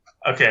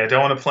Okay, I don't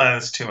want to plan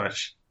this too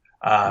much.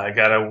 I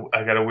got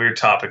a weird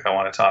topic I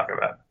want to talk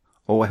about.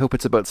 Oh, I hope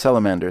it's about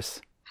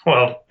salamanders.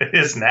 Well, it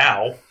is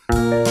now.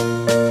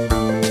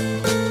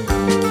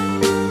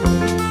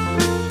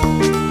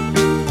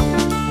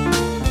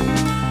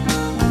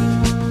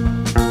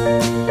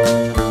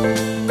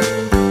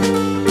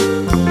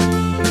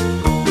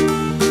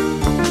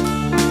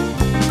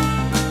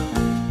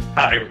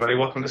 Hi, everybody.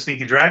 Welcome to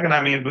Sneaky Dragon.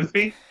 I'm Ian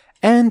Boothby.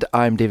 And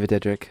I'm David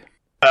Dedrick.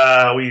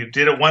 We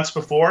did it once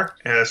before,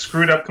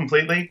 screwed up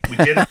completely. We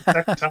did it the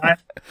second time.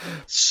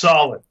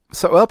 Solid.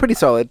 So, well, pretty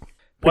solid.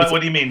 What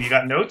do you mean? You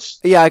got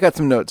notes? Yeah, I got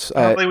some notes.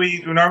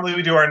 Normally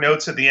we do our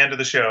notes at the end of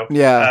the show.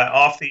 Yeah.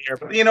 Off the air.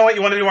 But you know what?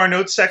 You want to do our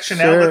notes section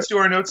now? Sure. Let's do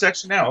our notes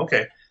section now.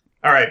 Okay.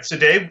 All right. So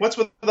Dave, what's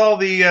with all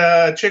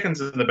the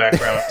chickens in the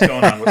background? What's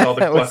going on with all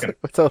the clucking?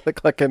 What's all the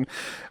clucking?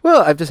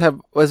 Well, I just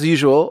have, as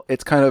usual,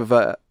 it's kind of,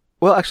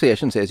 well, actually, I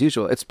shouldn't say as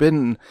usual.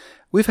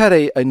 We've had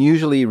a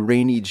unusually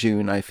rainy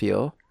June, I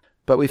feel.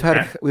 But we've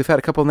had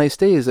a couple of nice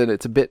days, and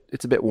it's a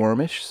bit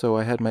warmish. So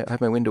I have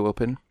my window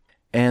open,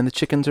 and the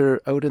chickens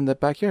are out in the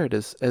backyard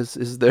as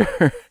is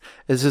their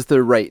as is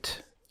their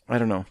right. I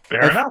don't know.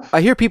 Fair enough. I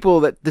hear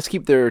people that just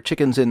keep their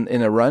chickens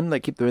in a run,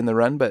 like keep them in the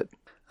run, but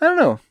I don't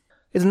know.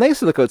 It's nice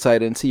to look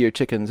outside and see your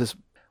chickens just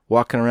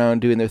walking around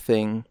doing their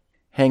thing,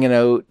 hanging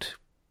out,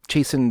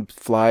 chasing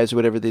flies or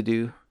whatever they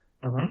do.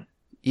 Mm-hmm.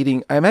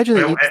 Eating. I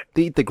imagine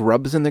they eat the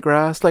grubs in the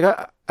grass. Like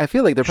I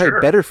feel like they're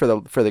probably better for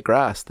the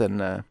grass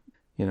than.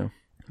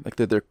 Like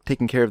they're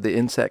taking care of the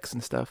insects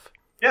and stuff.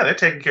 Yeah, they're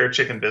taking care of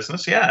chicken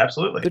business. Yeah,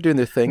 absolutely. They're doing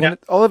their thing. Now,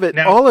 And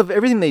all of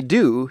everything they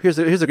do, here's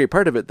a great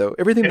part of it though.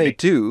 Everything they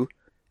do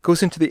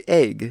goes into the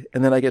egg,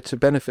 and then I get to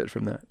benefit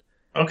from that.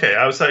 Okay,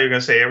 I thought you were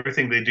going to say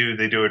everything they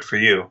do it for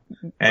you.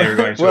 And you're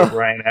going to a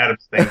Brian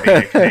Adams thing being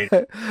a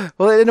Canadian.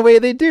 Well, in a way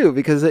they do,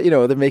 because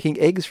they're making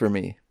eggs for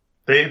me.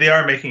 They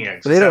are making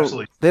eggs. They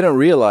don't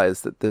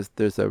realize that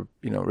there's a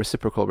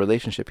reciprocal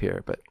relationship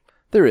here, but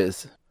there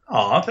is.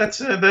 Oh,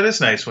 that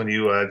is nice when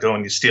you go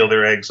and you steal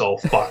their eggs all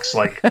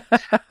fox-like.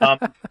 Now,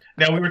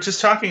 we were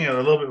just talking a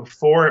little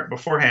bit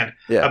beforehand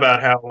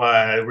about how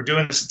we're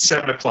doing this at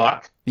 7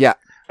 o'clock. Yeah.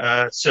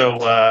 So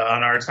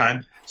on our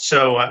time.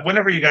 So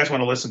whenever you guys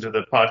want to listen to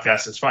the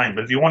podcast, it's fine.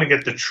 But if you want to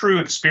get the true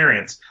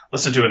experience,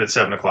 listen to it at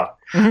 7 o'clock.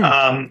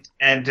 Mm-hmm.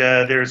 And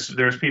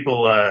there's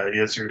people,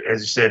 as you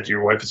said,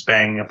 your wife is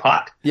banging a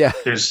pot. Yeah.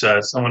 There's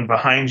someone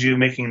behind you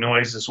making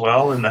noise as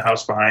well in the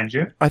house behind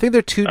you. I think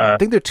they're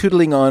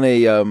tootling on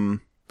a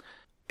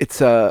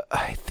it's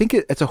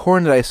a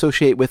horn that I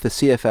associate with the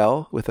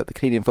CFL, with the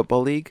Canadian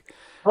Football League.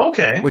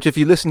 Okay. Which, if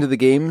you listen to the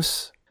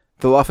games,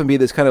 there'll often be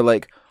this kind of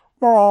like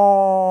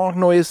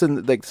noise,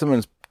 and like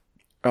someone's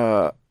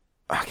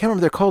I can't remember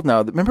what they're called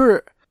now.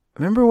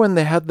 Remember when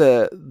they had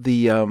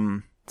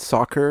the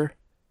soccer,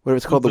 whatever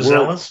it's called,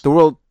 the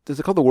world is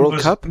it called the World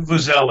Cup?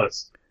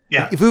 Vuvuzelas.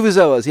 Yeah.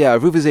 Vuvuzelas. Yeah.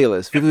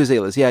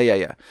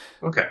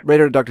 Okay. Right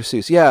out of Dr.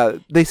 Seuss. Yeah,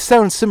 they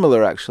sound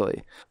similar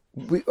actually.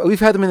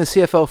 We've had them in the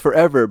CFL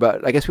forever,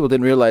 but I guess people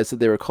didn't realize that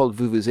they were called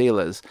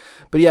vuvuzelas.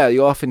 But yeah,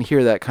 you often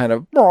hear that kind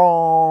of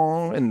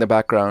in the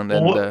background.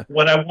 And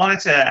what I wanted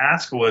to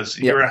ask was,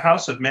 you're a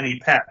house of many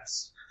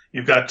pets.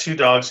 You've got 2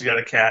 dogs, you got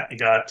a cat, you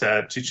got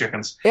 2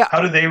 chickens. Yeah.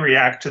 How do they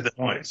react to the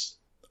noise?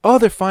 Oh,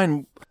 they're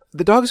fine.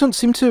 The dogs don't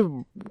seem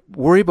to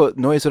worry about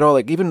noise at all.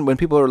 Like even when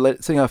people are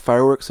setting off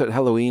fireworks at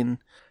Halloween,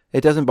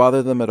 it doesn't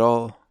bother them at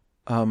all.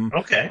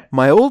 Okay.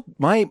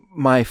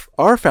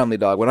 Our family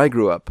dog, when I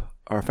grew up,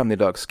 our family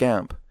dog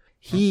Scamp,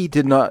 he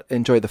did not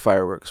enjoy the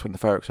fireworks when the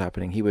fireworks were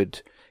happening. He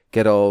would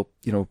get all,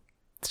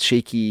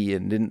 shaky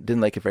and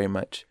didn't like it very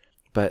much.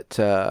 But,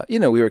 we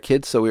were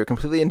kids, so we were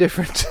completely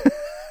indifferent.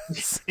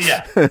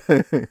 Yeah.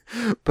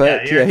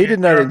 But he did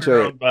not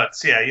enjoy it.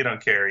 Butts. Yeah, you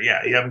don't care.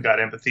 Yeah, you haven't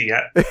got empathy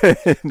yet.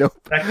 Nope.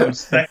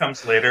 That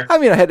comes later. I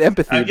mean, I had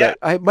empathy,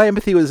 but my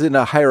empathy was in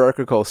a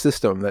hierarchical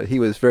system that he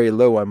was very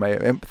low on my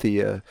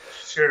empathy.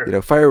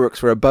 Sure.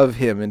 Fireworks were above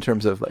him in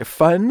terms of like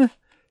fun,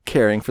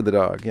 caring for the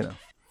dog,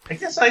 I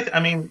guess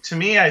to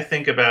me, I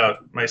think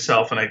about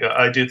myself, and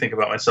I do think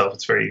about myself.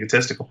 It's very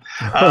egotistical,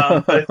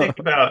 but I think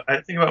about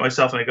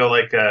myself, and I go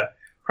like,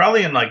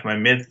 probably in like my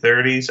mid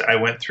 30s, I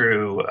went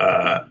through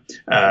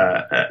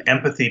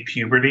empathy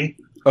puberty.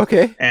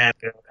 Okay.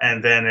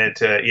 And then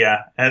it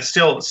and it's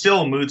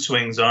still mood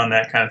swings on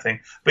that kind of thing.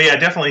 But yeah, I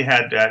definitely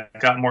had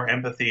got more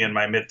empathy in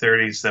my mid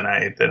 30s than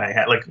I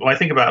had. Like when I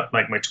think about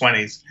like my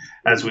 20s,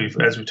 as we've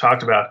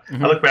talked about,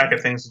 I look back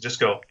at things and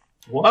just go,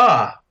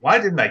 wow, why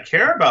didn't I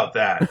care about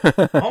that?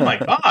 Oh my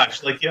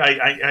gosh. Like,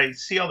 I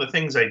see all the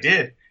things I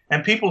did,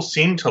 and people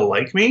seem to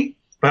like me,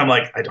 but I'm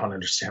like, I don't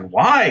understand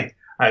why.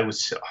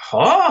 It's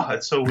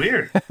so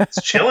weird.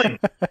 It's chilling.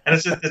 And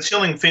it's just the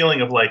chilling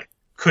feeling of like,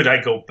 could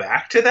I go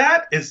back to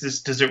that?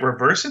 Does it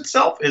reverse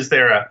itself? Is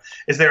there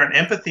an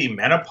empathy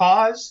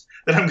menopause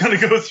that I'm going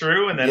to go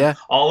through, and then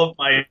all of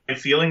my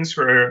feelings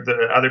for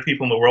the other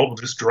people in the world will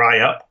just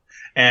dry up,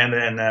 and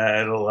then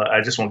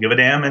I just won't give a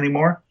damn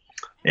anymore?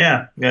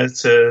 Yeah,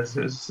 it's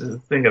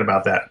thinking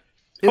about that.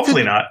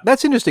 Hopefully not.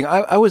 That's interesting.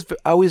 I was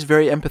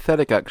very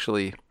empathetic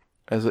actually,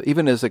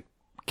 even as a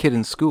kid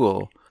in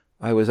school.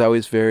 I was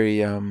always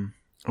very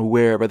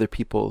aware of other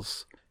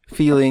people's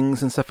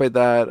feelings and stuff like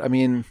that. I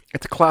mean,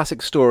 it's a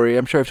classic story.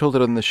 I'm sure I've told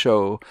it on the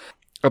show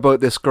about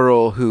this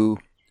girl who,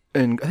 I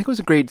think it was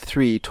in grade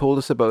 3, told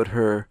us about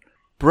her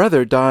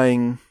brother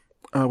dying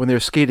when they were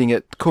skating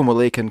at Como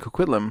Lake in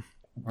Coquitlam.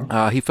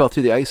 He fell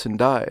through the ice and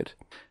died.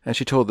 And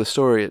she told the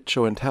story at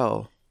Show and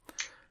Tell.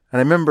 And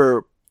I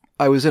remember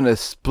I was in a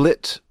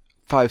split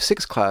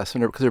 5-6 class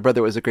because her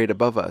brother was a grade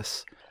above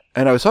us.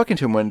 And I was talking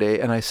to him one day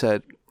and I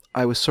said,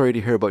 I was sorry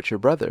to hear about your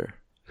brother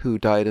who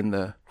died in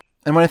the...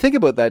 And when I think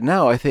about that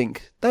now, I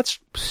think that's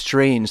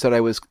strange that I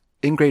was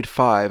in grade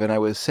 5 and I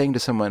was saying to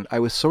someone, I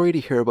was sorry to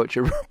hear about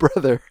your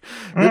brother.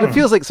 It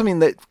feels like something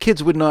that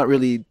kids would not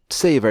really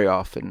say very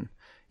often.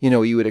 You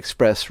know, you would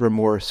express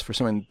remorse for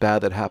something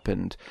bad that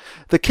happened.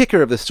 The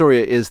kicker of the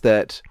story is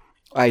that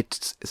I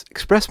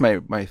expressed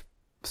my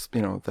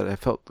that I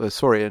felt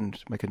sorry and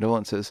my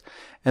condolences.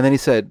 And then he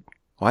said,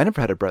 well, I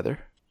never had a brother.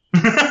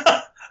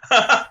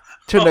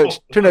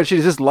 Turned out she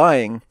was just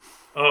lying.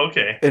 Oh,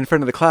 okay. In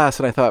front of the class,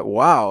 and I thought,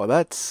 wow,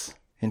 that's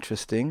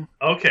interesting.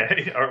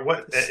 Okay. Or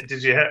what?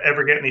 Did you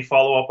ever get any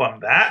follow up on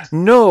that?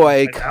 No,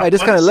 I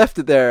just kind of left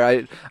it there.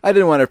 I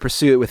didn't want to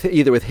pursue it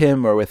either with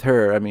him or with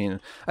her. I mean,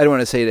 I didn't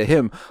want to say to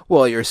him,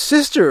 well, your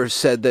sister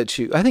said that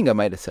you... I think I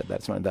might have said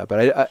that, something like that,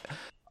 but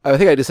I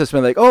think I just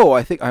went like, oh,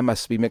 I think I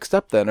must be mixed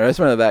up then, or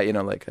something like that. You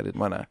know, like I didn't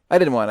want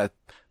to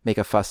make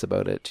a fuss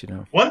about it. You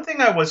know. One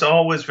thing I was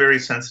always very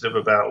sensitive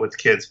about with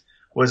kids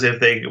was if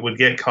they would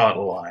get caught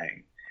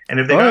lying. And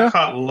if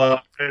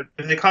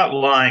they caught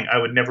lying, I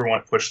would never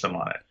want to push them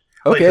on it.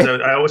 Okay.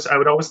 Like, I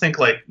would always think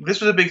like this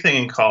was a big thing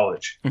in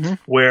college,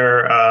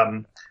 where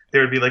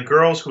there would be like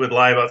girls who would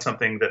lie about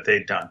something that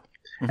they'd done,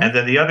 and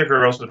then the other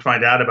girls would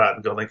find out about it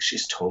and go like,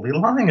 she's totally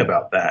lying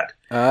about that.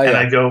 And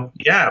I'd go,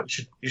 yeah,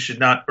 you should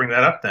not bring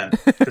that up then,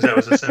 because that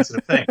was a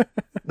sensitive thing.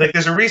 Like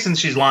there's a reason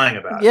she's lying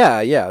about it.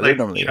 Yeah. Like,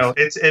 you know,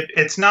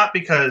 it's not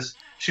because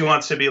she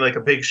wants to be like a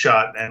big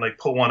shot and like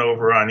pull one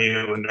over on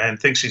you and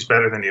think she's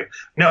better than you.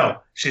 No,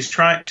 she's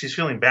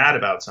feeling bad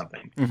about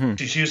something.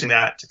 She's using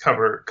that to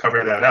cover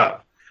that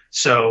up.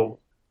 So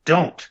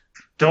don't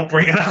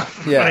bring it up.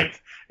 Yeah.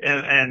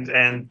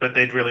 Like, but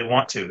they'd really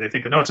want to. They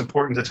think, no, it's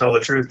important to tell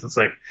the truth. It's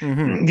like,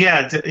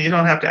 yeah, you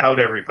don't have to out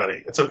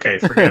everybody. It's okay.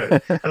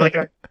 Forget it. Like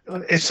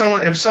if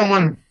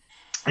someone,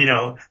 you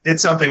know, did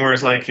something where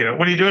it's like, you know,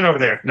 what are you doing over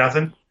there?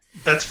 Nothing.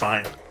 That's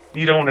fine.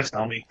 You don't want to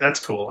tell me.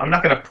 That's cool. I'm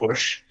not going to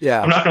push.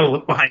 Yeah. I'm not going to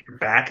look behind your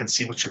back and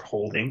see what you're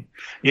holding.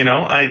 You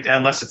know,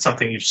 unless it's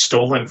something you've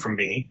stolen from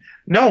me.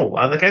 No,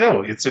 I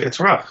know it's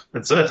rough.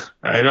 It's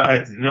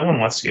no one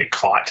wants to get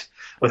caught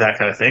with that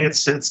kind of thing.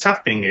 It's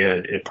tough being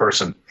a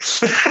person.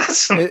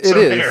 It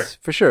is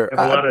for sure.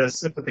 I have a lot of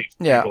sympathy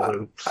for people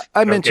who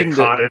I mentioned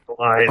get caught in a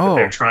lie that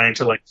they're trying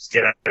to like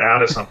get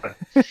out of something.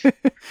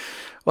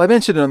 Well, I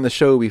mentioned it on the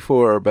show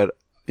before, but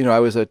you know, I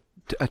was a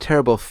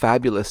terrible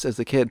fabulist as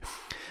a kid.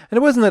 And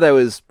it wasn't that I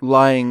was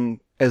lying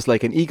as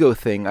like an ego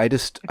thing. I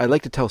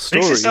like to tell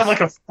stories. Makes you sound like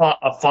a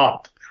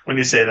fop when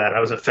you say that. I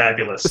was a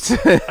fabulous.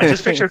 I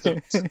just picture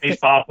me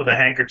fop with a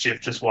handkerchief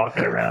just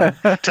walking around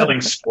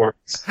telling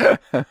stories.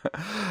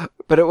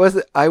 But it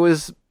was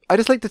I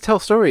just like to tell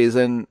stories,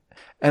 and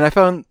I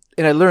found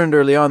and I learned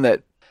early on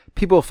that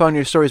people found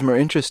your stories more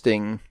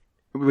interesting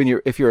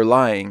if you're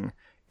lying,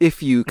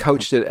 if you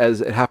couched it as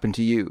it happened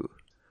to you.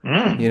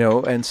 You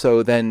know, and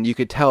so then you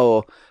could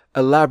tell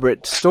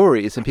elaborate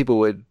stories and people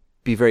would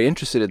be very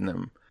interested in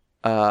them.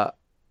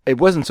 It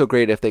wasn't so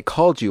great if they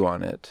called you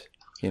on it,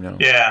 you know.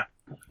 Yeah.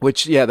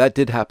 Which, that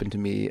did happen to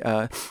me. It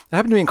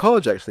happened to me in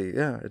college, actually.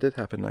 Yeah, it did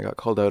happen. I got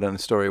called out on a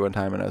story one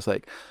time, and I was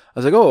like,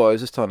 oh, I was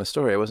just telling a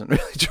story. I wasn't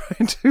really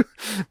trying to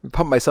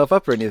pump myself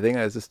up or anything.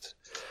 I was just,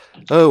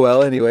 oh,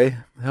 well, anyway,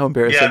 how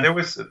embarrassing. Yeah,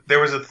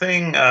 there was a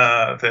thing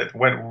that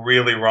went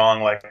really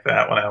wrong like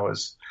that when I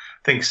was,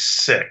 I think,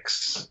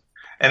 6.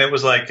 And it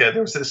was like,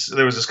 there was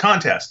this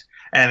contest,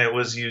 and it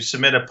was you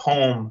submit a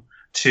poem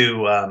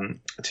to I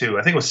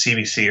think it was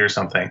CBC or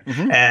something,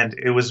 and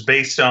it was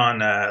based on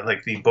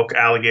like the book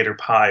Alligator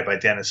Pie by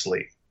Dennis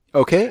Lee.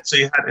 Okay. So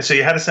you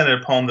had to send in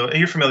a poem. Are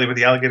you familiar with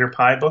the Alligator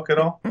Pie book at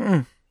all?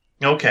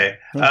 Okay.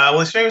 Well,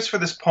 he's famous for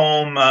this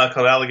poem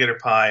called Alligator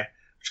Pie,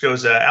 which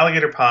goes,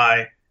 Alligator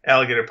Pie,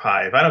 Alligator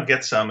Pie. If I don't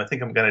get some, I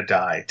think I'm gonna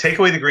die. Take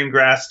away the green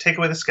grass, take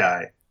away the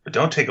sky, but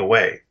don't take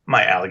away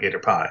my alligator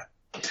pie.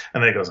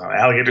 And then it goes on,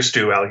 alligator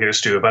stew. If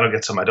I don't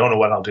get some, I don't know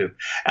what I'll do.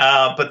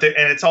 And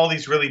it's all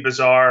these really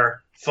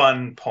bizarre,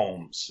 fun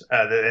poems.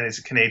 And he's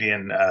a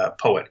Canadian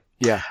poet.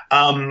 Yeah.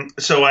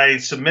 So I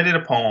submitted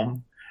a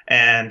poem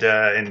and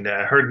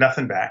heard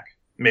nothing back.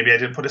 Maybe I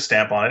didn't put a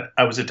stamp on it.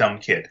 I was a dumb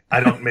kid.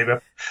 Maybe I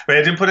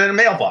didn't put it in a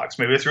mailbox.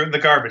 Maybe I threw it in the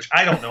garbage.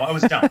 I don't know. I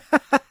was dumb.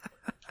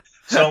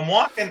 So I'm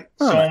walking.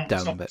 So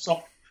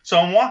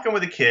I'm walking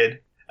with a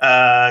kid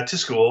to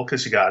school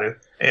because you got to.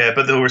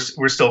 But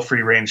we're still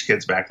free range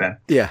kids back then.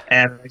 Yeah.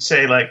 And I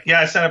say like,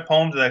 I sent a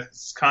poem to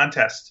this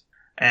contest,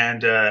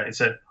 and it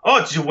said, "Oh,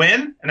 did you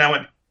win?" And I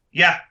went,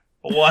 "Yeah,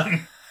 I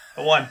won."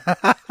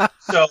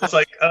 So it's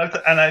like,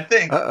 and I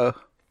think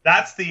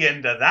that's the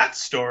end of that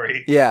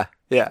story. Yeah.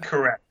 Yeah.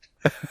 Correct.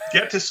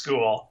 Get to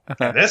school,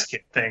 and this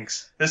kid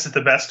thinks this is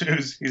the best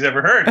news he's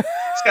ever heard.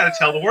 He's got to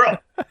tell the world.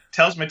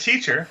 Tells my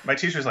teacher. My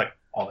teacher's like,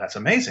 "Oh, that's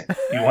amazing.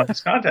 You won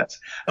this contest."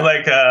 I'm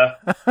like, yeah,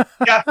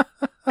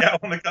 I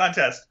won the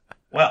contest.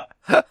 Well,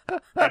 I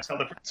tell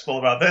the principal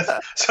about this.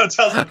 So it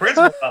tells the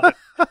principal about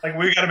it. Like,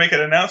 we got to make an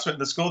announcement in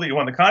the school that you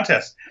won the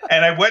contest.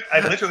 And I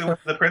literally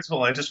went to the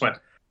principal and I just went,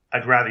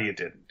 I'd rather you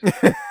didn't.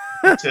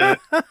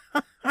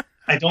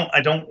 I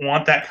don't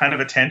want that kind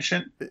of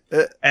attention.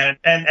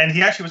 And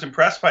he actually was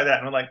impressed by that.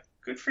 And we're like,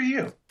 good for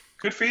you.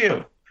 Good for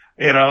you.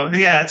 You know,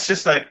 yeah, it's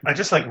just like, I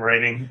just like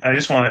writing. I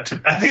just want it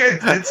to, I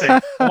think I did say,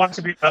 I want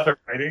to be better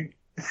writing.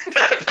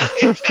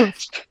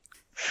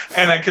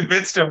 And I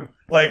convinced him,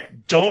 like,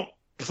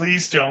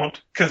 please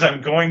don't, because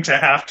I'm going to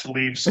have to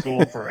leave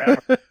school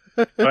forever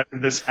when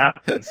this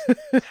happens.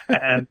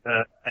 And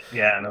and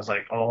I was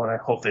like, oh, I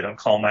hope they don't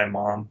call my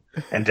mom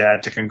and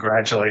dad to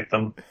congratulate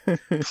them.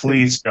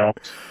 Please don't.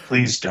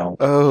 Please don't.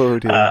 Oh,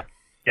 dear.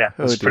 It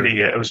was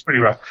pretty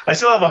rough. I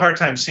still have a hard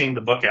time seeing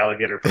the book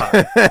Alligator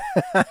Pie.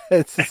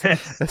 It's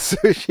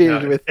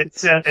associated with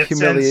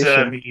humiliation.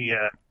 Sends me,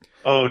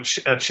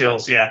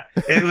 chills. Yeah,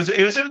 it was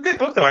a good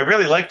book though. I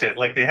really liked it.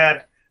 Like, they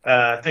had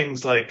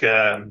things like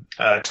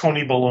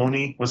Tony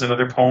Baloney was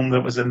another poem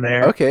that was in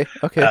there. Okay.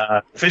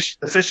 The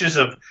Fishes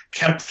of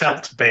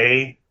Kempfelt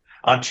Bay.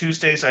 On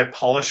Tuesdays, I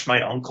polish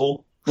my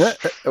uncle.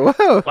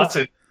 Wow. Lots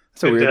of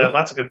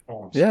good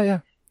poems. Yeah.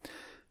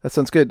 That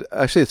sounds good.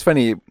 Actually, it's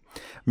funny.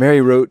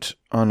 Mary wrote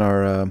on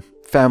our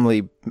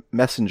family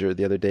messenger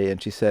the other day,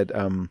 and she said,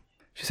 a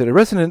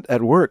resident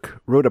at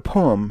work wrote a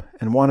poem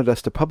and wanted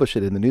us to publish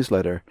it in the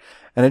newsletter.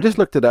 And I just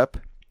looked it up,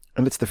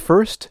 and it's the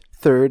first,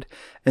 third,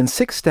 and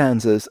sixth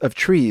stanzas of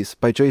Trees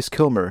by Joyce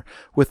Kilmer,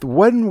 with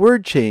one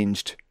word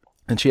changed.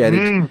 And she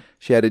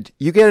added,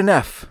 you get an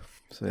F.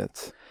 So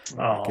that's,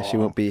 I guess she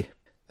won't be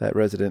that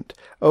resident.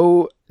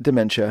 Oh,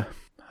 dementia.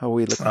 How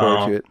we look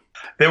forward to it.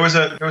 There was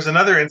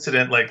another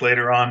incident, like,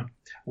 later on,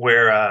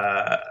 where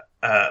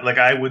like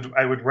I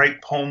would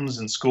write poems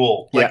in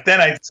school. Like, then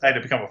I decided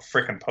to become a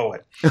frickin'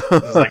 poet. I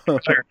was like,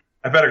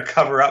 I better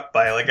cover up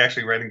by, like,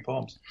 actually writing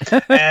poems.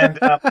 And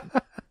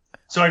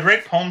so I'd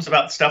write poems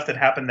about stuff that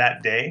happened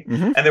that day.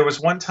 Mm-hmm. And there was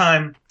one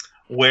time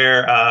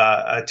where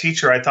a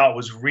teacher I thought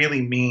was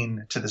really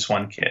mean to this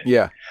one kid.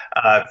 Yeah.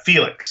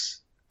 Felix.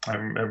 I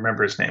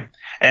remember his name.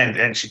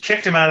 And she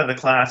kicked him out of the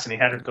class, and he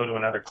had to go to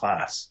another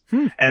class.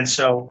 And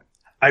so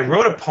I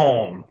wrote a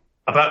poem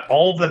about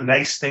all the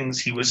nice things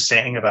he was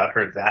saying about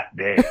her that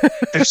day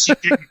that she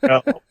didn't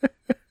know.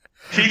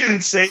 He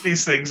didn't say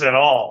these things at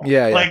all.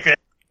 Yeah. Like,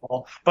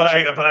 but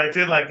I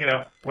did, like, you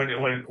know,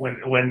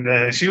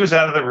 when she was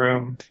out of the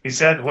room, he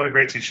said what a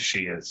great teacher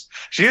she is.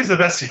 She is the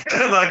best,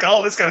 like,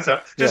 all this kind of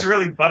stuff. Just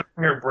really buttering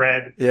her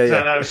bread. Yeah.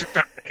 And I was just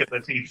trying to get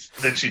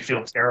that she'd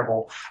feel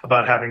terrible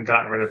about having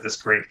gotten rid of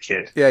this great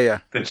kid. Yeah.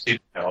 That she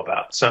didn't know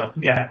about. So,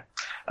 yeah.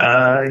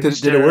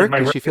 Did it work?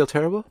 Did she feel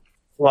terrible?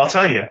 Well, I'll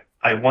tell you.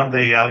 I won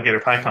the Alligator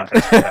Pie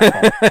contest for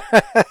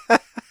that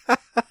poem.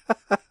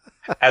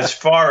 As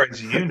far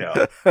as you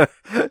know.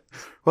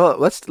 Well,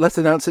 let's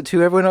announce it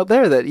to everyone out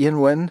there that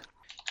Ian won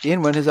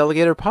his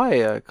Alligator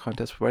Pie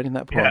contest for writing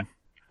that poem.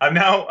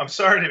 Yeah. I'm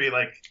sorry to be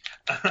like,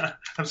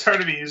 I'm sorry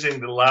to be using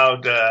the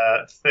loud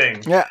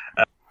thing. Yeah.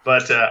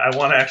 But I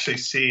want to actually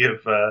see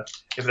if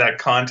that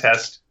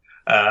contest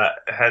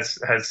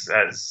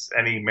has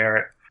any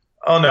merit.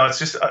 Oh no, it's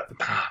just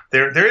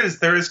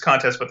there is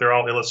contest, but they're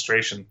all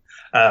illustration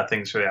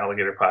things for the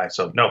Alligator Pie.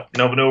 So no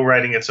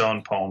writing its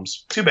own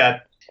poems. Too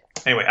bad.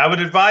 Anyway, I would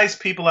advise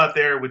people out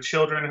there with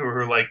children who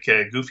are like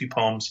goofy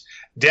poems.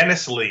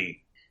 Dennis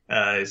Lee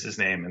is his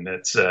name, and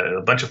it's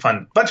a bunch of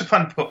fun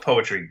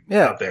poetry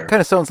out there.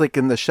 Kind of sounds like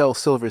in the Shel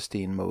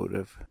Silverstein mode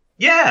of.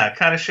 Yeah,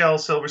 kind of Shel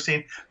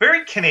Silverstein.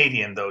 Very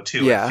Canadian though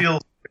too. Yeah. It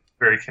feels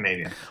very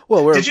Canadian.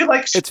 Well, did you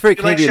like? It's very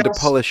Canadian to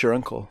polish your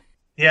uncle.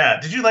 Yeah.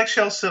 Did you like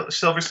Shel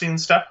Silverstein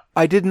stuff?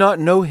 I did not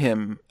know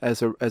him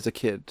as a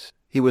kid.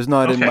 He was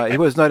not in my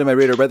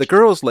radar, but the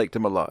girls liked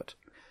him a lot.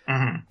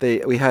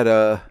 Mm-hmm. We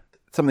had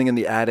something in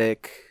the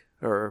attic,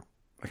 or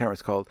I can't remember what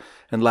it's called,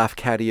 and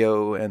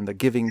Lafcadio and the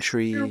Giving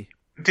Tree.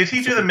 Did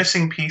he do The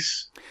Missing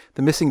Piece?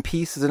 The Missing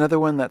Piece is another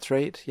one. That's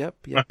right. Yep.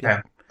 Okay.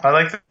 I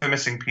like The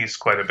Missing Piece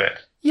quite a bit.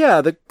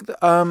 Yeah,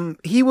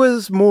 he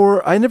was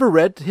more. I never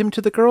read him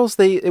to the girls.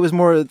 It was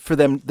more for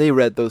them. They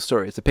read those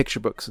stories, the picture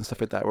books and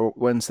stuff like that, were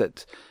ones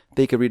that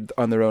they could read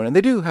on their own, and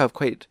they do have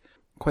quite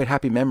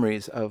happy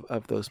memories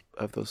of those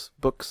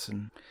books.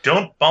 And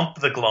don't bump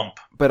the glump.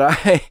 But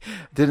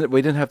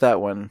we didn't have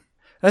that one.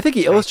 And I think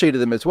he illustrated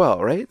them as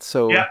well, right?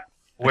 So yeah,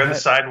 Where the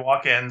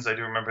Sidewalk Ends. I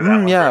do remember that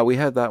one. Yeah, right? We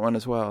had that one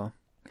as well.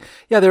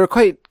 Yeah, they were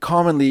quite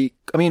commonly.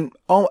 I mean,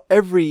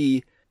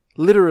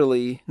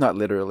 literally, not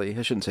literally.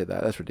 I shouldn't say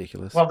that. That's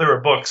ridiculous. Well, there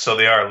were books, so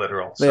they are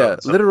literal. So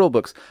literal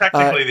books.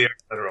 Technically, they are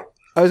literal.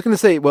 I was going to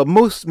say, well,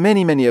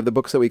 many of the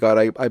books that we got,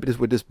 I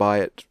would just buy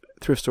at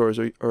thrift stores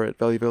or at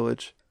Value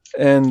Village.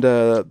 And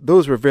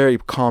those were very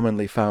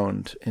commonly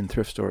found in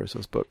thrift stores,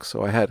 those books.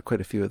 So I had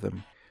quite a few of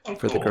them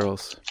for the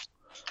girls.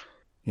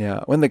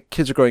 Yeah, when the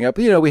kids were growing up,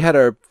 we had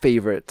our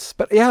favorites.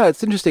 But yeah,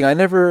 it's interesting. I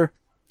never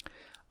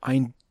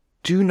I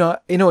do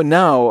not,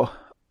 now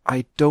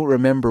I don't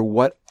remember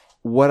what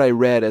I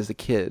read as a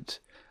kid.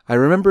 I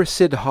remember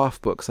Sid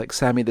Hoff books like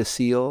Sammy the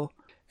Seal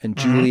and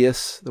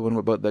Julius, the one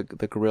about the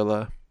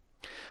gorilla.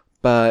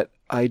 But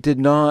I did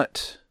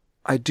not,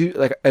 and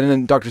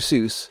then Dr.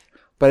 Seuss.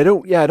 But I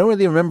don't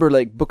really remember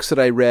like books that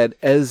I read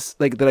as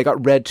like that I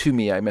got read to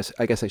me. I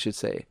guess I should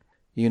say,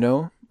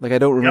 like I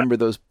don't remember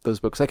those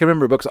books. I can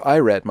remember books I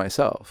read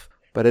myself,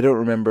 but I don't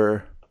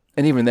remember.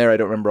 And even there, I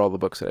don't remember all the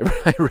books that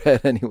I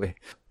read anyway.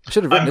 I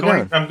should have written it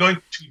down. I'm going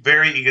to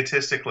very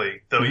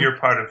egotistically, though you're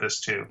part of this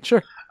too.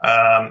 Sure.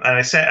 And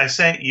I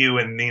sent you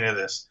and Nina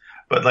this,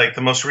 but like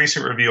the most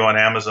recent review on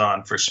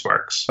Amazon for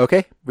Sparks.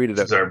 Okay, read it out.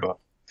 This is our book.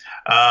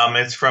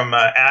 It's from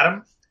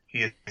Adam.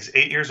 He is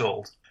 8 years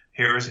old.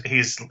 He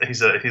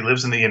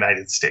lives in the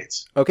United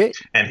States. Okay.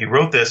 And he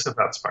wrote this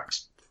about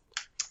Sparks.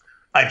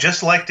 I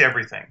just liked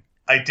everything.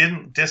 I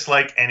didn't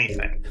dislike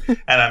anything,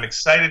 and I'm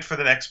excited for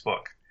the next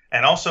book.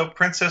 And also,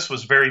 Princess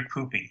was very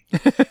poopy.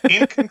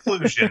 In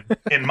conclusion,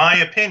 in my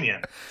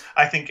opinion,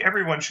 I think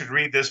everyone should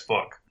read this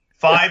book.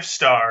 5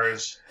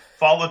 stars,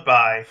 followed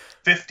by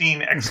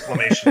 15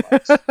 exclamation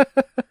marks.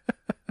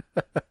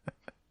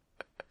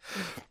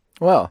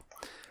 Well,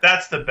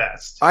 that's the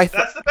best.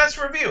 That's the best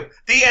review.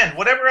 The end.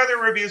 Whatever other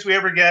reviews we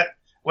ever get,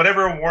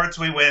 whatever awards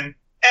we win,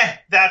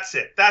 that's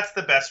it. That's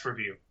the best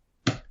review.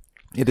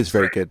 It is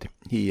very good.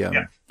 He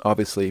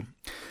obviously,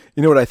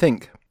 you know what I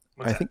think?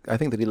 I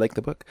think that he liked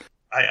the book.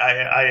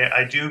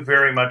 I do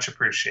very much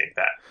appreciate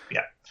that.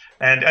 Yeah.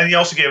 And he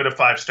also gave it a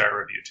 5-star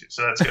review too.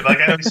 So that's good. Like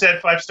I know he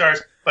said 5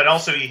 stars, but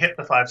also he hit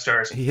the 5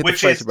 stars,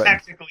 which is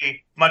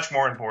technically much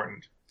more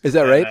important. Is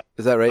that right?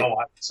 Is that right? Oh,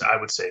 I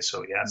would say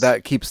so, yes.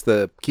 That keeps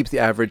the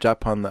average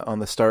up on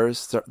the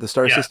stars, the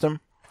star system.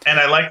 And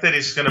I like that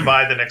he's going to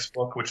buy the next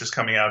book, which is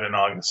coming out in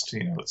August.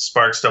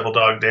 Sparks Double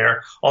Dog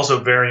Dare,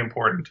 also very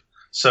important.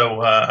 So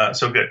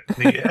good.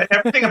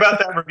 Everything about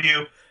that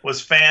review was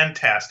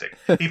fantastic.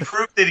 He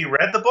proved that he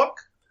read the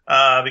book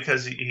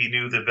because he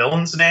knew the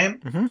villain's name.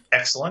 Mm-hmm.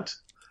 Excellent.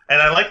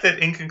 And I like that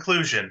in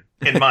conclusion,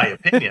 in my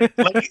opinion,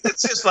 like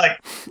it's just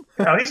like,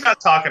 he's not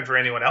talking for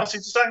anyone else.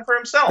 He's just talking for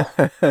himself.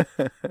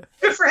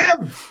 Good for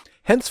him.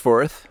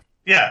 Henceforth.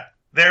 Yeah.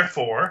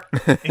 Therefore,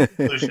 in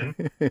conclusion,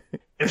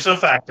 ipso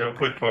facto,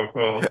 quid pro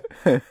quo,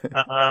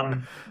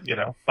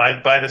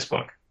 buy this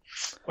book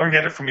or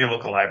get it from your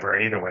local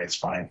library. Either way, it's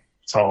fine.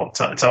 It's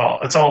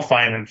all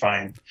fine and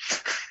fine.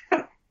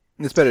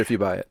 It's better if you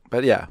buy it,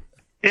 but yeah.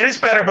 It is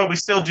better, but we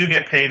still do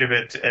get paid if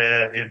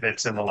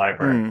it's in the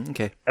library.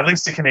 Okay. At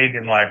least the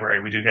Canadian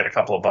library, we do get a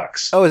couple of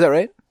bucks. Oh, is that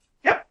right?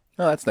 Yep.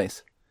 Oh, that's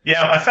nice.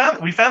 Yeah,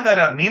 we found that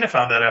out. Nina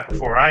found that out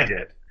before I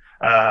did.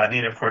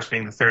 Nina, of course,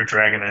 being the third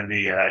dragon and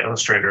the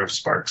illustrator of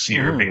Sparks,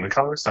 you being the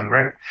colorist and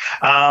writer.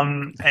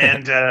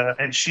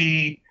 And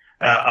she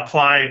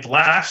applied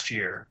last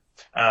year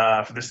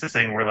for this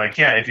thing where, like,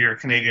 if you're a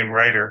Canadian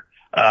writer,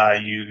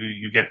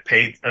 you get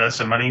paid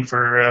some money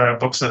for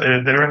books that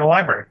are in the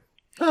library.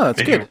 Oh,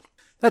 that's good.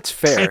 That's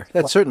fair.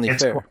 That's certainly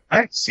fair. Cool.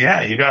 Nice.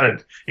 Yeah, you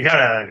gotta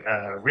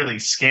really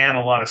scan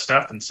a lot of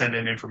stuff and send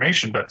in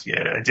information. But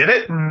yeah, I did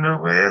it, and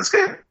it's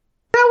good.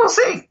 Yeah, we'll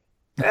see.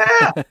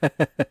 Yeah,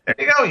 there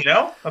you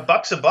go.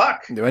 $1's a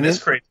buck.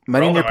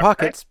 Money in your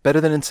pocket's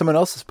better than in someone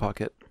else's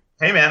pocket.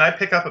 Hey, man, I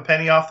pick up a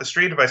penny off the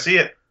street if I see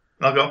it.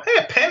 And I'll go, hey,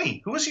 a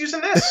penny. Who was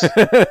using this?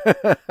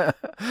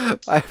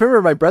 I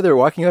remember my brother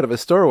walking out of a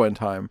store one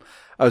time.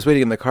 I was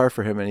waiting in the car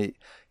for him, and he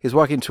was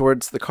walking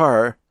towards the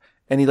car.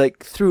 And he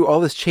threw all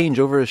this change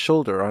over his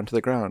shoulder onto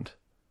the ground.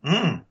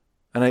 And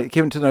I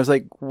came to him and I was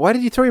like, why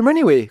did you throw your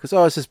money away? He goes,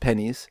 it's just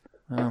pennies.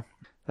 Oh,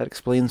 that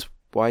explains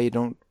why you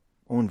don't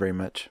own very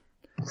much.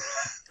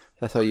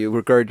 That's how you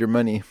regard your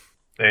money.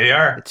 There you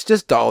are. It's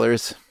just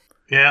dollars.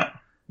 Yeah,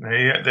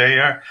 there you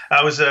are.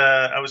 I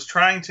was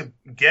trying to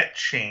get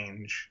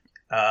change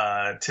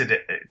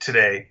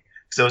today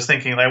because I was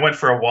thinking, I went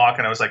for a walk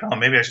and I was like, oh,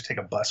 maybe I should take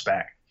a bus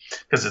back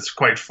because it's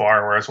quite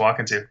far where I was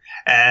walking to.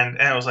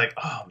 And I was like,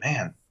 oh,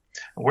 man.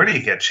 Where do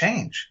you get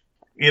change?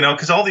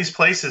 Because all these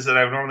places that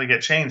I would normally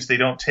get change, they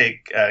don't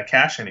take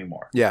cash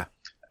anymore. Yeah.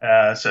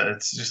 So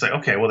it's just like,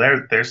 okay, well,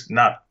 there's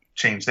not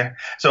change there.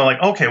 So I'm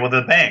like, okay, well,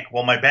 the bank.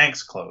 Well, my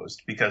bank's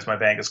closed because my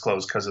bank is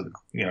closed because of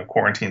the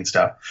quarantine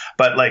stuff.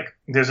 But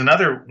there's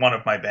another one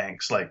of my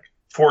banks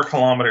 4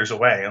 kilometers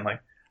away. I'm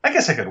like, I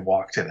guess I could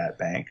walk to that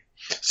bank.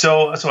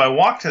 So I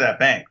walked to that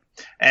bank,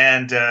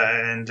 and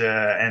I'm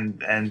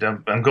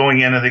going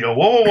in, and they go,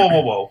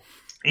 whoa.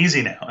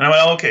 Easy now. And I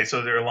went, okay,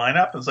 so they're a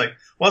lineup? It's like,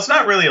 well, it's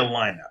not really a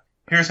lineup.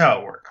 Here's how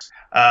it works.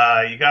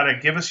 You got to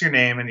give us your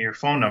name and your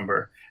phone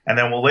number, and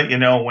then we'll let you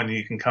know when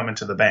you can come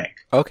into the bank.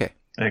 Okay.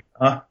 Like,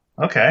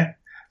 okay.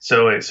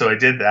 So I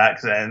did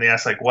that, and they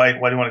asked, why do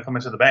you want to come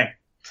into the bank?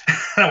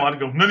 And I want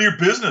to go, none of your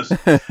business.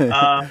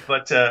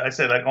 But I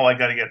said, I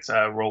got to get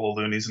a roll of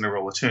loonies and a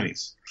roll of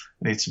toonies.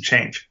 I need some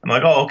change. I'm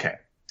like, oh, okay.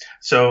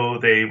 So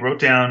they wrote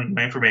down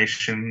my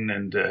information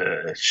and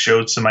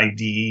showed some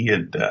ID,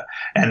 and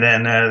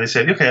then they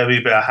said, okay, it'll be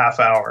about a half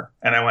hour.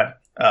 And I went,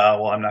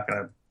 well, I'm not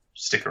going to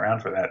stick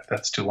around for that.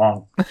 That's too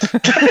long.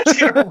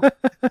 to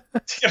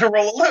get a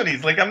roll of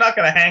loonies. Like, I'm not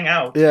going to hang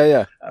out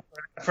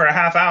for a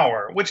half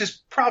hour, which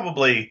is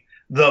probably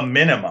the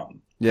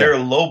minimum. Yeah. They're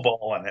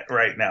lowballing it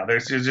right now. They're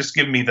just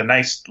giving me the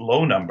nice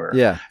low number.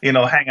 Yeah.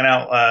 Hanging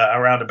out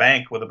around a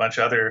bank with a bunch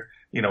of other,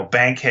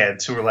 bank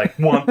heads who are like,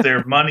 want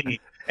their money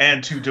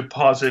and to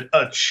deposit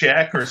a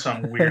check or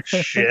some weird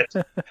shit.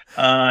 So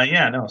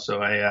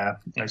I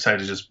decided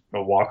to just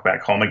walk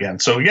back home again.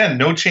 So again,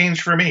 no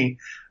change for me.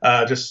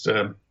 Just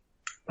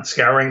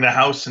scouring the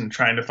house and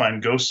trying to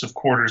find ghosts of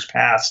quarters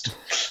past.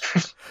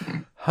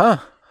 Huh.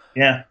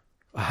 Yeah.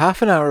 A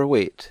half an hour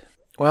wait.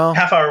 Well,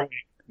 half-hour wait.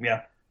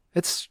 Yeah.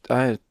 It's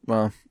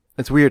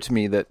weird to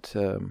me that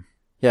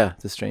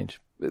it's strange.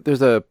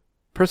 There's a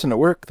person at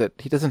work that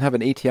he doesn't have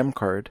an ATM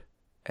card,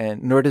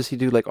 and nor does he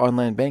do like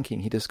online banking.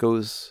 He just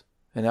goes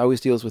and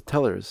always deals with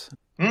tellers.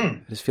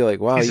 I just feel like,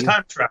 wow, he's a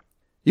time trap.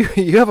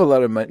 You have a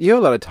lot of money. You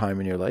have a lot of time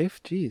in your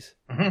life. Jeez.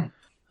 Mm-hmm.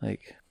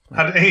 Like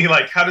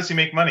how does he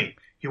make money?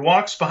 He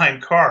walks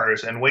behind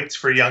cars and waits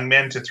for young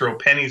men to throw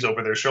pennies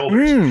over their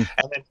shoulders, and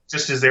then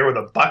just is there with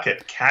a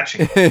bucket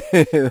catching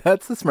them.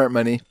 That's the smart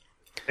money.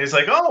 He's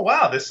like, oh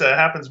wow, this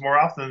happens more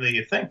often than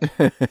you think.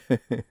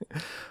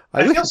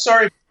 I feel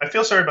sorry. I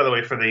feel sorry, by the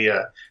way, for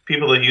the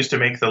people that used to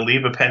make the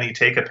leave a penny,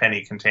 take a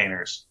penny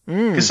containers,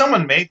 because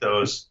someone made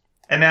those,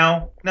 and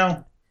now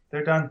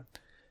they're done.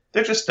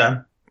 They're just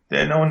done.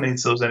 No one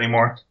needs those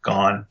anymore.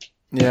 Gone.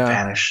 Yeah.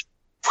 Vanished.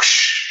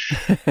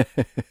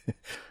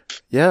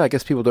 Yeah, I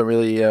guess people don't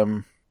really. I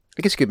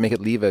guess you could make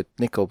it leave a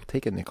nickel,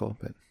 take a nickel,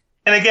 but.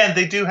 And again,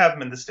 they do have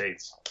them in the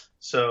States.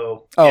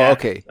 So.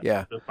 Okay.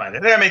 Yeah.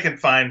 They're making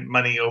fine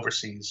money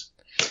overseas.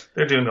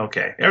 They're doing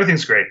okay.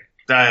 Everything's great.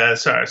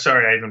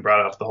 Sorry, I even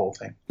brought up the whole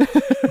thing. Well,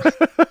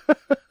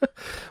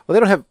 they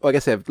don't have. Well, I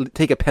guess they have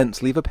take a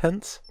pence, leave a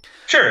pence.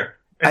 Sure.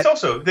 It's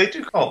also they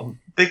do call them.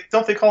 They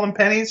call them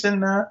pennies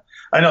in.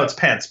 I know it's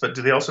pence, but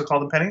do they also call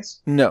them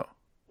pennies? No.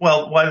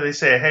 Well, why do they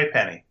say a hay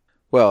penny?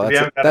 Well, I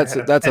think that's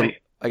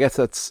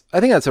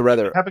a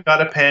rather. If you haven't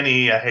got a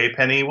penny, a hay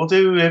penny will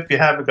do. If you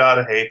haven't got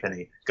a hay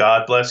penny,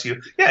 God bless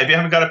you. Yeah, if you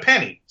haven't got a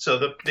penny, so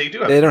they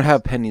do. They don't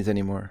have pennies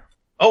anymore.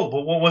 Oh,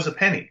 but what was a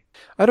penny?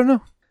 I don't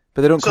know,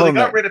 but they don't call them. So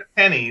they got rid of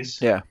pennies.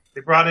 Yeah.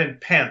 They brought in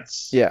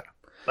pence. Yeah.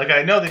 Like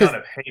I know they don't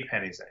have hay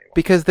pennies anymore.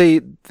 Because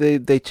they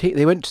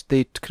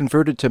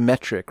converted to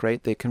metric,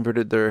 right? They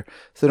converted so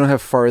they don't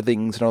have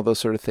farthings and all those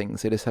sort of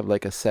things. They just have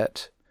like a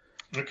set.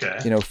 Okay.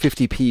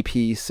 50p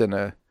piece and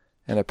a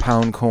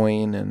pound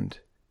coin and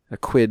a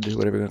quid,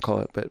 whatever you're gonna call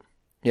it. But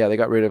yeah, they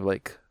got rid of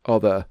like all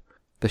the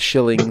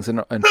shillings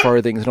and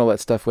farthings and all that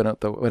stuff went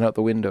out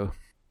the window.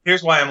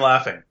 Here's why I'm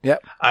laughing.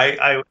 Yep.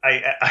 I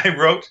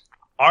wrote,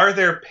 "Are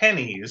there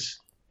pennies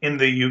in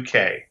the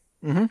UK?"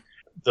 Mm-hmm.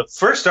 The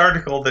first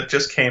article that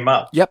just came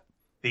up. Yep.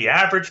 The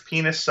average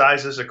penis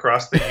sizes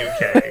across the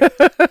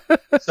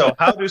UK. So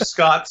how do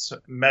Scots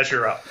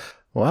measure up?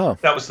 Wow.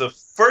 That was the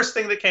first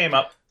thing that came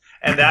up,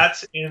 and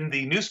that's in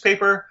the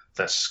newspaper,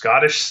 The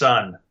Scottish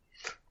Sun.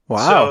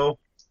 Wow. So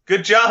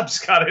good job,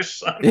 Scottish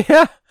Sun.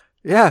 Yeah.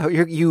 Yeah.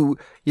 You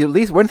at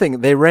least one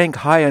thing, they rank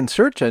high on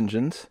search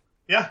engines.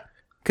 Yeah.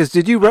 Because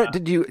you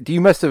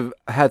must have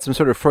had some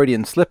sort of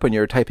Freudian slip when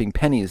you were typing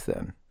pennies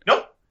then.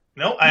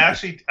 No, I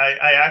actually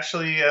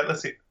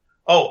let's see.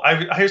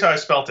 Here's how I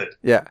spelt it.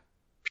 Yeah.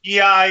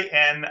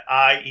 PINIES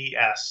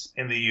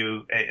in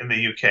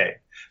the UK.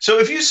 So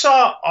if you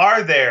saw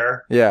 "are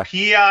there"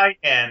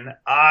 PINIES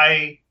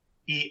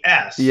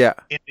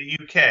in the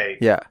UK,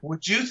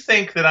 would you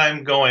think that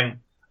I'm going,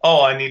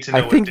 "Oh, I need to know"?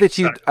 I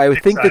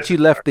would think that you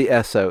left the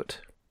S out.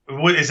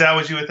 Is that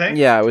what you would think?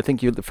 Yeah, I would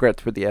think you forgot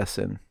to put the S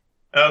in.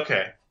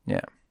 Okay.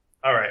 Yeah.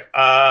 All right.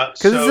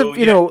 Because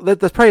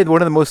that's probably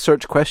one of the most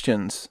searched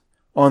questions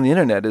on the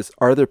internet is,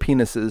 are there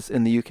penises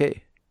in the UK?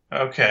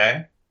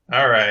 Okay.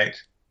 All right.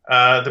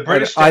 The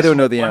British. I don't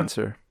know the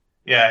answer.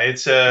 Yeah,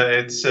 it's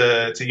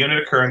a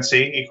unit of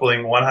currency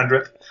equaling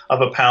 1/100th of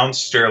a pound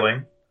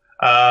sterling.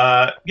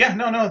 No,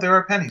 there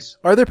are pennies.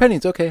 Are there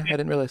pennies? Okay, I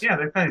didn't realize. Yeah,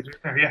 there are pennies.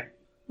 Yeah.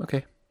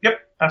 Okay.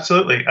 Yep,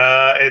 absolutely.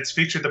 It's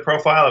featured the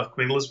profile of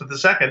Queen Elizabeth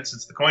II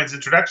since the coin's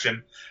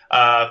introduction,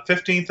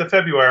 15th of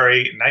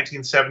February,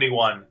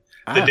 1971,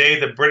 the day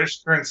the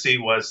British currency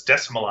was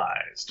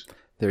decimalized.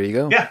 There you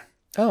go. Yeah.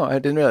 Oh, I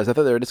didn't realize. I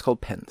thought they were just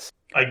called pence.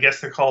 I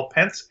guess they're called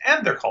pence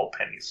and they're called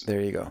pennies.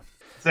 There you go.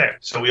 There.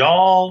 So we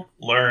all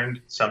learned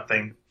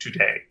something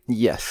today.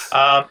 Yes.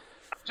 I'm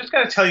just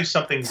going to tell you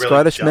something really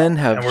Scottish men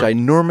have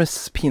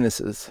ginormous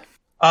penises.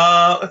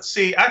 Let's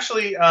see.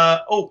 Actually,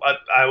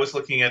 I was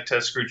looking at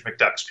Scrooge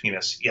McDuck's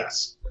penis.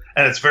 Yes.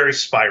 And it's very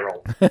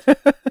spiral.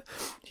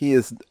 He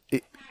is...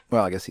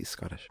 Well, I guess he's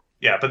Scottish.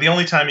 Yeah, but the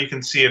only time you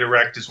can see it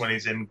erect is when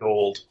he's in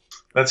gold.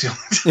 That's the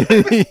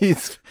only time.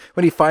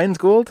 When he finds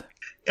gold?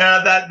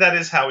 That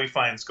is how he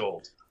finds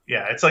gold.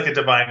 Yeah, it's like a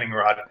divining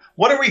rod.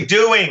 What are we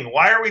doing?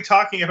 Why are we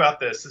talking about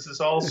this? This is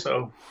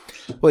also...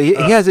 Well, he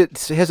has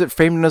it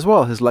framed in his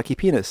wall, his lucky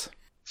penis.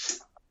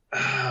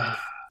 I'm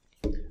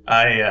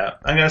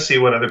going to see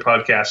what other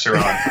podcasts are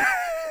on.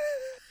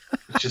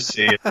 Just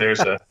see if there's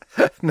a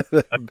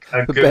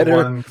good better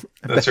one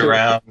that's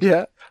around.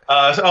 Yeah.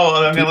 I'm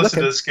going to listen looking.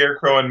 to the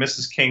Scarecrow and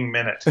Mrs. King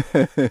Minute.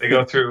 They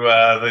go through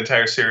the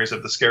entire series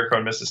of the Scarecrow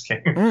and Mrs.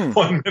 King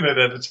 1 minute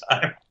at a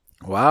time.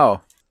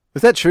 Wow.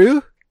 Is that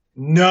true?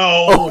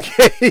 No.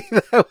 Okay,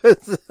 that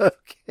was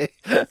okay.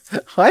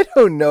 I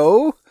don't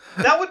know.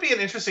 That would be an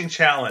interesting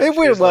challenge. It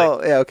would.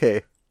 Well, yeah,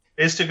 okay.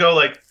 Is to go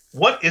like,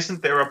 what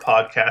isn't there a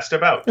podcast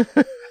about?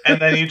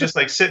 And then you just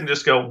like sit and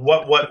just go,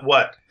 what?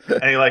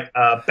 And you're like,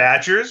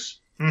 badgers?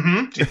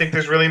 Mm-hmm. Do you think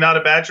there's really not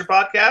a Badger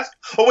podcast?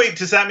 Oh, wait,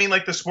 does that mean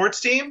like the sports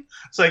team?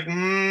 It's like,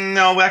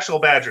 no, actual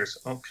Badgers.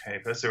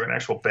 Okay, is there an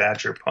actual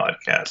Badger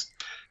podcast?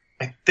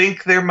 I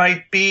think there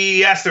might be.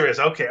 Yes, there is.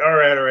 Okay, all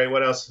right.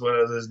 What else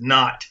is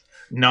not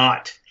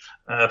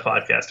a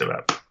podcast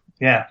about?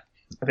 Yeah,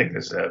 I think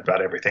there's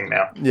about everything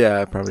now.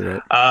 Yeah, probably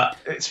right.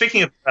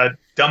 Speaking of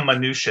dumb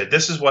minutia,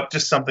 this is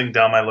just something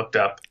dumb I looked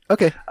up.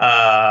 Okay.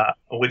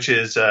 Which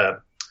is,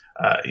 Dr.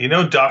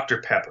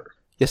 Pepper.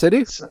 Yes, I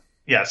do.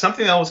 Yeah,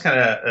 something that always kind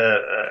of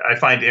I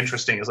find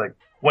interesting is like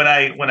when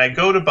I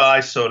go to buy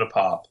soda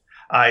pop,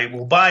 I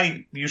will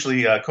buy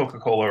usually a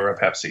Coca-Cola or a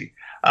Pepsi.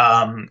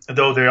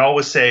 Though they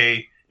always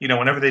say,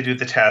 whenever they do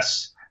the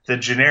tests, the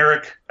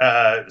generic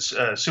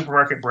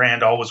supermarket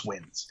brand always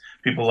wins.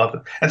 People love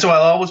it, and so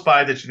I'll always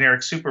buy the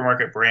generic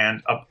supermarket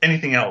brand of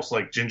anything else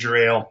like ginger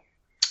ale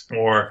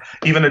or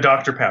even a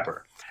Dr.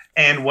 Pepper.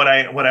 And what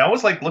I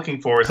always like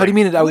looking for is how do you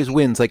mean it always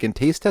wins? Like in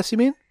taste tests, you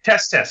mean?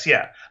 Test,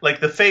 yeah.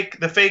 Like the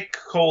fake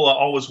cola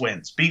always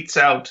wins. Beats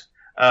out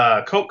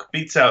Coke,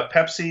 beats out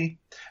Pepsi.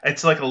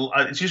 It's like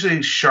it's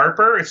usually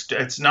sharper.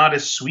 It's not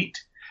as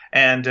sweet,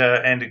 and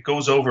it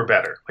goes over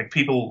better. Like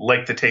people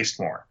like the taste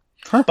more.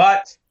 Huh.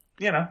 But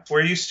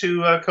we're used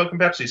to Coke and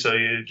Pepsi, so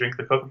you drink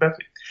the Coke and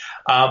Pepsi.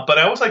 But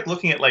I always like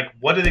looking at like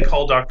what do they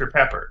call Dr.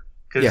 Pepper?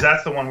 Because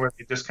that's the one where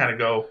you just kind of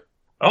go,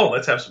 oh,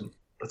 let's have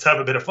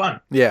a bit of fun.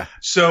 Yeah.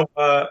 So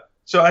I'm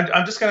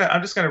just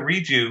gonna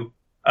read you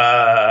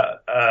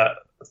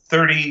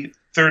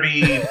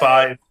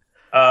 35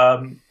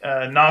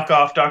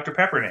 knockoff Dr.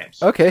 Pepper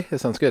names. Okay, that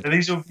sounds good. And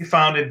these will be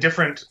found in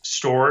different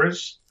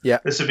stores. Yeah.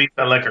 This would be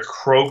like a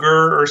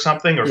Kroger or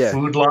something, or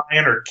Food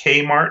Lion or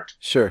Kmart.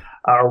 Sure.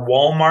 Or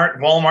Walmart.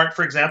 Walmart,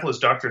 for example, is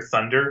Dr.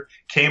 Thunder.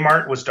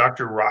 Kmart was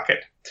Dr.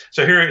 Rocket.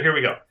 So here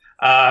we go.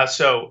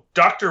 So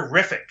Dr.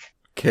 Riffic.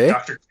 Okay.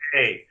 Dr.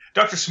 K.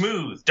 Dr.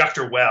 Smooth,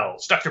 Dr.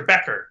 Wells, Dr.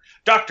 Becker,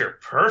 Dr.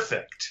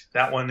 Perfect.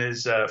 That one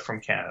is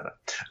from Canada.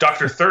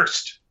 Dr.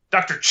 Thirst,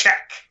 Dr.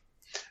 Check,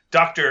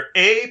 Dr.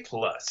 A+,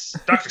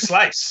 Dr.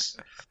 Slice,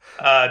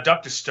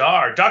 Dr.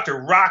 Star, Dr.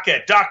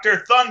 Rocket,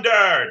 Dr.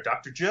 Thunder,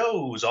 Dr.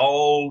 Joe's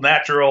all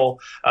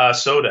natural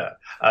soda,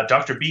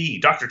 Dr. B,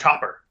 Dr.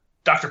 Topper,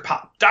 Dr.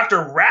 Pop,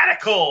 Dr.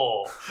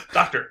 Radical,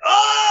 Dr.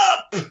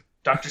 Up,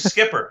 Dr.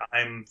 Skipper.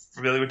 I'm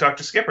familiar with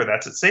Dr. Skipper.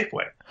 That's at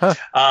Safeway. Huh.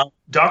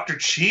 Dr.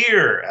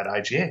 Cheer at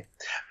IGA.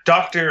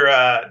 Dr.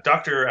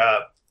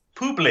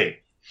 Pouble.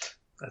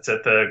 That's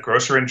at the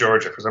grocer in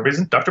Georgia. For some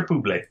reason, Dr.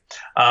 Pouble. If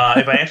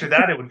I entered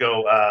that, it would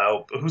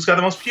go, who's got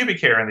the most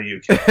pubic hair in the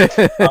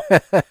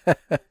UK?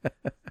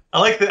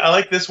 I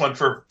like this one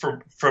from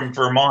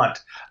Vermont.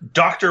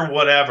 Dr.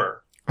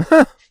 Whatever.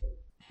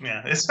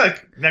 Yeah, it's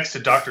like next to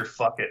Dr.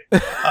 Fuck It.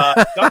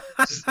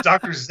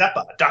 Dr.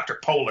 Zeppa, Dr.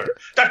 Polar,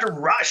 Dr.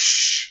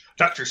 Rush,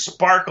 Dr.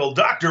 Sparkle,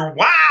 Dr.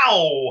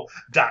 Wow,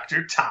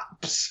 Dr.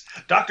 Tops,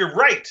 Dr.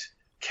 Right,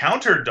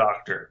 Counter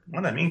Doctor.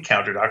 What do I mean,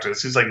 Counter Doctor?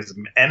 This seems like his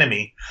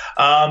enemy.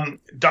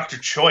 Dr.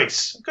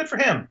 Choice. Good for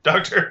him.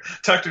 Dr.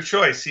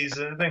 Choice. He's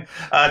a thing.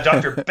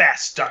 Dr.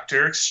 Best,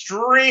 Dr.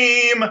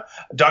 Extreme,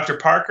 Dr.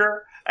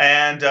 Parker,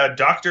 and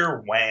Dr.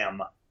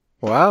 Wham.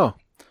 Wow.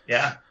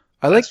 Yeah.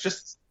 I like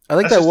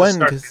that one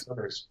because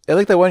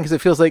it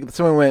feels like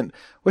someone went,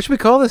 what should we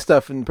call this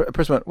stuff? And a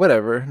person went,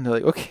 whatever. And they're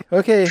like,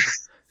 okay.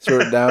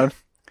 Throw it down.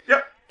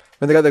 Yep.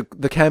 When they got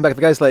the can back,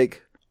 the guy's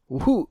like,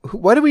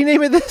 why do we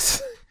name it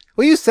this?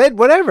 Well, you said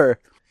whatever.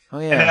 Oh,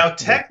 yeah. And now,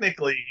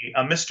 technically,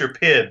 a Mr.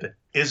 Pibb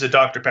is a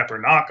Dr. Pepper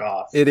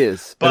knockoff. It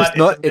is. But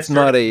it's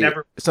not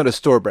a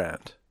store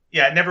brand.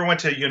 Yeah, it never went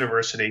to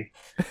university.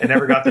 It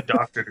never got the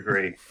doctor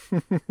degree.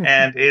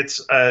 And its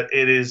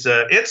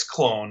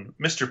clone,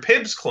 Mr.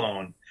 Pibb's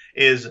clone,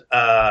 is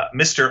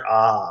Mr.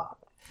 Ah.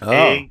 Oh.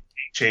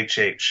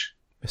 A-H-H-H.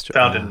 Mr.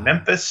 Found Ah. in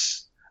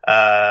Memphis,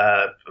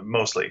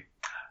 mostly.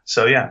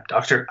 So yeah,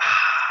 Dr.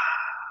 Ah.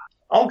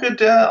 All good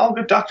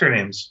doctor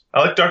names. I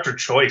like Dr.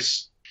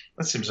 Choice.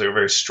 That seems like a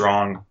very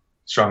strong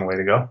way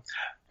to go.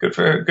 Good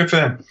for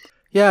them.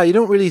 Yeah, you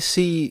don't really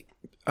see.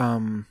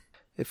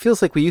 It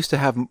feels like we used to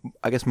have,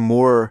 I guess,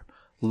 more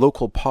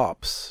local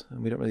pops.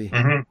 We don't really.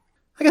 Mm-hmm.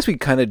 I guess we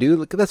kind of do.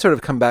 Look, that's sort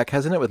of come back,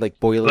 hasn't it? With like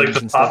boilers like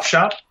the and pop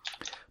stuff.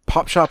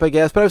 Pop shop, I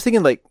guess. But I was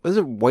thinking, like, was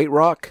it White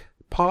Rock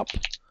pop?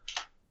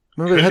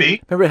 Remember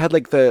it had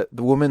like the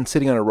woman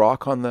sitting on a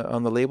rock on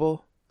the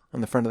label on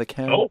the front of the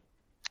can. Oh,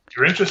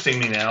 you're interesting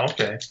me now.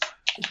 Okay,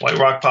 White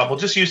Rock pop. Well,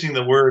 just using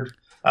the word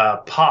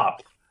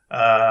pop.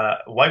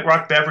 White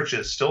Rock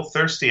beverages still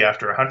thirsty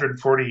after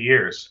 140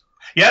 years.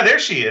 Yeah, there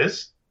she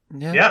is.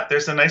 Yeah. Yeah,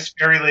 there's a nice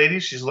fairy lady.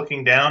 She's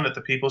looking down at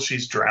the people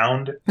she's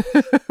drowned.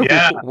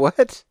 Yeah,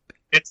 What?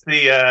 it's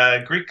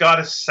the Greek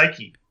goddess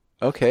Psyche.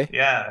 Okay.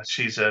 Yeah,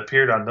 she's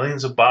appeared on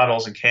millions of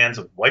bottles and cans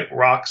of White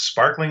Rock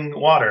sparkling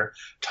water,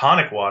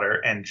 tonic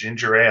water, and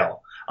ginger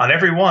ale. On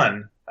every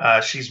one,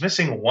 she's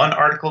missing one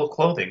article of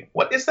clothing.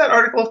 What is that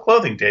article of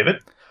clothing,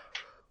 David?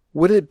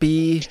 Would it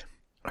be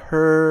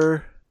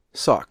her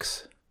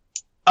socks?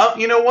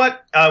 You know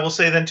what? I will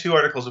say then 2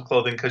 articles of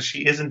clothing because she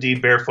is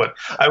indeed barefoot.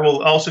 I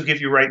will also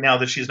give you right now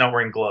that she's not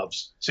wearing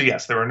gloves. So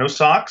yes, there are no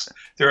socks.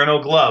 There are no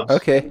gloves.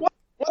 Okay. What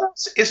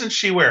else isn't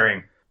she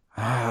wearing?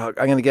 I'm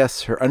going to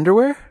guess her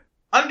underwear?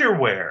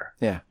 Underwear.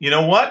 Yeah. You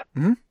know what?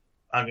 Mhm.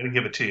 I'm going to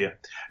give it to you.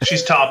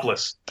 She's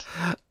topless.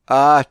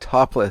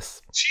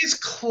 Topless. She's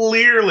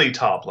clearly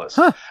topless.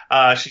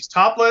 Huh. She's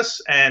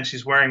topless, and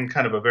she's wearing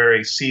kind of a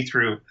very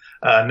see-through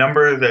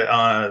number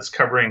that is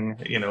covering,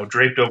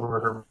 draped over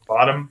her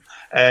bottom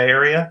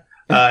area.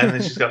 And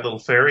then she's got little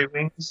fairy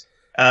wings.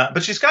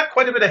 But she's got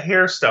quite a bit of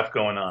hair stuff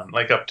going on,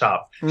 like up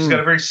top. She's got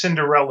a very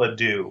Cinderella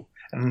do.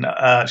 And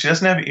she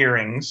doesn't have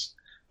earrings.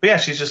 But yeah,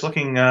 she's just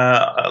looking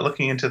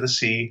into the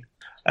sea.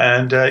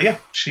 And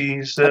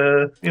she's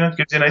gives you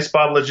a nice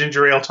bottle of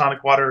ginger ale,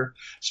 tonic water,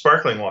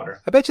 sparkling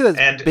water. I bet you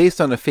that's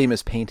based on a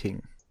famous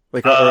painting,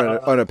 like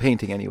on a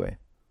painting anyway.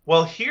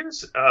 Well,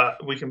 here's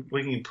we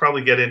can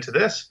probably get into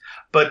this,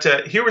 but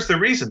here was the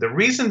reason. The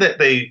reason that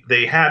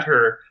they had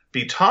her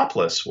be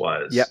topless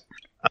was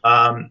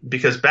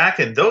because back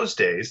in those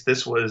days,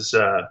 this was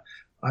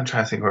I'm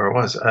trying to think where it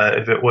was.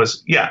 If it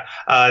was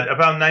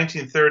about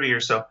 1930 or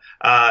so,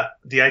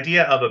 the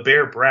idea of a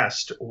bare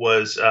breast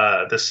was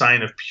the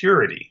sign of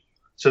purity.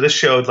 So this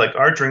showed like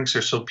our drinks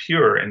are so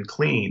pure and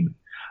clean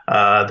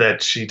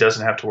that she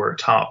doesn't have to wear a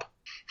top.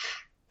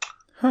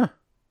 Huh.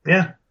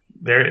 Yeah.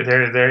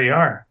 There you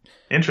are.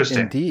 Interesting.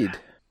 Indeed.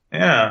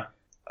 Yeah.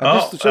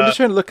 I'm just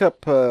trying to look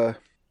up.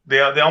 They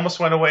almost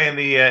went away in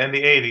the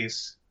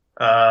 80s.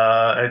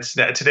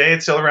 Today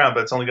it's still around,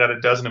 but it's only got a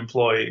dozen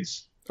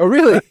employees. Oh,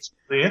 really? That's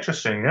really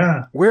interesting.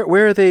 Yeah.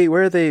 Where are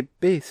they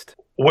based?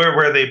 Where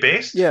are they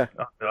based? Yeah.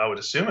 I would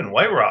assume in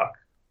White Rock.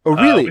 Oh,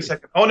 really?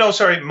 Oh no,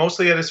 sorry.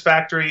 Mostly at his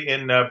factory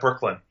in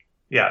Brooklyn.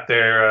 Yeah,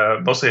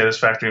 they're mostly at his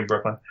factory in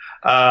Brooklyn.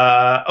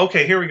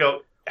 Okay, here we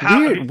go.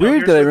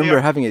 Weird that I remember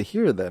having it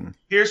here then.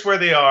 Here's where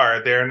they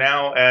are. They're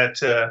now at,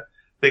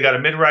 they got a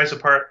mid-rise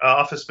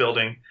office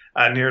building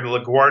near the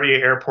LaGuardia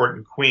Airport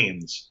in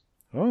Queens.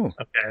 Oh.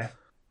 Okay.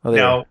 Oh,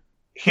 now,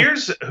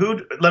 here's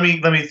who, let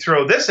me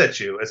throw this at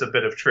you as a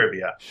bit of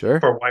trivia. Sure.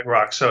 For White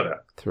Rock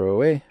Soda. Throw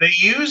away. They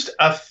used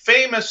a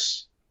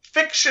famous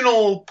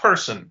fictional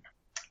person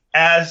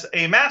as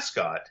a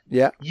mascot.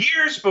 Yeah.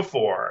 Years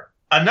before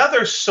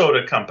another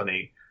soda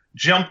company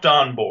jumped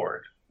on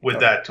board with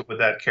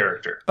that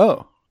character.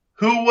 Oh.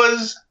 Who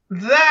was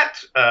that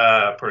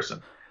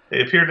person?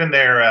 They appeared in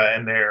their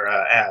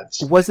ads.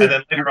 Was it? And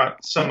then later on,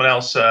 someone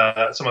else,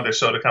 some other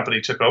soda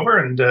company took over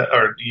and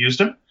or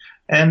used him,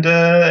 and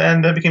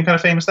became kind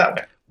of famous that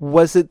way.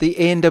 Was it the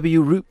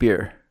A&W root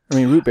beer?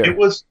 Root beer.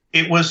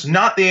 It was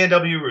not the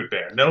A&W root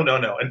beer.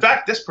 No. In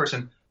fact, this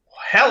person,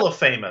 hella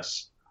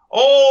famous.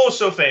 Oh,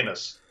 so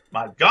famous.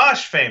 My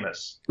gosh,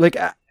 famous. Like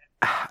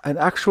an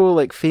actual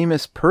like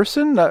famous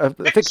person,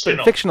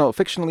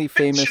 fictionally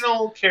famous,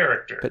 fictional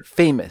character, but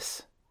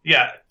famous.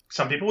 Yeah,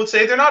 some people would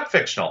say they're not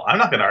fictional. I'm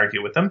not going to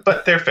argue with them,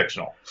 but they're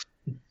fictional.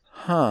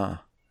 Huh?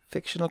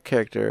 Fictional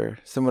character.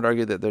 Some would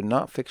argue that they're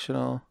not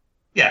fictional.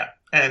 Yeah,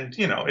 and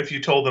if you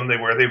told them they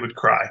were, they would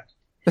cry.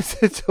 I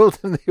told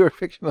them they were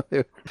fictional.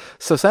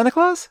 So Santa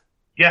Claus?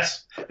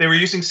 Yes, they were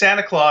using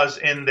Santa Claus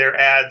in their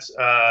ads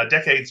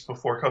decades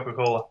before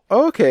Coca-Cola.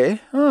 Okay.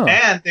 Oh.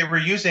 And they were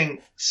using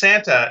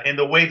Santa in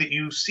the way that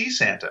you see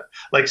Santa.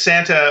 Like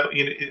Santa,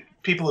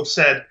 people have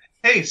said,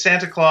 hey,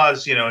 Santa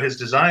Claus, his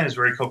design is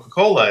very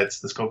Coca-Cola. It's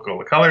this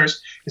Coca-Cola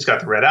colors. He's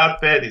got the red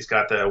outfit. He's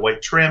got the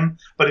white trim.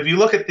 But if you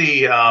look at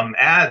the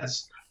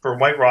ads for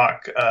White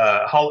Rock,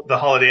 the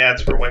holiday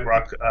ads for White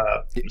Rock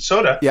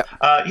soda,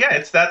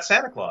 it's that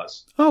Santa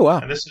Claus. Oh, wow.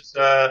 And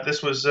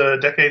this was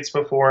decades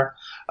before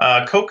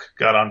Coke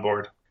got on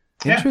board.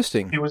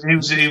 Interesting. Yeah,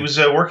 he was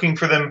working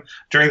for them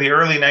during the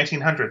early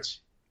 1900s.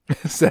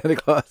 Santa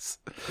Claus.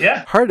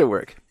 Yeah. Hard to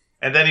work.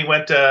 And then he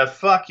went,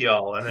 fuck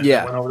y'all, and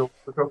then went over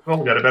to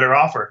Coca-Cola, got a better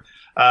offer.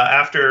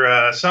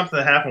 After something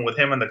happened with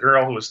him and the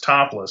girl who was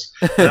topless,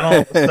 then all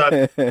of a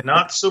sudden,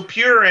 not so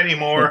pure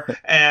anymore,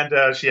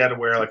 and she had to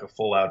wear like a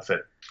full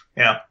outfit.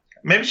 Yeah.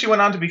 Maybe she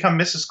went on to become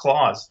Mrs.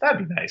 Claus.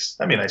 That'd be nice.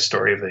 That'd be a nice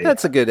story.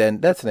 That's a good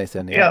end. That's a nice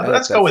ending. Yeah,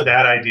 let's go with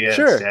that idea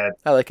instead.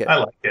 I like it. I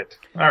like it.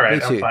 All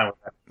right, I'm fine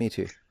with that. Me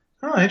too.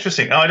 Oh,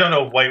 interesting. Oh, I don't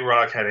know if White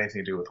Rock had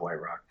anything to do with White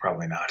Rock.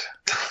 Probably not.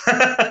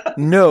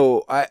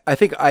 No, I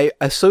think I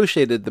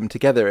associated them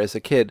together as a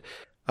kid.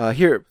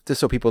 Here, just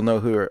so people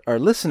know who are our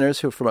listeners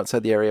who are from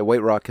outside the area,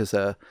 White Rock is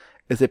a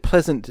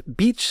pleasant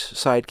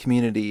beachside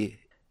community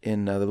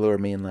in the Lower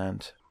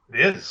Mainland.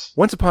 It is.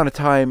 Once upon a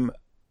time,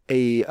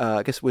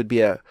 I guess it would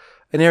be an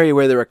area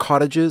where there are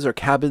cottages or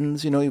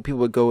cabins. People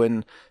would go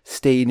and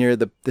stay near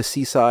the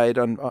seaside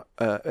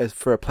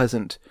for a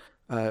pleasant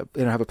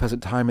have a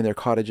pleasant time in their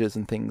cottages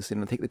and things.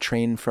 Take the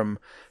train from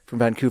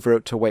Vancouver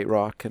out to White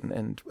Rock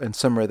and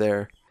summer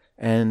there.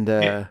 And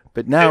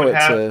but now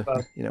it's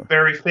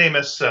very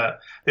famous.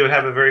 They would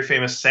have a very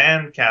famous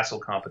sand castle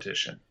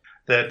competition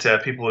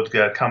that people would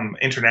come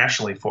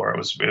internationally for. It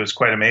was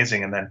quite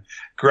amazing. And then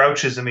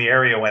grouches in the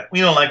area went,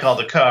 "We don't like all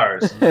the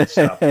cars." And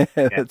stuff. Yeah.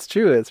 That's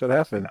true. That's what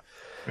happened.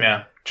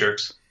 Yeah,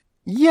 jerks.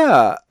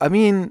 Yeah, I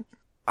mean,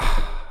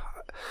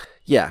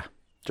 yeah,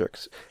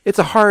 jerks. It's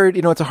a hard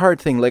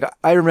thing. Like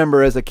I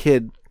remember as a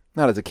kid,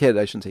 not as a kid,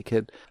 I shouldn't say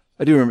kid.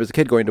 I do remember as a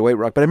kid going to White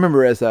Rock, but I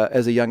remember as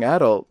a young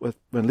adult,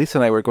 when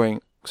Lisa and I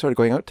started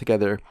going out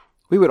together,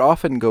 we would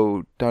often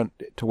go down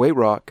to White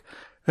Rock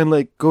and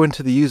like go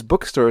into the used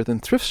bookstores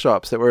and thrift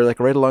shops that were like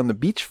right along the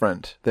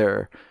beachfront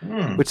there,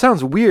 which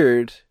sounds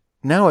weird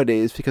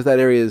nowadays because that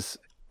area is,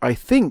 I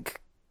think,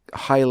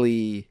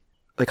 highly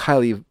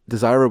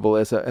desirable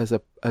as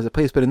a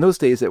place, but in those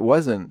days it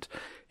wasn't,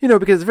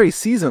 because it's very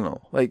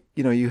seasonal. Like,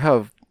 you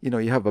have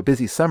a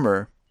busy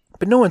summer,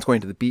 but no one's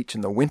going to the beach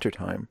in the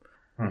wintertime.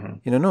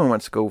 Mm-hmm. No one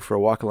wants to go for a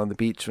walk along the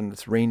beach when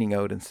it's raining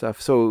out and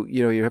stuff. So,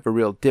 you have a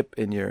real dip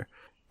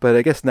but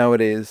I guess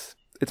nowadays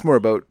it's more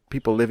about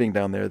people living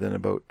down there than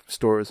about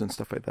stores and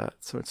stuff like that.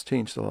 So it's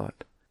changed a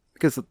lot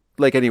because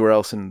like anywhere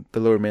else in the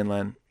Lower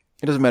Mainland,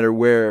 it doesn't matter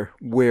where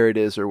it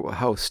is or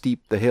how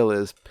steep the hill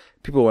is.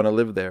 People want to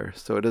live there.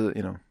 So it doesn't,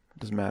 it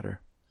doesn't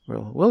matter.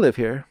 We'll live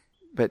here,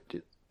 but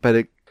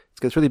it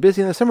gets really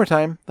busy in the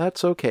summertime.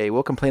 That's okay.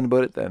 We'll complain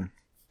about it then.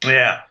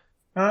 Yeah.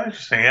 Oh,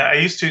 interesting. Yeah, I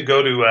used to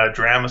go to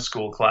drama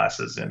school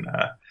classes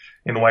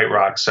in White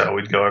Rock, so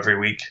we'd go every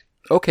week.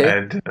 Okay.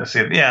 And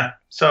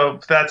so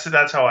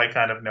that's how I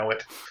kind of know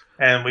it.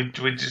 And we'd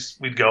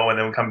go and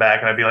then we'd come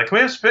back and I'd be like, "Can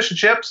we have some fish and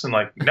chips?" And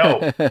like, no,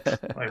 like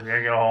we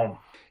gotta go home.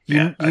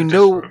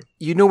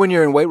 You know when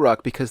you're in White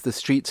Rock because the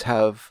streets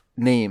have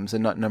names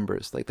and not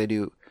numbers like they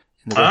do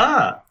in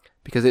the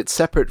because it's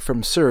separate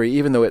from Surrey,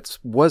 even though it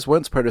was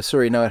once part of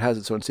Surrey. Now it has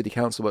its own city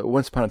council, but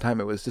once upon a time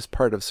it was just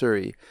part of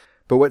Surrey.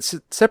 But what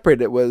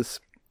separated it was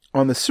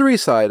on the Surrey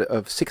side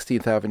of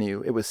 16th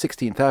Avenue, it was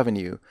 16th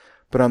Avenue,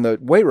 but on the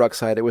White Rock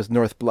side, it was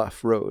North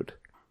Bluff Road.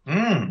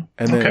 And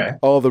then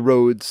all the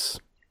roads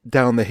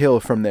down the hill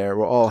from there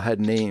all had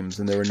names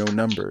and there were no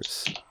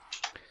numbers,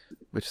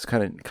 which is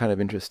kind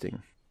of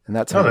interesting. And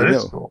that's how you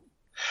know. Cool.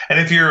 And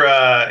if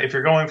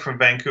you're going from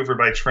Vancouver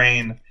by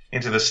train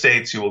into the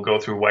States, you will go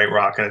through White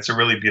Rock, and it's a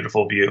really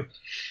beautiful view.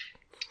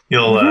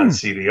 You'll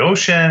see the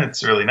ocean.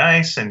 It's really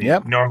nice, and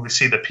you normally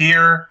see the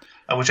pier.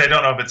 Which I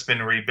don't know if it's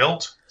been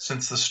rebuilt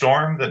since the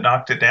storm that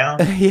knocked it down.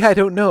 Yeah, I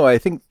don't know. I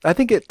think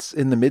it's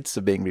in the midst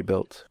of being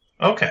rebuilt.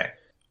 Okay.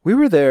 We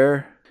were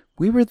there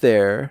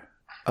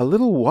a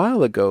little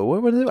while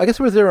ago. I guess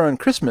we were there on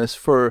Christmas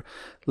for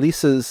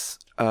Lisa's.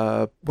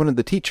 One of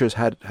the teachers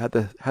had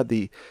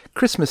the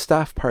Christmas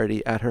staff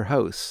party at her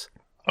house.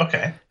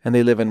 Okay. And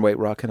they live in White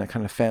Rock in a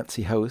kind of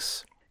fancy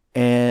house,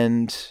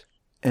 and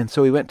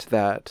so we went to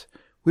that.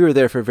 We were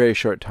there for a very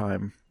short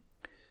time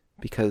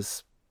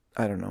because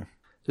I don't know.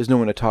 There's no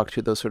one to talk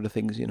to, those sort of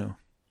things,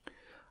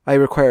 I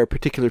require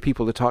particular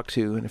people to talk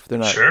to, and if they're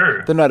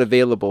not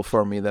available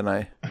for me, then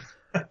I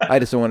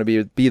just don't want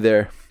to be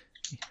there.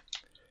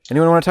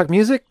 Anyone want to talk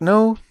music?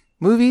 No.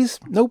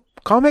 Movies? Nope.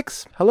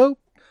 Comics? Hello?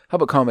 How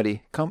about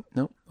comedy?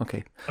 No?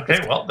 Okay.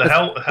 Okay, well, the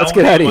hell let's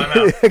get out of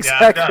here.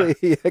 Exactly.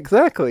 Yeah,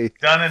 exactly.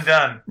 Done and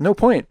done. No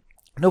point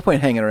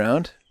hanging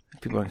around.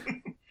 People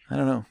I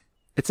don't know.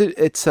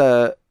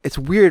 It's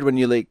weird when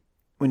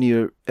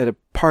you're at a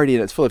party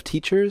and it's full of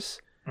teachers.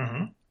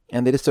 Mm-hmm.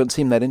 And they just don't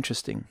seem that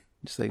interesting.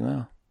 Just like,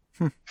 well,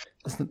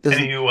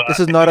 this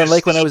is not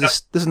unlike when I was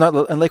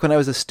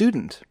a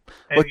student.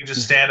 And you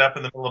just stand up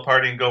in the middle of the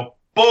party and go,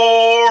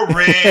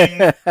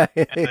 boring.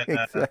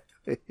 Exactly.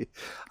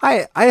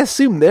 I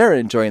assume they're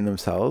enjoying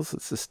themselves.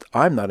 It's just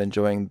I'm not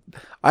enjoying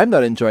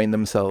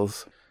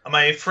themselves.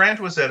 My friend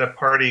was at a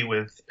party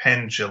with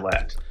Penn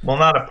Jillette. Well,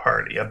 not a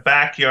party, a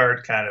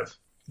backyard kind of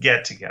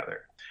get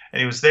together. And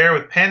he was there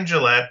with Penn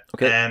Jillette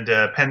and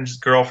Penn's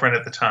girlfriend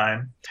at the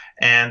time,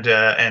 and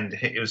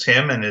it was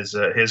him and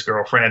his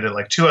girlfriend and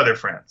like two other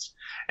friends,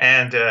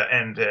 and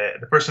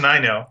the person I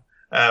know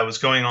was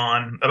going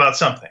on about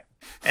something,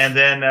 and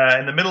then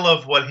in the middle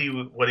of what he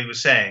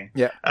was saying,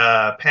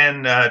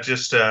 Penn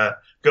just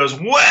goes,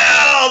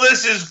 "Well,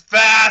 this is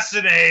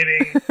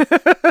fascinating,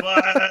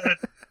 but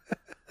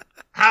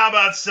how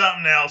about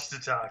something else to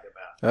talk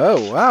about?"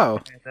 Oh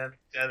wow! And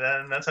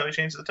then that's how he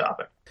changed the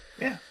topic.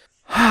 Yeah.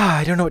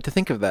 I don't know what to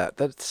think of that.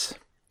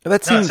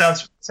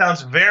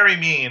 Sounds very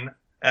mean,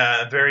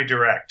 very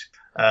direct.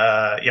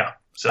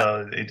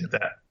 So they did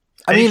that.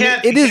 I mean,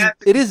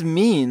 it is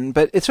mean,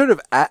 but it's sort of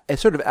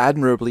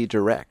admirably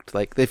direct.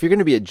 Like if you're going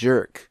to be a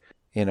jerk,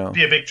 be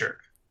a big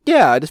jerk.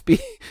 Yeah, just be,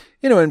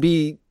 and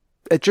be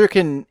a jerk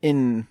in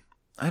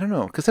I don't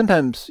know, because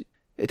sometimes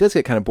it does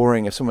get kind of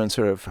boring if someone's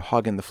sort of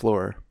hogging the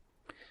floor.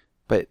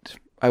 But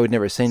I would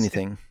never say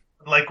anything.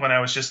 Like when I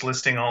was just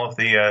listing all of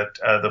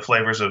the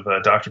flavors of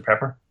Dr.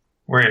 Pepper,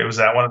 was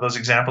that one of those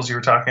examples you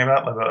were talking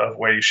about, of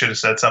where you should have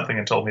said something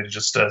and told me to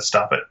just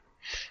stop it?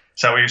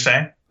 Is that what you're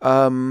saying?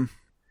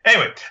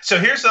 Anyway, so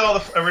here's all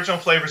the original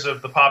flavors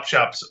of the Pop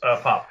Shop's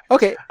pop.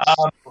 Okay.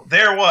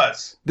 There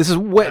was. This is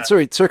what?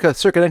 Sorry, circa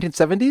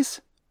 1970s.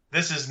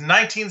 This is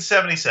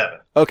 1977.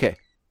 Okay.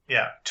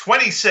 Yeah,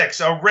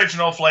 26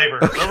 original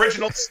flavors,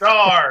 original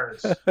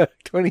stars.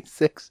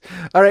 26.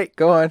 All right,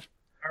 go on.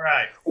 All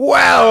right.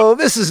 Wow,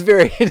 this is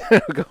very.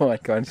 Go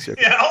on, sure.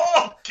 Yeah.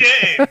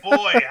 Okay,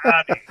 boy,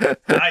 howdy.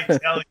 I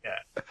tell you.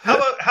 How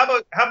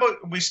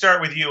about we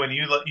start with you and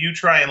you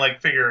try and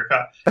like figure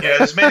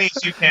as many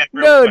as you can.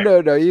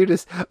 No. You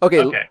just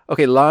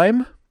okay.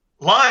 Lime.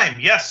 Lime,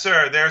 yes,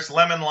 sir. There's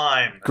lemon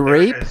lime.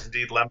 Grape. There is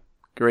indeed lemon.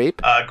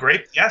 Grape.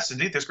 Grape. Yes,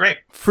 indeed. There's grape.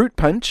 Fruit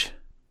punch.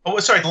 Oh,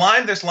 sorry.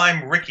 Lime. There's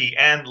lime Ricky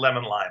and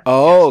lemon lime.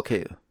 Oh, yes.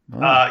 Okay.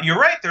 Oh. You're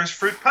right. There's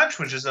fruit punch,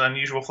 which is an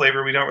unusual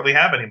flavor we don't really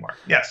have anymore.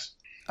 Yes.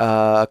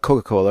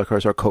 Coca-Cola, of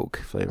course, or Coke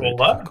flavored.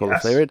 Coca-Cola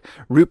yes. flavored.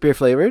 Root beer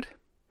flavored.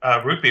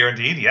 Root beer,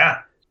 indeed.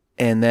 Yeah.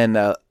 And then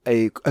a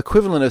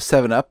equivalent of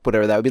 7-Up,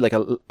 whatever that would be, like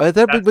would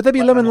that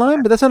be lemon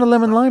lime? But that's not a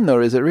lemon lime, though,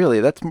 is it? Really?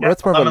 That's more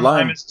of a lime. Lemon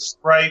lime is a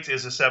Sprite,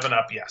 is a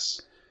 7-Up.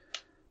 Yes.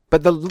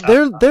 But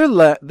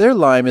their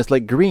lime is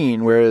like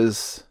green,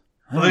 whereas.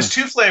 Well, there's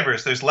two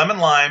flavors. There's lemon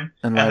lime,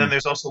 and then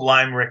there's also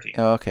lime Ricky.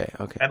 Oh, okay.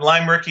 And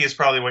lime Ricky is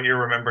probably what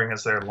you're remembering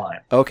as their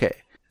lime. Okay.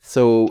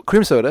 So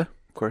cream soda,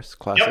 of course,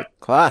 classic. Yep.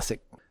 Classic.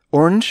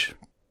 Orange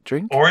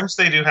drink. Orange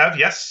they do have,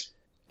 yes.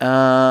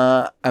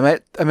 I'm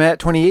at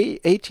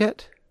 28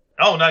 yet.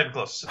 Oh, not even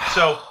close.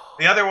 So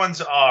the other ones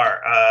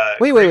are.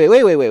 Wait. Let me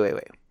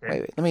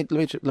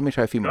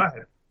try a few more. Go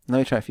ahead. Let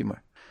me try a few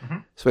more. Mm-hmm.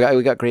 So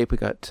we got grape. We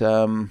got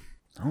oh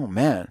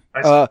man.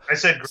 I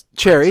said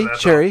cherry.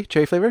 So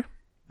Cherry flavor.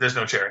 There's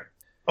no cherry.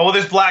 Oh, well,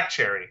 there's black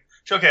cherry.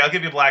 Okay, I'll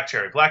give you black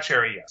cherry. Black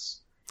cherry,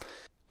 yes.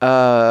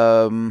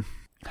 How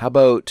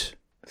about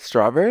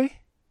strawberry?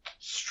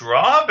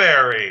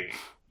 Strawberry.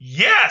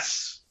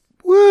 Yes.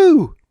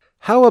 Woo!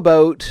 How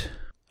about?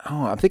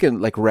 Oh, I'm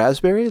thinking like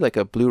raspberry, like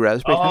a blue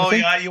raspberry. Oh, kind of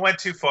thing. Yeah, you went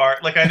too far.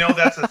 Like, I know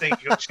that's the thing.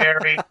 You go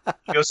cherry,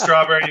 you go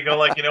strawberry, you go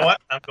like, you know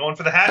what? I'm going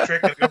for the hat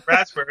trick. I go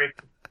raspberry.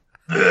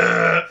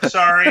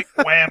 Sorry,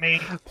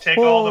 whammy. Take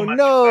all the money.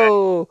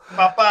 No.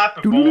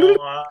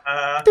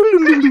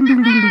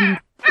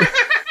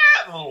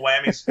 Little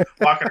whammies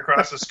walking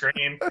across the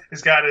screen.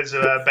 He's got his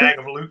bag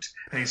of loot,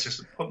 and he's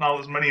just putting all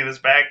his money in his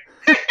bag.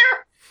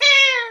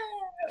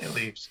 He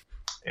leaves.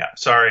 Yeah,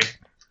 sorry.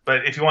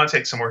 But if you want to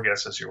take some more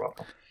guesses, you're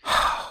welcome.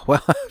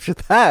 Well, after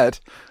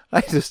that, I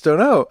just don't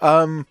know.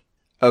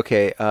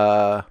 Okay.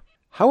 How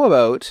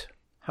about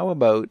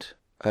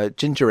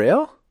ginger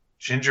ale?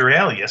 Ginger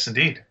ale, yes,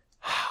 indeed.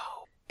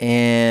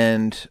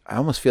 And I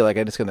almost feel like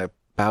I'm just gonna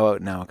bow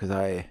out now because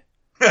I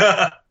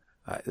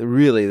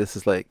really, this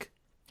is like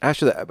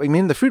after that. I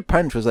mean, the fruit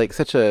punch was like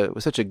such a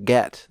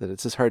get that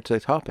it's just hard to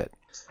top it.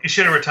 You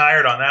should have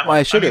retired on that one.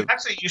 I should have.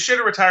 Actually, you should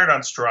have retired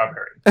on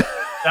strawberry.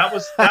 That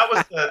was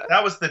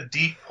the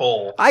deep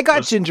pull. I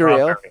got ginger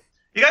ale.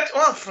 You got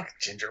fuck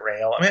ginger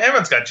ale. I mean,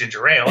 everyone's got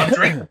ginger ale. I'm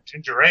drinking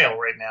ginger ale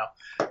right now.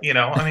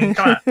 I mean,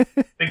 come on,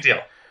 big deal.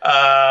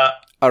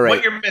 All right.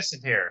 What you're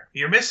missing here?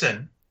 You're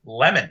missing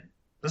lemon.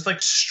 This is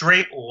like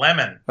straight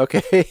lemon.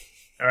 Okay.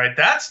 All right,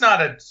 that's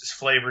not a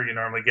flavor you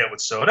normally get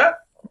with soda.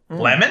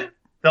 Lemon.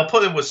 They'll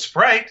put it with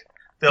Sprite.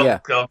 They'll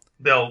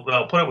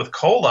put it with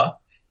cola.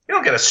 You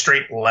don't get a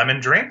straight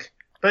lemon drink,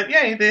 but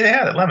yeah, they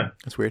had it lemon.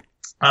 That's weird.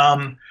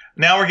 Now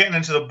we're getting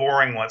into the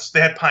boring ones.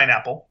 They had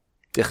pineapple.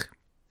 Ugh.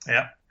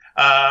 Yeah.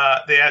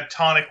 They had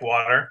tonic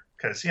water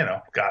because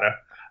gotta.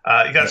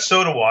 You got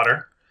soda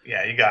water.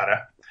 Yeah, you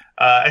gotta.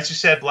 As you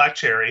said, black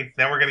cherry.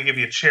 Then we're going to give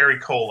you cherry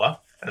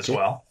cola as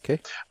well. Okay.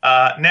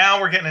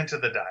 Now we're getting into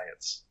the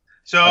diets.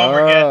 So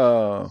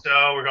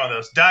we're going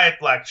those diet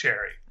black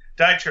cherry,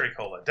 diet cherry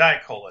cola,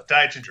 diet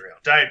ginger ale,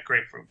 diet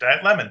grapefruit,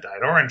 diet lemon,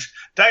 diet orange,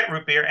 diet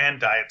root beer, and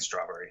diet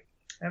strawberry.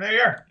 And there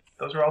you are.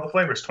 Those are all the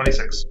flavors.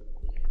 26.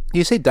 Do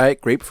you say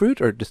diet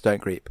grapefruit or just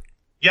diet grape?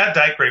 Yeah,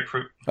 diet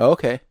grapefruit. Oh,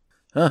 okay.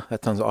 Huh,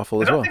 that sounds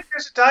awful as well. I don't think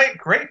there's a diet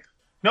grape.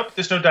 Nope,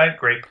 there's no diet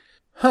grape.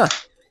 Huh.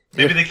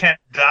 Maybe they can't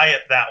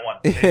diet that one.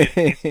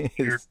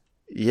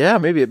 Yeah,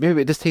 maybe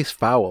it just tastes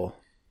foul.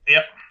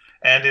 Yep.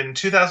 And in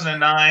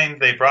 2009,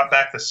 they brought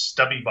back the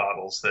stubby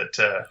bottles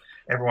that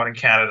everyone in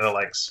Canada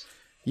likes.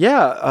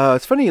 Yeah,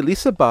 it's funny.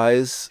 Lisa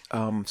buys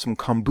some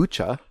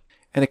kombucha,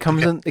 and it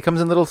comes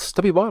in little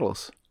stubby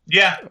bottles.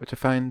 Yeah, which I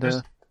find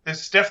there's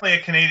definitely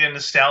a Canadian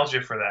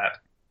nostalgia for that.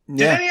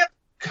 Yeah. Did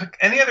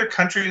any other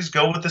countries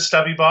go with the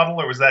stubby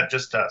bottle, or was that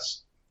just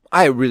us?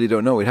 I really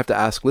don't know. We'd have to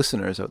ask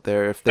listeners out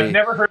there if they. I've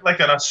never heard like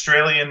an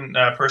Australian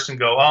person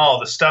go, "Oh,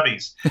 the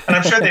stubbies," and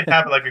I'm sure they'd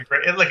have like a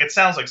great. It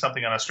sounds like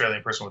something an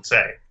Australian person would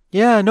say.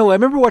 Yeah, no, I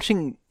remember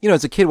watching,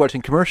 as a kid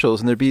watching commercials,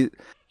 and there'd be,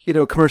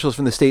 commercials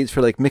from the States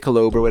for like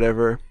Michelob or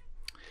whatever.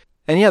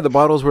 And yeah, the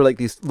bottles were like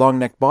these long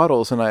neck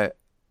bottles, and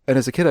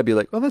as a kid I'd be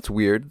like, "Oh, that's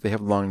weird. They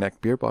have long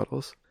neck beer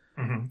bottles."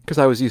 Because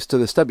I was used to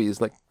the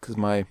stubbies, like because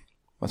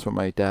that's what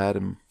my dad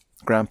and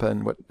grandpa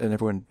and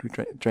everyone who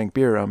drank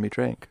beer around me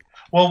drank.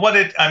 Well, what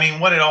it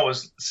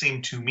always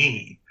seemed to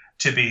me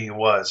to be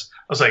was.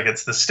 I was like,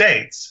 it's the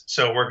States,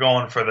 so we're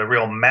going for the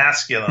real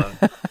masculine,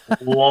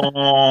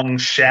 long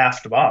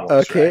shaft bottles.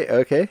 Okay, right?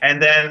 okay.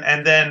 And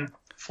then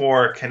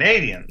for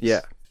Canadians,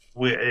 Yeah.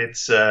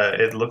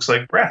 it looks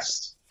like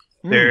breasts.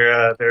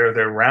 They're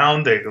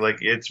round. They like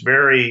it's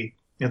very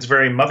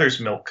mother's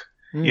milk.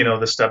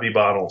 The stubby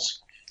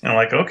bottles. And I'm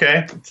like,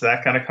 okay, it's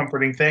that kind of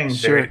comforting thing.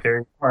 Sure. There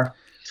you are.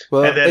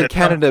 Well, And then in at some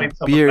Canada, point,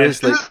 someone beer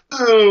is like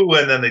mentioned, "Ooh,"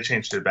 and then they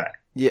changed it back.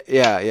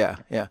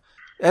 yeah.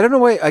 I don't know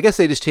why. I guess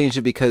they just changed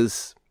it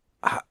because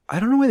I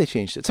don't know why they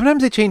changed it.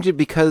 Sometimes they change it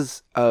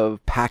because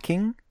of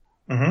packing.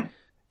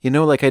 Mm-hmm.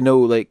 Like I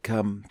know,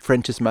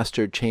 French's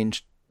Mustard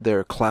changed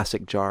their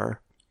classic jar,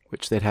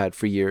 which they'd had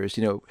for years.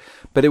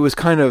 But it was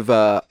kind of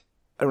I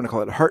don't want to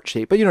call it heart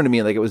shape, but you know what I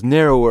mean. Like it was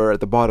narrower at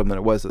the bottom than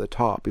it was at the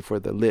top before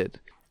the lid.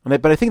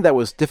 But I think that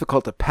was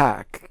difficult to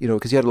pack,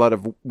 because you had a lot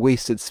of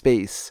wasted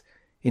space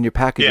in your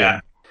packaging. Yeah.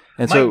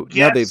 And so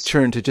now they've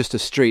turned to just a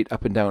straight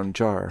up and down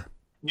jar.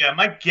 Yeah,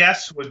 my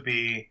guess would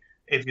be,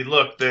 if you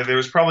look, there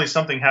was probably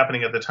something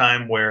happening at the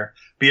time where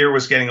beer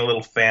was getting a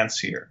little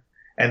fancier,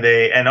 and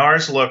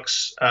ours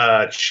looks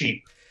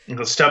cheap.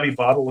 The stubby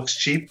bottle looks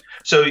cheap,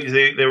 so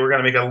they were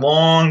going to make a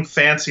long,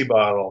 fancy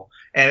bottle,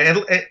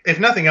 and if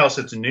nothing else,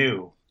 it's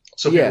new,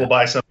 so people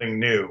buy something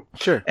new.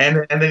 Sure,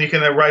 and then you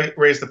can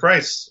raise the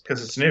price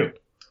because it's new,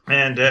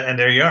 and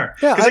there you are.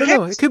 Yeah, I don't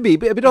know. It could be,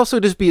 but it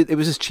also it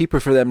was just cheaper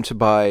for them to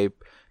buy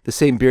the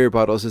same beer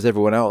bottles as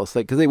everyone else,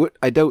 because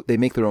I doubt they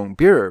make their own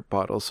beer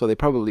bottles, so they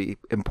probably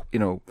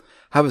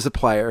have a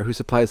supplier who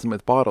supplies them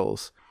with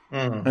bottles,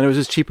 and it was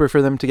just cheaper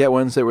for them to get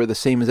ones that were the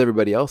same as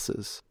everybody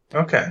else's.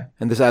 Okay,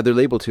 and just add their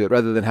label to it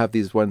rather than have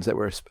these ones that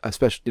were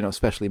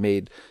specially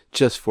made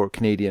just for the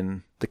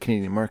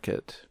Canadian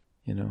market.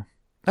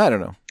 I don't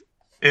know.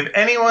 If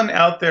anyone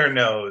out there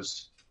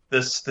knows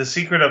the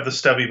secret of the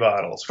stubby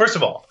bottles, first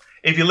of all,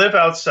 if you live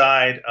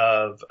outside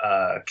of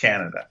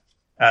Canada.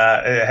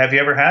 Have you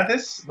ever had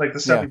this, like the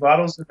stubby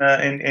bottles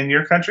in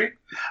your country?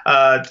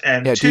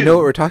 And do you know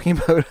what we're talking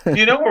about? Do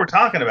you know what we're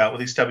talking about with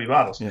these stubby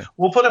bottles? Yeah.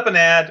 We'll put up an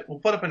ad. We'll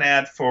put up an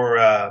ad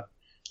for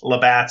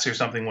Labatt's or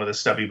something with a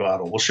stubby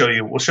bottle. We'll show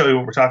you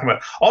what we're talking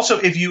about. Also,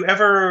 if you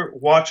ever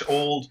watch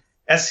old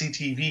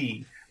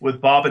SCTV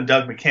with Bob and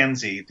Doug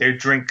McKenzie, they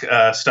drink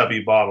stubby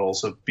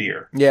bottles of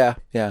beer. Yeah.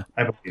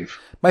 I believe.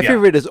 My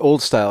favorite is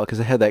Old Style because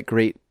it had that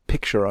great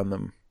picture on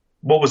them.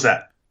 What was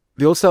that?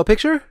 The Old Style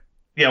picture?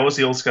 Yeah, what was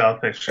the Old Style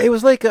picture? It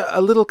was like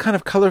a little kind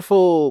of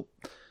colorful.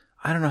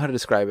 I don't know how to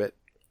describe it.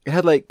 It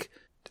had like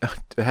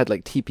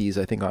teepees,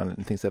 I think, on it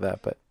and things like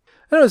that. But I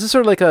don't know. It's just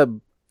sort of like a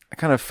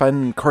kind of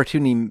fun,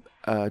 cartoony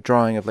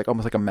drawing of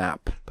almost like a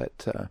map.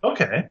 But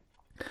okay,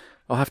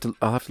 I'll have to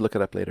look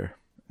it up later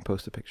and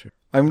post a picture.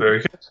 Very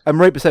good. I'm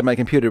right beside my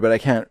computer, but I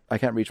can't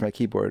reach my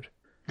keyboard.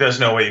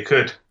 There's no way you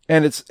could.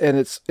 And it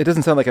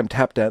doesn't sound like I'm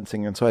tap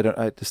dancing, and so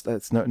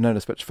it's not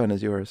as much fun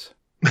as yours.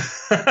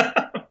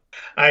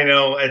 I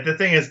know. The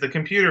thing is, the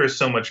computer is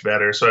so much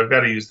better, so I've got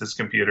to use this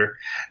computer.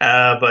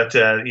 But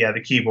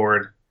the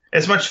keyboard,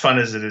 as much fun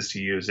as it is to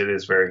use, it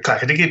is very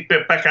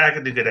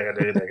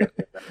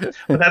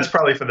but that's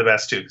probably for the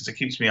best too, because it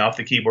keeps me off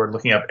the keyboard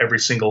looking up every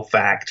single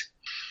fact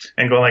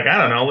and going I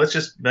don't know, let's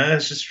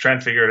just try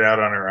and figure it out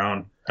on our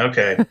own.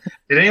 Okay.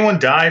 Did anyone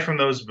die from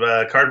those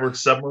cardboard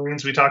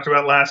submarines we talked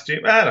about last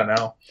year? I don't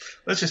know.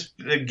 Let's just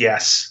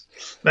guess.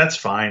 That's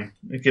fine.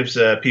 It gives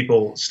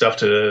people stuff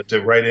to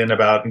write in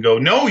about and go,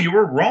 no, you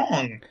were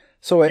wrong.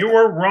 So you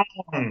were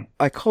wrong.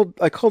 I called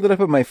it up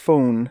on my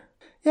phone.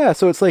 Yeah,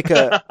 so it's like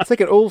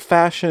an old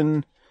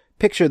fashioned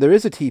picture. There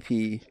is a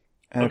teepee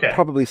and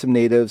probably some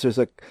natives. There's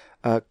a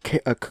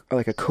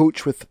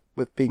coach with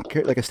being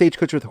like a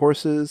stagecoach with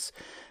horses.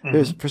 Mm-hmm.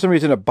 There's for some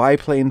reason a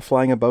biplane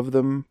flying above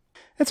them.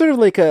 It's sort of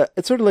like a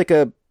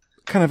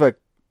kind of a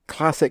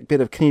classic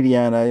bit of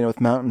Canadiana,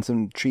 with mountains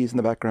and trees in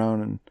the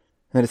background, and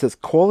then it says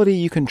quality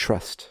you can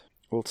trust,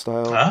 Old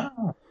Style.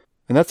 Ah.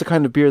 And that's the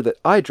kind of beer that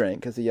I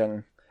drank as a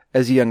young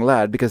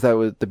lad, because that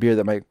was the beer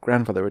that my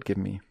grandfather would give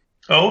me.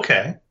 Oh,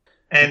 okay.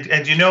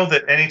 And you know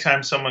that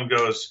anytime someone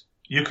goes,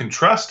 you can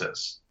trust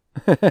us,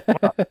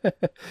 well,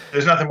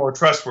 there's nothing more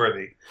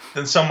trustworthy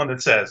than someone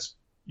that says,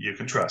 you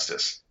can trust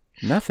us.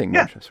 Nothing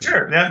more trustworthy.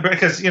 Sure. Yeah,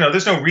 because,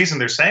 there's no reason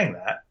they're saying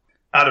that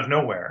out of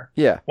nowhere.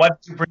 Yeah. Why did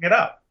you bring it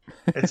up?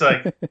 It's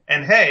like,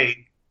 and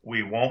hey,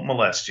 we won't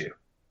molest you.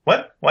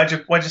 What? Why'd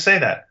you say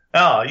that?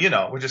 Oh,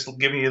 we're just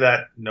giving you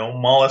that no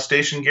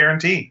molestation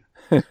guarantee.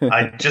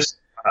 I just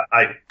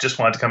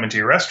wanted to come into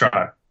your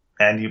restaurant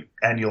and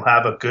you'll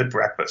have a good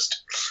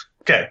breakfast.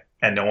 Okay,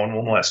 and no one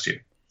will molest you.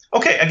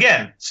 Okay,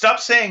 again, stop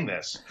saying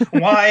this.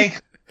 Why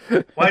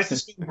is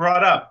this being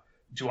brought up?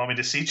 Do you want me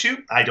to seat you?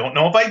 I don't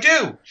know if I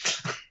do.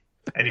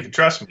 And you can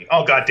trust me.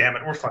 Oh, God damn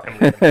it, we're fucking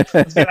leaving.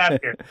 Let's get out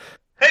of here.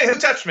 Hey, who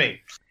touched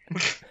me?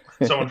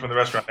 Someone from the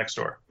restaurant next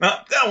door. No,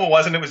 it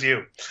wasn't. It was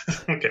you.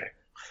 Okay.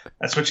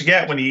 That's what you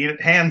get when you eat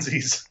at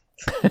Hansies.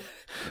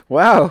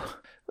 Wow.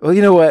 Well,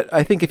 you know what?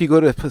 I think if you go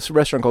to a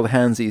restaurant called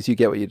Hansies, you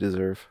get what you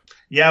deserve.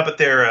 Yeah, but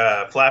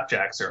their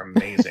flapjacks are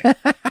amazing.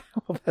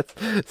 Well,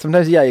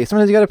 sometimes you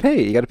got to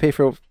pay. You got to pay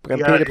for. Got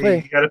to pay to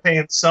play. You got to pay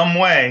in some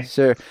way.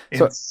 Sure.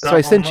 So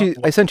I sent you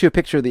a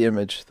picture of the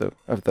image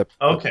of the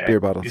beer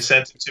bottles. You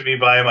sent it to me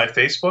via my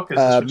Facebook. Is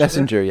this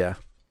Messenger, yeah.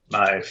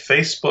 My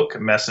Facebook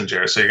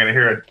Messenger. So you're going to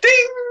hear a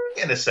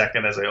ding in a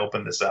second as I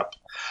open this up.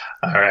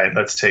 All right,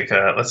 let's take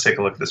a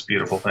look at this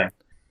beautiful thing.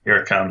 Here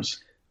it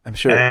comes. I'm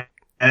sure.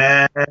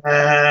 And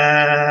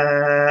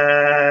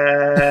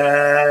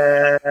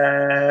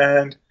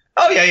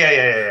oh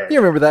yeah. You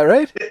remember that,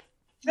 right? You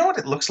know what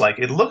it looks like?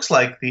 It looks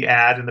like the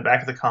ad in the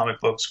back of the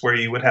comic books where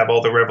you would have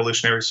all the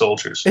Revolutionary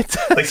soldiers.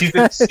 Like you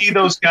could see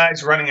those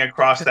guys running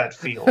across that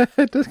field.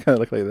 It does kind of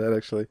look like that,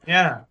 actually.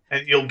 Yeah,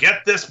 and you'll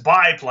get this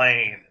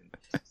biplane,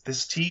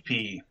 this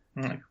teepee.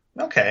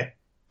 Okay,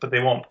 but they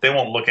won't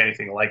look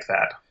anything like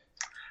that.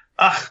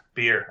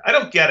 Beer. I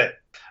don't get it.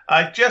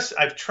 I've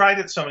tried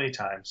it so many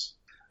times.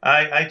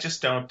 I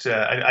just don't.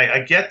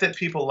 I get that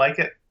people like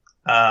it.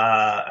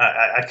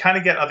 I kind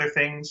of get other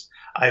things.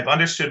 I've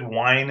understood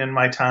wine in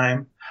my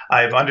time.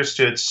 I've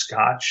understood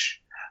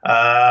Scotch.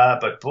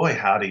 But boy,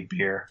 howdy,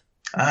 beer.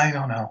 I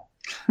don't know.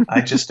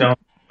 I just don't.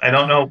 I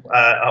don't know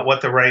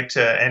what the right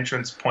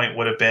entrance point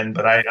would have been,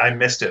 but I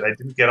missed it. I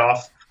didn't get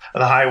off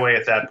the highway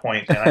at that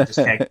point, and I just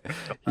can't.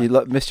 You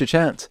missed your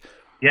chance.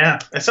 Yeah,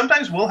 and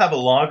sometimes we'll have a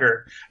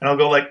lager, and I'll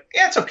go like,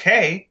 yeah, it's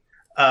okay,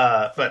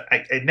 but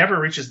it never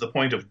reaches the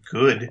point of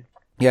good.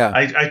 Yeah,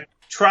 I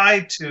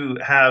tried to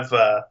have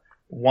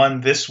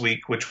one this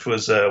week, which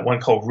was one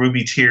called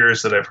Ruby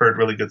Tears that I've heard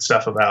really good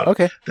stuff about.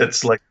 Okay,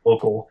 that's like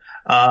local,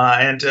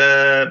 and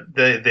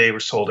they were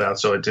sold out,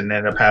 so I didn't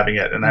end up having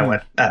it. And I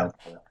went, oh,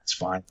 it's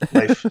fine.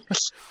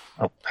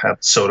 I'll have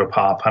soda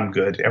pop. I'm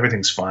good.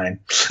 Everything's fine.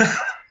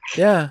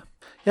 Yeah.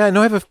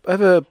 No, I have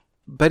a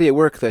buddy at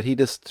work that he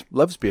just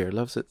loves beer,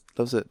 loves it.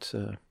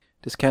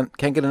 Just can't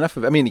get enough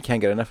of it. I mean, he can't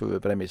get enough of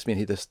it, but I mean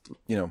he just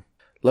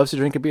loves to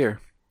drink a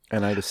beer,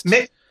 and it just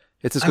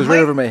goes right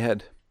over my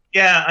head.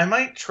 Yeah, I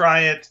might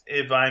try it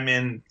if I'm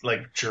in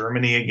like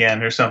Germany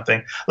again or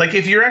something. Like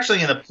if you're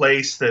actually in a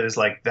place that is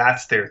like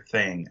that's their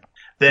thing,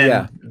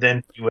 then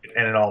do it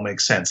and it all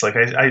makes sense. Like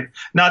I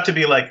not to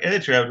be like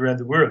travel around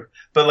the world,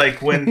 but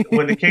like when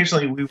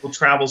occasionally we will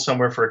travel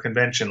somewhere for a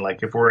convention,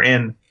 like if we're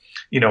in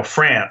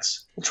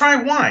France, we'll try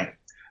wine.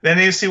 Then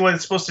you see what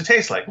it's supposed to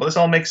taste like. Well, this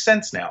all makes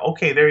sense now.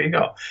 Okay, there you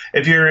go.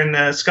 If you're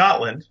in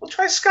Scotland, we'll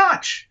try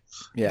Scotch.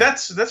 Yeah.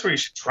 That's where you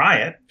should try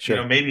it.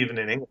 Sure. Maybe even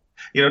in England.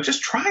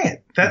 Just try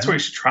it. That's where you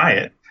should try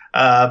it.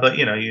 But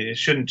you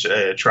shouldn't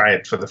try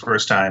it for the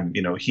first time.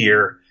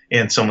 Here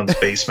in someone's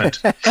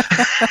basement.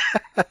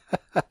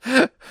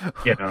 And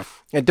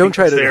don't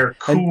try to. They're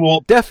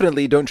cool.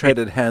 Definitely don't try it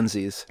at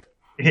Hansies.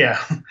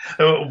 Yeah,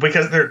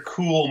 because their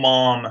cool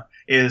mom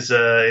is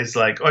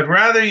like, I'd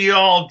rather you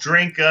all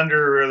drink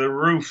under the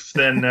roof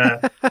than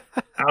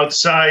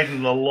outside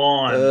in the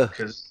lawn.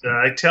 Because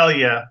I tell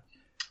you,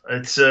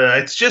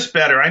 it's just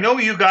better. I know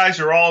you guys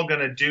are all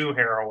going to do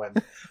heroin,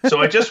 so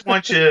I just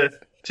want you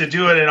to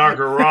do it in our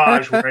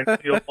garage where I know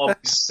you'll all be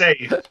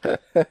safe.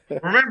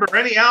 Remember,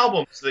 any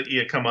albums that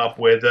you come up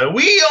with,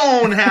 we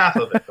own half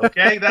of it,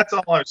 okay? That's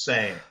all I'm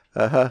saying.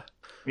 Uh-huh.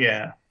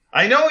 Yeah.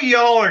 I know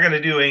y'all are going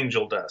to do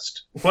Angel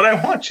Dust. What I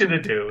want you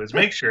to do is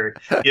make sure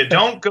you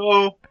don't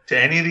go to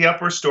any of the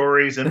upper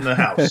stories in the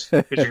house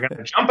because you're going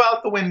to jump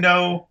out the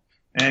window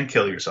and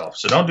kill yourself.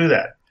 So don't do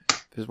that.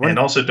 And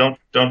also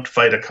don't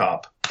fight a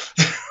cop.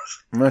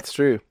 That's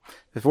true.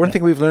 There's one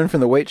thing we've learned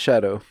from The White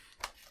Shadow.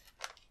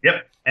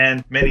 Yep.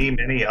 And many,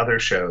 many other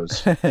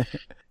shows.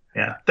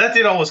 Yeah. That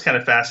did always kind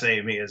of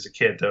fascinate me as a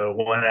kid, though.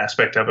 One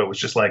aspect of it was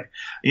just like,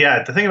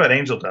 the thing about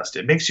Angel Dust,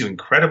 it makes you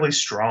incredibly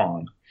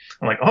strong.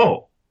 I'm like,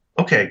 oh,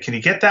 okay, can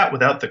you get that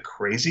without the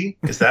crazy?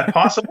 Is that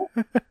possible?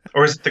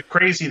 Or is it the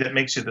crazy that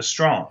makes you the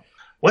strong?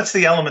 What's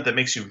the element that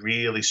makes you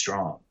really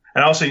strong?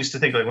 And I also used to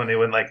think like when they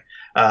went like,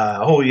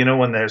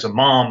 when there's a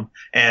mom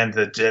and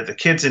the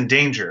kid's in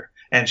danger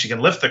and she can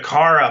lift the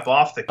car up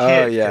off the kid.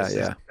 Oh,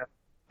 yeah.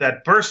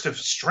 That burst of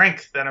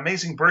strength, that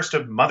amazing burst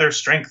of mother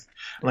strength.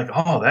 I'm like,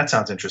 oh, that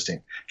sounds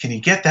interesting. Can you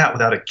get that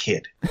without a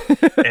kid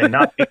and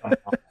not be a mom?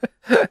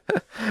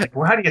 Like,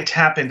 well, how do you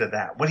tap into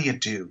that? What do you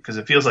do? Because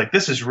it feels like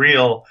this is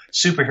real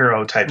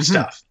superhero type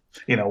stuff.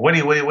 What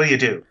do you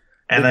do?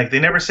 And like they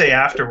never say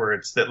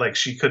afterwards that like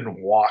she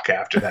couldn't walk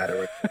after that,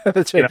 or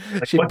that's right.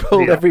 Like, she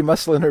pulled every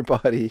muscle in her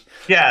body.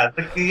 Yeah,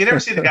 you never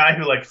see the guy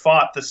who like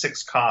fought the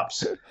 6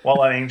 cops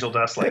while on Angel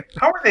Dust. Like,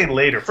 how are they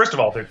later? First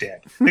of all, they're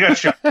dead. They got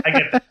shot. I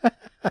get that.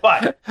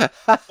 But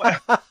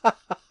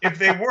if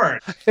they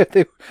weren't,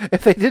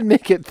 if they didn't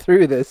make it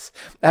through this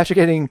after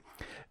getting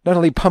not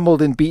only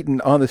pummeled and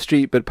beaten on the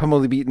street, but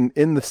pummeled and beaten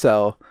in the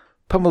cell,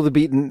 pummeled and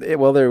beaten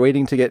while they're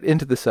waiting to get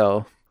into the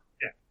cell.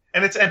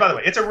 And by the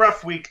way, it's a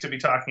rough week to be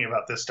talking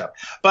about this stuff.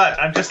 But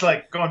I'm just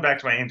like going back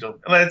to my Angel.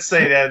 Let's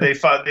say that they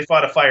fought a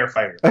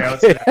firefighter.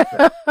 Okay.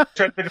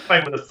 Try to pick a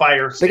fight with a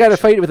fire station. They got to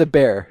fight with a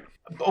bear.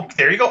 Oh,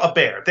 there you go, a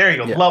bear. There you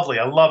go, Yeah. lovely.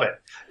 I love it.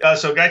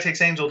 So a guy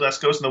takes angel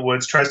dust, goes in the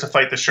woods, tries to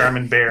fight the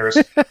Charmin bears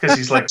because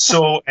he's like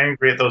so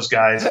angry at those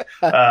guys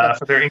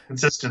for their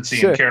inconsistency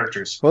Sure. in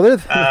characters. Well,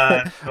 So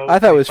I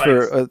thought it was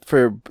he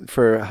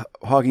for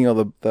hogging all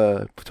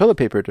the toilet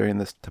paper during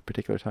this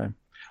particular time.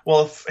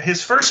 Well,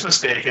 his first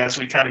mistake, as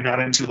we kind of got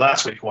into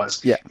last week,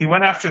 was Yeah. he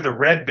went after the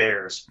red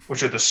bears,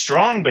 which are the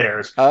strong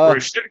bears, Oh. or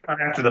he should have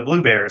gone after the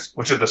blue bears,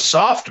 which are the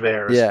soft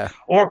bears, Yeah.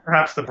 or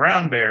perhaps the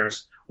brown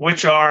bears,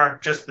 which are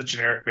just the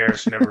generic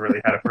bears who never really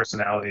had a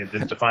personality and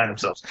didn't define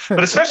themselves.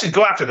 But especially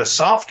go after the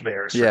soft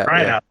bears for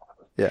crying out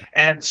loud. Yeah.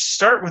 And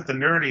start with the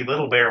nerdy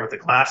little bear with the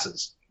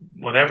glasses,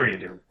 whatever you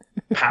do.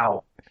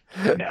 Pow.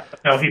 Yeah.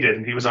 No, he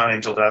didn't. He was on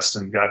angel dust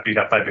and got beat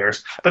up by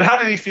bears. But how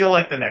did he feel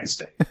like the next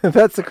day?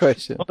 That's the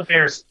question. Well, the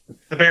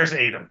bears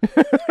ate him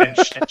and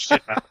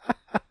shit out.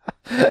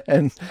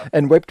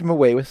 And wiped him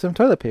away with some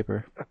toilet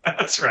paper.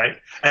 That's right.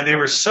 And they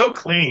were so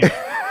clean.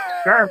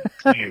 Garbage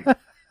clean.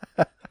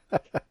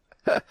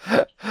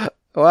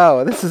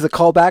 Wow, this is a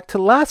callback to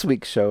last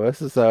week's show.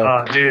 This is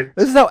Oh, dude.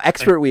 this is how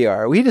expert we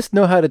are. We just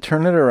know how to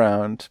turn it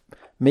around,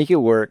 make it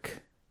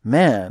work.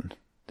 Man,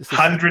 this is,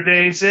 100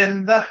 days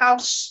in the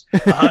house.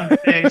 100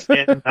 days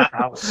in the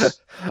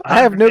house. I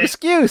have no 100 days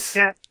excuse.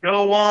 Can't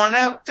go on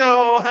out.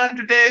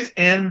 100 days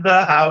in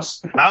the house.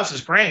 The house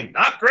is praying.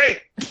 Not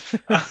great.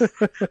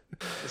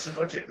 This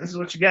is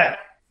what you get.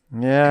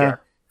 Yeah.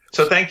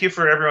 So thank you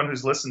for everyone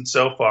who's listened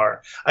so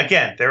far.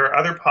 Again, there are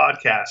other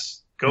podcasts.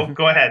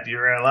 Go ahead.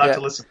 You're allowed to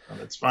listen to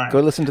them. It's fine.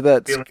 Go listen to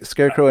that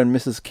Scarecrow and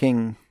Mrs.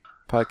 King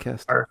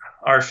podcast.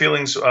 Our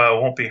feelings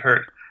won't be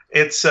hurt.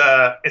 It's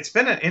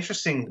been an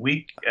interesting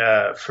week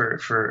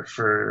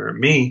for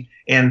me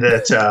in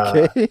that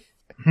Okay.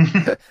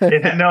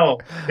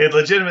 it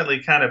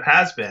legitimately kind of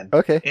has been.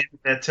 Okay. In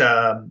that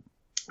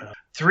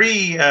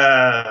 3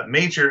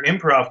 major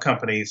improv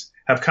companies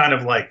have kind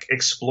of like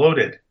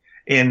exploded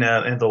in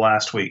the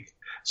last week.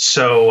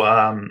 So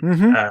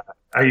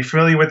are you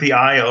familiar with the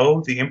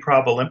IO, the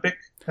Improv Olympic,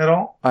 at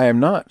all? I am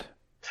not.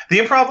 The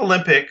Improv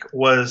Olympic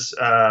was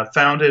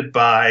founded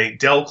by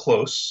Del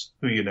Close,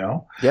 who you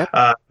know.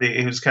 Yeah.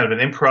 He was kind of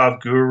an improv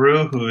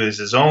guru who is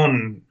his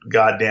own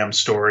goddamn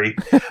story.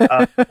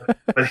 But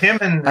him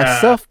and A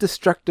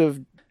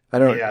self-destructive. I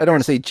don't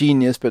want to say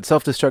genius, but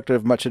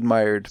self-destructive, much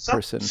admired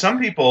person. Some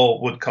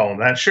people would call him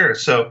that. Sure.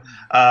 So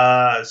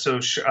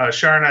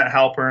Sharna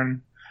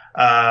Halpern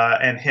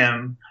and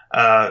him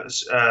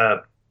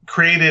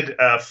created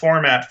a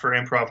format for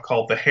improv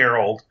called the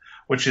Herald,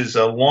 which is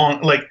a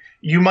long, like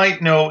you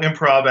might know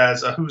improv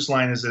as a Whose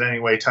Line Is It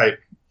Anyway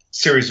type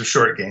series of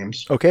short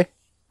games. Okay.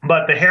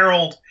 But the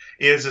Herald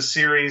is a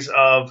series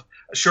of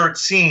short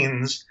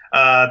scenes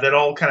that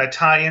all kind of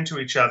tie into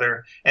each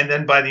other, and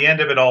then by the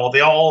end of it all,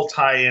 they all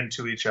tie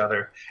into each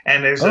other.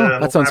 And there's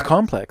that sounds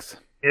complex.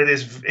 It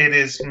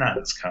is not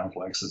as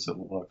complex as it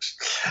looks,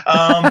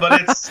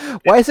 but it's.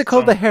 Why is it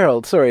called the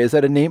Herald? Sorry, is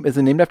that a name? Is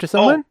it named after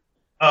someone?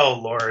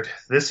 Oh Lord,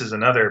 this is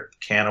another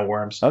can of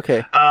worms.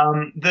 Okay.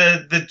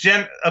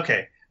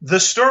 The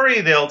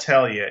story they'll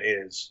tell you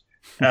is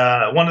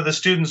one of the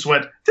students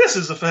went, "This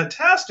is a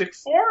fantastic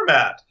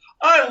format.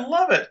 I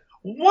love it.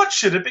 What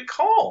should it be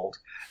called?"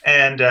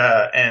 And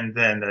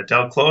then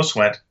Del Close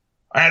went,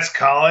 "Let's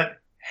call it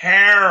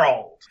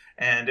Herald."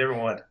 And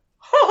everyone went,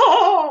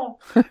 "Oh!"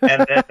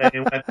 And then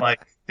they went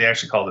like they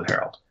actually called it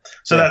Herald.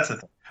 So that's the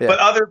thing. Yeah. But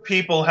other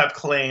people have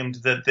claimed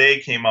that they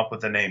came up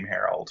with the name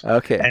Herald.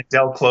 Okay. And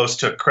Del Close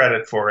took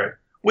credit for it,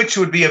 which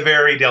would be a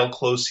very Del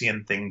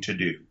Closian thing to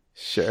do.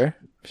 Sure.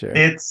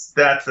 That's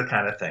the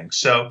kind of thing.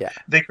 So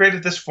they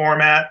created this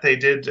format. They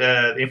did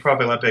the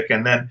Improv Olympic,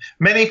 and then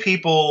many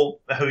people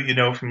who you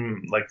know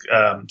from like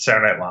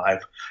Saturday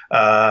Night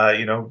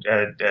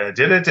Live,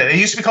 did it. And it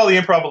used to be called the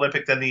Improv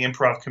Olympic. Then the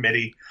Improv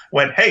Committee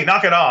went, "Hey,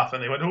 knock it off,"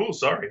 and they went, "Oh,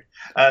 sorry."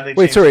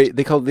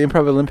 They called the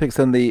Improv Olympics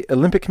and the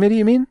Olympic Committee.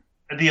 You mean?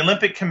 The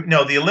Olympic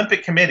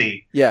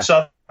Committee. Yeah.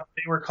 So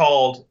they were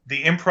called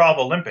the Improv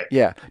Olympic.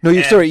 Yeah. No,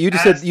 you said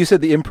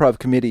the Improv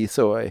Committee.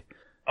 So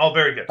Oh,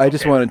 very good. I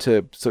just wanted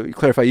to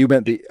clarify. You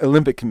meant the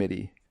Olympic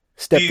Committee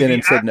stepped in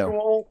and said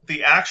no.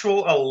 The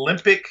actual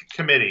Olympic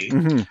Committee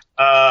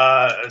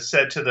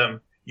said to them,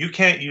 "You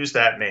can't use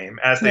that name,"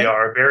 as they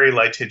are very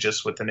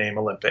litigious with the name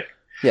Olympic.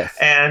 Yes.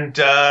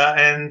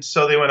 And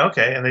so they went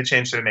okay, and they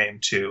changed their name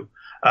to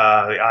the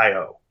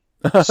IO.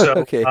 So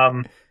okay.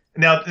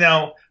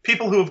 Now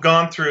people who have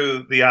gone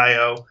through the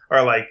IO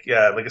are like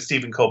a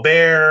Stephen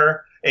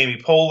Colbert, Amy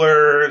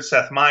Poehler,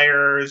 Seth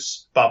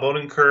Meyers, Bob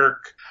Odenkirk.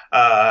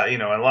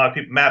 And a lot of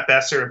people, Matt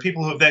Besser, and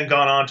people who have then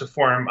gone on to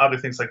form other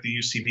things like the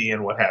UCB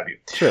and what have you.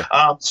 Sure.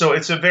 So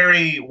it's a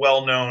very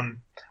well-known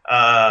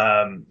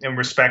and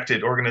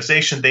respected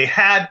organization. They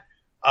had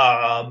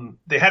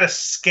a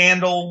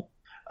scandal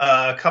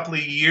a couple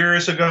of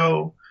years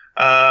ago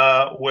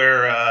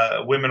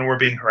where women were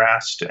being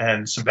harassed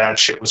and some bad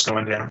shit was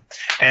going down.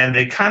 And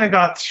they kind of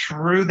got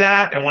through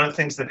that. And one of the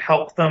things that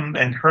helped them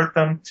and hurt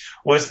them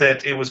was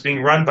that it was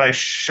being run by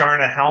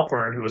Sharna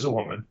Halpern, who was a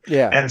woman.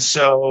 Yeah. And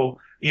so...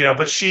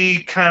 but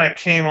she kind of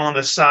came on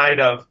the side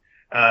of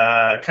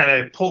kind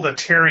of pulled a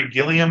Terry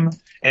Gilliam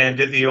and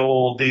did the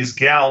old "these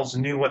gals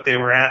knew what they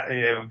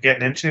were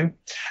getting into,"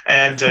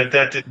 and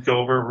that didn't go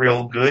over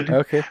real good.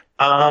 Okay.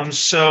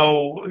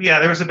 So yeah,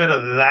 there was a bit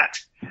of that.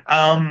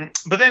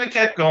 But then it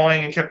kept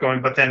going and kept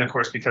going. But then, of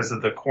course, because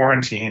of the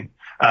quarantine,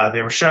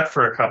 they were shut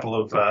for a couple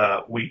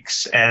of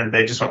weeks, and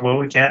they just went, well,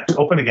 we can't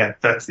open again.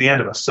 That's the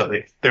end of us. So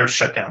they're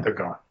shut down. They're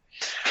gone.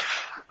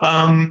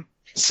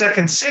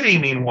 Second City,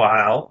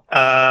 meanwhile,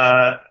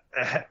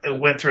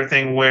 went through a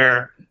thing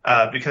where,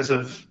 because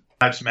of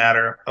Lives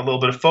Matter, a little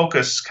bit of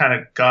focus kind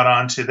of got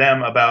onto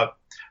them about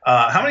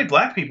how many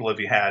black people have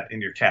you had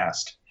in your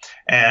cast?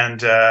 And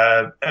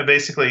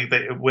basically,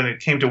 when it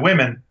came to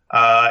women,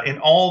 in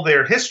all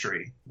their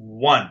history,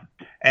 one.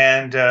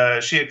 And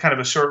she had kind of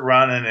a short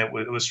run, and it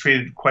was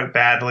treated quite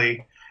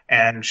badly.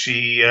 And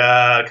she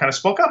kind of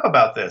spoke up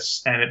about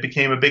this, and it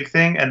became a big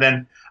thing. And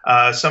then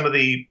some of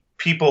the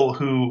people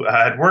who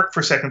had worked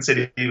for Second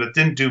City but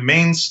didn't do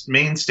main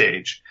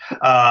stage,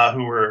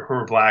 who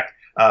were black,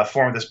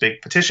 formed this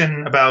big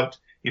petition about,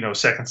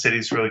 Second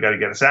City's really got to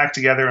get its act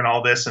together and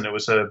all this. And it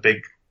was a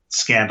big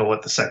scandal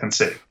at the Second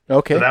City.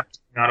 Okay. So that's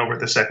not over at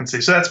the Second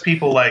City. So that's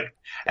people like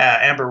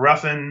Amber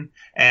Ruffin,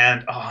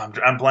 and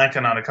I'm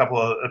blanking on a couple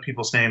of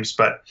people's names,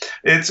 but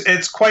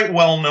it's quite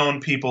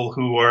well-known people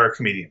who are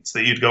comedians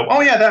that you'd go,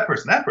 oh yeah, that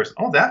person,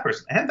 oh that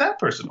person, and that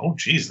person, oh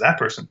geez, that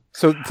person.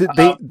 So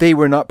they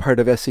were not part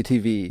of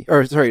SCTV,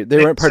 or sorry,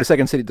 they weren't part of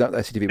Second City, not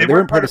SCTV, but they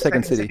weren't part of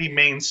Second City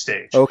main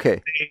stage.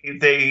 Okay.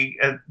 They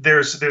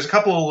there's a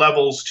couple of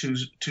levels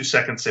to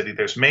Second City.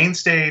 There's main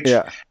stage,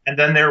 yeah, and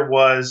then there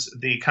was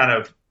the kind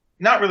of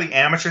not really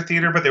amateur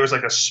theater, but there was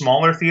like a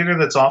smaller theater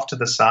that's off to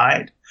the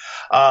side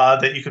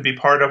that you could be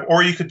part of,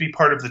 or you could be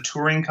part of the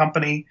touring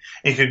company.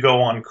 You could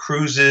go on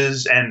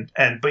cruises,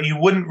 but you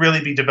wouldn't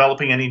really be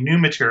developing any new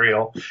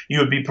material. You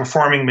would be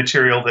performing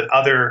material that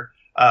other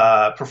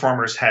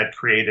performers had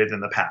created in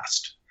the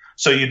past.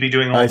 So you'd be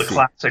doing all the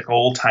classic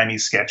old-timey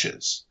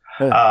sketches.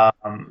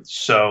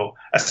 So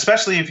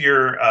especially if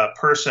you're a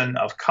person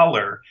of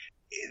color,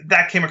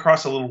 that came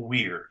across a little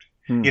weird,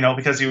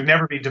 because you would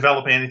never be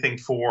developing anything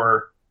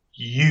for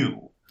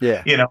you.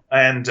 Yeah.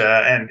 And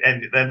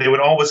they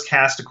would always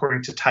cast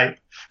according to type.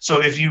 So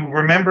if you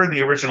remember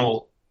the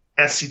original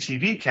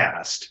SCTV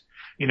cast,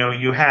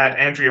 you had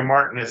Andrea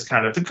Martin as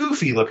kind of the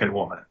goofy looking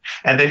woman.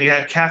 And then you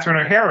had Catherine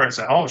O'Hara as,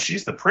 oh,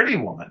 she's the pretty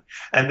woman.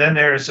 And then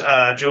there's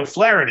Joe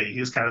Flaherty.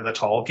 He's kind of the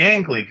tall,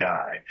 gangly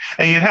guy.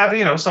 And you'd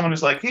have, someone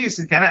who's like, he's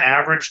the kind of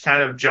average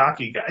kind of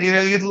jockey guy.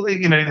 You'd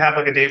have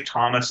like a Dave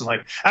Thomas, and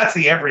like, that's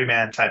the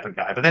everyman type of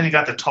guy. But then you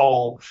got the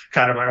tall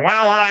kind of like,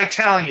 well, I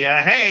tell you,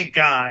 hey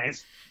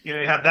guys. You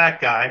have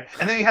that guy,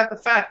 and then you have the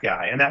fat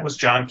guy, and that was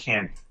John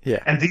Candy.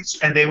 Yeah. And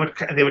they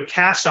would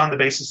cast on the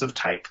basis of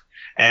type,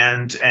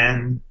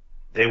 and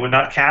they would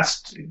not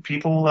cast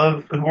people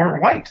who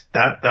weren't white.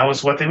 That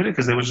was what they would do,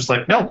 because they were just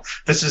like, no,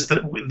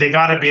 they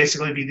got to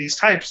basically be these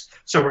types.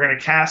 So we're going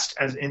to cast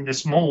as in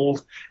this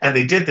mold, and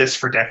they did this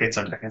for decades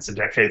and decades and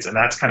decades, and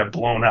that's kind of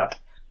blown up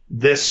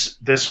this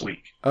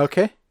week.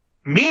 Okay.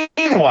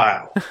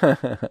 Meanwhile,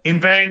 in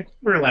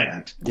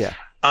Vancouverland, yeah.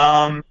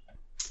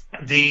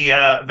 The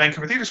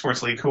Vancouver Theatre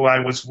Sports League, who I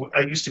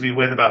used to be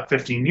with about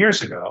 15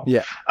 years ago,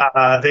 yeah,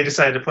 they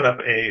decided to put up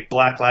a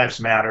Black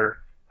Lives Matter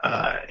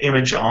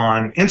image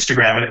on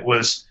Instagram, and it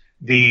was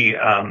the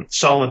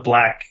solid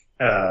black,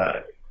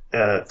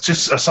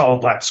 just a solid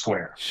black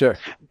square. Sure.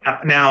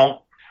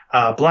 Now,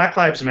 Black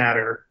Lives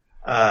Matter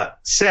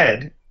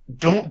said,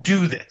 don't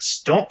do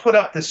this. Don't put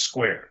up this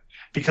square.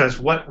 Because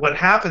what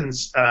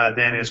happens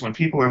then is when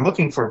people are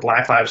looking for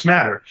Black Lives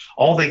Matter,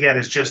 all they get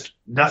is just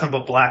nothing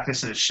but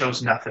blackness, and it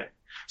shows nothing.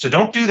 So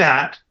don't do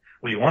that.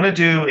 What you want to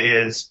do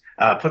is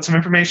put some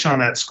information on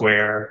that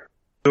square,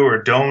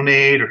 or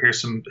donate, or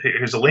here's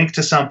a link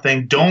to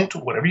something.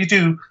 Whatever you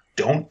do,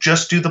 don't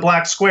just do the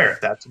black square.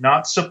 That's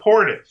not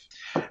supportive.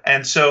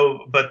 And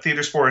so, but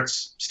Theatre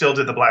Sports still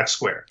did the black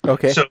square.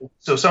 Okay.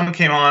 So someone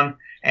came on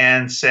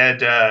and said,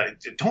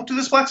 don't do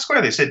this black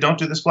square. They said, don't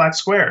do this black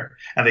square.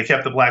 And they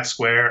kept the black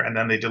square, and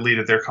then they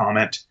deleted their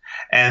comment.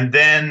 And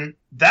then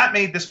that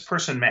made this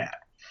person mad.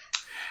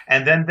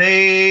 And then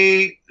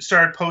they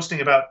started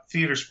posting about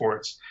Theatre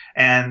Sports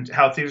and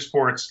how Theatre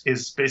Sports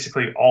is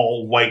basically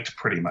all white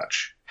pretty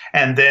much.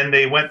 And then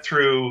they went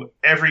through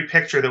every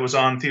picture that was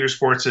on Theatre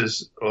Sports'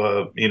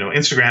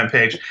 Instagram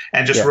page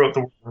and just wrote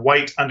the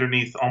white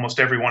underneath almost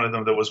every one of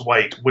them that was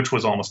white, which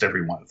was almost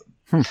every one of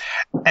them.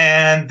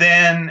 And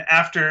then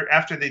after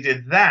they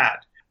did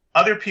that,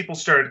 other people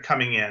started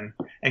coming in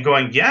and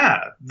going,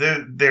 yeah,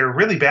 they're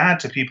really bad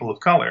to people of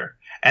color.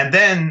 And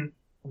then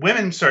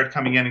women started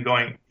coming in and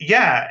going,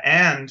 yeah,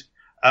 and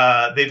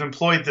they've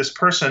employed this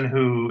person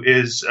who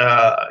is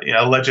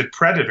alleged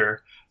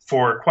predator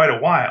for quite a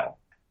while.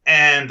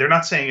 And they're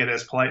not saying it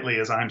as politely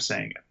as I'm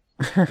saying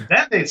it.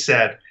 Then they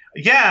said,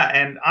 yeah,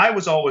 and I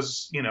was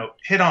always,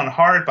 hit on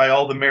hard by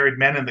all the married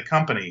men in the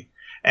company,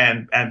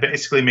 and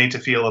basically made to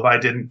feel if I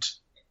didn't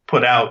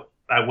put out,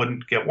 I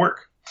wouldn't get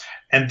work.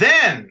 And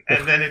then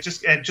it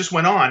just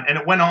went on, and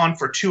it went on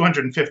for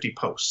 250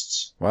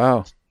 posts.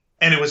 Wow.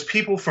 and it was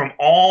people from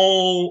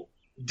all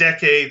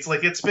decades. Like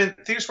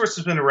Theater Sports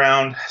has been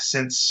around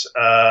since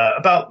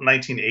about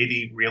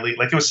 1980, really.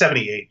 Like it was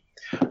 78.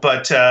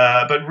 But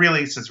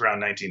really since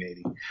around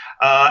 1980,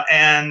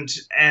 and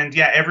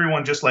yeah,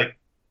 everyone just like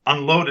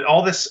unloaded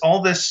all these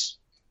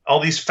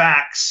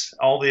facts,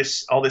 all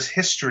this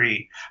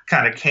history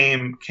kind of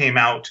came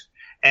out,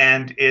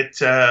 and it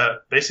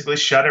basically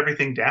shut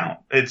everything down.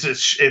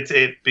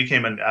 It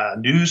became a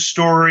news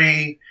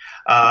story.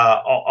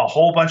 A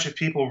whole bunch of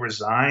people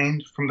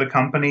resigned from the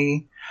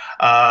company.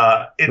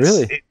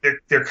 Really?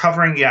 They're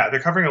covering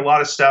a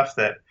lot of stuff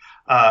that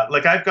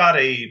like I've got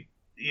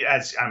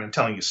as I'm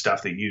telling you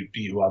stuff that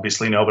you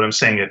obviously know, but I'm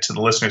saying it to the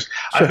listeners.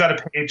 Sure. I've got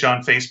a page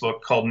on Facebook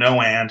called No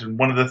And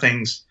one of the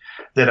things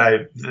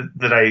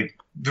the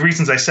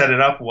reasons I set it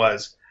up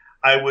was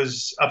I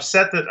was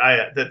upset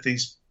that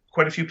these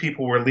quite a few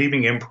people were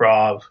leaving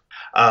improv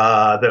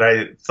that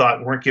I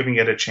thought weren't giving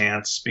it a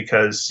chance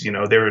because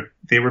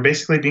they were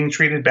basically being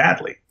treated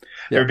badly.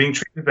 They were being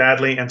treated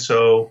badly, and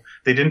so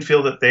they didn't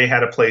feel that they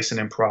had a place in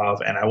improv.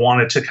 And I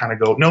wanted to kind of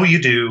go, no,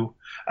 you do.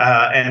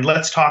 And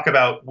let's talk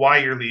about why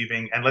you're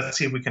leaving, and let's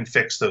see if we can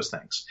fix those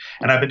things.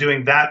 And I've been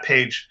doing that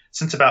page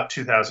since about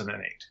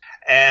 2008.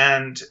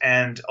 And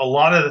a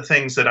lot of the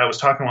things that I was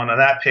talking about on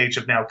that page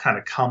have now kind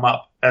of come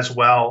up as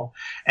well.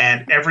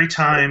 And every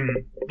time,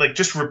 like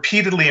just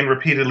repeatedly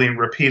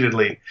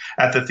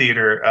at the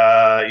theater,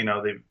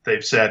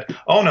 they've said,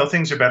 "Oh no,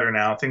 things are better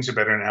now. Things are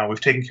better now. We've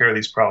taken care of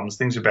these problems.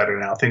 Things are better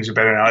now. Things are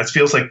better now." It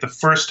feels like the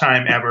first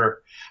time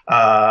ever,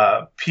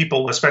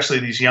 people, especially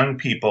these young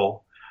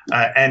people.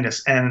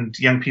 And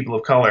young people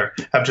of color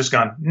have just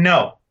gone,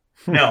 no,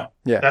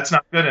 that's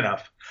not good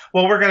enough.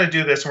 Well, we're going to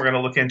do this and we're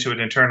going to look into it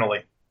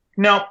internally.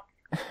 No,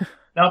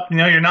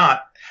 you're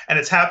not. And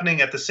it's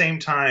happening at the same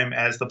time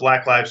as the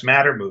Black Lives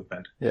Matter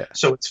movement. Yeah.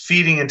 So it's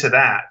feeding into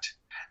that.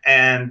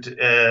 And,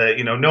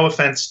 no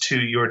offense to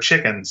your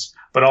chickens,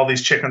 but all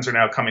these chickens are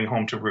now coming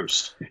home to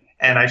roost.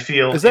 And I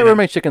feel... Is that where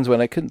my chickens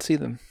went? I couldn't see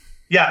them.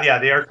 Yeah,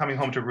 they are coming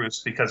home to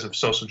roost because of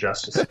social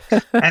justice.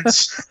 And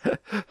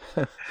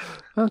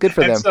well, good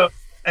for them. So,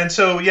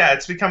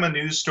 it's become a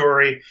news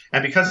story.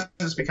 And because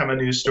it's become a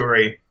news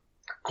story,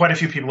 quite a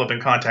few people have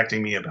been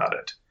contacting me about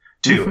it,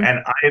 too.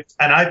 Mm-hmm.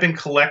 And I've been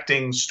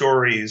collecting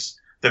stories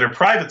that are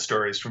private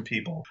stories from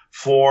people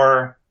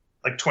for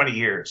like 20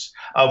 years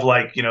of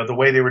like, the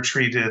way they were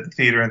treated at the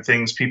theater and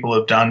things people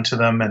have done to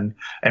them and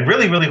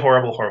really, really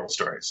horrible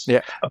stories.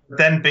 Yeah.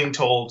 Then being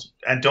told,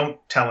 and don't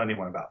tell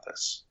anyone about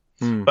this.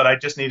 But I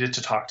just needed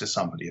to talk to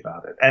somebody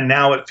about it. And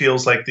now it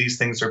feels like these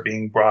things are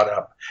being brought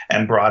up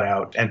and brought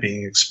out and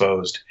being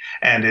exposed.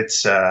 And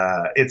it's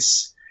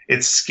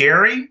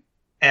scary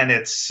and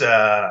it's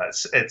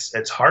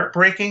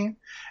heartbreaking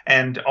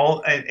and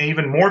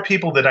even more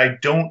people that I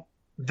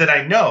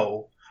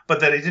know,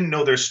 but that I didn't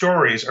know their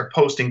stories are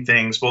posting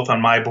things both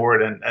on my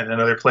board and in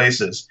other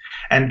places.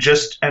 And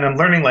I'm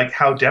learning like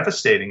how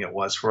devastating it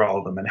was for all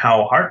of them and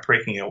how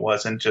heartbreaking it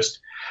was. And just,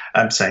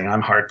 I'm saying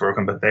I'm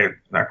heartbroken, but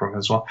they're heartbroken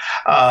as well.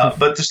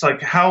 But just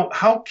like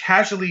how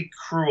casually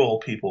cruel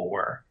people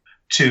were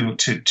to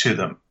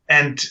them.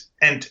 And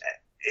it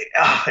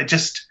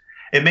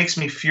makes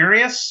me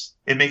furious.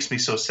 It makes me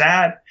so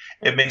sad.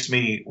 It makes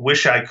me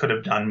wish I could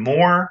have done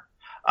more.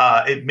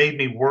 It made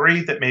me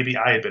worry that maybe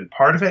I had been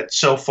part of it.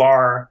 So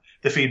far,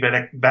 the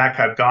feedback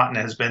I've gotten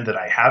has been that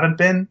I haven't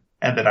been,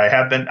 and that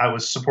I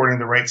was supporting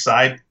the right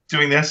side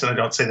doing this. And I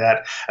don't say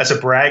that as a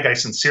brag. I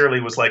sincerely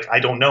was like, I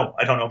don't know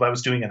if I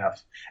was doing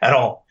enough at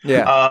all.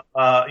 Yeah.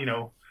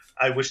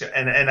 I wish,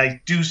 and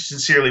I do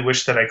sincerely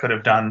wish that I could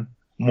have done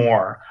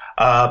more.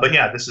 But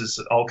yeah, this is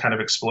all kind of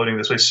exploding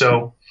this way.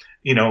 So,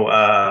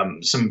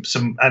 some,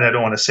 and I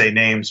don't want to say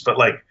names, but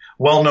like,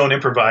 well-known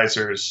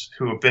improvisers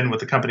who have been with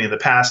the company in the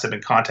past have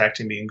been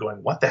contacting me and going,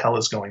 what the hell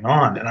is going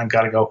on? And I've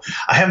got to go,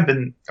 I haven't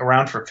been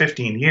around for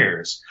 15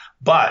 years,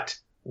 but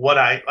what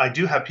I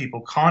do have people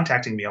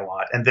contacting me a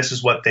lot, and this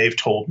is what they've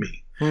told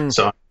me.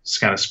 So I'm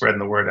just kind of spreading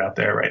the word out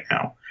there right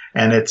now.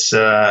 And it's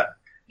a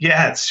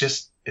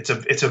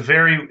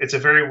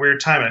very weird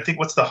time. And I think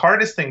what's the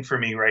hardest thing for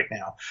me right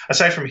now,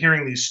 aside from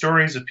hearing these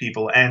stories of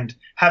people and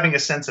having a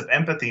sense of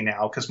empathy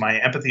now, because my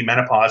empathy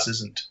menopause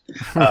isn't,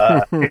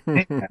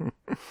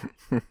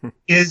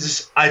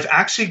 is I've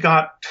actually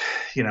got,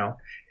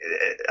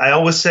 I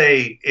always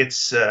say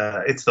it's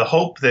the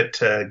hope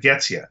that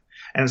gets you.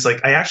 And it's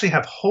like, I actually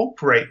have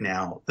hope right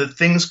now that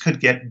things could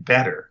get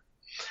better.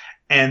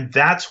 And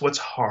that's what's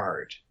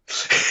hard.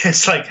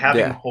 It's like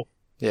having hope.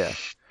 Yeah.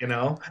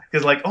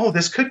 Because like, oh,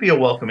 this could be a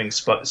welcoming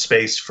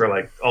space for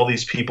like all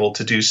these people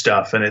to do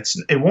stuff. And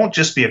it won't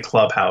just be a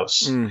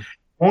clubhouse. It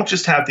won't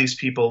just have these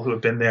people who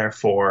have been there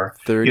for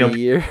 30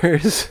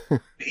 years.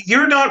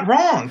 You're not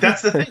wrong.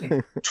 That's the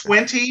thing.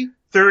 20,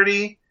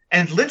 30.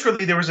 And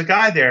literally there was a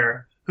guy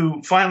there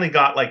who finally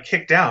got like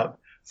kicked out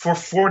for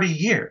 40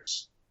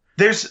 years.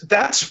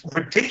 That's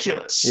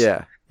ridiculous.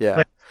 Yeah.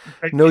 Yeah.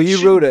 No,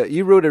 you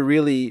wrote a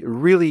really,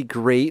 really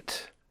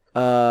great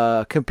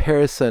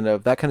comparison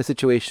of that kind of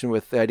situation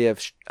with the idea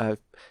of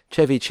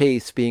Chevy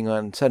Chase being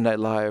on Saturday Night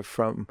Live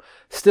from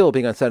still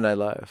being on Saturday Night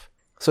Live.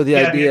 So the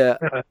idea,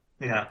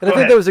 yeah. and I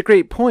think that was a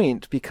great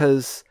point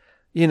because,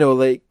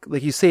 like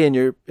you say in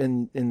your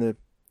in the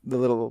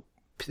little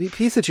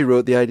piece that you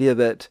wrote, the idea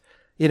that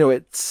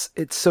it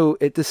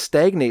just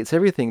stagnates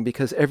everything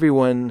because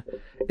everyone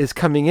is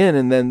coming in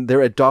and then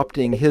they're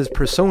adopting his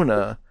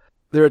persona,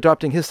 they're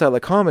adopting his style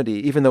of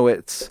comedy, even though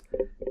it's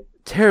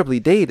terribly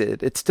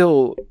dated. It's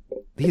still,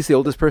 he's the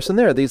oldest person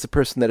there. He's the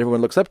person that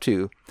everyone looks up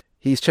to.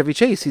 He's Chevy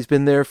Chase. He's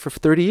been there for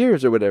 30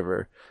 years or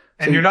whatever.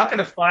 And you're not going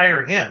to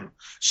fire him.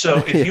 So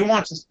if you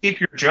want to keep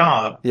your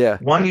job,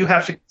 one, you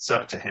have to get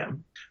up to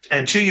him.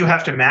 And two, you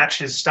have to match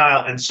his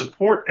style and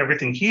support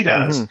everything he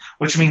does,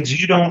 which means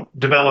you don't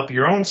develop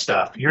your own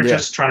stuff. You're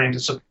just trying to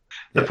support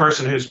the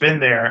person who's been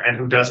there and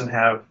who doesn't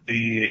have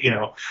the,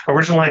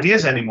 original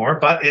ideas anymore,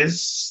 but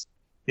is,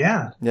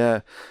 Yeah.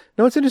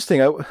 No, it's interesting.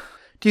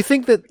 Do you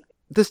think that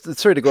this?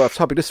 Sorry to go off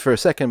topic just for a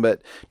second,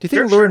 but do you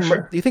think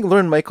Do you think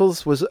Lorne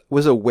Michaels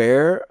was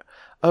aware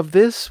of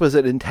this? Was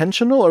it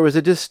intentional, or was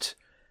it just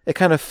it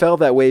kind of fell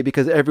that way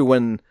because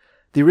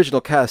the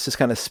original cast just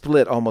kind of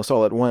split almost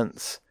all at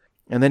once,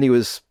 and then he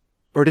was,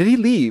 or did he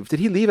leave? Did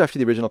he leave after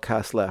the original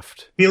cast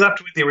left? He left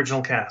with the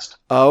original cast.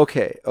 Oh,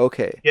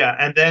 okay. Yeah,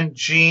 and then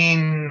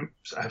Jean,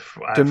 I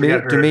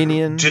forget her.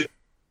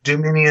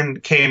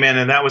 Dominion came in,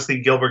 and that was the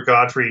Gilbert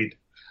Gottfried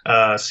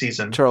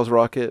season. Charles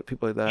Rocket,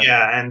 people like that.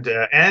 Yeah,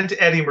 and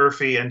Eddie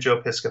Murphy and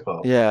Joe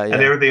Piscopo. Yeah. And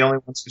they were the only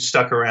ones who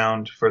stuck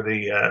around for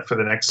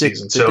the next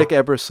season. So Dick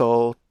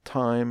Ebersol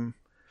time.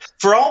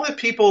 For all that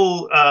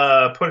people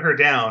put her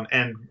down,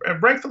 and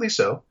rightfully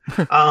so,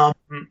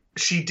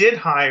 she did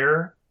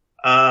hire.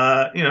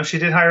 She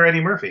did hire Eddie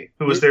Murphy,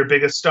 who was their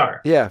biggest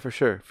star. Yeah, for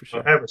sure.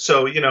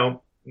 So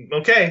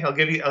okay, I'll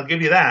give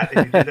you that.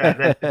 If you do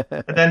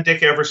that. And then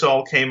Dick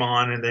Ebersol came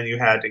on, and then you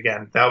had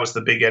again that was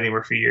the big Eddie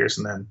Murphy years,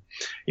 and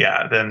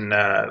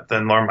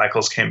then Lorne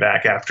Michaels came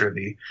back after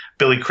the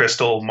Billy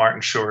Crystal, Martin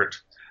Short,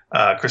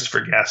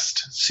 Christopher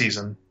Guest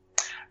season,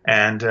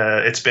 and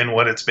it's been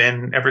what it's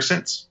been ever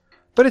since.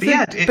 But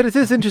it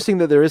is interesting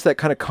that there is that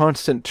kind of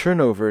constant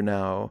turnover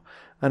now,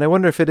 and I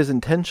wonder if it is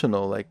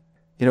intentional. Like,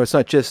 it's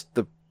not just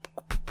the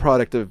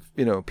product of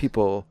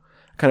people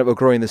kind of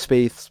outgrowing the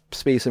space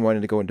and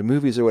wanting to go into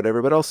movies or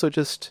whatever, but also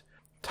just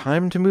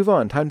time to move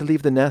on, time to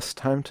leave the nest,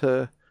 time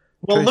to.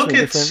 Well, look,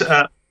 it's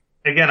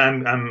again,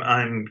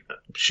 I'm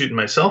shooting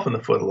myself in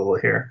the foot a little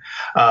here.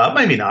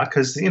 Maybe not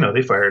because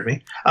they fired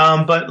me.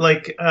 But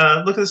look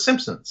at The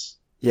Simpsons.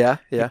 Yeah.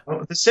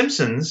 The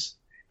Simpsons.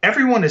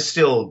 Everyone is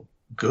still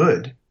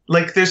good.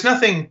 Like there's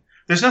nothing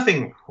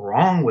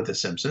wrong with The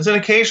Simpsons, and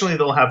occasionally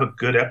they'll have a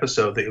good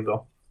episode that you'll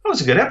go, "That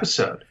was a good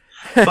episode,"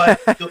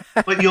 but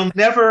you'll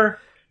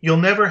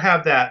never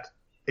have that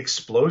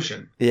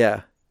explosion.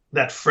 Yeah.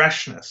 That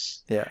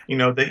freshness. Yeah.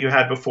 That you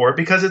had before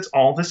because it's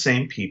all the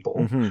same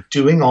people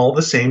doing all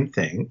the same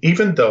thing,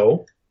 even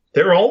though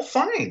they're all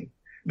fine.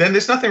 Then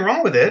there's nothing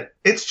wrong with it.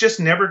 It's just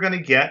never going to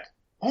get,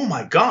 oh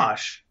my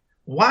gosh,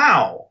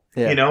 wow.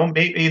 Yeah.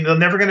 Maybe they're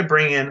never going to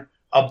bring in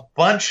a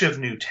bunch of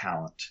new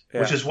talent,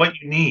 which is what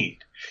you need.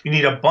 You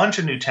need a bunch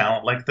of new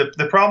talent. Like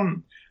the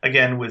problem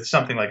again with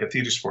something like a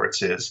Theater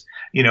Sports is,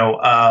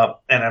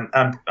 and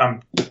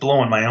I'm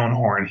blowing my own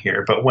horn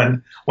here, but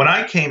when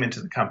I came into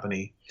the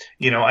company,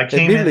 I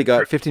came immediately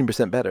got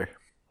 15% better.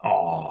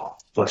 Oh,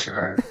 bless your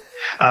heart.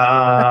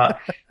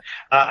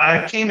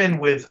 I came in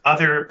with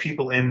other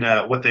people in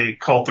what they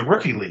called the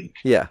Rookie League.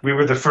 Yeah, we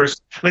were the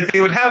first. Like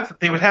they would have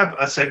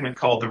a segment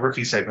called the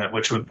Rookie segment,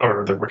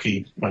 or the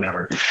Rookie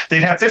whatever.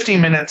 They'd have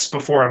 15 minutes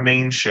before a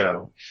main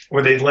show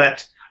where they'd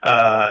let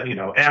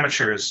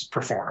amateurs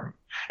perform,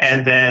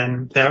 and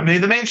then that would be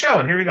the main show.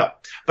 And here we go.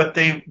 But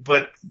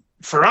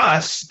for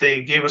us,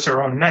 they gave us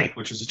our own night,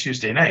 which was a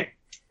Tuesday night.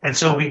 And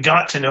so we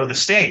got to know the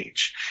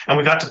stage, and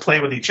we got to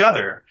play with each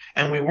other,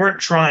 and we weren't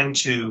trying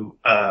to,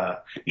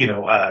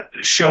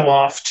 show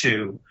off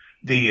to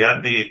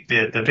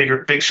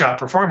the big shot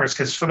performers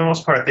because for the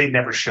most part they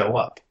never show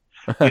up.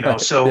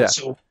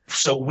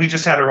 So we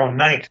just had our own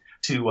night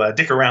to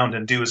dick around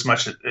and do as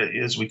much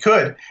as we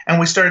could,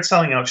 and we started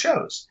selling out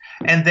shows.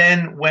 And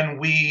then when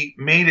we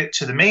made it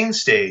to the main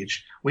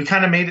stage, we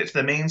kind of made it to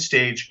the main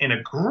stage in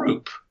a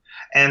group,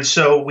 and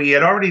so we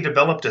had already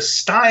developed a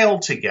style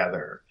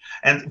together.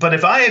 But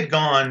if I had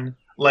gone,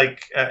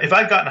 if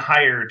I'd gotten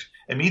hired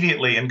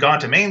immediately and gone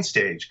to main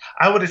stage,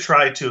 I would have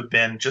tried to have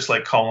been just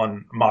like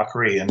Colin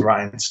Mockery and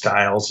Ryan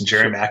Stiles and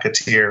Jerry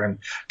McAteer and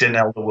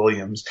Danelle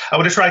Williams. I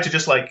would have tried to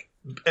just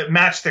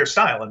match their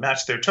style and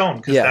match their tone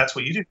because that's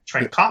what you do,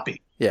 try to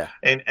copy. Yeah.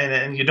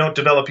 And you don't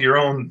develop your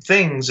own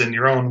things and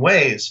your own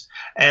ways.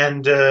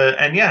 And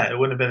it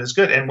wouldn't have been as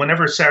good. And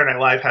whenever Saturday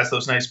Night Live has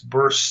those nice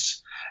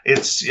bursts,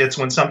 it's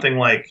when something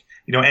like,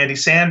 Andy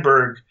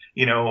Samberg,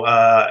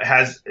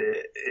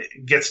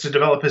 gets to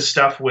develop his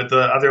stuff with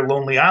the other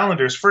Lonely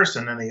Islanders first,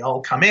 and then they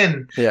all come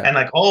in and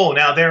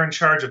now they're in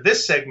charge of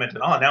this segment,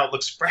 and now it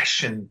looks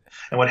fresh and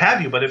what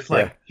have you. But if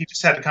he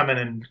just had to come in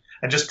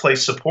and just play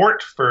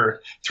support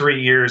for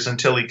 3 years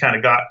until he kind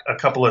of got a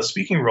couple of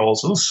speaking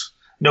roles,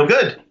 no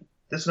good.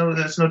 There's no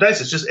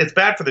dice. It's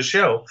bad for the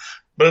show.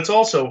 but it's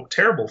also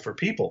terrible for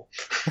people.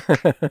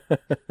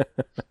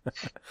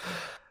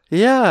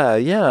 Yeah,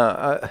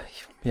 you're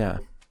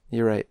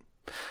right.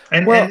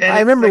 And I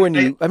remember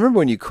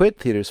when you quit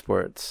theater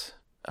sports,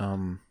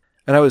 and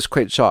I was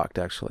quite shocked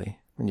actually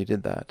when you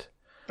did that.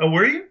 Oh,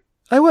 were you?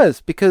 I was,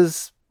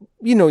 because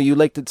you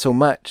liked it so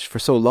much for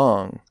so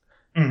long,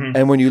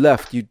 and when you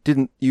left, it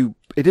didn't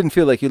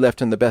feel like you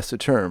left in the best of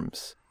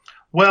terms.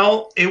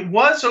 Well, it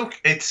was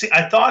okay.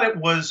 I thought it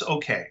was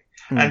okay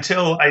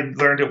until I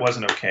learned it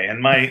wasn't okay,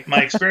 and my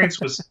experience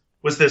was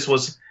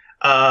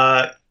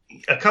a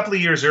couple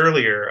of years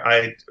earlier,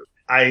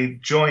 I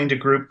joined a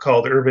group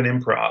called Urban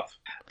Improv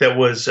that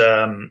was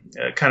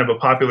kind of a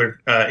popular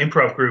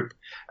improv group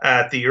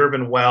at the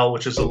Urban Well,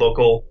 which is a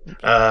local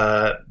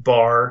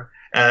bar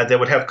that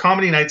would have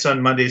comedy nights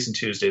on Mondays and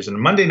Tuesdays. And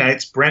Monday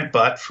nights, Brent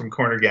Butt from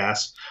Corner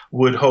Gas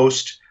would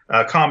host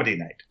comedy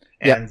night.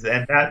 And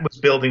that was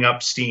building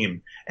up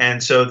steam.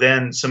 And so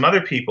then some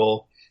other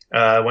people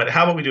went,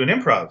 how about we do an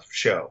improv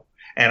show?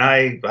 And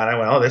I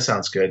went, oh, this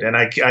sounds good. And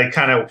I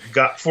kind of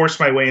forced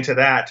my way into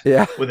that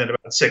within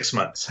about 6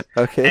 months.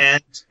 Okay.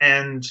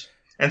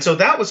 And so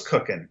that was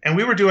cooking, and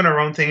we were doing our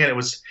own thing, and it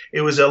was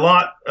a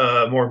lot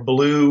more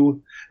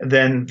blue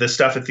than the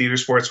stuff at Theater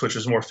Sports, which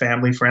was more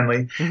family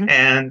friendly.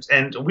 And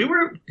we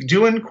were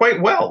doing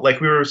quite well. Like,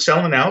 we were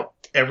selling out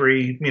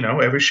every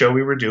show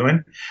we were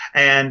doing.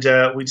 And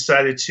we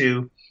decided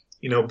to,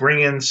 bring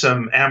in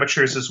some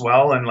amateurs as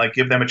well and like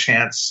give them a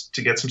chance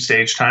to get some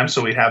stage time.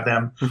 So we'd have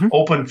them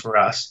open for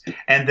us.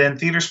 And then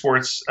Theater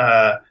Sports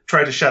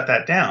tried to shut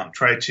that down,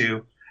 tried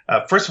to,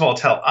 first of all,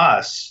 tell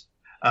us,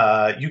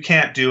 you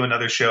can't do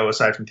another show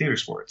aside from Theater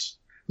Sports.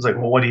 I was like,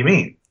 well, what do you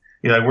mean?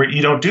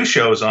 You don't do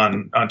shows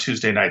on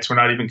Tuesday nights. We're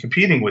not even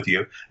competing with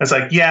you. It's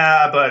like,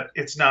 yeah, but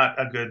it's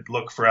not a good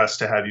look for us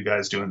to have you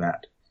guys doing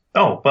that.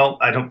 Oh, well,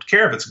 I don't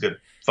care if it's a good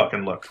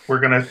fucking look. We're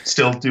gonna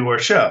still do our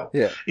show.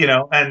 Yeah.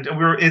 And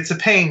it's a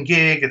paying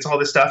gig. It's all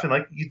this stuff, and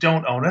like, you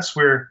don't own us.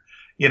 We're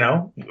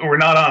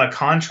not on a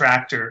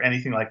contract or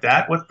anything like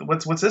that.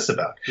 What's this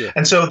about? Yeah.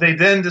 And so they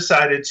then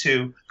decided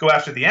to go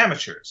after the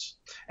amateurs.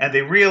 And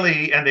they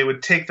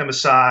would take them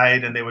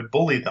aside and they would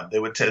bully them. They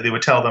would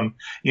tell them,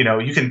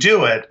 you can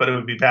do it, but it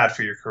would be bad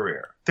for your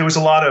career. There was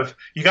a lot of,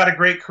 you got a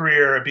great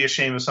career, it'd be a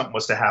shame if something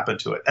was to happen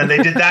to it. And they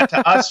did that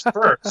to us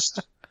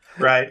first,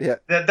 right? Yeah.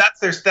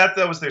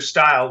 That was their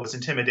style, was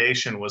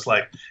intimidation, was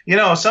like,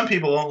 some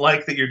people don't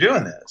like that you're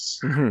doing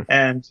this.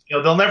 And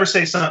they'll never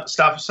say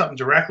something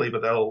directly,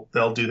 but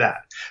they'll do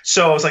that.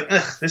 So I was like,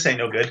 this ain't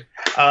no good.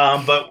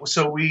 But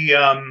so we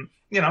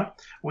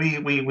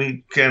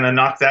we kind of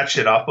knocked that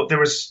shit off. But there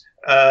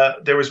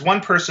was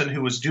one person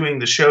who was doing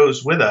the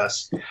shows with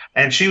us,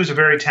 and she was a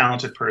very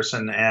talented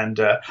person. And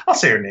I'll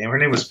say her name. Her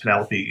name was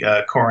Penelope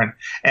Corin,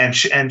 and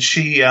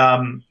she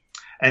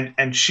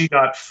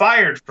got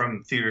fired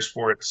from Theater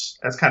Sports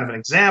as kind of an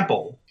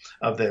example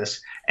of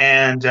this,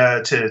 and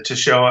to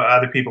show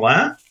other people,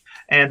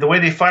 And the way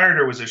they fired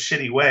her was a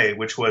shitty way,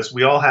 which was,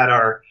 we all had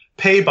our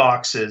pay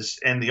boxes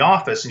in the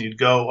office, and you'd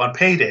go on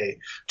payday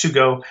to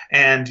go,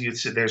 and you'd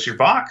say, there's your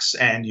box,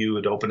 and you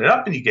would open it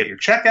up and you get your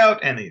check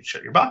out, and you'd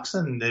shut your box,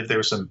 and if there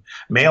was some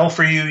mail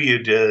for you,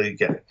 you'd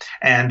get it.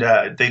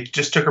 And they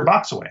just took her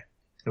box away.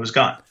 It was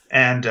gone.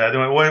 And they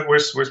went,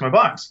 where's my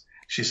box?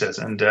 She says.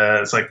 And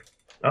it's like,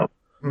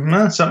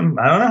 something,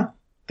 I don't know.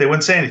 They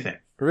wouldn't say anything.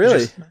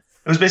 Really?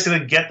 It was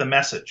basically get the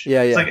message.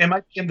 Yeah. It's like, it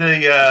might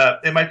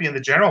be in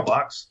the general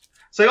box.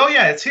 It's like, oh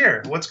yeah, it's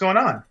here. What's going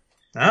on?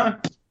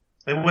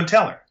 They wouldn't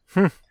tell her.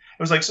 It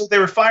was like, so they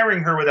were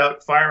firing her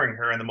without firing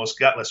her in the most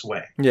gutless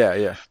way.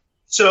 Yeah.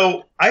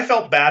 So I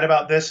felt bad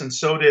about this, and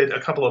so did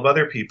a couple of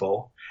other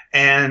people.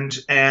 And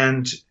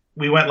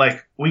we went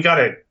like, we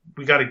gotta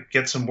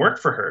get some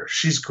work for her.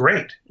 She's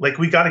great. Like,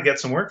 we gotta get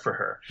some work for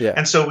her. Yeah.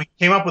 And so we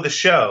came up with a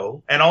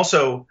show, and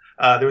also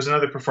there was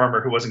another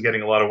performer who wasn't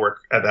getting a lot of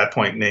work at that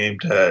point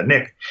named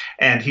Nick,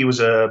 and he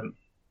was a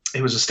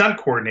stunt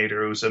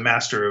coordinator who was a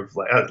master of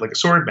like a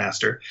sword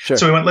master. Sure.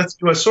 So we went, let's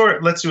do a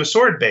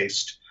sword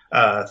based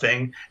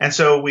thing. And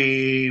so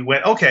we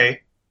went,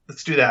 okay,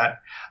 let's do that.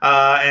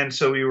 And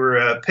so we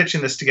were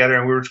pitching this together,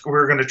 and we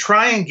were going to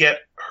try and get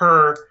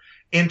her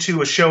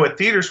into a show at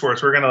Theater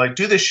Sports. We were going to like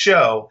do this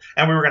show,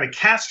 and we were going to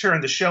cast her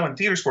in the show in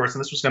Theater Sports,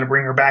 and this was going to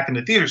bring her back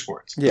into Theater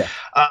Sports. Yeah.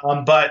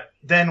 But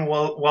then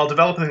while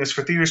developing this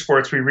for Theater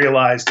Sports, we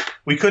realized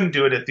we couldn't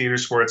do it at Theater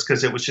Sports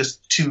because it was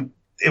just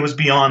it was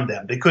beyond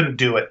them. They couldn't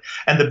do it.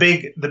 And the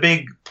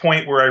big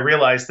point where I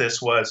realized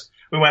this was,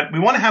 we want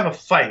to have a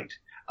fight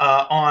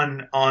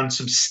on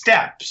some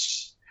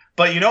steps.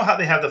 But you know how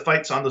they have the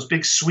fights on those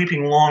big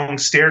sweeping long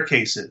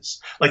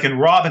staircases, like in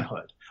Robin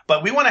Hood.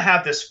 But we want to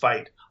have this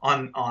fight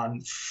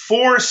on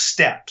 4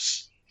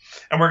 steps.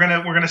 And we're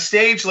gonna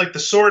stage like the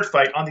sword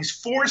fight on these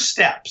 4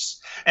 steps,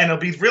 and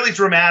it'll be really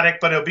dramatic,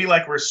 but it'll be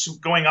like we're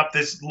going up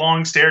this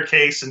long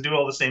staircase and do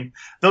all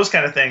those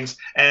kind of things,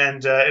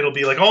 and it'll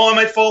be like, oh, I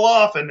might fall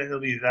off, and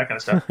it'll be that kind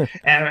of stuff.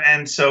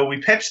 and so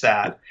we pitched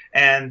that,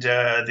 and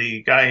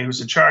the guy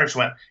who's in charge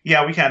went,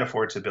 yeah, we can't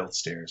afford to build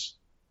stairs.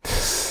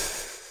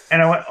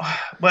 And I went, oh,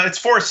 well, it's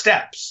 4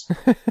 steps.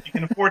 You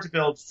can afford to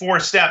build 4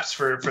 steps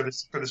for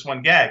this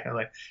one gag. I'm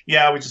like,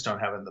 yeah, we just don't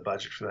have it in the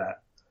budget for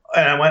that.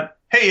 And I went,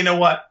 hey, you know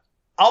what?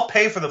 I'll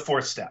pay for the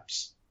 4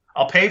 steps.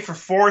 I'll pay for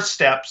 4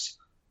 steps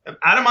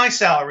out of my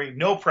salary,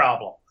 no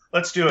problem.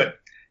 Let's do it.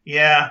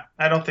 Yeah,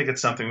 I don't think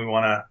it's something we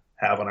want to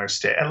have on our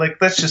stage. And like,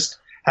 let's just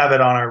have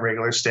it on our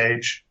regular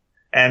stage.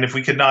 And if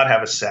we could not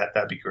have a set,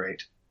 that'd be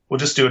great. We'll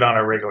just do it on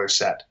our regular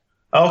set.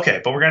 Okay,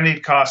 but we're going to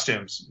need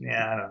costumes.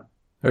 Yeah, I don't know.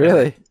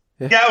 Really?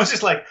 Yeah, it was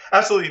just like,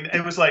 absolutely.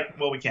 It was like,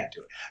 well, we can't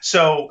do it.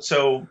 So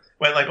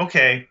went like,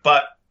 okay,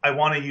 but I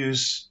want to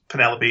use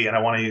Penelope and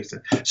I want to use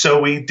it.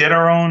 So we did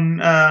our own,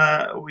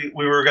 we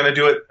were going to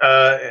do it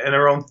in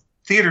our own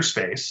theater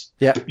space.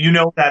 Yeah. You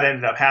know, that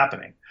ended up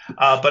happening.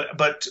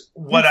 But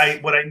what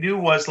I knew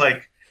was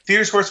like,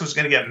 Theater Sports was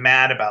going to get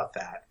mad about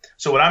that.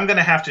 So what I'm going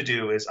to have to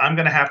do is I'm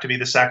going to have to be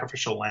the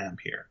sacrificial lamb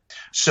here.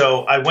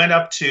 So I went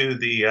up to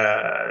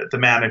the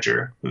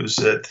manager, who's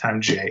at the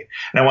time Jay,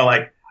 and I went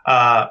like,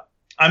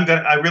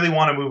 I really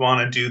want to move on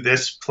and do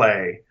this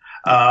play.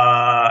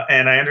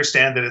 And I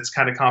understand that it's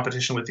kind of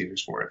competition with Theater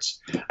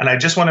Sports. And I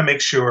just want to make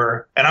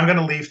sure, and I'm going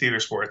to leave Theater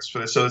Sports for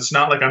this. So it's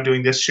not like I'm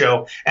doing this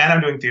show and I'm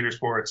doing Theater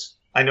Sports.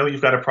 I know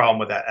you've got a problem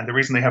with that. And the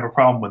reason they have a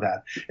problem with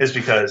that is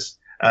because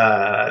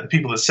the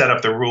people that set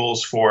up the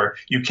rules for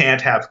you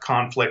can't have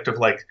conflict of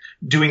like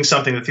doing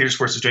something that Theater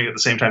Sports is doing at the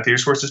same time Theater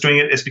Sports is doing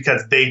it is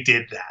because they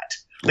did that.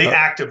 They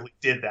actively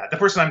did that. The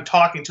person I'm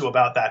talking to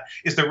about that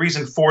is the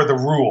reason for the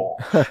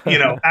rule,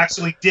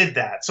 actually did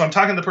that. So I'm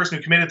talking to the person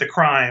who committed the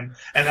crime,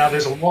 and now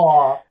there's a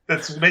law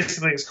that's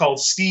basically it's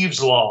called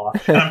Steve's Law.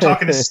 And I'm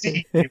talking to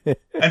Steve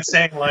and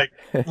saying like,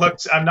 look,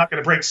 I'm not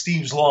going to break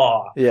Steve's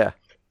law. Yeah.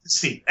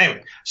 Steve.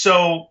 Anyway,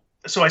 so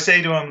I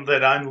say to him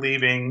that I'm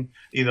leaving,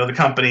 the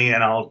company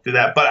and I'll do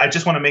that. But I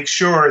just want to make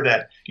sure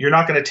that you're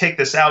not going to take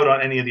this out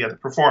on any of the other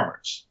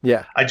performers.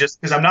 Yeah.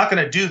 Because I'm not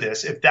going to do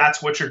this if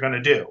that's what you're going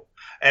to do.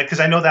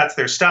 Because I know that's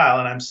their style,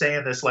 and I'm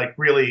saying this like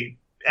really,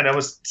 and I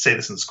always say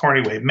this in this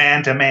corny way,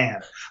 man to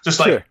man. Just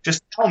like, sure.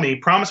 Just tell me,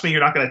 promise me you're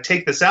not going to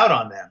take this out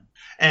on them,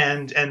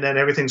 and then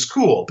everything's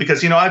cool.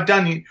 Because I've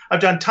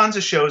done tons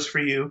of shows for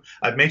you.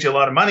 I've made you a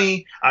lot of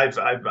money. I've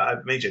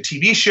made you a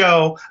TV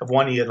show. I've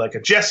won you like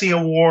a Jessie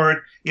Award.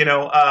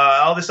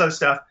 All this other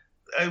stuff.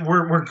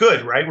 We're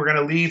good, right? We're going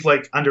to leave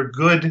like under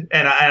good,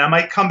 and I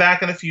might come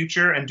back in the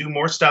future and do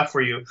more stuff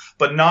for you,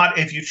 but not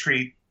if you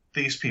treat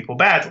these people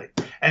badly.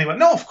 And he went,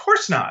 no, of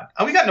course not.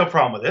 We got no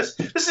problem with this.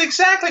 This is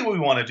exactly what we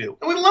want to do.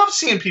 And we love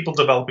seeing people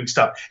developing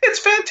stuff. It's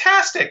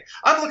fantastic.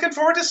 I'm looking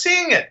forward to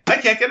seeing it. I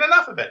can't get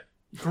enough of it.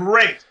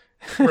 Great.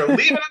 We're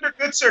leaving under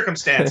good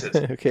circumstances.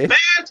 Okay.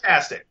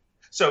 Fantastic.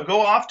 So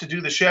go off to do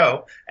the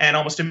show, and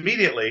almost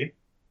immediately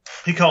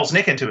he calls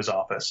Nick into his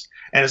office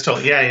and is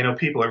told,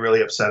 people are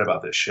really upset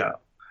about this show.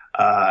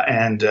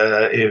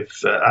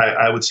 If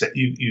I would say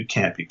you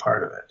can't be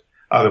part of it.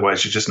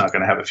 Otherwise, you're just not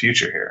going to have a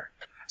future here.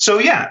 So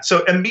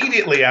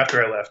immediately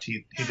after I left,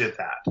 he did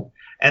that,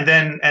 and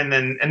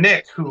then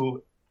Nick,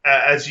 who,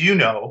 as you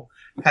know,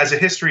 has a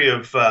history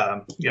of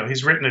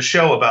he's written a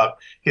show about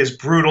his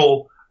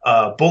brutal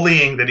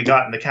bullying that he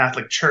got in the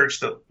Catholic Church.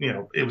 That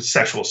it was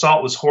sexual assault,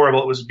 it was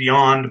horrible, it was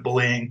beyond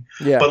bullying.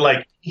 Yeah. But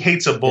like he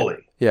hates a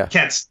bully. Yeah.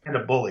 Can't stand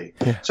a bully.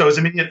 Yeah. So his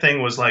immediate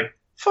thing was like,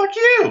 fuck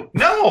you.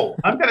 No,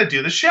 I'm going to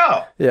do the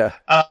show. Yeah.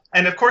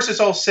 And of course, it's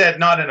all said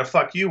not in a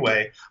fuck you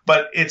way,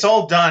 but it's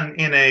all done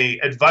in a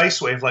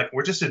advice way of like,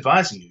 we're just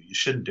advising you. You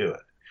shouldn't do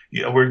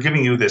it. We're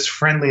giving you this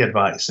friendly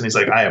advice. And he's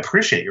like, I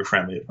appreciate your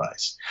friendly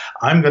advice.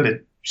 I'm going to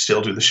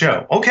still do the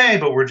show. Okay,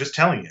 but we're just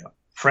telling you,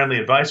 friendly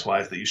advice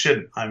wise, that you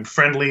shouldn't. I'm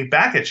friendly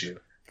back at you.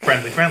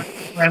 Friendly.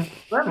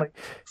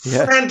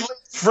 Yeah.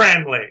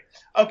 Friendly.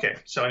 Okay.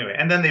 So anyway,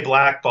 and then they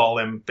blackball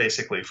him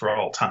basically for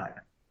all time.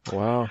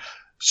 Wow.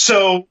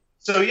 So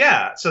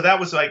that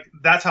was like,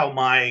 that's how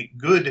my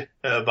good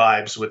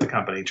vibes with the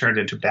company turned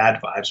into bad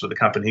vibes with the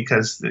company,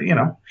 because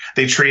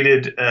they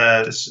treated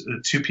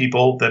 2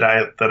 people that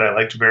I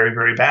liked very,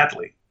 very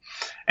badly.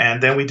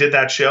 And then we did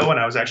that show, and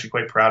I was actually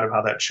quite proud of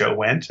how that show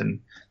went, and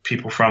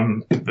people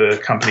from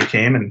the company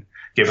came and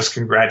gave us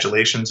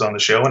congratulations on the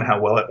show and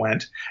how well it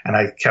went. And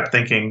I kept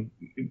thinking,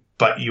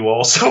 but you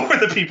also were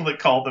the people that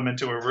called them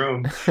into a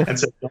room and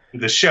said, don't do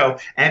this show.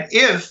 And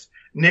if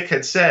Nick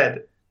had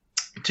said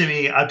to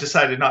me, I've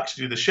decided not to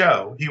do the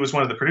show, he was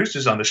one of the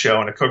producers on the show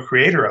and a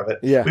co-creator of it,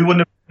 yeah, we wouldn't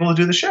have been able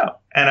to do the show.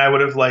 And I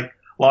would have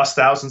lost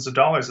thousands of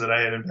dollars that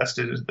I had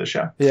invested into the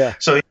show. Yeah.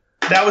 So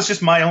that was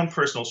just my own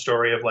personal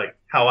story of like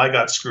how I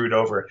got screwed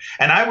over.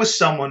 And I was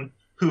someone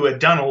who had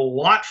done a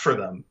lot for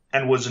them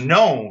and was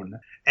known.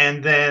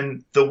 And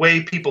then the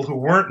way people who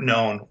weren't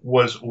known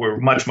were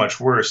much, much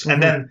worse.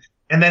 Mm-hmm.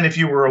 And then if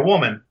you were a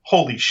woman,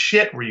 holy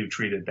shit, were you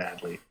treated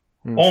badly.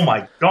 Mm. Oh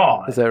my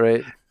God. Is that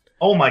right?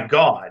 Oh my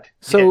God.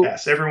 So,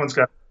 yes, everyone's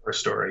got a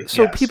story.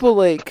 So yes. People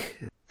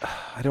like,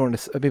 I don't want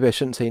to, maybe I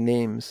shouldn't say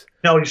names.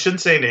 No, you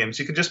shouldn't say names.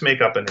 You can just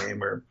make up a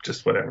name or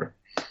just whatever.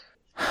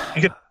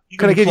 Can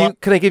I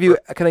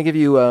give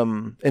you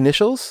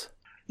initials?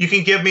 You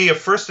can give me a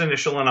first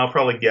initial and I'll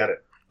probably get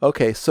it.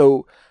 Okay,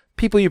 so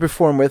people you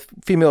perform with,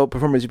 female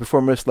performers you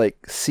perform with,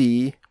 like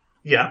C,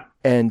 Yeah.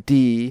 And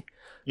D,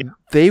 yeah.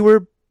 they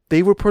were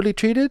poorly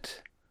treated?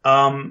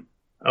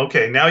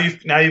 Okay, now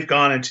you've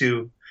gone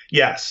into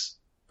yes.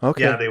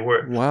 Okay. Yeah, they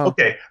were. Wow.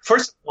 Okay.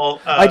 First of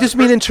all, I just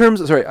mean in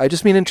terms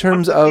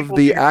of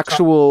the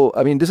actual.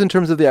 I mean, just in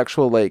terms of the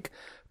actual like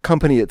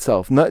company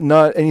itself,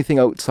 not anything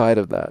outside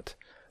of that.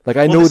 Like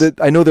I know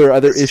there are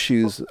other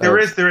issues. There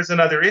is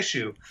another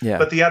issue. Yeah.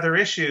 But the other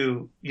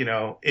issue,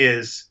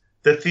 is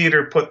the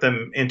theater put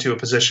them into a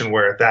position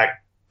where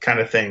that kind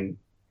of thing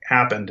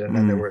happened, and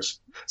then there was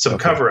some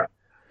cover up.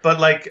 But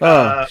like,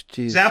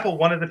 example,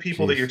 one of the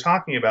people that you're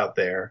talking about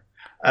there,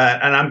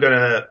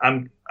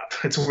 and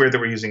it's weird that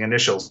we're using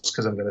initials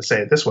because I'm going to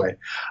say it this way.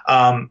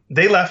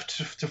 They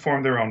left to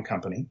form their own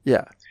company.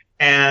 Yeah.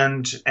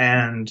 And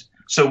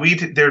so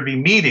there'd be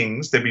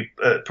meetings, there'd be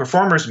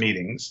performers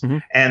meetings,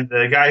 and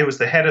the guy who was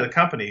the head of the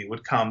company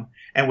would come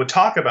and would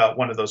talk about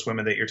one of those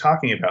women that you're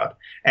talking about,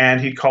 and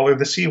he'd call her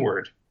the C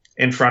word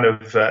in front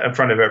of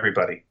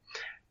everybody.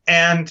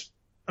 And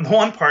the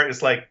one part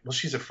is like, well,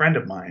 she's a friend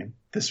of mine.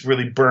 This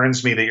really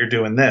burns me that you're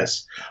doing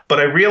this. But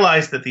I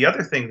realized that the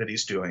other thing that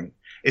he's doing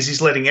is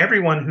he's letting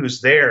everyone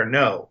who's there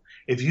know,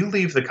 if you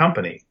leave the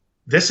company,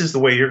 this is the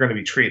way you're going to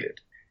be treated.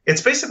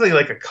 It's basically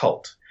like a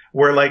cult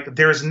where like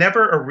there's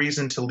never a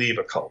reason to leave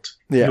a cult.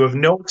 Yeah. You have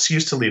no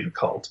excuse to leave a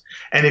cult.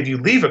 And if you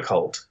leave a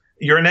cult,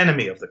 you're an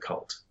enemy of the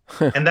cult.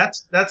 And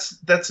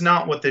that's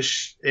not what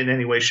this in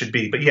any way should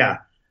be. But yeah,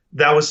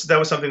 that was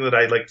something that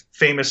I like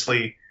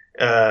famously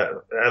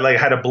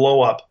had a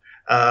blow up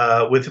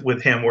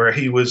with him where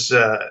he was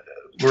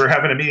we were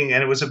having a meeting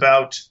and it was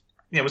about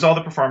it was all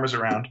the performers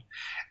around,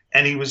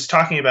 and he was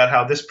talking about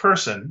how this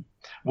person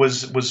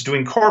was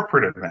doing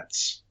corporate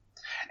events,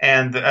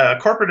 and a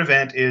corporate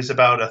event is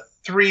about a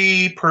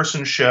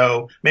 3-person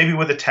show, maybe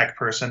with a tech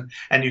person,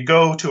 and you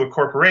go to a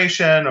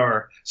corporation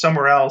or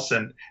somewhere else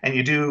and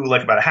you do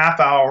like about a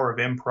half hour of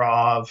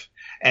improv,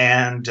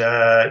 and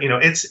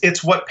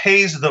it's what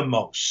pays the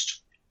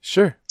most.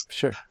 Sure.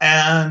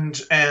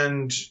 And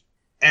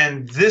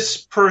this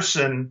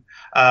person,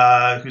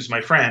 who's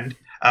my friend,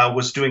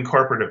 was doing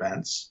corporate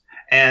events,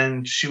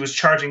 and she was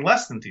charging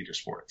less than theater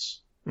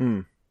sports.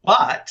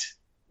 But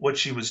what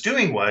she was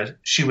doing was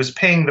she was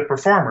paying the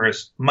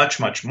performers much,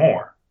 much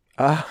more.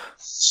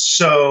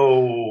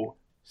 So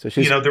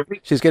she's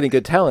she's getting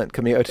good talent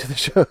coming out to the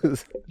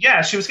shows.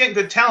 Yeah, she was getting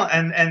good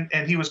talent,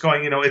 and he was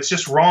going, it's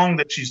just wrong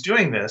that she's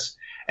doing this.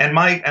 And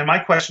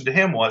my question to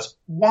him was,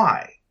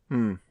 why?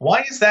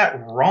 Why is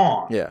that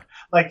wrong? Yeah.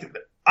 Like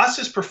us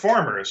as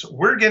performers,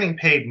 we're getting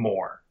paid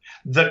more.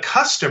 The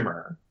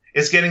customer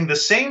is getting the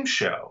same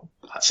show,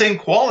 same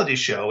quality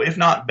show, if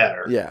not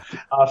better,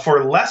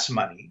 for less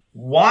money.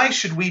 Why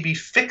should we be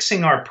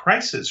fixing our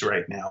prices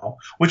right now,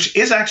 which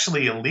is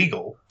actually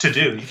illegal to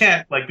do? You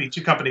can't be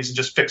two companies and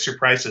just fix your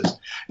prices.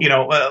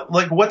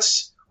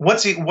 What's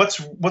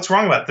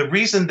wrong about it? The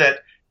reason that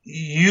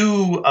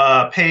you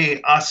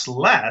pay us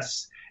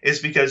less is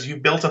because you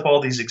built up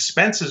all these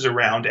expenses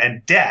around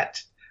and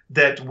debt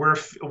that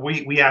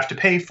we have to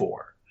pay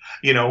for,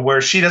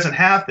 where she doesn't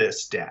have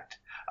this debt,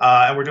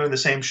 and we're doing the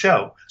same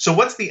show. So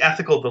what's the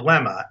ethical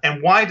dilemma,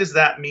 and why does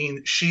that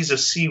mean she's a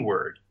C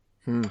word?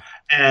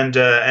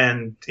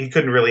 And he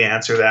couldn't really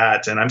answer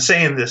that. And I'm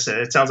saying this, and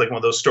it sounds like one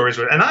of those stories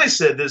where, and I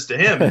said this to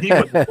him, and he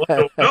went,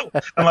 well, no.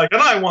 I'm like,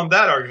 and I won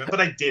that argument,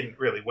 but I didn't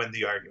really win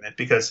the argument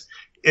because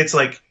it's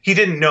like he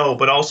didn't know,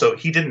 but also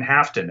he didn't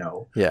have to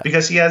know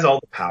because he has all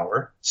the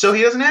power. So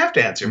he doesn't have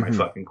to answer my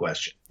fucking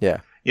question. Yeah.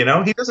 He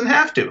doesn't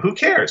have to. Who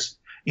cares?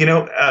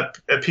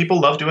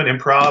 People love doing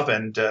improv,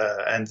 and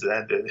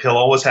he'll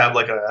always have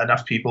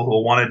enough people who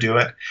will want to do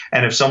it.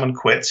 And if someone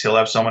quits, he'll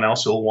have someone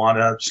else who will want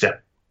to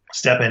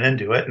step in and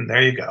do it. And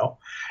there you go.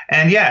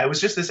 And yeah, it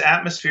was just this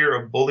atmosphere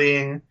of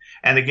bullying.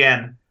 And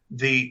again,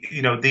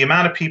 the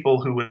amount of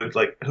people who would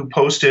who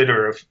posted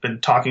or have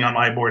been talking on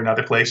my board and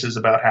other places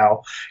about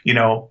how,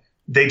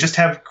 they just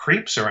have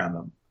creeps around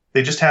them.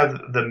 They just have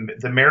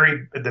the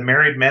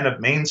married men of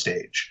main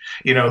stage,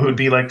 who'd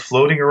be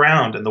floating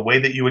around. And the way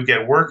that you would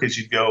get work is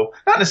you'd go,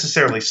 not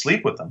necessarily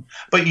sleep with them,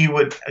 but you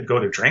would go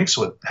to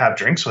have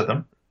drinks with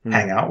them,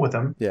 hang out with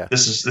them. Yeah.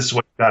 This is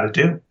what you got to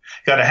do.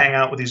 You got to hang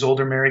out with these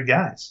older married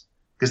guys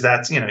because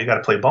that's, you got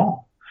to play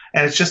ball.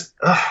 And it's just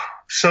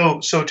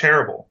so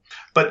terrible.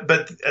 But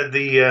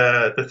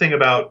the thing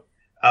about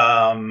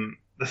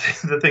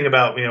the thing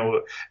about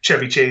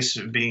Chevy Chase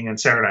being in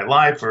Saturday Night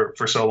Live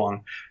for so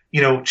long,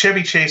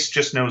 Chevy Chase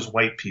just knows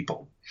white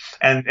people,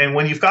 and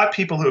when you've got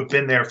people who have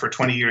been there for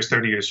 20 years,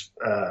 30 years,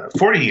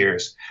 40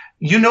 years,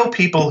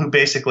 people who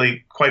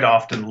basically quite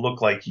often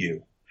look like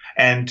you,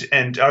 and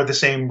are the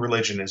same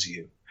religion as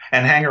you,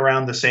 and hang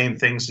around the same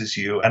things as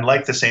you, and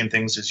like the same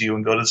things as you,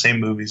 and go to the same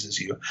movies as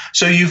you.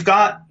 So you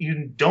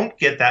don't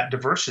get that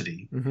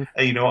diversity,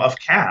 of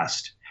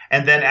cast.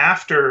 And then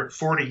after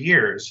 40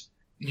 years,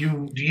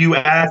 you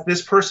as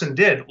this person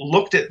did,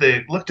 looked at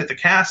the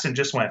cast and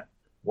just went,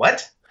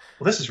 what?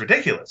 Well, this is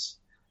ridiculous.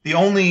 The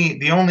only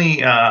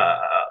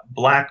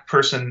black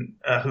person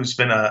who's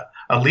been a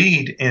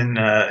lead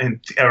on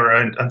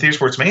Theater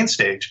Sports main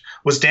stage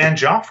was Dan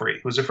Joffrey,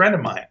 who's a friend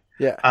of mine.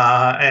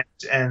 Yeah.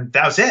 And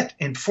that was it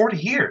in 40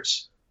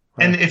 years.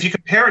 Wow. And if you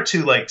compare it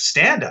to like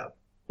stand-up,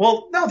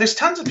 well, no, there's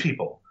tons of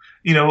people,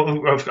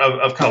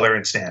 of color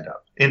in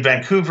stand-up. In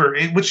Vancouver,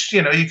 which,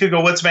 you could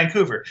go, what's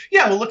Vancouver?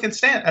 Yeah, well, look at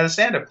a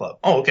stand-up club.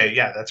 Oh, okay,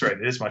 yeah, that's right.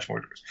 It is much more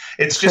diverse.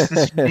 It's just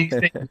this unique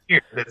thing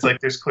here that's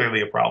like there's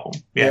clearly a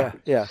problem. Yeah.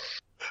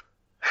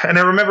 And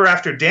I remember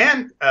after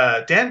Dan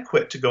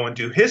quit to go and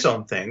do his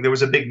own thing, there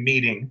was a big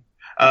meeting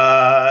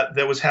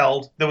that was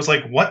held. That was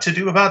like, what to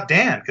do about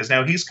Dan, because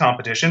now he's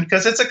competition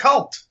because it's a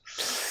cult.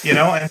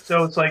 And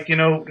so it's like,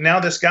 now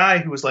this guy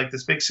who was like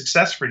this big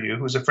success for you,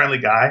 who's a friendly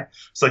guy,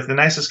 it's like the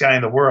nicest guy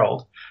in the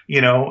world,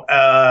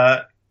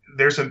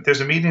 there's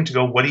a meeting to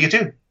go, what do you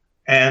do?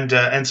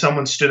 And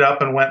someone stood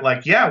up and went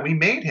like, yeah, we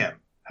made him.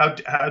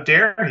 How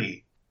dare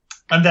he?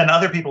 And then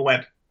other people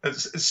went,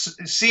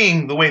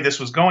 seeing the way this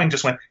was going,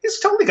 just went,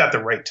 he's totally got the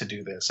right to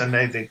do this. And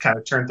they kind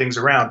of turned things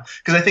around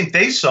because I think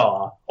they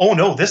saw, oh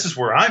no, this is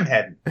where I'm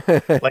heading.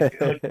 like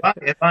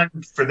if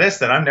I'm for this,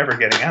 then I'm never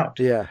getting out.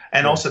 Yeah.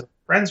 And also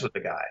friends with the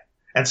guy.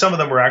 And some of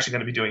them were actually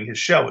going to be doing his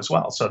show as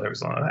well. So there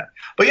was a lot of that.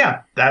 But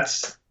yeah,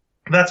 that's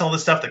all the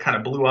stuff that kind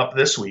of blew up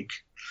this week.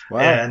 Wow.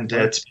 And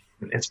it's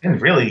been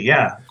really,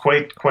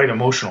 quite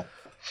emotional.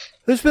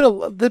 There's been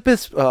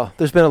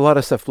a lot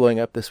of stuff blowing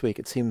up this week.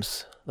 It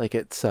seems like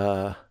there's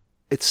a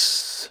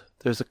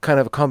kind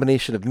of a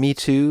combination of Me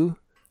Too,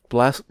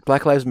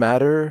 Black Lives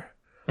Matter,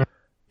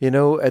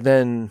 and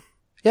then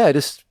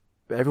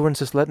everyone's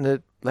just letting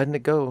it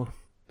go.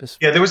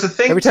 There was a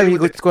thing. Every time you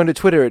go into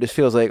Twitter, it just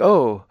feels like,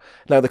 oh,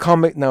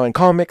 now in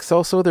comics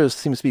also there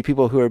seems to be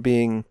people who are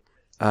being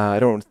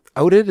outed.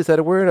 Is that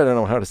a word? I don't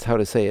know how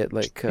to say it.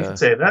 Like you can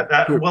say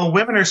that. Well,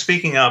 women are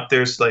speaking up.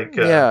 There's like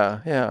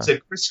Is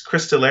it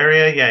Chris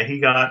D'Elia? Yeah, he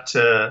got.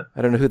 I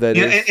don't know who that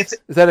is.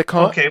 Is that a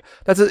comic? Okay,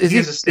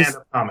 he's a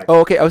stand-up comic. Oh,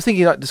 okay. I was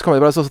thinking not just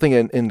comic, but I was also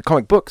thinking in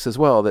comic books as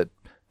well that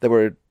there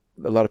were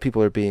a lot of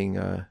people are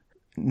being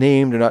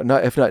named or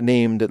not if not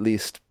named, at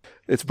least.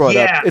 It's brought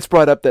up. It's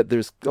brought up that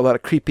there's a lot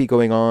of creepy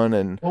going on,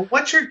 and well,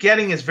 what you're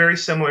getting is very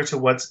similar to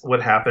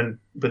what happened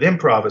with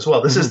improv as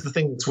well. This is the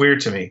thing that's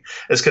weird to me,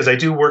 is because I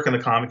do work in the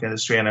comic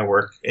industry and I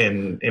work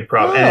in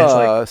improv. And it's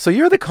like, so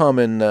you're the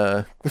common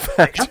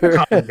factor.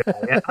 I'm the common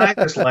guy, and I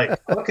just like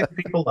hooking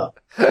people up.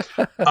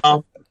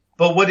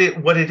 But what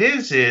it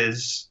is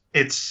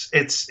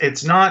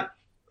it's not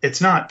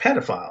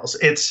pedophiles.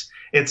 It's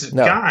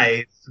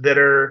guys that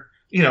are.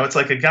 It's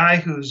like a guy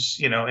who's,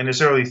 in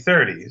his early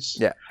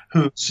 30s,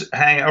 who's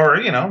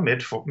mid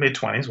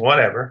 20s,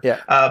 whatever. Yeah.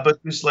 But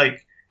who's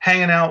like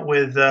hanging out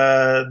with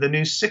the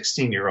new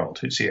 16-year-old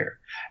who's here.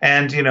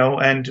 And,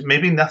 and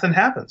maybe nothing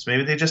happens.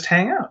 Maybe they just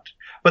hang out.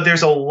 But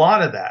there's a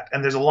lot of that.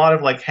 And there's a lot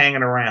of like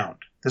hanging around.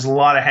 There's a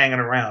lot of hanging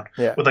around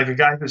with like a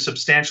guy who's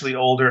substantially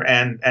older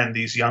and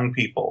these young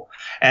people.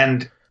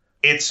 And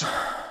it's,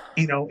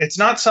 it's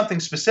not something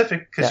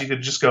specific because you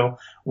could just go,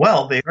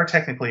 well, they are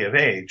technically of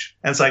age.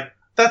 And it's like,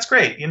 that's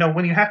great.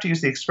 When you have to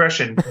use the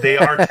expression, they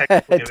are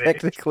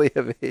technically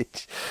of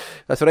age.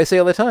 That's what I say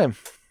all the time.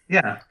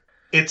 Yeah.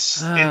 It's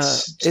one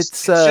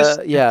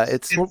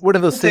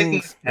of those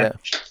things. Yeah.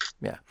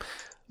 I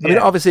mean,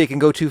 obviously it can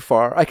go too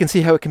far. I can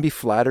see how it can be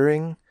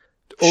flattering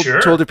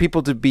to older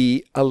people to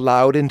be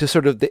allowed into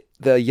sort of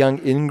the young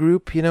in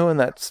group, and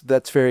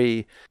that's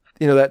very,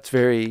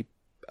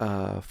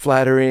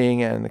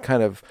 flattering and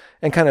kind of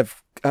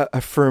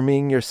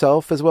affirming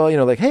yourself as well.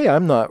 Like, hey,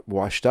 I'm not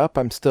washed up.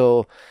 I'm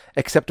still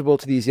acceptable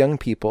to these young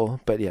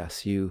people. But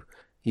yes, you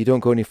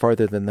don't go any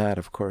farther than that,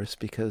 of course,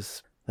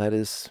 because that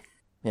is,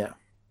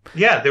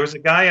 Yeah, there was a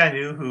guy I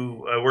knew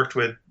who I worked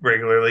with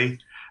regularly,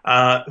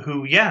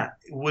 who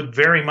would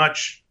very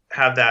much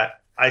have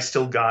that "I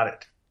still got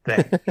it"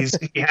 thing.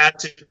 He had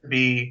to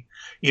be,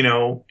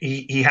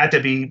 he had to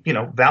be,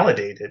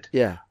 validated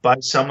by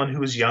someone who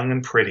was young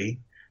and pretty,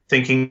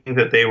 thinking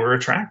that they were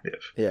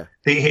attractive. Yeah.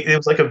 It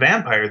was like a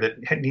vampire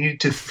that needed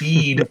to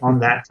feed on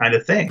that kind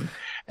of thing.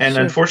 And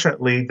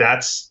unfortunately,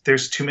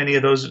 there's too many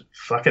of those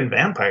fucking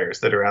vampires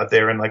that are out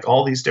there in like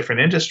all these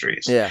different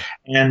industries. Yeah.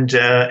 And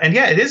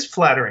it is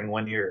flattering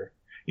when you're,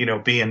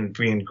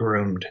 being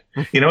groomed.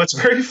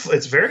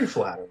 It's very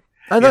flattering.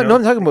 I'm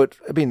not talking about,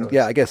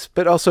 I guess,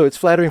 but also it's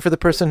flattering for the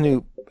person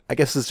who, I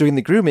guess, is doing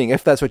the grooming,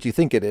 if that's what you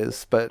think it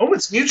is. But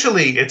it's mutual.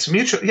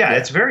 Yeah,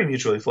 it's very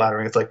mutually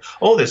flattering. It's like,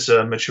 oh, this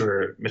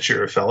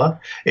mature fella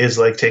is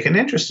like taking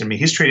interest in me.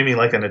 He's treating me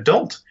like an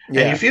adult, and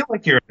you feel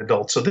like you're an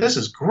adult. So this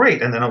is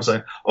great. And then I was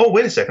like, oh,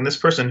 wait a second, this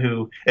person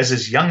who is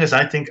as young as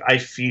I think I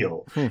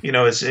feel,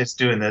 is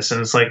doing this, and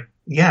it's like,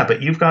 yeah,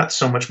 but you've got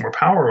so much more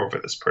power over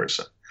this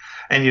person.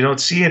 And you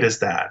don't see it as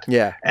that.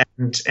 Yeah.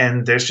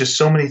 And there's just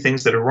so many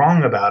things that are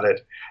wrong about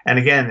it. And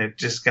again, it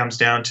just comes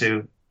down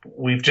to,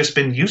 we've just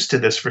been used to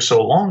this for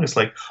so long. It's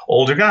like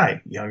older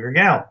guy, younger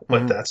gal,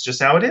 but that's just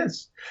how it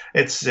is.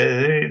 It's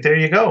there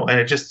you go.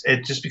 And it just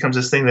becomes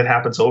this thing that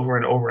happens over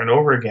and over and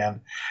over again.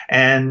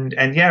 And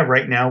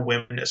right now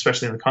women,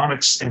 especially in the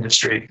comics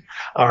industry,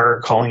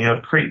 are calling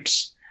out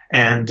creeps,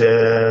 and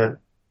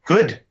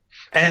good.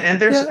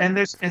 And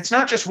there's it's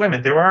not just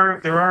women. There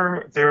are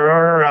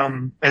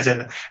as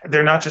in,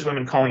 they're not just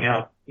women calling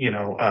out,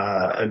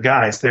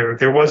 guys.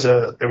 There was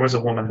a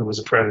woman who was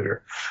a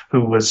predator,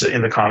 who was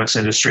in the comics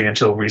industry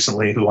until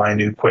recently, who I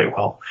knew quite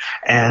well,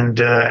 and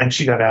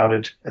she got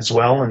outed as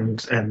well, and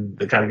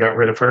they kind of got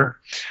rid of her,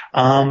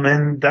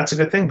 and that's a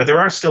good thing. But there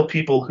are still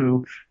people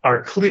who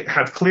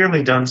have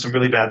clearly done some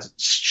really bad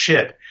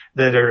shit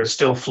that are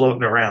still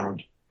floating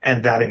around,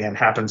 and that again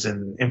happens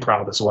in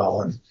improv as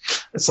well, and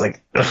it's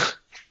like, ugh.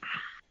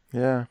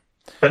 Yeah.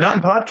 But not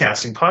in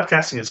podcasting.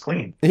 Podcasting is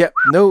clean. Yeah,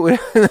 no,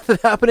 nothing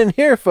happening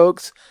here,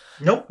 folks.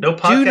 Nope, no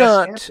podcast. Do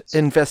not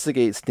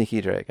investigate Sneaky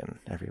Dragon,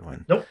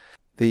 everyone. Nope.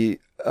 The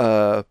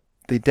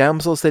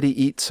damsels that he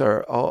eats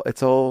are all.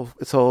 It's all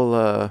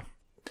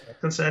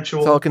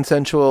consensual. It's all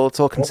consensual. It's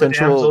all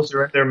consensual. All the damsels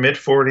are in their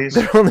mid-40s.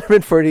 They're all in their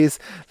mid-40s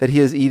that he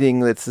is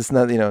eating. That's just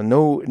not.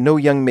 No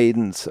young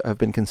maidens have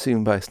been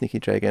consumed by Sneaky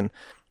Dragon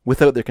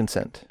without their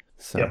consent.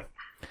 So. Yeah.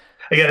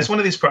 Again, it's one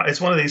of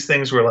these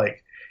things where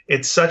like.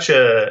 It's such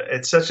a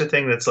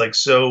thing that's like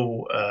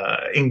so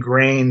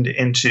ingrained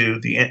into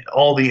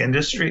all the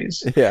industries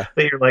that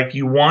you're like,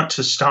 you want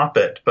to stop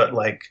it, but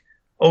like,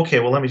 okay,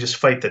 well, let me just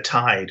fight the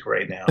tide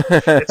right now.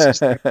 It's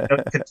just, you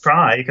can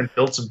try, you can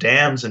build some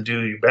dams and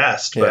do your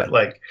best, but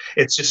like,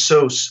 it's just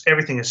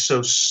everything is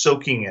so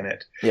soaking in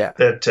it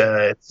that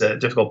it's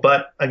difficult.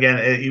 But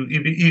again,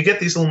 you get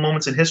these little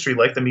moments in history,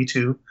 like the Me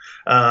Too,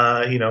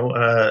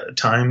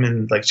 time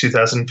in like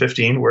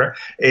 2015, where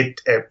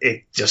it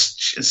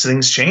just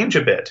things change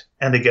a bit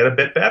and they get a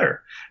bit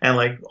better, and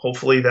like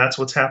hopefully that's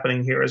what's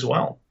happening here as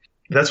well.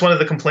 That's one of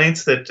the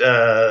complaints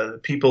that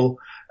people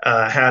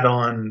had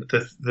on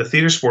the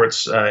Theater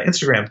Sports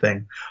Instagram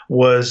thing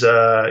was,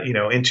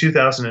 in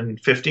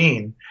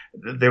 2015,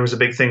 there was a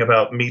big thing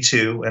about Me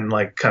Too and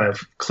like kind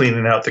of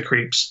cleaning out the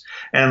creeps,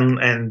 and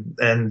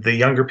the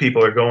younger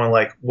people are going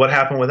like, what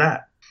happened with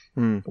that?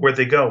 Where'd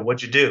they go?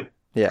 What'd you do?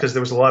 Yeah. Because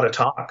there was a lot of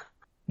talk.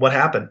 What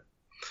happened?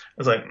 I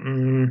was like,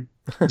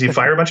 did you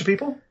fire a bunch of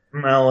people?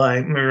 Well,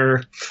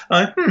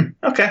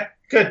 okay,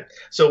 good.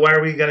 So why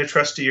are we going to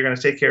trust you? You're going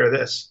to take care of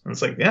this? And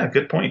it's like, yeah,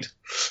 good point.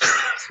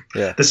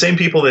 Yeah. The same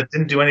people that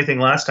didn't do anything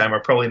last time are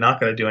probably not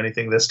going to do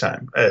anything this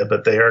time,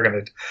 but they are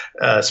going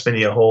to spin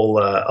you a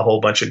whole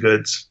bunch of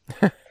goods.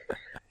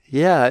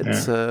 Yeah,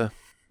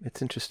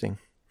 it's interesting.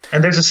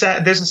 And there's a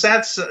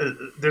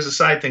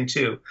side thing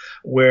too,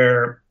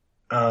 where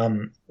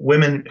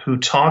women who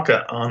talk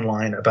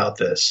online about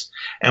this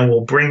and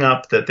will bring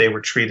up that they were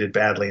treated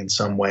badly in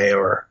some way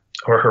or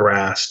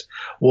harassed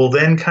will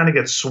then kind of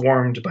get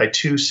swarmed by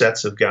two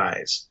sets of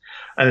guys,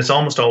 and it's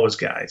almost always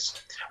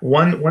guys.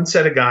 One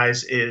set of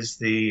guys is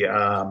the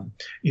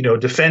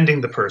defending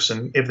the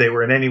person if they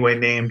were in any way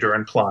named or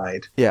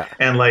implied. Yeah.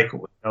 And like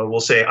we'll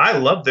say, I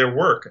love their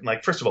work. And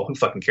like, first of all, who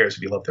fucking cares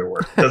if you love their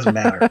work? It doesn't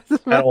matter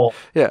at all.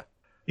 Yeah.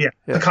 Yeah.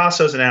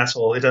 Picasso's an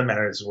asshole. It doesn't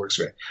matter. His work's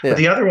great. Yeah. But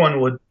the other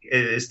one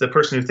is the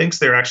person who thinks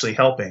they're actually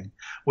helping,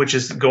 which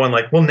is going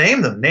like, well,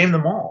 name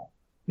them all.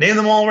 Name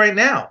them all right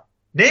now.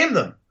 Name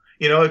them.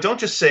 Don't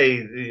just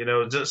say,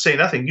 just say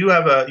nothing. You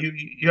have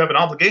an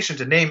obligation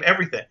to name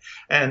everything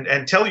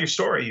and tell your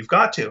story. You've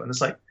got to. And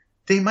it's like,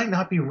 they might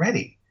not be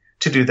ready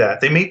to do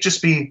that. They may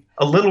just be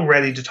a little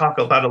ready to talk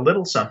about a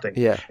little something.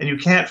 Yeah. And you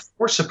can't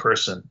force a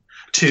person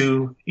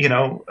to,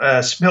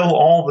 spill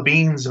all the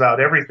beans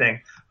about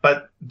everything,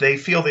 but they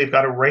feel they've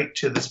got a right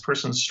to this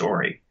person's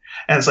story.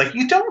 And it's like,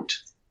 you don't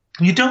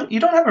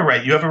have a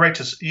right. You have a right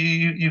to,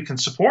 you can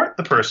support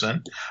the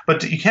person,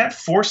 but you can't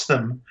force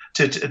them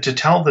to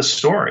tell the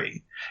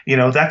story.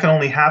 That can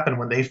only happen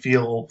when they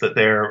feel that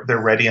they're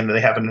ready and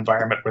they have an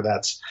environment where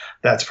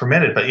that's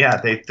permitted. But yeah,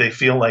 they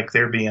feel like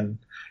they're being,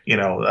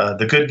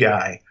 the good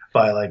guy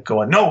by like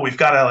going, no, we've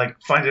got to like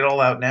find it all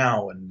out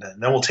now and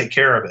then we'll take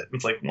care of it.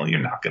 It's like, well, you're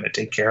not going to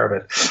take care of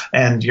it,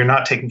 and you're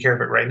not taking care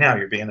of it right now.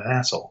 You're being an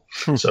asshole.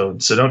 So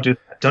don't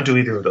do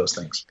either of those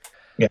things.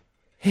 Yeah.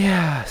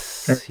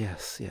 Yes.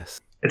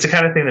 It's the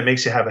kind of thing that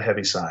makes you have a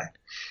heavy sigh.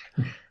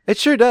 It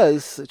sure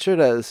does.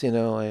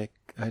 Like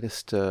I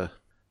just,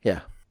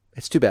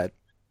 it's too bad.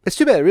 It's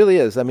too bad. It really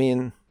is. I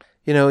mean,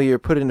 you're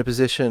put in a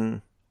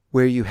position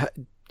where you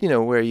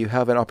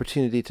have an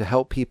opportunity to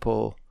help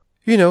people,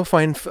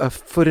 find a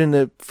foot in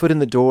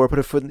the door, put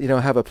a foot,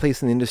 have a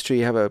place in the industry,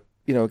 have a,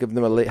 give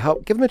them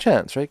a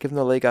chance, right? Give them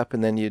a leg up,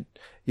 and then you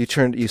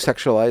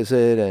sexualize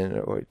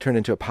it or turn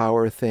into a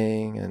power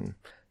thing. And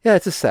yeah,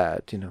 it's just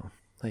sad,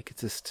 like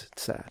it's just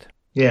sad.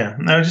 Yeah,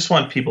 I just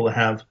want people to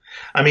have,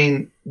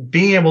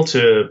 being able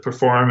to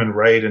perform and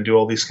write and do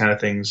all these kind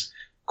of things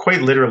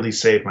quite literally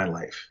saved my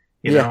life,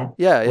 Yeah.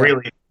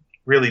 Really,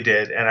 really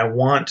did. And I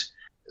want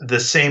the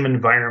same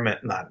environment,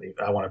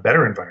 I want a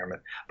better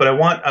environment, but I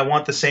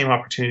want the same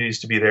opportunities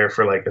to be there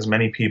for like as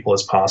many people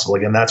as possible.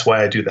 Again, that's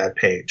why I do that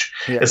page.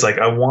 Yeah. It's like,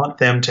 I want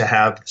them to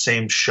have the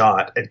same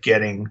shot at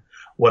getting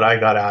what I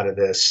got out of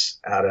this,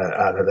 out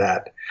of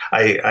that.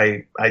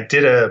 I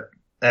did a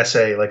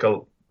essay like a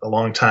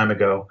long time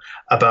ago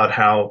about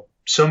how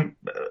some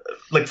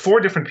like 4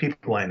 different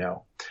people I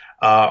know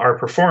are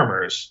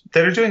performers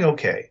that are doing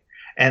okay,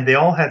 and they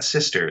all had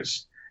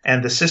sisters,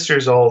 and the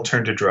sisters all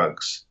turned to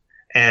drugs,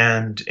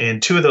 and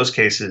in 2 of those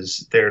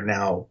cases they're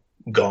now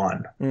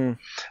gone.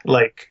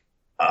 Like,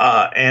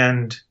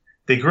 and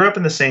they grew up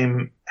in the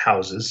same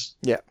houses.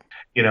 Yeah.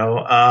 You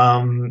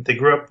know, they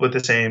grew up with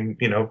the same,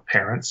 you know,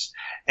 parents.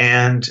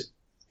 And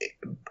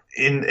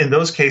in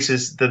those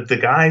cases, the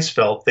guys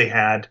felt they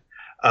had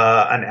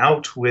an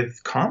out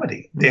with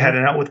comedy. They had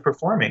an out with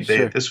performing.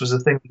 This was a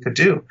thing they could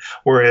do.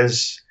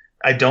 Whereas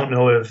I don't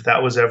know if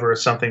that was ever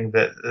something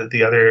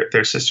that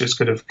their sisters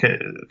could have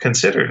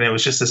considered. And it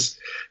was just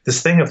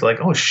this thing of like,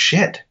 oh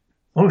shit.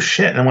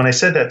 And when I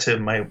said that to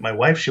my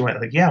wife, she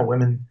went like, yeah,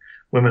 women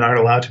aren't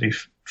allowed to be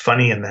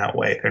funny in that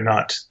way. They're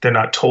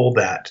not told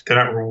that. They're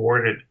not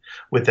rewarded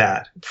with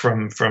that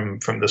from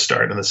the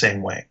start in the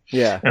same way.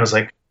 Yeah. And I was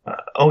like,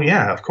 oh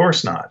yeah, of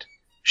course not.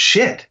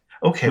 Shit.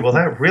 Okay, well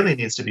that really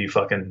needs to be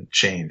fucking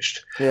changed.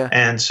 Yeah.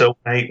 And so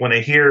when I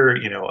hear,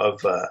 you know,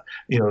 of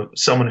you know,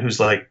 someone who's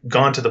like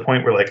gone to the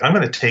point where like I'm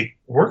going to take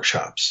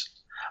workshops.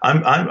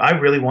 I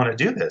really want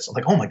to do this. I'm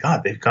like, oh my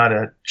god, they've got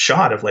a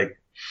shot of like,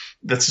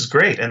 this is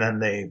great, and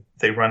then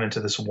they run into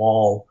this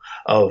wall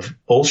of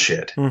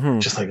bullshit.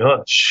 Just like,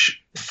 oh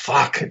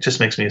fuck, it just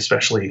makes me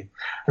especially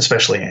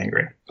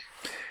angry.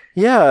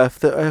 Yeah, if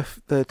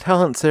the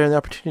talent's there and the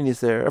opportunity's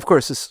there, of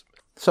course, as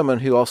someone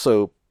who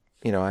also,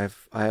 you know, I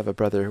have a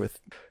brother with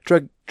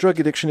drug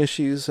addiction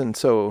issues, and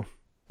so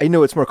I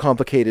know it's more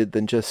complicated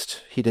than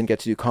just he didn't get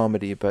to do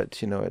comedy.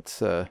 But you know,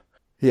 it's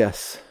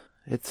yes,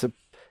 it's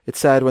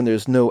sad when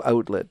there's no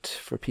outlet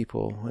for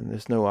people, when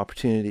there's no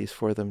opportunities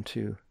for them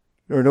to,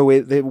 or no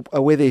way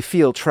a way they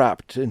feel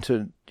trapped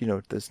into, you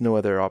know, there's no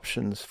other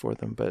options for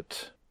them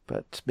but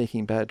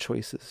making bad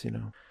choices, you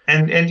know.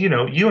 And you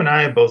know, you and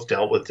I have both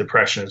dealt with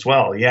depression as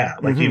well. Yeah,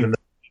 like even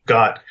though we've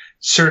got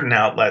certain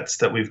outlets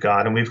that we've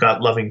got, and we've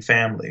got loving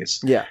families.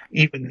 Yeah.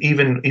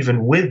 Even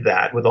with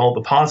that, with all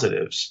the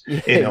positives,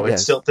 you know,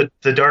 it's still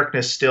the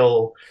darkness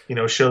still, you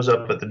know, shows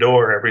up at the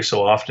door every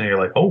so often. And you're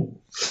like, oh,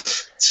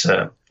 it's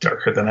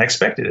darker than I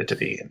expected it to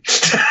be.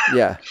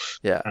 Yeah.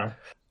 You know?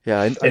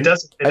 Yeah.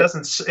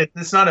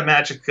 It's not a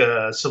magic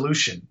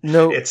solution.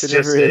 No, it's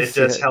just it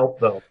does help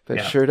though.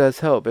 It sure does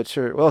help. It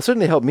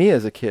certainly helped me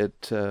as a kid.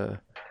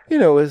 You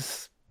know,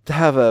 is to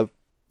have a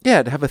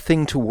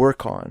thing to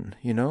work on,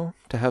 you know,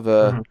 to have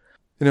a,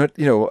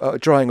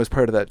 drawing was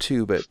part of that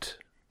too, but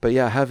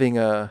yeah, having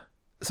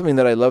something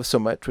that I love so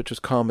much, which was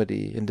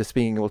comedy, and just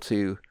being able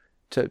to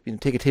take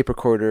a tape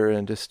recorder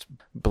and just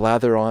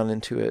blather on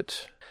into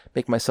it,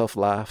 make myself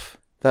laugh.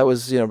 That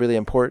was, you know, really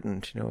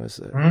important, you know, as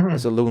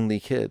a lonely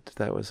kid.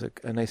 That was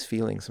a nice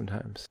feeling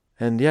sometimes.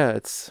 And yeah,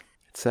 it's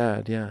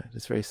sad. Yeah,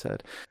 it's very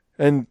sad.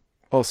 And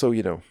also,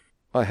 you know,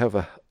 I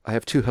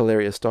have two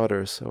hilarious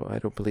daughters, so I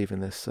don't believe in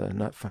this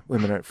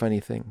women aren't funny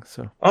thing.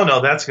 So. Oh no,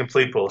 that's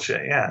complete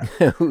bullshit. Yeah,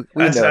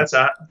 that's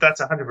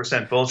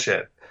 100%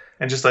 bullshit.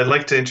 And just, I'd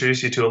like to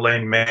introduce you to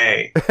Elaine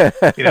May.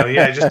 You know,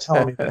 yeah, just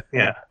tell me that.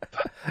 Yeah,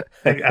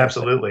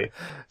 absolutely.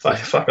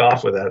 Fuck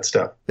off with that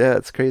stuff. Yeah,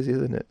 it's crazy,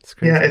 isn't it? It's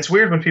crazy. Yeah, it's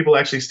weird when people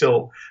actually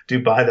still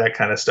do buy that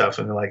kind of stuff,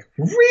 and they're like,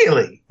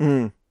 really?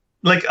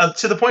 Like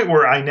to the point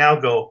where I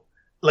now go,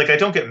 like, I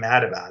don't get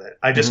mad about it.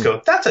 I just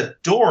go, that's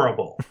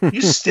adorable.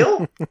 You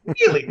still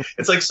really?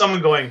 It's like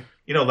someone going,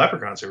 you know,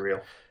 leprechauns are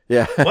real.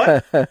 Yeah.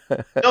 What?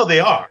 No, they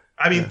are.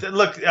 I mean,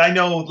 look, I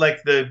know,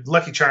 like, the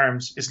Lucky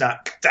Charms is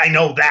not. I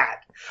know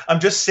that. I'm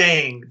just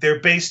saying they're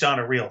based on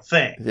a real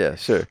thing. Yeah,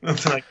 sure.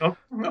 It's like, oh,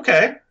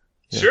 okay,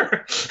 yeah,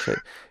 sure. Right.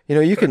 You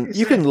know, you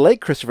can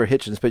like Christopher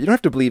Hitchens, but you don't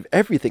have to believe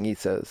everything he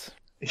says.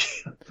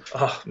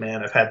 Oh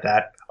man, I've had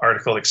that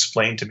article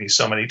explained to me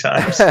so many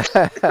times.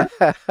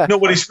 No,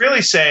 what he's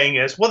really saying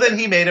is, well, then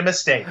he made a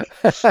mistake.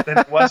 Then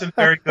he wasn't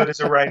very good as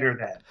a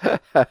writer.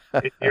 Then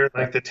you're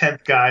like the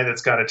 10th guy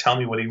that's got to tell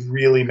me what he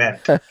really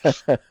meant.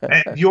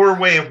 And your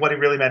way of what he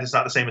really meant is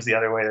not the same as the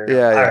other way.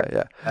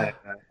 Yeah.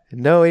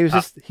 No, he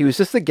was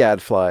just a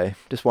gadfly.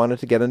 Just wanted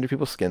to get under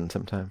people's skin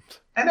sometimes.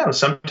 I know.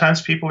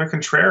 Sometimes people are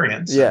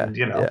contrarians. Yeah. And,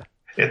 you know,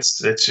 it's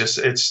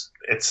the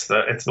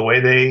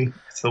way they.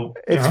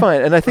 It's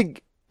fine, and I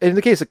think in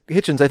the case of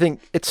Hitchens, I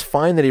think it's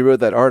fine that he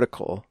wrote that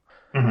article.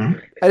 I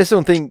just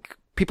don't think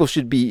people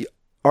should be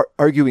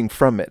arguing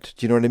from it.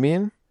 Do you know what I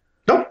mean?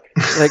 Nope.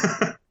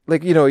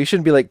 like you know, you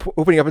shouldn't be like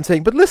opening up and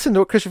saying, "But listen to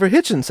what Christopher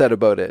Hitchens said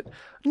about it."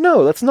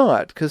 No, that's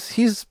not, because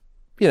he's,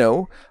 you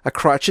know, a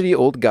crotchety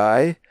old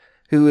guy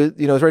who,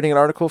 you know, is writing an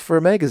article for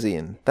a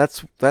magazine.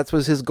 That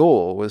was his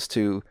goal, was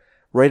to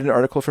write an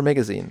article for a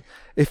magazine.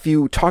 If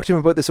you talked to him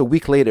about this a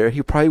week later,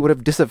 he probably would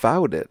have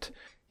disavowed it.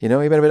 You know,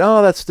 he might have been,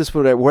 oh, that's just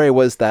where I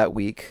was that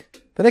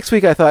week. The next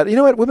week I thought, you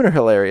know what, women are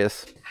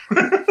hilarious.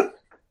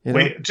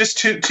 Wait, just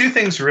two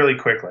things really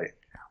quickly.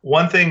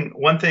 One thing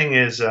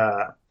is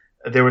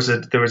there was a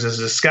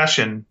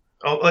discussion.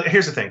 Oh,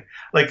 here's the thing.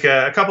 Like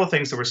a couple of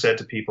things that were said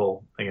to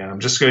people. Again, I'm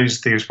just going to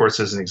use Theater Sports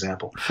as an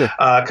example. Sure.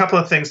 A couple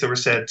of things that were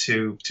said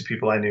to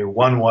people I knew.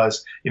 One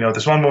was, you know,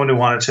 there's one woman who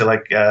wanted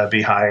to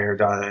be hired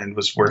and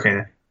was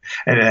working,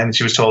 and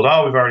she was told,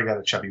 oh, we've already got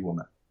a chubby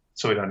woman,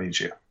 so we don't need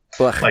you.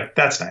 Ugh. Like,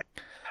 that's nice.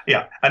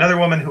 Yeah, another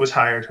woman who was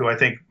hired, who I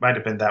think might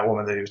have been that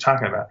woman that he was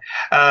talking about,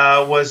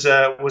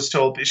 was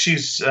told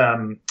she's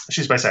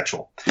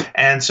bisexual,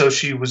 and so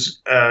she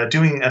was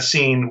doing a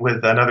scene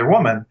with another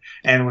woman,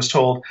 and was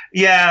told,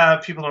 yeah,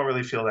 people don't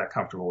really feel that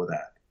comfortable with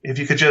that. If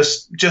you could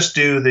just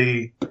do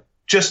the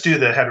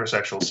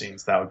heterosexual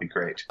scenes, that would be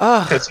great.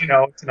 Because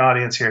it's an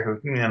audience here who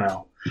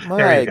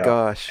My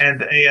gosh.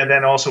 And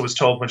then also was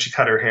told when she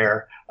cut her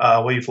hair,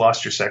 well, you've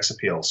lost your sex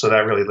appeal, so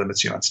that really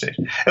limits you on stage.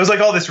 It was like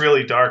all this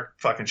really dark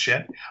fucking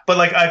shit. But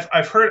like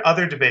I've heard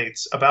other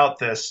debates about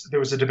this. There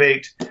was a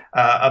debate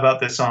about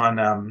this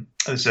on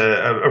there's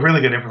a really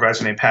good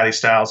improviser named Patty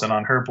Stiles, and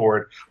on her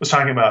board was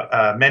talking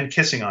about men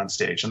kissing on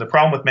stage. And the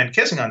problem with men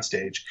kissing on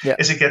stage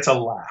is it gets a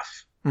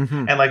laugh.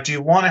 Mm-hmm. And like, do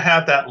you want to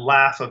have that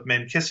laugh of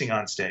men kissing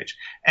on stage?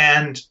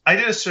 And I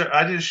did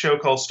a show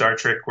called Star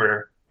Trek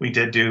where we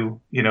did do,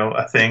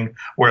 a thing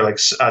where like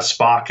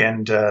Spock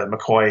and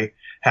McCoy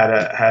had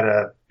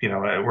a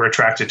were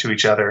attracted to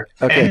each other.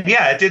 Okay. And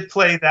yeah, it did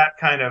play that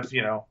kind of,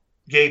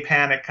 gay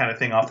panic kind of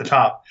thing off the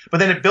top. But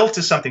then it built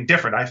to something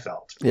different, I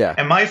felt. Yeah.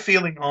 And my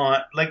feeling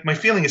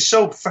is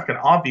so fucking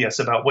obvious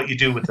about what you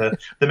do with the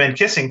men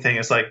kissing thing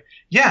is like,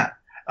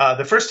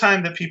 the first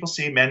time that people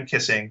see men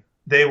kissing,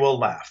 they will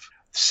laugh.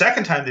 The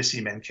second time they see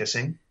men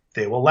kissing,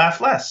 they will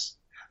laugh less.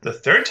 The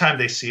third time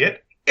they see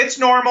it, it's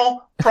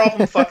normal.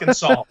 Problem fucking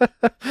solved.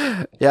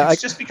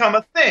 It's just become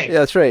a thing. Yeah,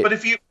 that's right. But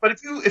if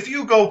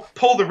you go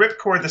pull the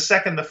ripcord the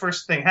second the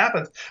first thing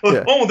happens,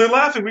 oh, they're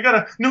laughing. We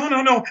gotta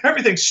no,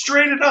 everything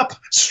straighten up.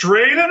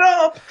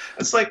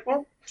 It's like,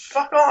 well,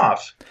 fuck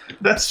off.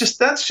 That's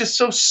just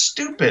so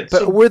stupid.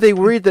 But were they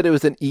worried that it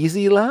was an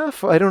easy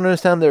laugh? I don't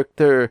understand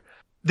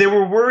They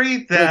were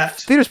worried that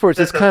theater sports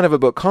is kind of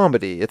about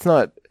comedy. It's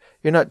not.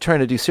 You're not trying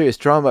to do serious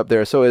drama up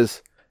there. So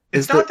it's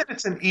not that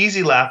it's an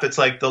easy laugh. It's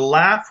like the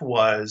laugh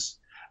was,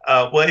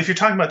 if you're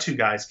talking about two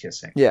guys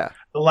kissing, the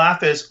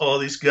laugh is, oh,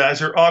 these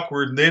guys are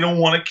awkward and they don't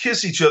want to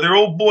kiss each other.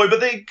 Oh boy, but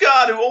they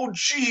got to. Oh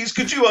geez,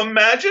 could you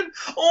imagine?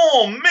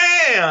 Oh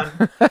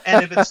man.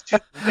 And if it's two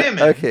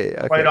women, okay.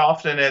 Quite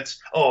often it's,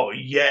 oh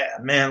yeah,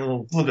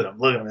 man, look at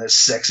him, it's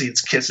sexy,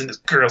 it's kissing, this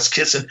girl's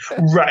kissing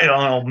right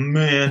on. Oh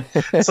man,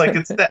 it's like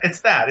it's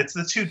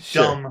the two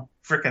dumb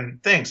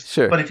freaking things.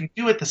 Sure. But if you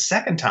do it the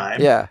second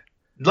time,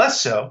 less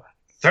so.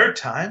 Third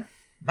time,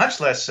 much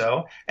less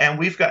so. And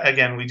we've got,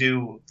 again, we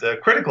do the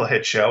Critical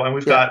Hit show, and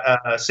we've got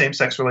a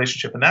same-sex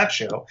relationship in that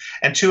show.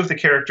 And two of the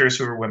characters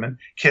who are women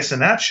kiss in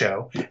that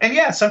show.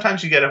 And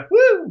sometimes you get a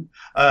woo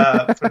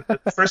for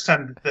the first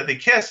time that they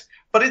kiss.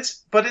 But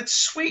it's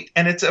sweet,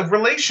 and it's a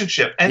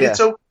relationship, and it's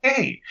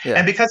okay. Yeah.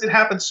 And because it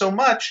happens so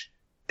much,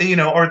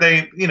 or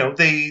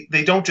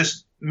they don't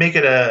just make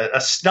it a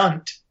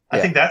stunt. I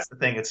think that's the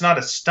thing. It's not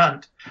a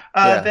stunt.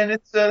 Then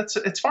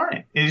it's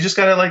fine. You just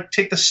got to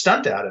take the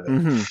stunt out of it.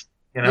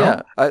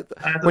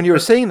 Mm-hmm. When you were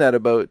saying that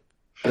about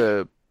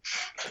the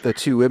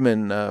two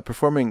women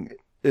performing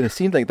in a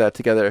scene like that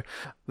together,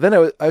 then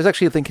I was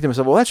actually thinking to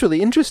myself, well, that's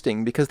really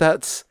interesting because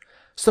that's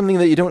something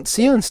that you don't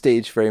see on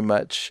stage very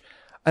much.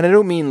 And I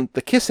don't mean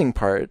the kissing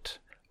part.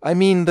 I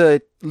mean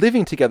the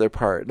living together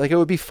part. Like, it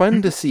would be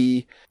fun to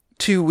see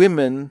two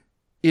women,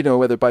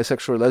 whether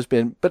bisexual or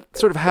lesbian, but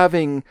sort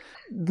of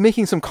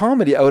making some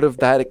comedy out of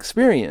that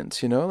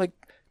experience,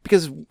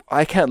 because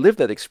I can't live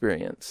that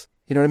experience.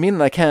 You know what I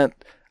mean? And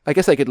I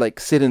guess I could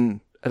sit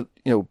in,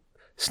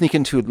 sneak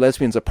into a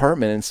lesbian's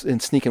apartment and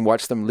sneak and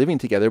watch them living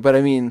together. But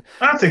I mean,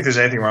 I don't think there's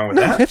anything wrong with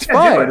that. It's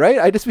fine, right?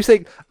 I'd just be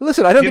saying,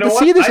 listen, I don't get to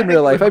see this in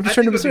real life. I'm just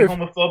trying to observe. It would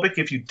be homophobic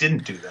if you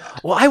didn't do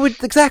that. Well, I would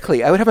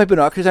have my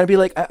binoculars and I'd be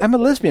like, I'm a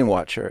lesbian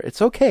watcher. It's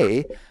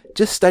okay.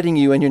 Just studying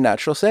you in your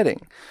natural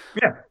setting.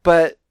 Yeah.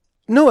 But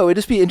no, it would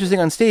just be interesting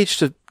on stage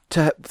to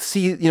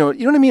see, you know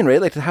what I mean, right?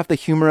 Like, to have the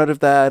humor out of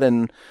that,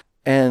 and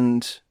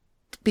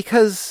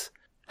because,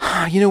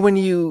 when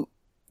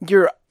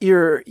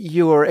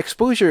your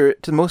exposure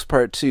to the most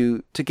part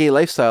to gay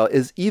lifestyle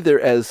is either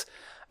as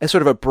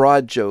sort of a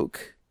broad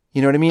joke,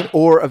 you know what I mean,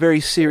 or a very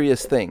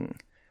serious thing,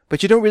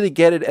 but you don't really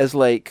get it as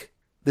like,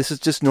 this is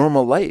just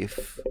normal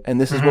life,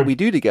 and this is what we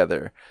do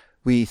together.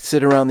 We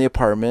sit around the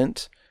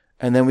apartment,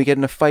 and then we get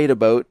in a fight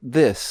about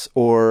this,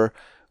 or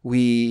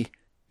we,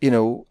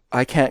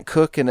 I can't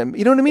cook, and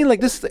you know what I mean?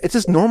 Like, this, it's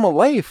just normal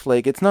life.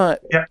 Like, it's not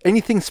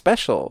anything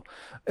special.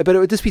 But it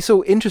would just be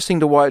so interesting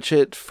to watch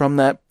it from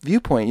that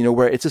viewpoint,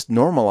 where it's just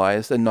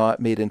normalized and not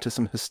made into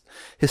some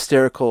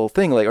hysterical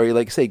thing, like, or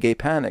like, say, gay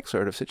panic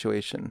sort of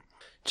situation.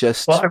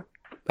 Just,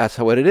 that's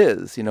what it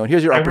is, and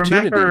here's your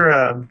opportunity.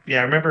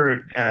 I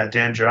remember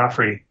Dan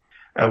Joffrey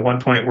at one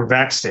point, we're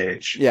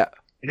backstage. Yeah.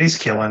 And he's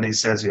killing, he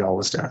says he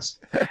always does.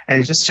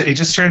 And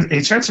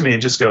he turns to me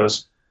and just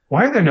goes,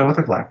 "Why are there no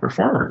other black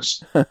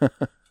performers?"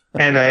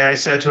 And I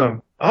said to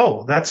him,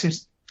 "Oh, that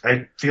seems,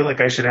 I feel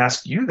like I should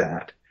ask you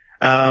that."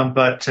 And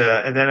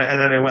then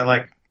I went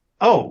like,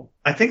 "Oh,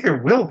 I think there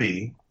will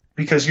be,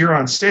 because you're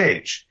on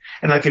stage.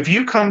 And like, if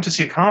you come to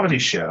see a comedy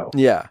show,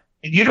 and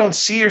you don't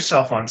see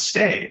yourself on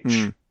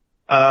stage,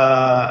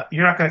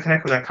 you're not going to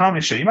connect with that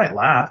comedy show. You might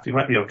laugh, you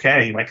might be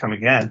okay, you might come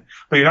again,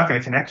 but you're not going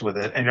to connect with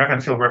it, and you're not going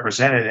to feel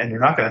represented, and you're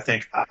not going to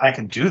think, I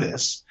can do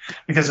this,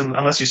 because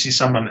unless you see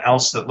someone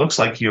else that looks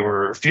like you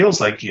or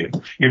feels like you,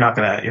 you're not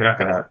going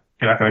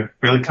to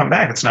really come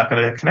back. It's not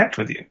going to connect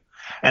with you.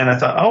 And I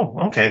thought, oh,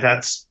 okay,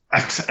 that's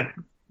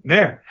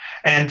there.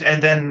 And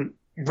then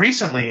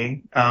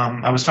recently,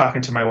 I was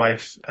talking to my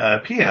wife,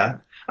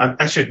 Pia.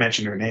 I should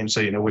mention her name so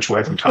you know which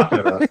wife I'm talking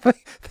about.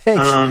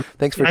 Thanks.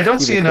 Thanks for. I don't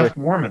see enough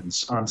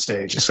Mormons on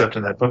stage, except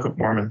in that Book of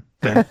Mormon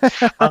thing.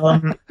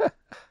 I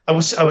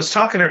was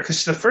talking to her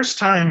because the first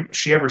time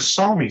she ever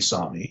saw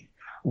me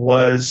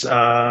was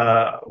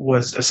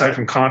aside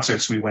from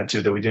concerts we went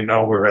to that we didn't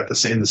know we were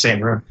in the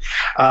same room,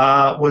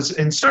 was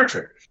in Star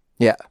Trek.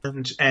 Yeah,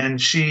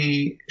 and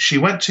she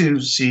went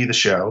to see the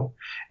show,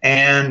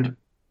 and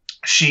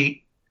she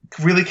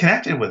really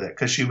connected with it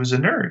because she was a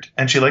nerd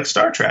and she liked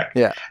Star Trek.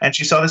 Yeah. And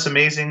she saw this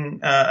amazing,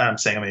 I'm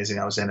saying amazing,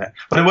 I was in it,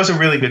 but it was a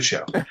really good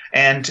show.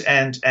 And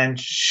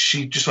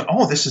she just went,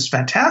 oh, this is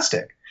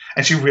fantastic.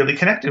 And she really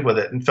connected with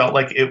it and felt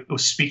like it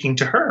was speaking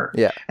to her.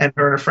 Yeah. And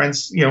her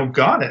friends,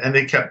 got it. And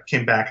they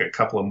came back a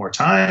couple of more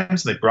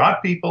times. They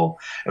brought people.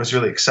 It was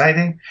really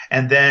exciting.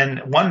 And then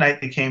one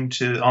night they came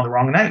on the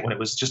wrong night when it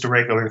was just a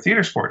regular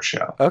theater sports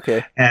show.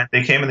 Okay. And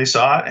they came and they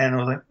saw it and it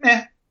was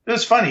like, it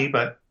was funny,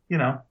 but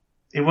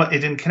it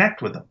didn't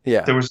connect with them.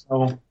 Yeah. There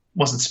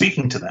wasn't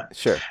speaking to them.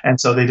 Sure. And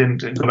so they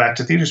didn't go back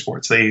to theater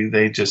sports.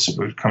 They just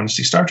would come to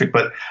see Star Trek.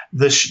 But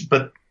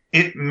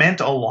it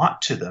meant a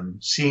lot to them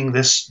seeing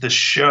this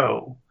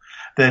show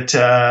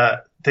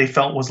that they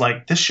felt was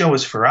like, this show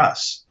is for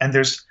us. And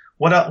there's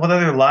what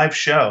other live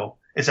show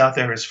is out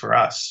there is for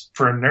us,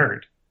 for a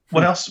nerd.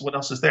 What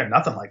else is there?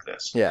 Nothing like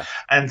this. Yeah.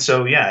 And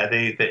so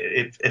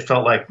it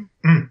felt like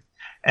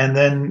and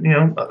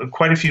then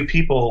quite a few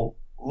people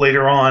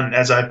later on,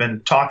 as I've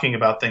been talking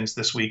about things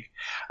this week,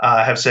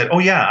 have said, "Oh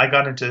yeah, I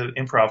got into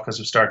improv because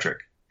of Star Trek.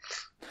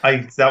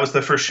 That was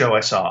the first show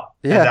I saw,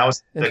 yeah,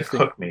 and that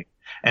hooked me."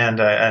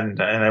 And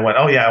I went,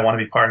 "Oh yeah, I want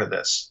to be part of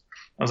this."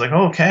 I was like,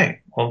 "Oh,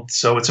 okay, well,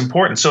 so it's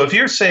important." So if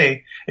you're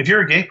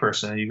a gay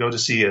person and you go to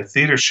see a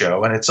theater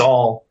show and it's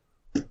all,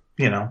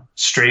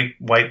 straight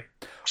white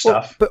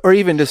stuff, or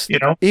even just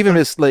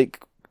like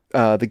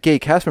the gay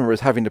cast members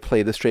having to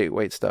play the straight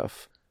white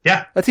stuff.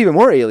 Yeah, that's even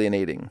more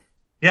alienating.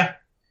 Yeah.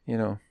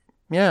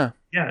 Yeah.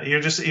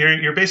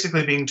 You're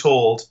basically being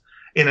told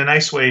in a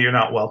nice way you're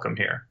not welcome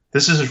here.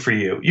 This isn't for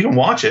you. You can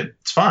watch it,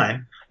 it's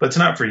fine, but it's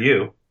not for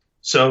you.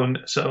 So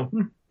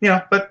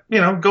but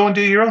go and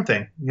do your own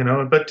thing.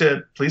 But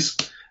please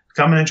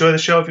come and enjoy the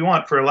show if you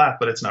want for a laugh,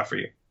 but it's not for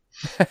you.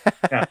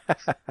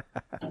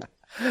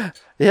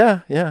 Yeah.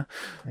 Yeah.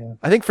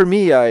 I think for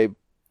me, I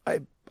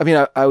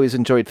always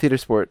enjoyed theater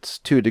sports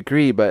to a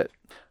degree, but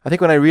I think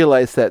when I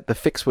realized that the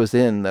fix was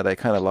in, that I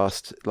kind of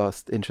lost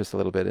interest a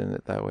little bit in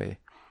it that way.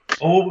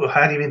 Oh,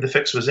 how do you mean the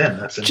fix was in?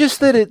 That's just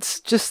that it's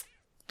just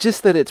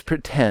that it's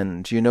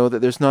pretend.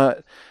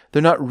 That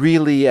they're not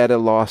really at a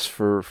loss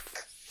for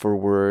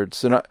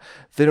words. They're not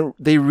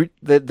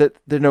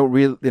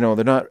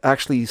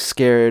actually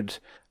scared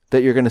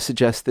that you're going to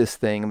suggest this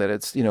thing. That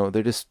it's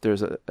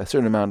there's a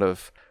certain amount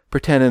of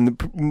pretend. And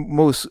the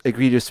most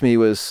egregious to me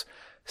was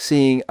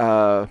seeing.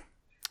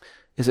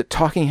 Is it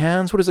Talking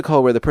Hands? What is it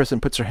called? Where the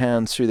person puts her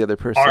hands through the other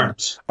person?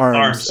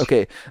 Arms.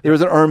 Okay. There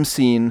was an arm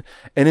scene,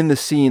 and in the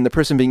scene, the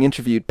person being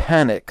interviewed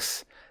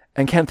panics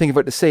and can't think of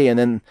what to say, and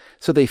then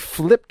so they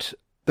flipped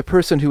the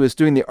person who was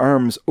doing the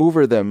arms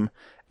over them,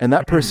 and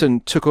that person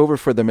took over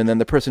for them, and then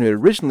the person who had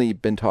originally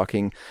been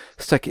talking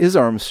stuck his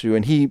arms through,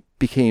 and he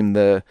became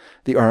the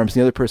arms,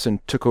 and the other person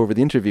took over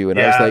the interview. And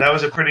I was like, that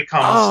was a pretty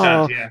common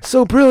stunt. Yeah,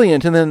 so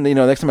brilliant. And then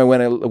next time I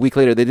went a week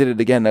later, they did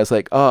it again. And I was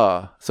like,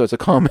 so it's a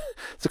common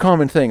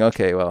thing.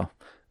 Okay, well,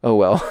 oh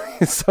well.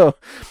 So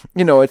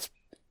it's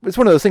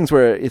one of those things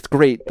where it's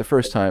great the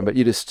first time, but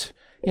you just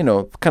kind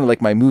of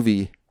like my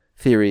movie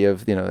theory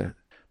of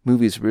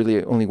movies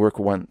really only work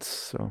once.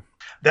 So.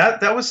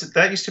 That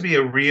used to be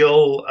a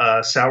real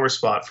sour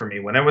spot for me.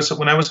 When I was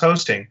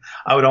hosting,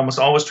 I would almost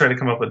always try to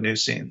come up with new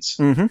scenes,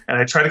 and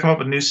I try to come up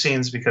with new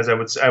scenes because I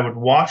would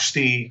watch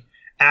the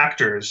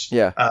actors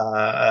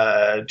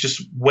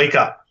just wake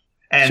up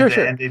and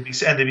and they'd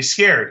be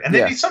scared and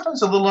they'd be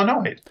sometimes a little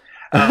annoyed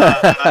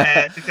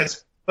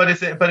But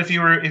if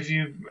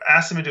you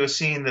ask them to do a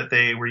scene that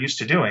they were used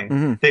to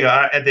doing,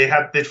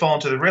 they'd fall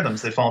into the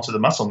rhythms, they'd fall into the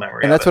muscle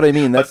memory. And that's what I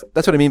mean. That's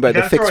what I mean by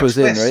the fix was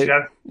in, right?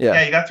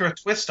 You got to throw a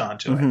twist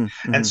onto it,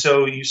 and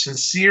so you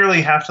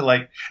sincerely have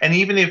to and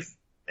even if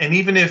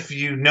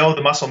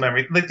the muscle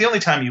memory, the only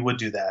time you would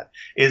do that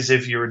is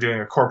if you were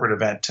doing a corporate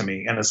event to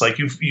me, and it's like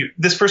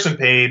this person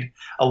paid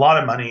a lot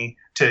of money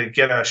to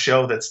get a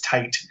show that's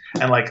tight,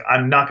 and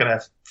I'm not gonna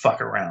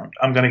fuck around.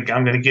 I'm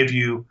gonna give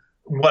you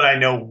what I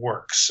know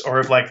works. Or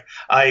if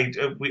I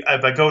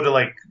go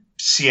to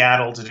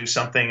Seattle to do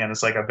something and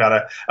it's I'm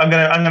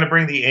gonna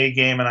bring the A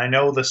game, and I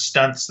know the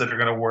stunts that are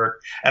gonna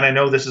work, and I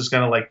know this is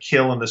gonna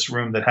kill in this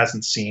room that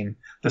hasn't seen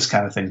this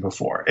kind of thing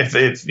before.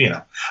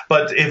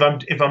 But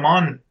if I'm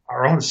on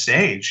our own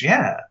stage,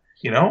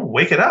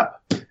 wake it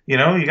up. you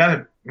know, you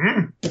gotta,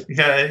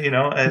 you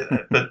know,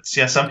 but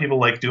yeah, some people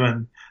like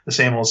doing the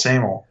same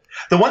old.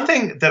 The one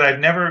thing that I've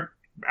never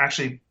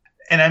actually,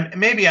 and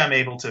maybe I'm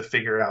able to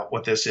figure out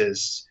what this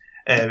is.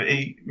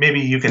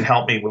 Maybe you can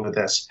help me with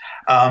this.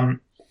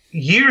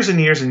 Years and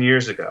years and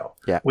years ago,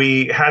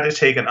 we had to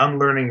take an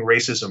unlearning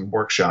racism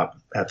workshop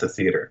at the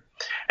theater.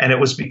 And it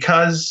was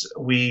because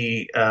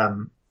we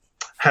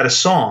had a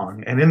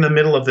song, and in the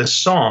middle of this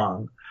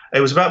song, it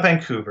was about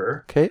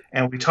Vancouver,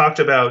 and we talked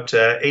about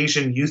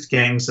Asian youth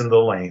gangs in the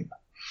lane.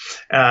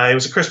 It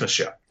was a Christmas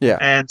show. Yeah.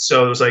 And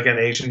so it was like an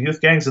Asian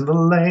youth gangs in the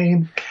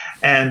lane,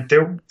 and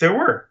there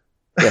were.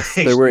 Yes,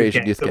 there were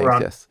Asian youth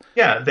gangs, yes.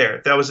 Yeah,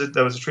 that was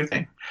a true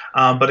thing.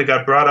 But it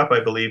got brought up, I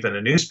believe, in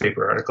a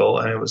newspaper article,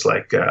 and it was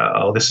like,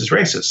 oh, this is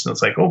racist. And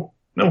it's like, oh,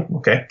 no,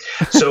 okay.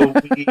 So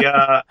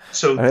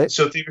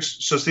so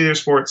Theater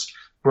Sports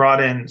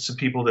brought in some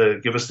people to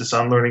give us this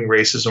unlearning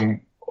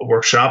racism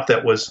workshop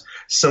that was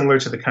similar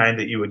to the kind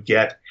that you would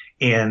get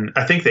in,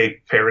 I think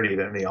they parodied it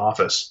in The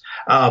Office,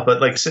 but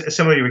like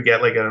similar you would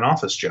get like at an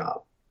office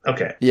job.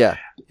 Okay. Yeah.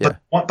 But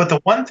the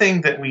one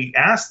thing that we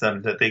asked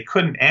them that they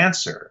couldn't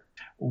answer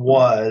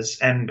was,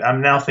 and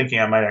I'm now thinking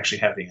I might actually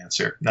have the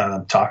answer now that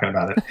I'm talking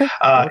about it,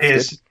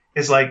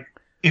 is like,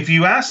 if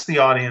you ask the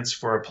audience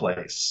for a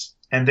place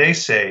and they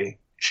say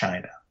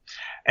China,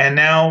 and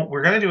now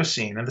we're going to do a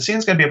scene, and the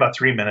scene's going to be about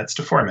 3 minutes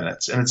to 4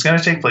 minutes, and it's going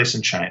to take place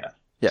in China.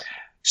 Yeah.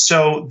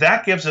 So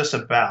that gives us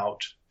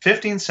about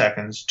 15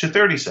 seconds to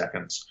 30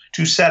 seconds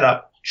to set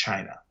up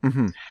China.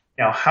 Mm-hmm.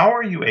 Now, how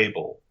are you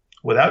able,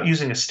 without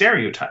using a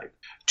stereotype,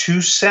 to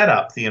set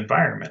up the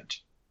environment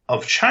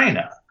of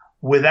China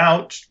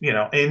without, you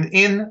know,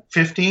 in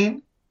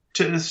 15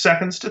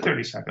 seconds to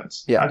 30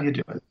 seconds? Yeah. How do you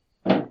do it?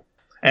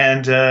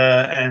 And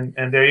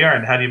there you are.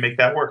 And how do you make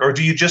that work? Or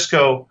do you just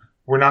go,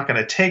 we're not going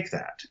to take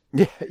that?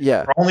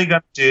 Yeah. We're only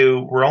going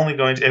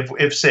to,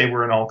 if say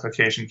we're an all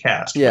Caucasian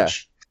cast,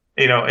 which,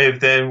 you know, if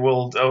then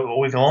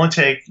we can only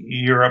take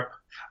Europe.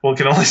 We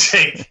can only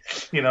take,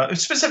 you know,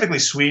 specifically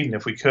Sweden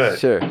if we could.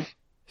 Sure.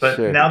 But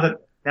now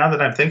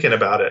that I'm thinking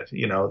about it,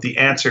 you know, the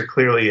answer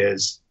clearly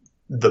is,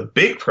 the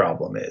big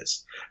problem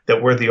is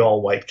that we're the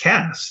all-white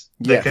cast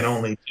that can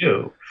only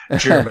do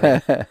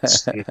Germany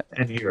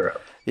and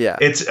Europe. Yeah.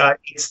 It's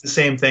the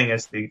same thing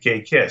as the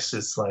gay kiss.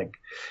 It's like,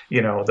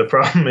 you know, the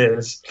problem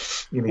is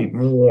you need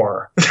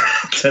more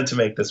to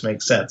make this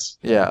make sense.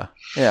 Yeah.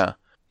 Yeah.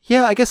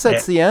 Yeah, I guess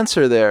that's the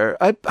answer there.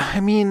 I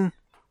mean,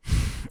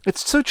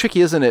 it's so tricky,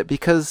 isn't it?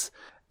 Because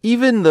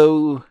even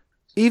though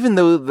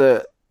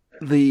the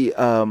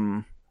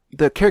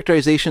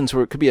characterizations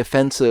could be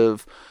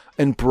offensive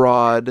and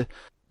broad,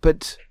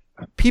 but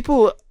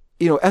people,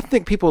 you know,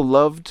 ethnic people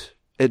loved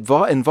in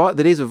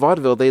the days of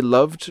vaudeville. They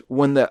loved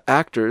when the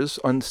actors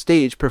on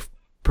stage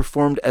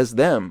performed as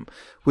them.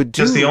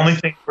 Just the only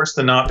thing worse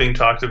than not being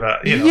talked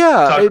about. You know,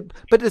 yeah,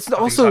 but it's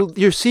also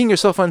you're seeing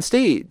yourself on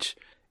stage,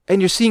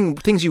 and you're seeing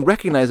things you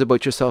recognize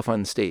about yourself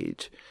on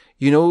stage.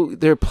 You know,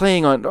 they're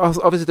playing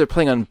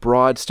on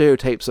broad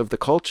stereotypes of the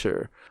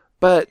culture,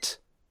 but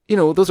you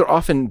know, those are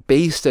often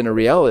based in a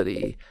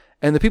reality.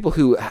 And the people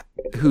who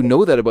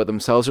know that about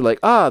themselves are like,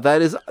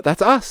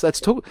 that's us.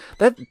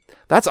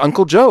 That's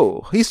Uncle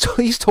Joe. He's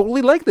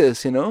totally like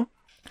this, you know?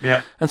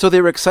 Yeah. And so they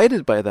were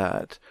excited by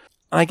that.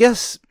 I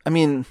guess, I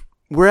mean,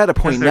 we're at a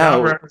point now.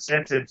 Not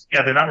represented.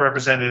 Yeah, they're not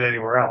represented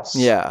anywhere else.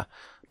 Yeah.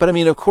 But I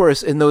mean, of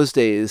course, in those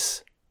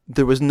days,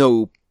 there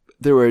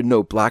were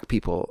no black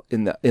people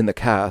in the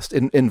cast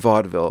in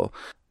vaudeville.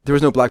 There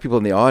was no black people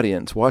in the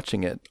audience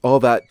watching it.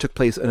 All that took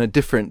place in a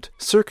different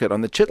circuit,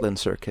 on the Chitlin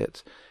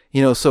circuit.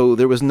 You know, so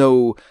there was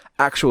no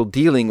actual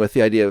dealing with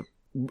the idea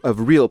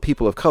of real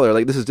people of color.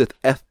 Like, this is just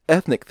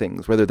ethnic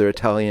things, whether they're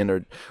Italian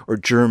or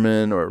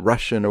German or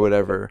Russian or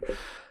whatever.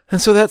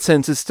 And so in that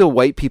sense, it's still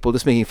white people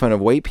just making fun of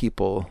white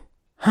people.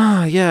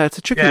 Yeah, it's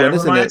a tricky one,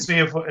 isn't it?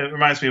 It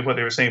reminds me of what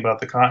they were saying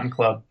about the Cotton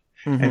Club.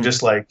 Mm-hmm. And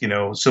just like, you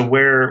know, so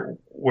where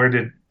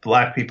did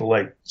black people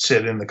like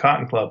sit in the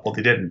Cotton Club? Well,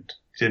 they didn't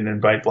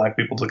invite black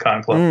people to the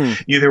Cotton Club.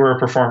 You either were a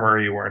performer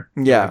or you weren't.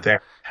 Yeah.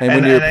 There. And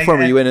when you were a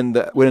performer, you went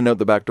in out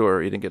the back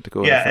door. You didn't get to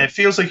go. Yeah, and it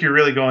feels like you're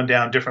really going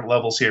down different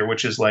levels here,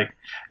 which is like,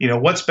 you know,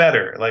 what's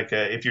better? Like,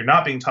 if you're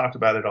not being talked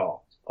about at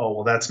all, oh,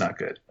 well, that's not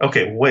good.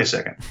 Okay, well, wait a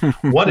second.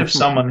 What if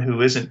someone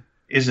who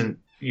isn't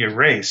your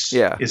race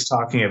is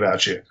talking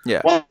about you?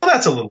 Yeah. Well,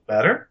 that's a little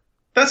better.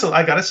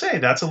 I gotta say,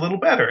 that's a little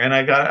better, and I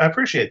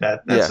appreciate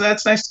that.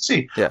 That's nice to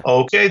see. Yeah.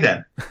 Okay,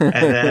 then,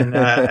 and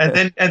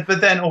then,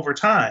 but then over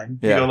time,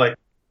 you go like,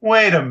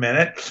 wait a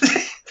minute.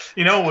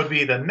 You know, what would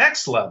be the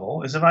next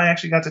level is if I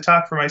actually got to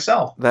talk for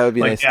myself. That would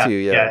be nice too.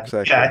 Yeah,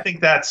 exactly. Yeah, I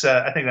think that's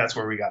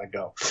where we got to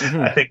go.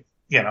 Mm-hmm. I think,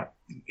 you know,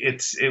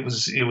 it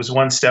was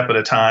one step at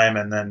a time,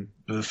 and then,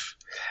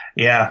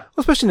 yeah. Well,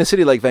 especially in a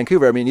city like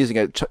Vancouver. I mean,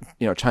 using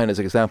China as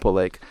an example,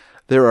 like,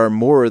 there are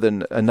more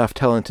than enough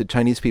talented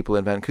Chinese people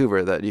in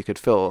Vancouver that you could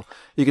fill.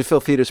 You could fill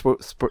theater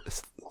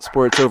sports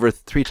over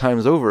 3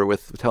 times over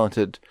with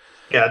talented.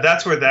 Yeah,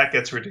 that's where that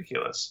gets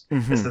ridiculous.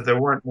 Mm-hmm. Is that there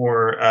weren't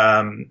more,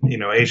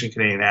 Asian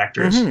Canadian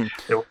actors that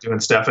were doing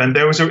stuff, and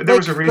there was a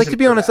reason. Like, to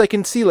be honest, I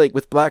can see, like,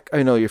 with black.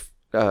 I know you're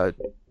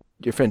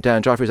your friend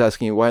Dan Joffrey's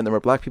asking you why aren't there more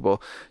black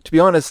people. To be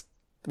honest,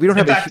 we don't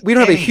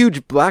have a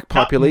huge black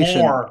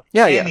population.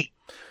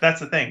 That's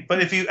the thing.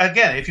 But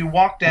if you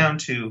walk down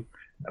to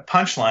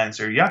Punchlines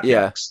or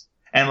Yucks,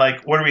 and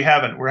like, what are we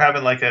having? We're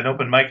having like an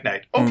open mic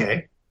night.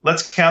 Okay,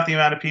 let's count the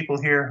amount of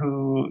people here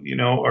who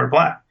are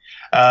black.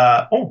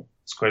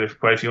 It's quite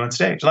a few on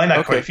stage. Like,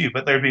 not quite a few,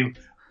 but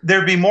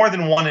there'd be more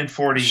than 1 in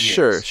 40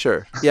 years.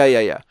 Sure.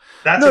 Yeah.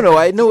 I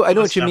know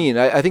what you mean.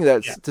 I think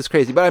that's just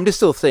crazy, but I'm just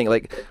still saying,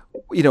 like,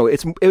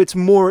 it's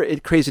more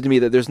crazy to me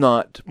that there's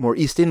not more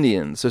East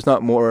Indians. There's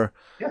not more.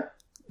 Yeah.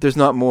 There's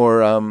not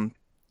more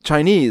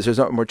Chinese. There's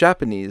not more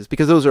Japanese,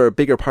 because those are a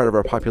bigger part of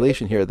our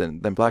population here than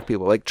black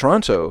people. Like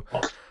Toronto,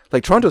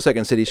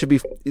 Second City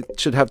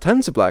should have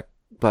tons of black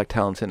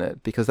talent in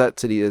it, because that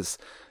city is,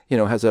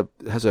 has a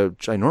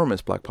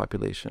ginormous black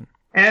population.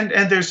 And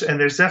there's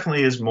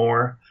definitely is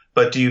more.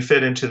 But do you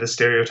fit into the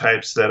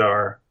stereotypes that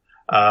are,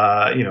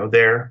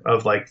 there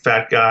of like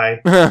fat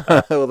guy,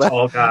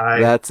 tall guy,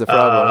 that's a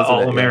problem,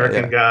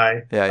 all-American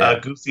guy,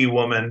 goofy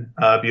woman,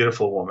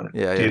 beautiful woman?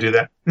 Do you do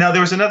that? Now,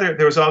 there was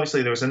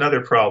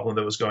another problem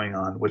that was going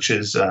on, which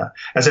is,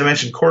 as I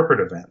mentioned,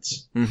 corporate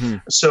events. Mm-hmm.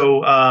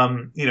 So,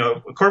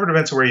 corporate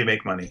events are where you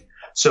make money.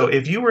 So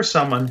if you were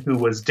someone who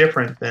was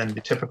different than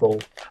the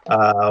typical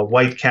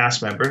white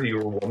cast member, you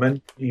were a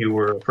woman, you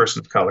were a person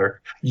of color,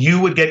 you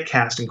would get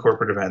cast in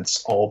corporate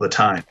events all the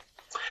time.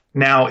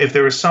 Now, if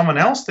there was someone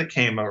else that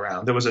came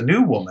around, there was a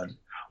new woman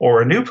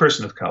or a new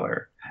person of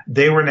color,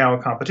 they were now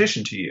a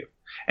competition to you.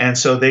 And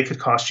so they could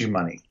cost you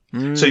money.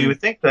 So you would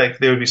think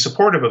that they would be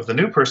supportive of the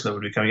new person that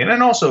would be coming in,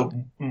 and also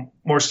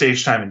more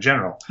stage time in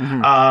general.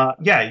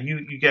 Mm-hmm.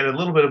 You get a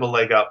little bit of a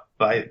leg up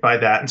by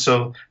that, and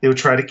so they would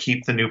try to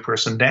keep the new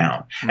person down.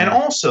 Mm-hmm. And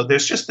also,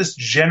 there's just this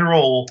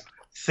general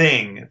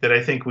thing that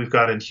I think we've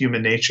got in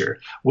human nature,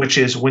 which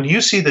is when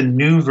you see the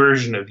new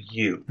version of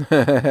you,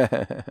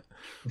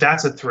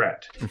 that's a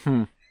threat.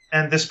 Mm-hmm.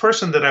 And this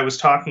person that I was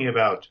talking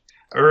about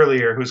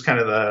earlier, who's kind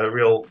of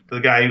the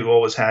guy who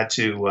always had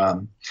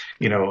to,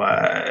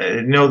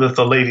 know that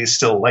the ladies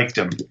still liked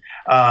him.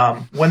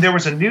 When there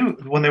was a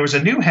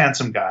new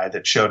handsome guy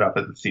that showed up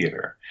at the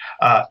theater,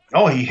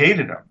 he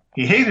hated him.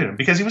 He hated him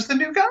because he was the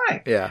new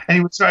guy. Yeah. And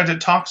he would try to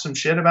talk some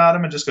shit about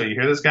him and just go, "You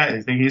hear this guy?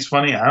 You think he's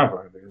funny? I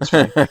don't think he's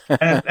funny."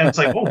 and it's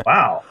like, oh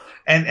wow.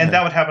 And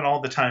that would happen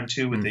all the time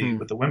too with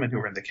the women who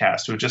were in the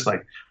cast, who were just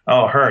like,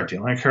 "Oh, her? Do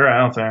you like her? I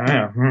don't think."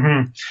 Yeah.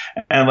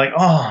 Mm-hmm. And like,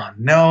 oh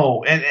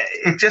no. And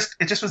it just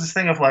was this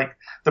thing of like,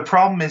 the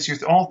problem is you're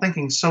all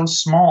thinking so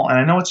small, and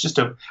I know it's just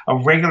a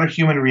regular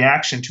human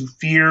reaction to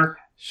fear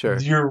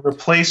your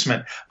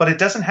replacement, but it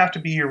doesn't have to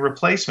be your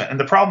replacement. And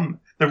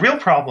the real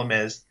problem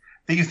is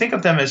that you think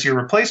of them as your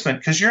replacement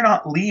because you're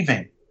not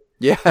leaving.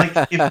 Yeah. Like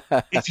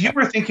if you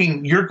were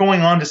thinking you're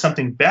going on to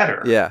something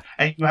better,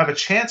 and you have a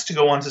chance to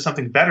go on to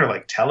something better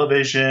like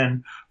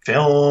television,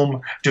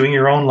 film, doing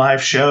your own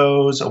live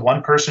shows, a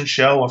one-person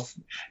show,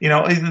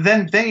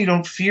 then you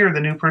don't fear the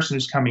new person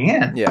who's coming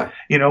in. Yeah.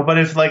 But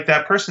if like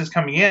that person is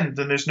coming in,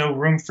 then there's no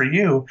room for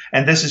you,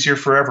 and this is your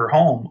forever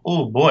home.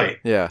 Oh boy.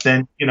 Yeah.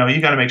 Then you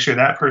got to make sure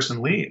that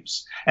person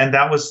leaves, and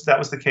that was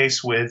the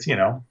case with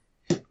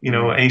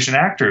Asian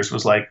actors.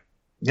 Was like,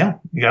 you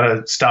got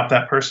to stop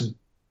that person.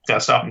 Got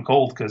to stop them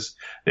cold because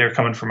they're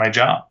coming for my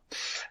job,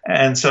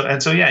 and so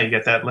you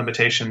get that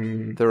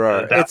limitation. There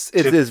are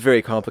it is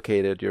very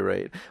complicated. You're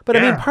right, but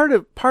I mean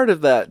part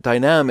of that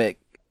dynamic,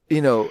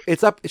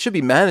 it should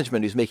be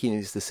management who's making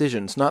these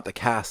decisions, not the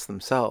cast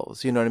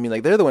themselves. You know what I mean?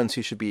 Like they're the ones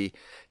who should be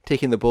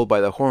taking the bull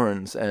by the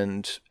horns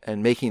and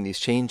making these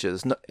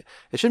changes.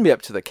 It shouldn't be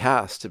up to the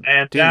cast to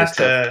do this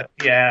stuff.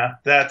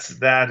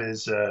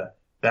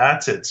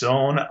 That's its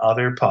own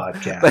other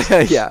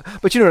podcast. Yeah,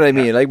 but you know what I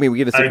mean. Like, we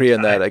can disagree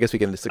on that. I guess we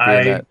can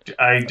disagree on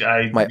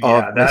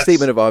that. My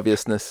statement of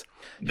obviousness.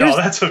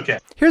 That's okay.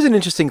 Here's an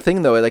interesting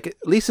thing, though. Like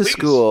Lisa's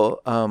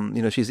school,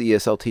 she's an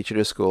ESL teacher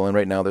to school, and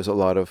right now there's a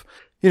lot of,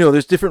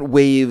 there's different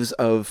waves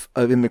of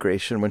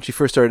immigration. When she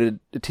first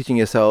started teaching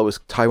ESL, it was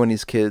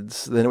Taiwanese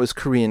kids, then it was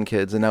Korean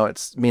kids, and now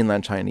it's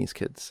mainland Chinese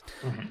kids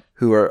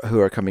who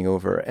are coming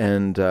over.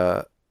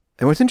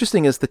 And what's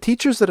interesting is the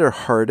teachers that are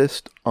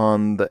hardest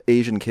on the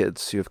Asian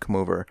kids who have come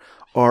over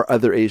are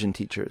other Asian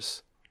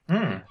teachers.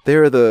 Mm.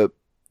 They're the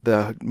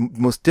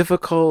most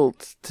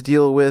difficult to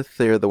deal with.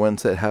 They're the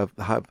ones that have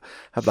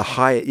the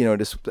high,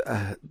 just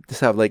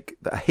have like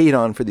the hate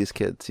on for these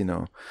kids,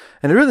 And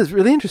it really is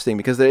really interesting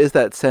because there is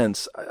that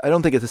sense. I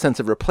don't think it's a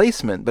sense of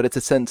replacement, but it's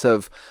a sense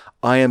of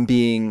I am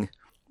being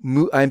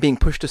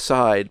pushed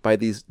aside by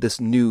this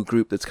new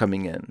group that's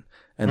coming in,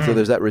 and so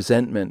there's that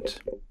resentment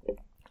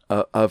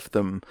of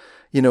them,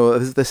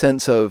 the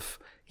sense of,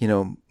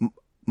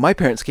 my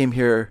parents came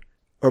here,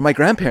 or my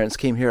grandparents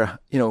came here,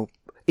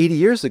 80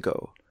 years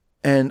ago.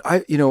 And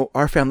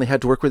our family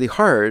had to work really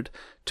hard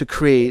to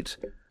create,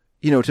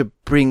 to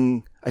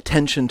bring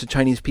attention to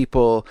Chinese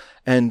people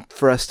and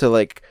for us to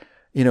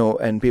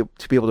and be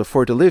able to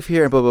afford to live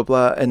here and blah, blah,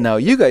 blah. And now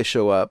you guys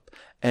show up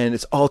and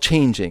it's all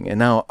changing. And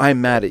now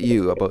I'm mad at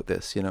you about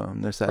this,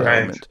 and there's that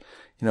element,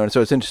 and so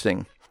it's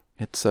interesting.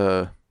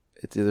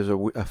 there's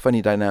a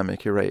funny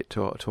dynamic. You're right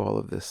to all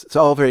of this. It's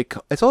all very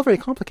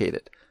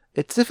complicated.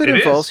 It's if it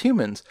involves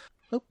humans.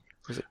 Oh,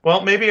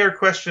 well, maybe our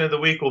question of the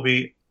week will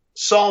be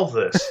solve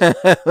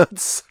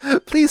this.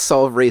 Please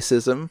solve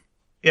racism.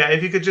 Yeah,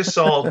 if you could just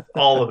solve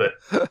all of it.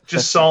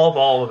 Just solve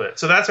all of it.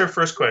 So that's our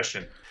first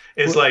question.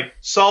 Is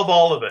solve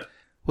all of it.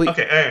 Well,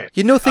 okay, all right.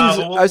 You know things.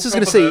 I was just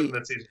going to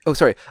say. Oh,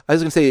 sorry. I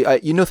was going to say.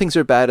 You know things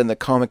are bad in the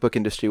comic book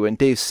industry when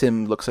Dave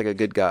Sim looks like a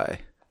good guy.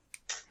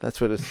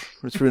 That's what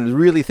it's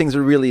really. Things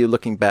are really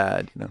looking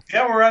bad. You know.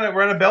 Yeah, we're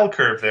on a bell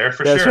curve there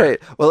for sure. That's right.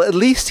 Well, at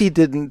least he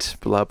didn't.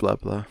 Blah blah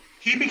blah.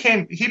 He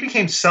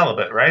became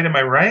celibate, right? Am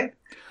I right?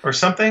 Or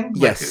something?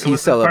 Yes,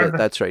 he's celibate.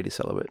 That's right, he's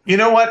celibate. You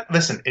know what?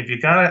 Listen, if you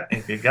gotta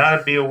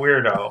be a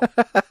weirdo,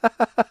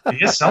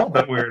 be a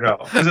celibate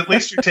weirdo. Because at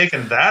least you're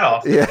taking that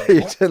off. Yeah, you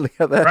totally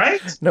got that.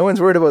 Right? No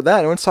one's worried about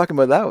that. No one's talking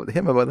about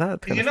him about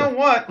that. You know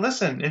what?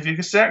 Listen, if you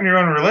can start in your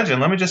own religion,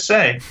 let me just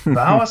say,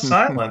 vow of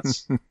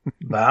silence.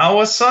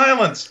 Vow of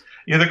silence.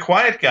 You're the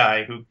quiet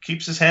guy who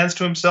keeps his hands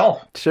to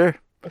himself. Sure.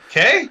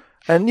 Okay?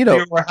 And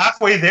we're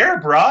halfway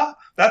there, brah.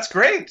 That's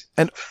great.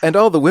 And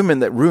all the women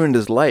that ruined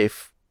his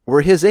life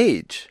were his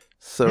age.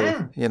 So,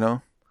 There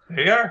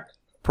you are.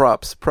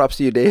 Props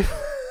to you, Dave.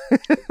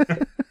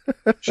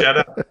 Shut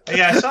up.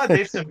 Yeah, I saw a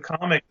Dave Sim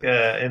comic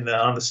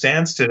on the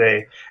stands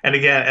today. And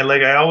again, and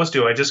like I always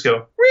do, I just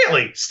go,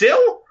 really?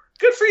 Still?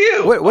 Good for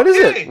you. What is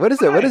it? What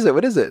is it? What is it?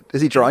 What is it?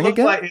 Is he drawing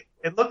again?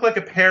 It looked like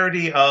a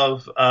parody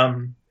of,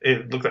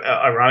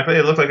 ironically,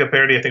 it looked like a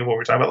parody, I think, of what we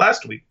were talking about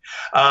last week.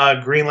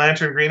 Green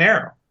Lantern, Green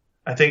Arrow.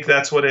 I think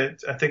that's what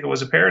it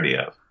was a parody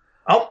of.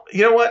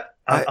 You know what?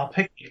 I'll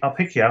pick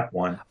you up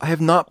one. I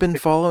have not been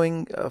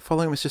following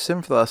Mr.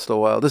 Sim for the last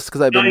little while. This is because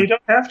I've been. No, you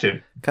don't have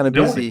to. Kind of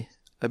busy.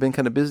 I've been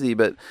kind of busy,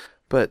 but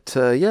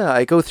yeah,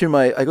 I go through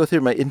my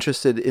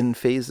interested in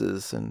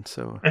phases, and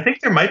so. I think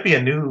there might be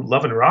a new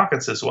Love and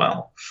Rockets as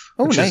well.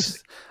 Oh,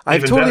 nice!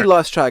 I've totally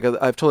lost track of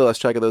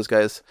those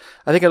guys.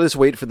 I think I'll just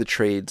wait for the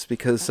trades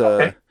because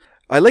I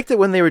liked it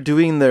when they were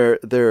doing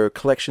their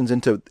collections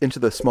into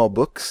the small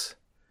books.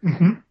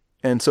 Mm-hmm.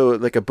 And so,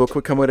 like, a book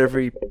would come out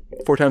every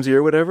 4 times a year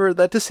or whatever.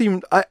 That just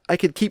seemed... I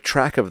could keep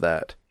track of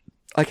that.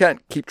 I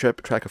can't keep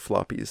track of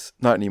floppies.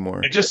 Not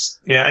anymore. I just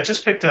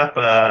picked up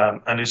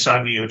a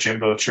Usagi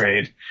Yojimbo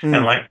trade. And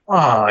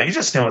you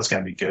just know it's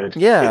going to be good.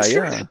 Yeah.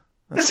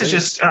 This is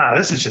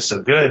just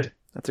so good.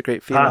 That's a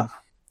great feeling.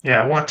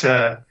 I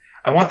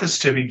want this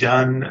to be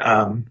done.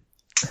 I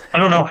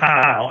don't know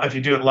how, if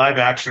you do it live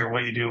action or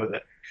what you do with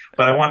it.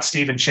 But I want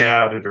Stephen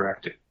Chow to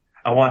direct it.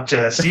 I want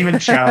Stephen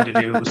Chow to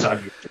do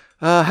Usagi.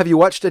 Have you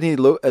watched any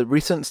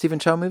recent Stephen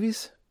Chow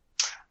movies?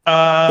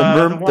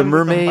 The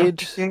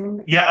Mermaid.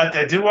 Yeah,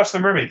 I did watch The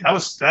Mermaid.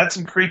 That's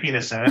some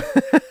creepiness in it.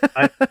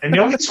 And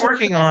he's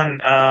working on,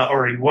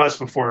 or he was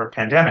before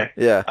pandemic.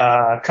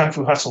 Yeah. Kung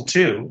Fu Hustle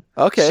 2.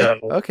 Okay. So,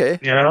 okay.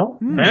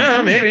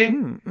 Maybe.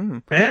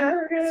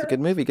 It's a good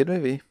movie. Good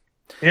movie.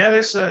 Yeah,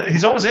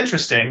 he's always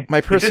interesting.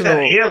 My personal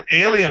that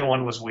Alien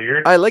one was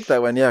weird. I like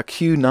that one. Yeah,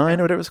 Q9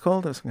 or whatever it was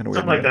called. Something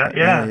like that.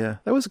 Yeah,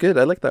 that was good.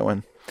 I like that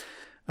one.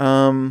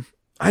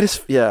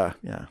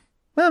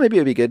 Well, maybe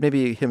it'd be good.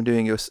 Maybe him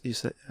doing but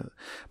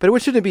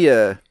it shouldn't be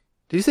a.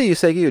 Did you say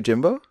Usagi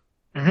Yojimbo?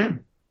 Mm-hmm.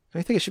 Don't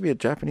you think it should be a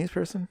Japanese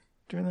person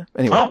doing that?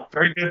 Anyway. Oh,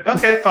 very good.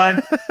 Okay,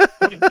 fine.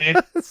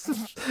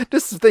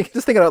 just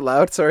thinking out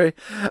loud. Sorry.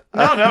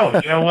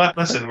 No. You know what?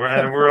 Listen, we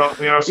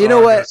also. You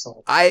know what?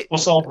 We'll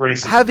solve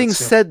racism. Having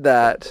said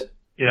that,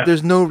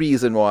 there's no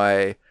reason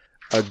why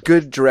a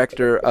good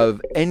director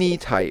of any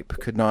type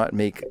could not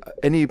make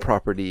any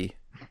property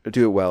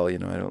do it well. I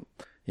don't.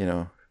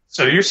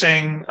 So you're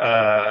saying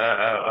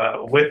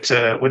Whit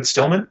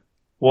Stillman?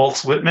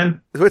 Walt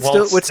Whitman? Whit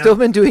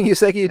Stillman doing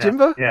Usagi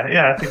Yojimbo?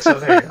 Yeah, I think so.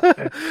 There you go.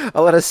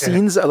 A lot of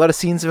scenes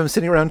of him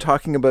sitting around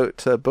talking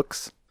about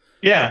books.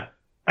 Yeah,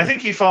 I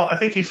think he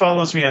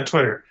follows me on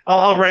Twitter.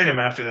 I'll write him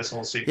after this, and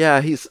we'll see. Yeah,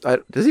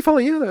 does he follow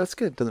you? That's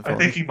good. Doesn't follow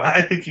me.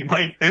 I think he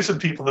might. There's some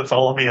people that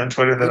follow me on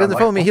Twitter that he doesn't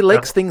follow me. He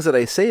likes things that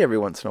I say every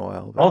once in a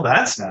while. Oh,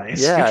 that's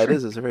nice. Yeah, it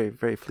is. It's very,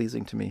 very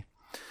pleasing to me.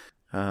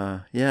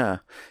 Yeah,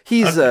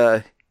 he's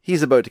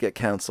about to get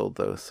canceled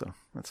though, so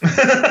that's fine.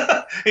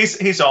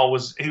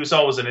 he was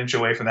always an inch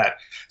away from that.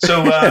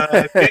 So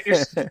get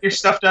your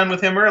stuff done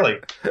with him early.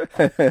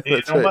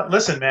 You know what?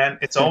 Listen, man,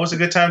 it's always a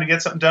good time to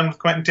get something done with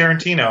Quentin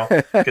Tarantino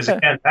because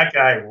again, that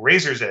guy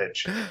razor's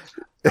edge.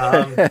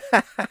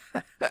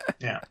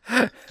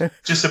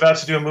 Just about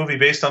to do a movie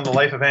based on the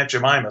life of Aunt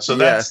Jemima. So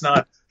that's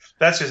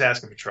just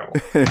asking for trouble.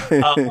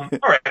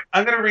 All right,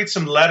 I'm going to read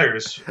some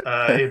letters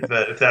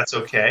if that's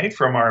okay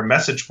from our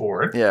message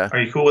board. Yeah, are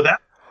you cool with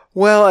that?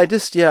 Well, I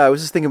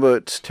was just thinking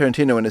about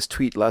Tarantino and his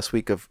tweet last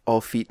week of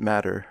all feet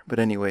matter. But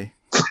anyway,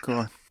 go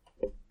on.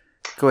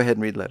 Go ahead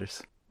and read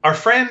letters. Our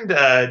friend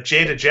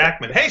Jada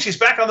Jackman, hey, she's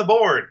back on the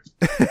board,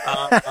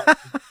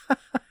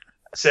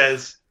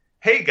 says,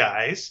 hey,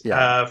 guys,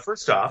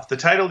 first off, the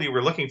title you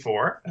were looking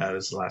for,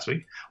 this is last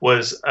week,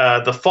 was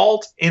The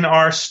Fault in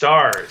Our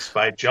Stars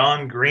by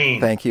John Green.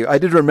 Thank you. I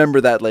did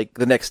remember that, like,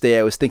 the next day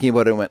I was thinking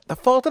about it and went, The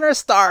Fault in Our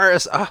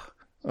Stars! Oh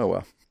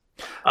well.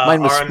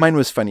 Mine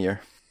was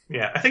funnier.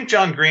 Yeah, I think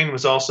John Green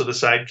was also the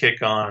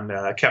sidekick on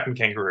Captain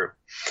Kangaroo.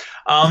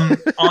 On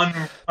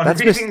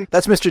reading,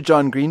 that's Mr.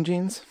 John Green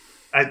Jeans.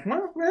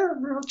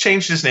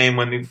 Changed his name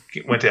when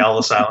he went to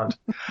Ellis Island.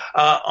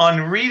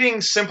 On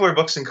reading simpler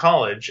books in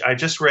college, I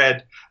just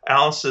read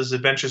Alice's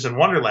Adventures in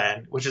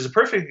Wonderland, which is a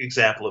perfect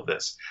example of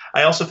this.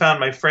 I also found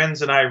my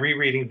friends and I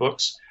rereading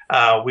books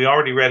we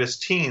already read as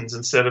teens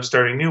instead of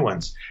starting new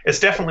ones. It's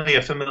definitely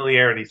a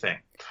familiarity thing.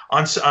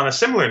 On a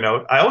similar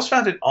note, I always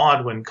found it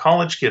odd when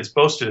college kids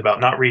boasted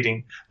about not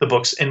reading the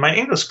books in my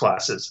English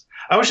classes.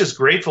 I was just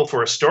grateful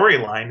for a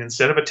storyline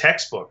instead of a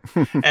textbook,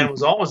 and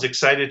was always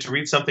excited to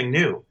read something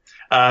new.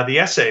 The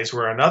essays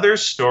were another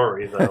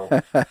story,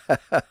 though.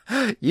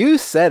 You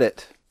said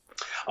it.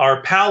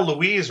 Our pal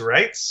Louise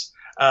writes,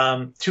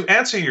 to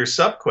answer your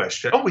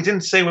sub-question... Oh, we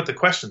didn't say what the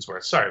questions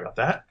were. Sorry about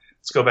that.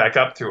 Let's go back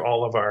up through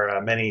all of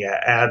our many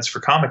ads for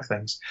comic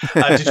things.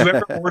 Did you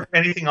ever order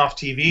anything off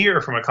TV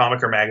or from a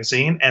comic or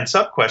magazine? And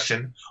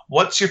sub-question,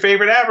 what's your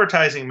favorite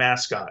advertising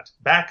mascot?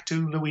 Back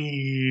to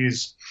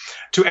Louise.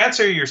 To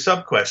answer your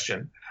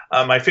sub-question,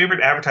 my favorite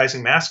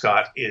advertising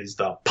mascot is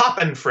the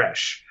Poppin'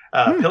 Fresh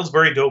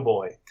Pillsbury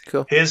Doughboy.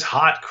 Cool. His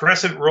hot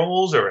crescent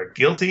rolls are a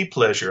guilty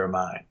pleasure of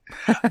mine.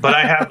 But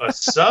I have a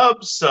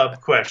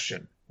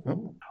sub-question.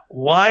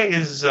 Why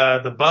is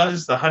the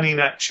Buzz the Honey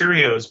Nut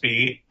Cheerios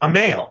bee a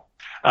male?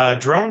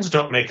 Drones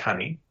don't make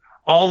honey.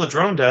 All the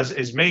drone does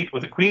is mate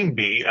with a queen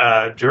bee,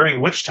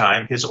 during which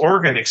time his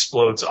organ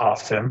explodes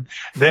off him.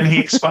 Then he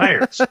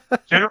expires.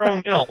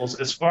 General Mills,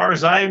 as far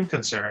as I'm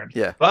concerned,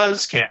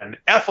 Buzz can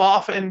F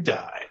off and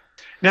die.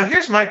 Now,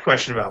 here's my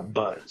question about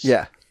Buzz.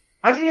 Yeah.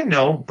 How do you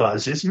know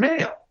Buzz is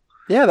male?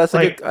 Yeah, that's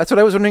what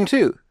I was wondering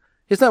too.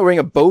 He's not wearing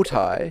a bow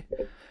tie.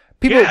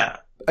 People,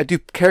 do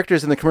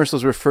characters in the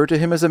commercials refer to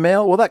him as a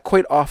male? Well, that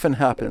quite often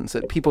happens,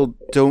 that people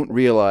don't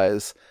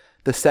realize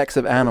the sex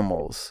of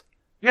animals.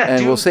 Yeah,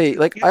 and we'll say,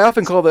 like, I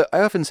often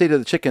say to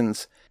the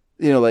chickens,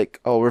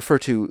 I'll refer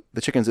to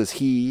the chickens as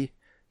he,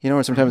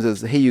 or sometimes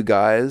as, hey, you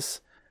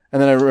guys.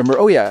 And then I remember,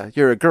 oh yeah,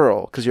 you're a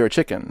girl because you're a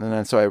chicken. And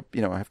then so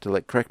I have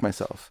to correct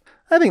myself.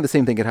 I think the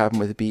same thing could happen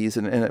with bees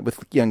and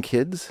with young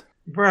kids.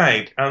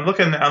 Right. I'm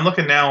looking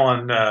now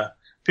on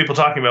people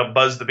talking about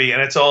Buzz the Bee,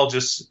 and it's all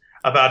just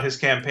about his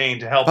campaign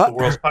to help the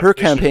world's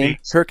population.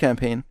 Her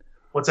campaign.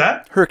 What's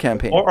that? Her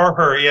campaign. Or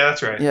her. Yeah,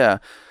 that's right. Yeah.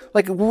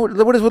 What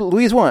does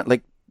Louise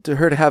want? To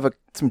her to have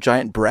some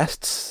giant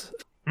breasts?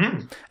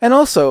 And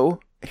also,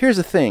 here's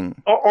the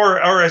thing.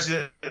 Or as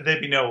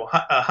they'd be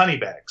honey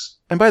bags.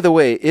 And by the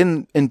way,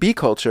 in bee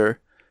culture,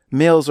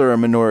 males are a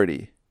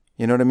minority.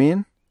 You know what I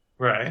mean?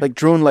 Right.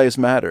 Drone lives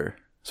matter.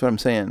 That's what I'm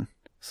saying.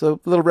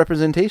 So a little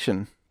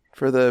representation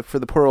for the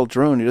poor old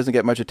drone who doesn't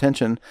get much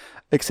attention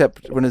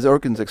except when his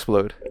organs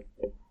explode.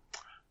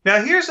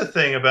 Now here's the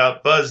thing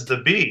about Buzz the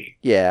Bee.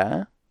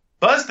 Yeah.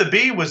 Buzz the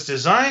Bee was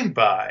designed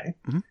by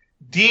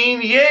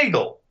Dean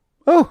Yeagle.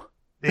 Oh.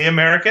 The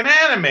American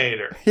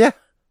animator. Yeah.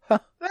 Huh.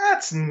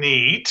 That's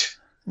neat.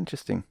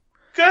 Interesting.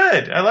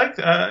 Good. I like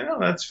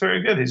that's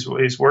very good. He's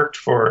worked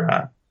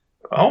for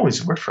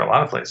he's worked for a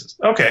lot of places.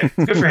 Okay.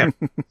 Good for him.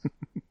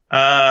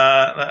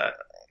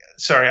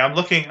 Sorry, I'm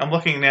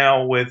looking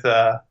now with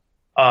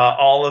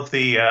all of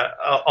the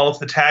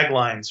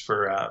taglines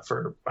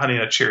for Honey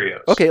Nut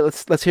Cheerios. Okay,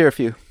 let's hear a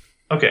few.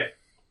 Okay,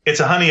 it's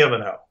a honey of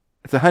an O.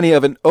 It's a honey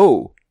of an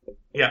O.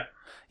 Yeah.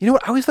 You know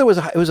what? I always thought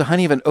it was a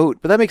honey of an oat,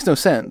 but that makes no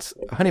sense.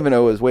 A honey of an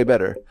O is way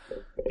better.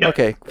 Yep.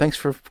 Okay, thanks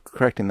for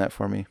correcting that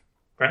for me.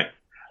 Right.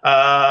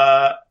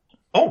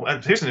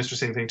 And here's an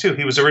interesting thing too.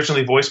 He was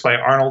originally voiced by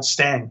Arnold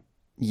Stang.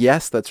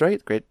 Yes, that's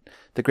right.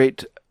 The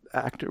great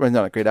actor. Well,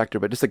 not a great actor,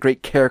 but just a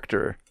great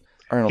character.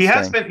 Arnold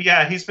Stang.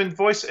 He's been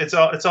voiced. It's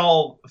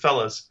all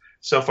fellas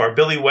so far.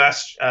 Billy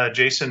West,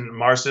 Jason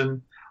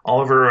Marsden,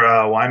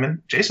 Oliver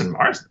Wyman, Jason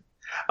Marsden.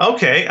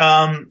 Okay,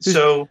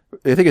 so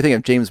I think you're thinking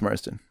of James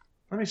Marsden.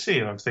 Let me see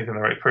if I'm thinking of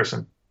the right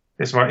person.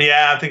 I'm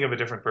thinking of a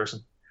different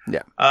person.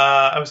 Yeah.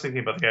 I was thinking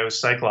about the guy who was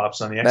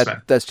Cyclops on the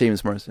X-Men. That's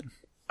James Marsden.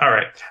 All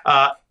right.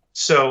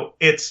 So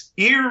it's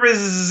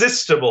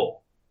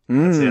irresistible.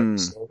 That's the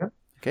slogan.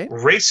 Okay.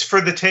 Race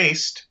for the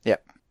taste.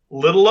 Yep.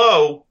 Little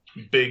O,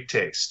 big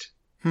taste.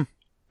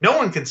 No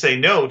one can say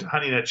no to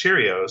Honey Nut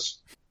Cheerios.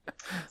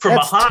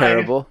 That's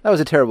terrible. That was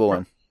a terrible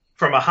one.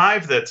 From a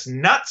hive that's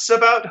nuts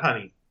about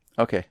honey.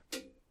 Okay.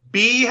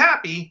 Be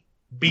happy.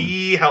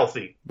 Be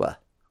healthy. Blah.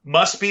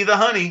 Must be the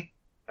honey,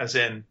 as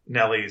in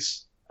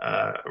Nelly's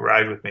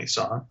Ride With Me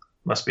song.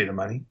 Must be the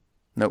money.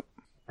 Nope.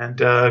 And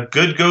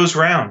good goes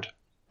round.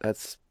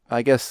 That's,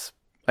 I guess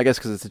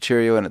because it's a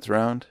Cheerio and it's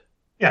round.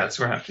 Yeah, it's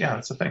round. Yeah,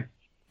 that's the thing.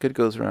 Good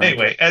goes round.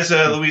 Anyway, as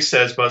Louise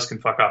says, Buzz can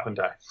fuck off and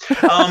die.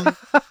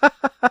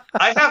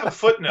 I have a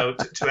footnote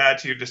to add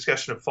to your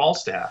discussion of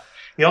Falstaff.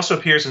 He also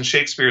appears in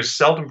Shakespeare's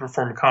seldom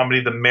performed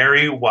comedy, The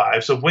Merry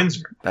Wives of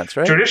Windsor. That's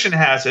right. Tradition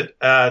has it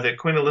that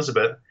Queen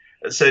Elizabeth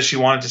says she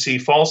wanted to see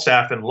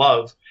Falstaff in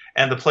Love,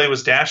 and the play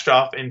was dashed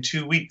off in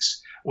 2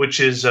 weeks, which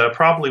is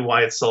probably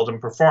why it's seldom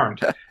performed.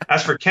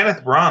 As for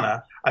Kenneth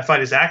Branagh, I find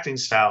his acting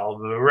style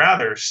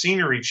rather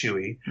scenery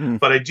chewy,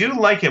 but I do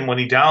like him when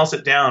he dials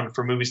it down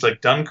for movies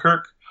like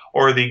Dunkirk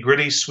or the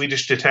gritty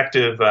Swedish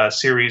detective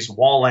series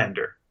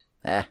Wallander.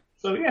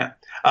 So yeah.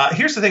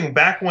 Here's the thing.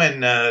 Back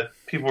when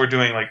people were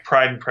doing like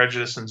Pride and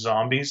Prejudice and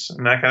zombies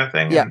and that kind of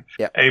thing, and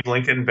Abe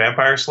Lincoln,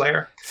 Vampire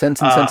Slayer.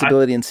 Sense and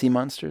Sensibility and Sea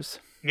Monsters.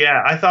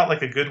 Yeah, I thought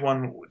like a good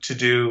one to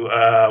do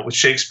with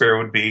Shakespeare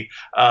would be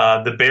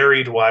The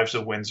Buried Wives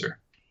of Windsor.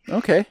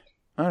 Okay.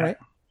 All right.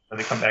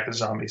 They come back as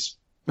zombies.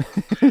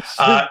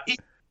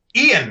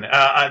 Ian,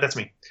 that's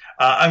me.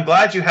 I'm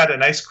glad you had a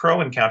nice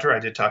crow encounter. I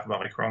did talk about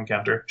my crow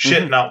encounter.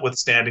 Shit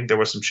notwithstanding, there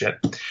was some shit.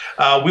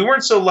 We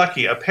weren't so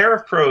lucky. A pair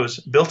of crows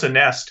built a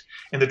nest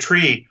in the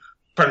tree,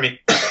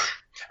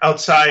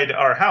 outside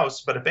our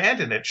house, but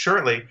abandoned it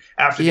shortly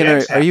after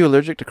Ian, are you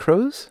allergic to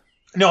crows?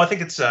 No, I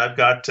think it's I've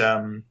got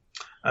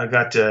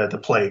the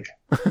plague.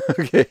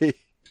 Okay.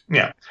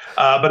 Yeah,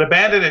 but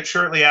abandoned it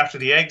shortly after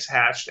the eggs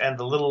hatched and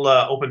the little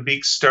open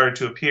beaks started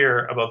to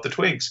appear above the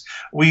twigs.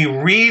 We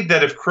read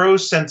that if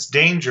crows sense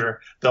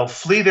danger, they'll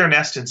flee their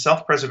nest in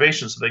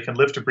self-preservation so they can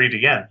live to breed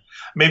again.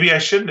 Maybe I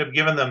shouldn't have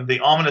given them the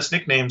ominous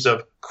nicknames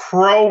of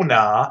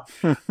Crona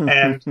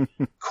and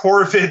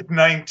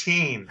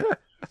Corvid-19.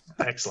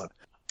 Excellent.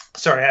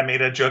 Sorry, I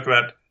made a joke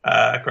about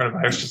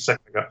coronavirus just a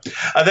second ago.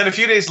 Then a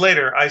few days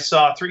later, I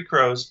saw 3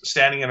 crows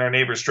standing in our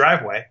neighbor's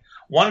driveway.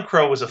 One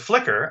crow was a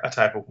flicker, a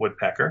type of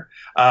woodpecker.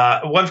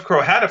 One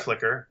crow had a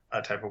flicker,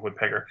 a type of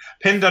woodpecker,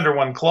 pinned under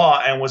one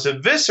claw and was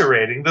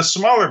eviscerating the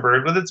smaller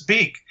bird with its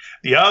beak.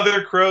 The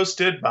other crow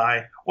stood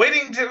by,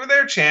 waiting for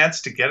their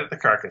chance to get at the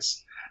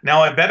carcass.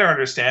 Now I better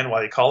understand why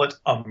they call it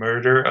a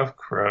murder of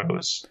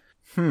crows.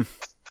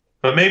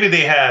 But maybe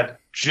they had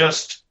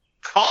just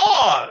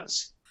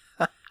cause.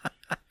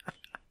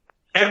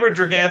 Edward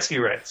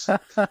Dragansky writes,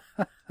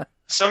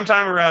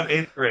 sometime around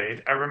 8th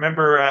grade, I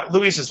remember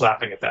Louise is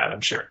laughing at that,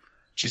 I'm sure.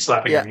 She's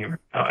slapping at me.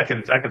 Oh, I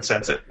can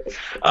sense it.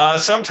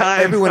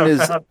 Sometime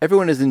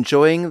everyone is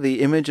enjoying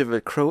the image of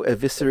a crow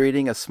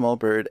eviscerating a small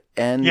bird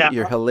and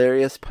your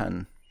hilarious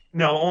pun.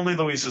 No, only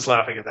Louise is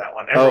laughing at that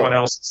one. Everyone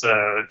else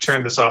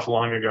turned this off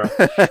long ago.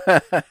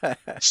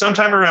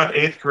 Sometime around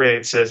 8th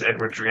grade, says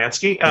Edward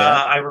Dragansky,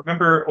 I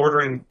remember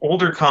ordering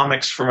older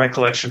comics for my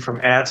collection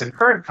from ads in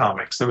current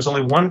comics. There was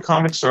only one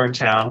comic store in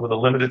town with a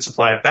limited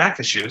supply of back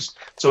issues,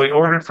 so I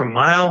ordered from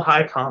Mile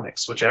High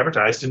Comics, which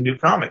advertised in New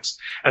Comics,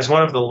 as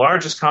one of the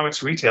largest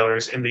comics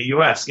retailers in the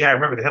U.S. Yeah, I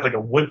remember they had like a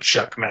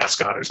woodchuck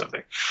mascot or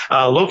something.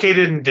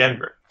 Located in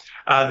Denver.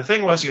 The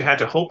thing was, you had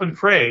to hope and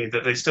pray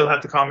that they still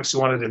had the comics you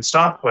wanted in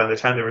stock by the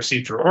time they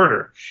received your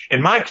order.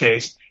 In my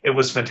case, it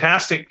was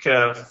Fantastic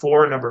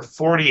Four number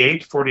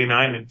 48,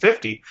 49, and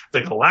 50,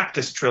 the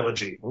Galactus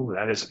trilogy. Ooh,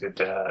 that is a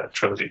good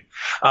trilogy.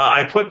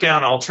 I put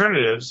down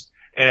alternatives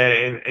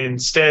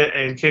instead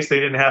in case they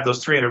didn't have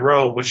those 3 in a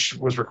row, which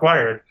was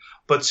required.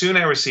 But soon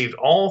I received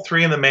all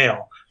 3 in the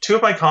mail. 2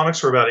 of my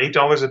comics were about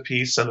 $8 a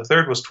piece, and the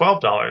third was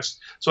 $12.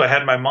 So I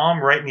had my mom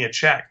write me a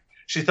check.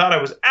 She thought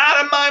I was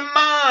out of my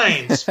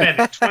mind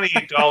spending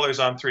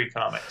 $28 on 3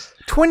 comics.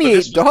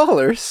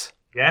 $28?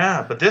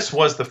 Yeah, but this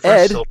was the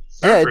first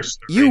Ed,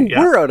 you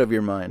were out of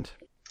your mind.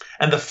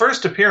 And the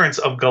first appearance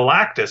of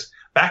Galactus,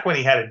 back when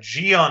he had a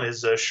G on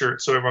his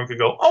shirt so everyone could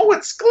go, oh,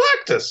 it's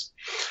Galactus.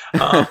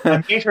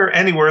 I made her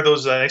anywhere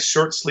those nice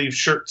short sleeve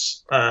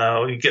shirts.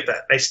 You get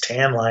that nice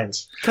tan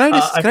lines. Can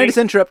I just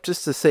interrupt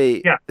just to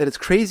say that it's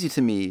crazy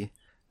to me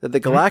that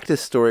the Galactus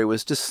story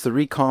was just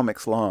 3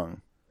 comics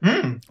long.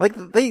 Like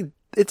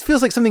it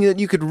feels like something that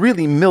you could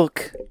really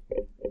milk.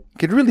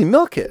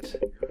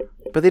 It,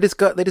 but they just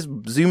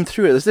zoomed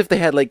through it as if they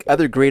had like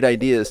other great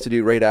ideas to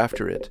do right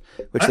after it,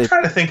 which they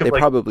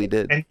probably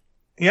did. I'm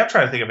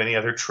trying to think of any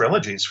other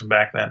trilogies from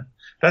back then.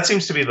 That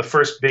seems to be the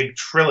first big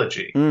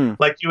trilogy.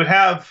 Like you would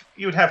have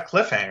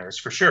cliffhangers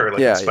for sure,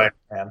 like in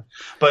Spider-Man.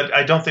 But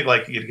I don't think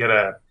like you'd get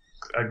a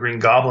Green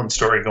Goblin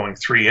story going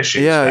 3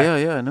 issues.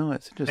 No,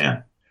 it's interesting.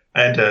 Yeah.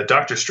 And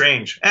Doctor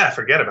Strange,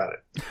 forget about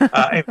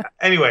it.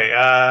 Anyway,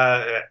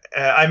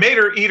 I made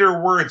her eat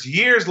her words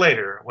years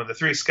later when the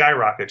 3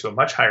 skyrocketed to a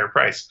much higher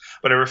price,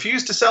 but I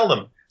refused to sell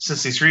them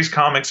since these 3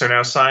 comics are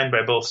now signed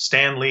by both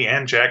Stan Lee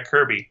and Jack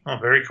Kirby. Oh,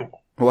 very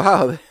cool.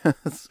 Wow.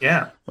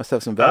 Must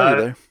have some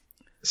value there.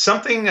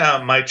 Something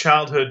my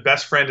childhood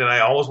best friend and I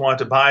always wanted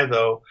to buy,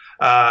 though,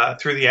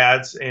 through the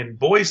ads in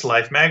Boys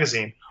Life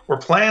magazine, were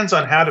plans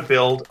on how to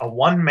build a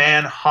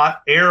one-man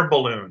hot air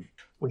balloon.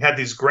 We had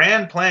these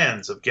grand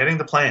plans of getting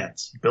the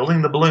plans,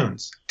 building the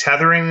balloons,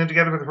 tethering them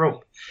together with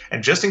rope,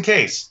 and just in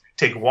case,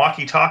 take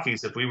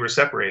walkie-talkies if we were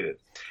separated.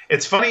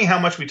 It's funny how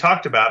much we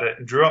talked about it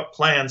and drew up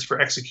plans for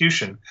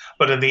execution,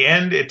 but in the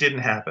end, it didn't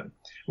happen.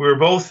 We were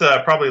both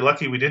probably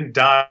lucky we didn't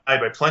die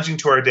by plunging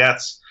to our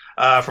deaths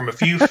from a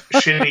few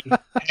shitty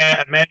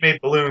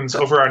man-made balloons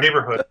over our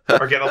neighborhood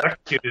or get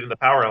electrocuted in the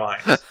power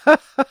lines.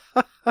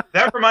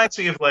 That reminds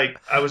me of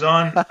I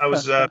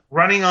was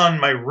running on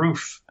my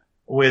roof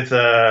with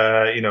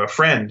a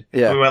friend.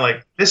 We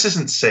went this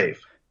isn't safe.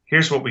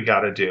 Here's what we got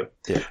to do.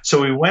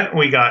 So we went and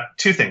we got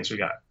 2 things. We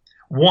got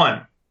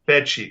 1,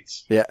 bed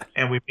sheets. Yeah.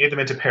 And we made them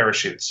into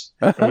parachutes.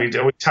 And we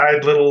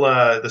tied little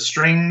the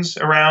strings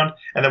around,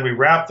 and then we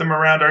wrapped them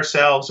around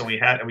ourselves, and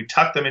we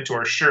tucked them into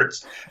our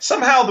shirts.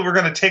 Somehow we were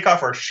going to take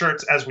off our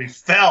shirts as we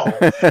fell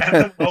and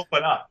then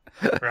open up.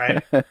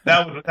 Right?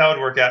 That would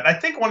work out. And I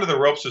think one of the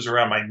ropes was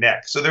around my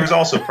neck, so there was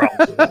also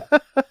problems with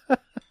that.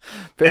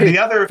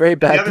 Very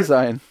bad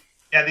design.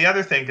 Yeah, the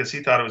other thing, because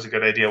he thought it was a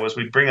good idea, was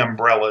we'd bring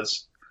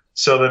umbrellas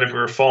so that if we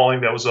were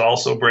falling, that was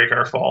also break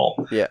our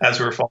fall as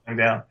we were falling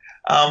down.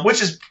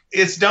 Which is,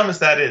 as dumb as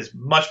that is,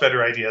 much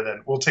better idea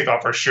than we'll take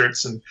off our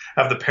shirts and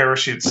have the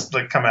parachutes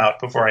like come out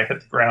before I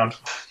hit the ground.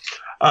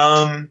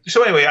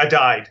 So anyway, I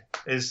died.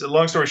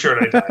 Long story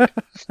short, I died.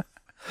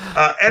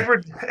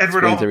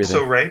 Edward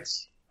also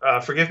writes,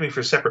 forgive me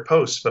for separate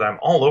posts, but I'm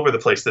all over the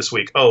place this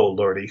week. Oh,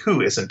 Lordy,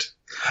 who isn't?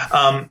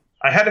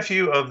 I had a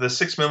few of the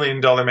 $6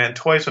 Million Man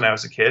toys when I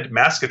was a kid.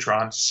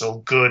 Maskatron, so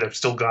good, I've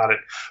still got it,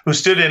 who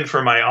stood in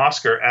for my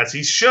Oscar, as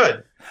he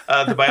should.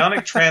 The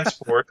Bionic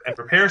Transport and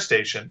Repair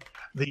Station,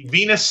 the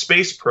Venus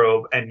Space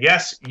Probe, and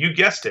yes, you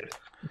guessed it,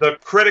 the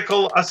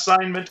Critical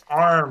Assignment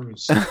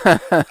Arms.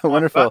 Wonderful.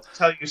 I'm about to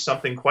tell you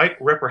something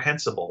quite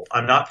reprehensible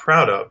I'm not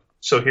proud of,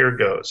 so here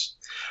goes.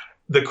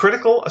 The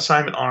Critical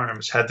Assignment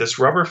Arms had this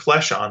rubber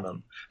flesh on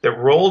them that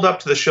rolled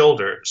up to the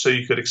shoulder so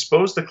you could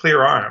expose the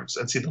clear arms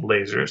and see the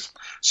lasers,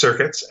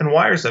 circuits, and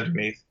wires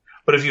underneath.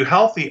 But if you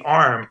held the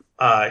arm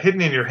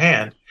hidden in your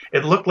hand,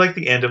 it looked like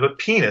the end of a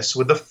penis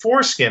with the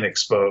foreskin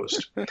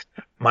exposed.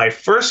 My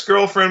first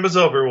girlfriend was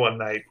over one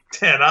night,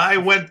 and I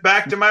went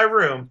back to my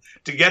room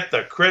to get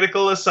the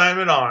Critical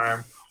Assignment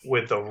Arm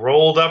with the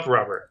rolled up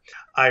rubber.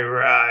 I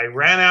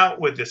ran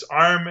out with this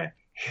arm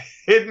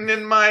hidden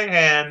in my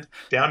hand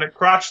down at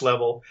crotch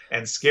level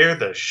and scared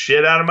the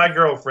shit out of my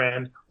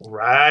girlfriend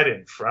right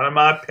in front of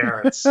my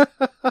parents.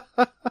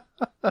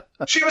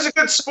 She was a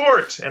good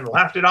sport and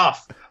laughed it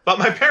off, but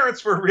my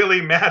parents were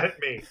really mad at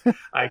me.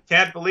 I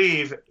can't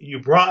believe you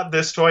brought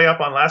this toy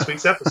up on last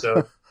week's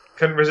episode.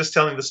 Couldn't resist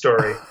telling the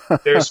story.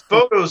 There's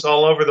photos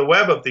all over the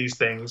web of these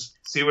things.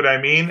 See what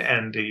I mean?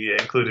 And he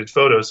included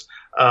photos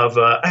of,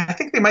 I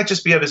think they might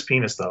just be of his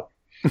penis, though.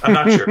 I'm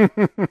not sure.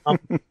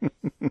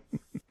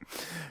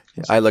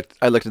 I looked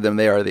at them.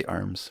 They are the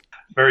arms.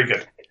 Very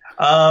good.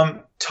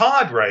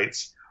 Todd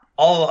writes,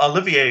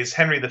 Olivier's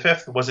Henry V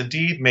was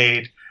indeed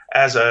made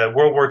as a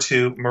World War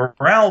II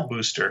morale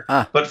booster,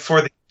 but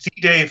for the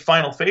D-Day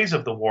final phase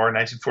of the war in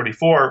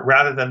 1944,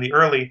 rather than the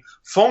early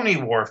phony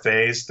war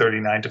phase,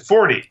 39 to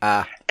 40.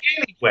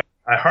 Anyway,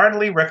 I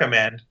heartily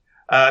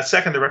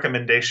second the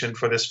recommendation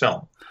for this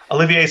film.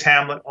 Olivier's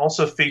Hamlet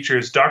also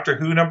features Doctor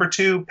Who number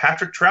 2,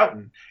 Patrick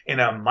Troughton, in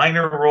a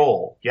minor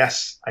role.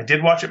 Yes, I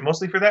did watch it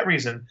mostly for that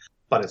reason,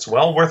 but it's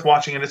well worth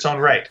watching in its own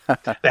right.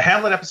 The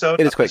Hamlet episode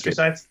of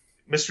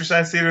Mystery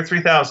Science Theater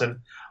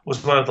 3000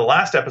 was one of the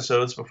last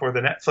episodes before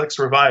the Netflix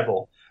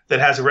revival that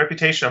has a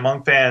reputation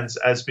among fans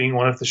as being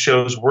one of the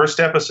show's worst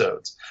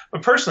episodes.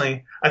 But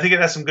personally, I think it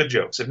has some good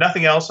jokes. If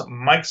nothing else,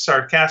 Mike's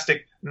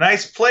sarcastic,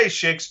 "Nice play,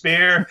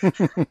 Shakespeare,"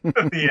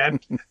 at the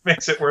end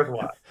makes it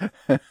worthwhile.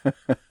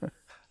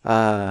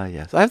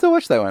 Yes. I have to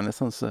watch that one. That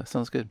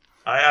sounds good.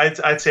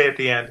 I'd say at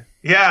the end,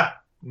 yeah,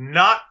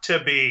 not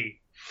to be.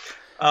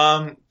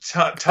 Todd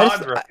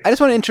I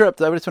just want to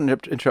interrupt. I just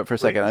want to interrupt for a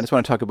second. I just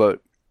want to talk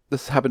about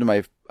this. Happened to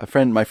my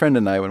friend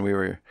and I when we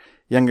were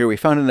younger. We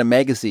found in a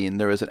magazine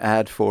there was an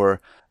ad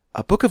for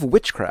a book of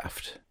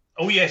witchcraft.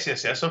 Oh yes.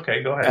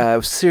 Okay, go ahead.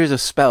 A series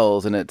of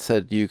spells, and it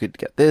said you could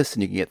get this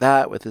and you can get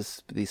that with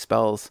these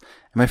spells.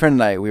 And my friend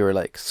and I, we were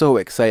like so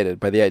excited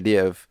by the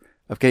idea of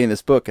getting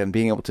this book and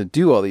being able to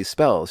do all these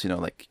spells. You know,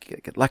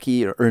 like get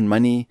lucky or earn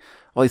money,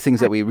 all these things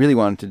that we really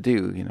wanted to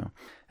do. You know.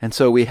 And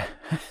so we had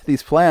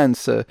these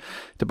plans to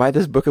buy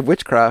this book of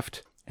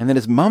witchcraft. And then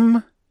his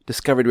mum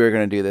discovered we were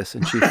going to do this.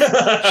 And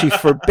she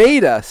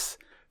forbade us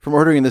from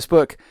ordering this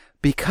book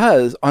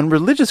because on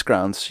religious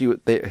grounds,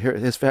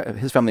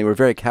 his family were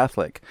very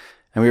Catholic.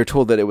 And we were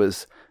told that it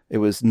was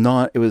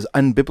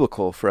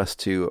unbiblical for us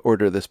to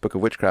order this book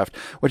of witchcraft,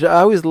 which I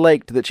always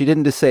liked that she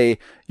didn't just say,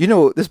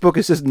 this book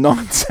is just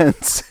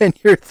nonsense and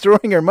you're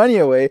throwing your money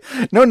away.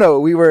 No,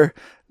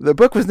 the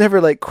book was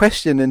never like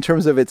questioned in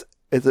terms of its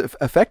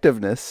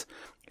effectiveness.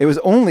 It was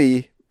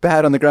only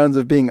bad on the grounds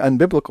of being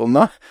unbiblical,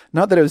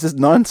 not that it was just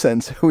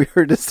nonsense. We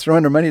were just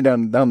throwing our money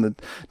down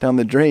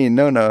the drain.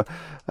 No.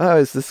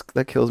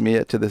 That kills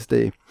me to this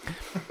day.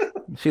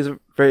 She's a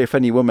very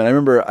funny woman. I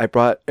remember I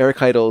brought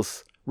Eric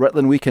Idle's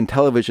Rutland Weekend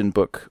Television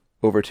book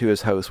over to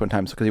his house one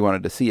time because he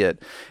wanted to see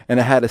it, and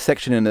it had a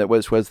section in it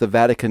was the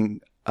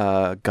Vatican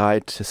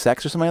Guide to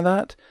Sex or something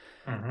like that.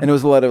 Mm-hmm. And it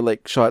was a lot of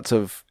like shots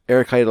of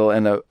Eric Idle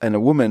and a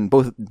woman,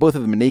 both of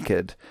them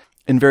naked,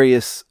 in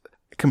various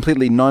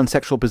completely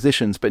non-sexual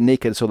positions, but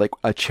naked, so like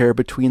a chair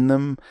between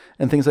them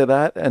and things like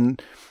that.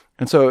 And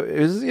so it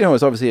was, it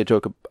was obviously a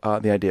joke,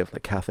 the idea of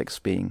like Catholics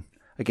being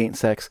against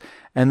sex.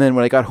 And then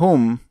when I got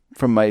home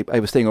I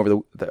was staying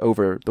over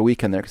the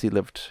weekend there because he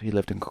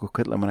lived in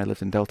Coquitlam and I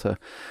lived in Delta.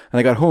 And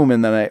I got home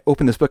and then I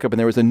opened this book up and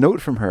there was a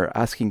note from her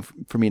asking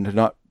for me to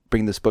not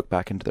bring this book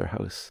back into their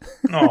house.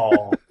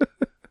 Oh.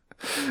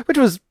 Which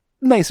was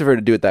nice of her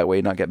to do it that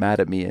way, not get mad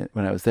at me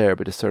when I was there,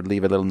 but just sort of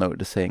leave a little note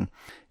just saying,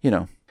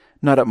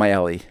 not up my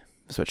alley,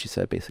 is what she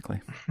said,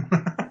 basically.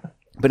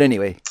 But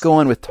anyway, go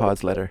on with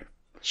Todd's letter.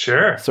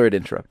 Sure. Sorry to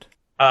interrupt.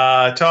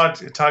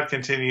 Todd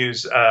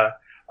continues,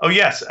 oh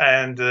yes,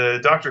 and the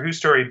Doctor Who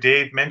story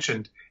Dave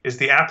mentioned is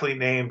the aptly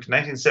named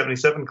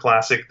 1977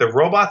 classic, The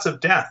Robots of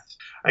Death.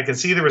 I can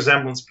see the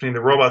resemblance between the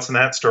robots in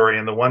that story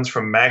and the ones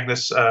from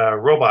Magnus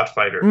Robot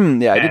Fighter.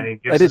 Yeah,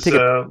 I did take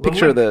a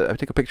picture of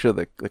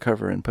the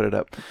cover and put it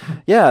up.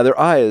 Yeah, their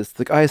eyes.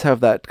 The eyes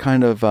have that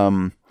kind of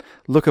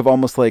look of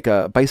almost like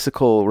a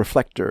bicycle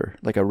reflector,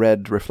 like a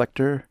red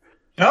reflector.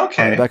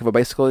 Okay. On the back of a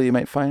bicycle you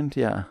might find.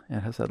 Yeah,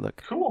 it has that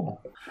look.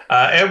 Cool.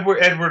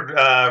 Edward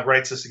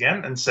writes us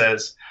again and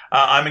says,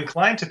 I'm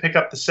inclined to pick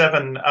up the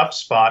 7-Up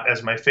spot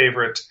as my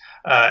favorite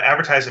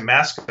advertising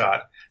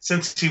mascot,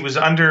 since he was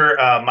under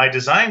my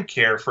design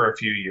care for a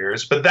few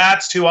years, but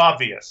that's too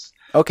obvious.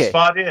 Okay.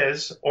 Spot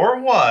is, or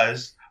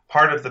was,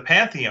 part of the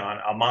pantheon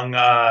among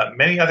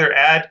many other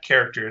ad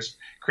characters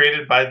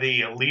created by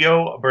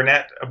Leo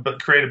Burnett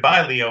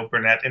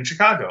in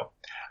Chicago.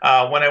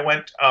 When I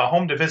went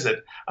home to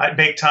visit, I'd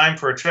make time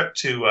for a trip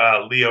to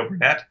Leo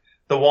Burnett.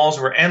 The walls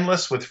were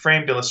endless with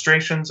framed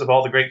illustrations of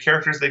all the great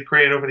characters they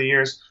created over the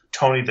years.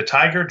 Tony the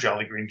Tiger,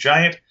 Jolly Green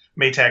Giant,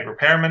 Maytag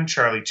Repairman,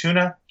 Charlie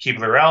Tuna,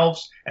 Keebler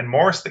Elves, and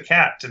Morris the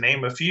Cat, to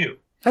name a few.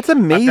 That's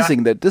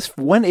amazing that this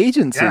one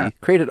agency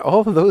created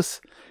all of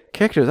those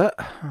characters.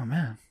 Oh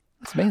man,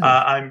 that's amazing.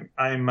 I'm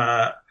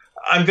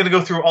going to go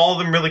through all of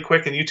them really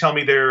quick, and you tell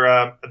me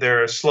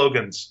their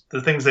slogans,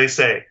 the things they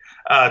say.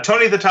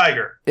 Tony the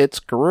Tiger. It's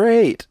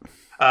great.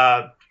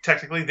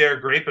 Technically, they're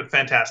great, but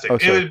fantastic. Oh,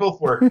 it would both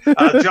work.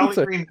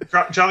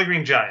 Jolly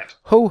Green Giant.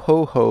 Ho,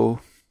 ho, ho.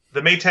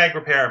 The Maytag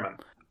Repairman.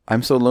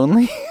 I'm so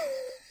lonely.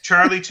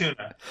 Charlie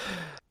Tuna.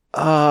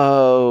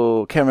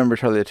 Oh, can't remember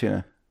Charlie the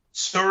Tuna.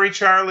 Sorry,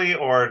 Charlie,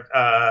 or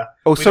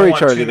Sorry,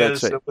 Charlie.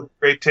 That's right. With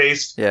great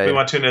taste. Yeah, we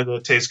want tuna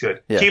that tastes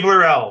good. Yeah.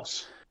 Keebler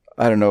Elves.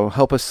 I don't know.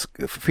 Help us,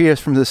 free us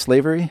from this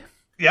slavery.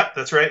 Yep,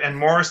 that's right. And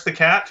Morris the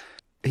Cat.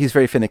 He's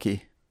very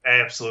finicky.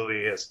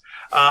 Absolutely is.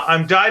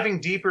 I'm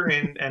diving deeper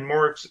in and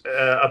more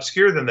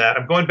obscure than that.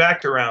 I'm going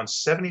back to around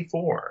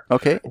 74.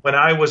 Okay. When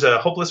I was a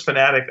hopeless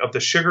fanatic of the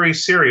sugary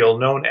cereal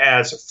known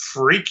as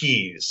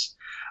Freakies.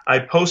 I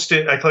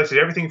collected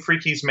everything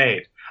Freakies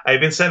made. I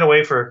had been sent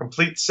away for a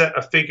complete set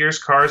of figures,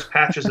 cars,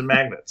 patches, and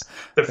magnets.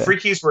 The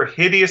Freakies were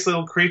hideous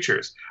little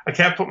creatures. I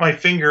can't put my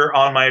finger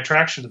on my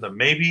attraction to them.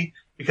 Maybe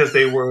because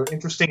they were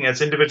interesting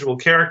as individual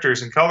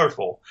characters and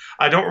colorful.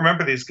 I don't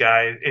remember these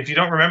guys. If you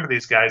don't remember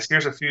these guys,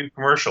 here's a few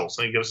commercials.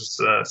 And he gives us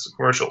some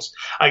commercials.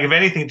 I give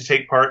anything to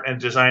take part in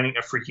designing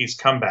a Freakies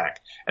comeback.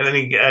 And then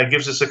he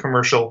gives us a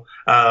commercial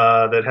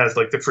that has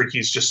like the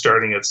Freakies just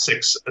starting at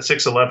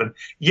 6:11.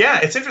 Yeah,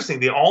 it's interesting.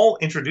 They all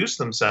introduce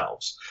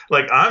themselves.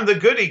 Like, I'm the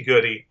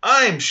goody.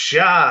 I'm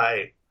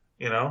shy.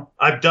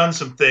 I've done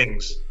some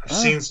things. I've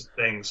seen some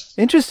things.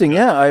 Interesting.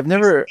 Yeah, I've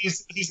never.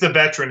 He's the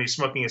veteran. He's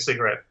smoking a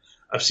cigarette.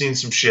 I've seen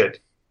some shit.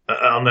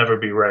 I'll never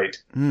be right.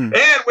 And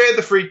we're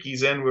the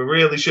Freakies, and we're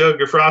really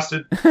sugar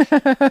frosted.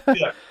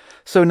 Yeah.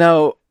 So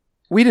now,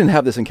 we didn't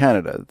have this in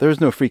Canada. There's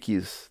no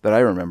Freakies that I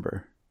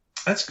remember.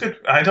 That's good.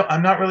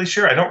 I'm not really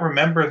sure. I don't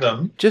remember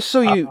them. Just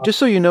so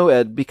you know,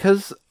 Ed,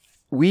 because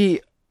we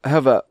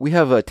have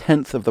a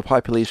tenth of the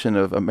population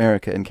of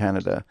America in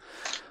Canada,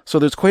 so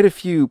there's quite a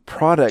few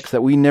products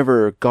that we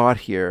never got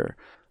here.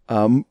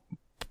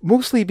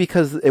 Mostly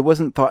because it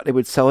wasn't thought it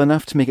would sell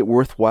enough to make it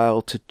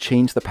worthwhile to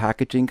change the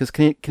packaging, because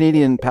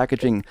Canadian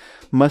packaging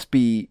must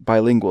be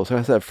bilingual, so it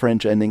has to have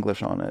French and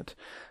English on it.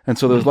 And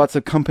so there's lots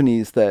of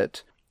companies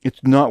that it's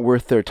not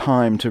worth their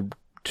time to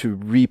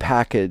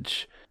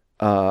repackage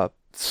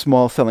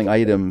small selling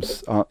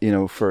items,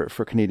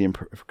 for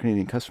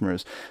Canadian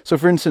customers. So,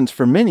 for instance,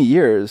 for many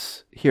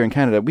years here in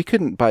Canada, we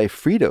couldn't buy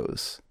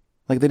Fritos.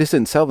 Like, they just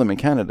didn't sell them in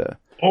Canada.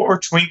 Or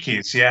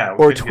Twinkies, yeah.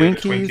 Or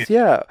Twinkies,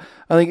 yeah.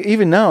 Like,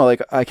 even now,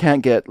 like, I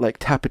can't get like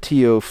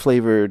Tapatio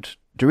flavored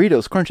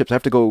Doritos corn chips. I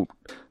have to go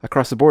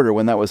across the border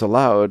when that was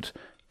allowed,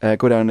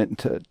 go down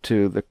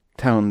to the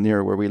town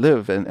near where we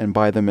live and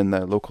buy them in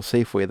the local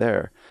Safeway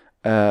there.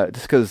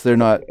 Just because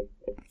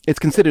it's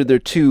considered they're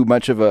too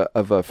much of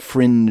a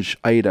fringe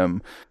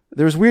item.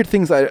 There's weird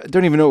things I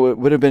don't even know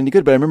would have been any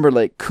good, but I remember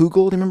like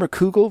Kugel. Do you remember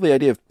Kugel? The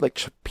idea of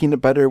like peanut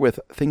butter with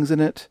things in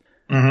it.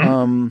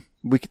 Mm-hmm.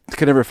 We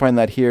could never find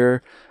that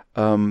here.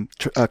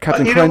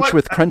 Captain Crunch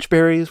with Crunch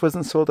Berries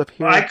wasn't sold up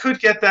here. I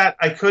could get that.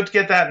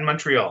 in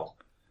Montreal.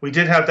 We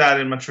did have that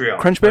in Montreal.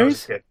 Crunch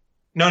Berries?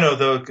 No.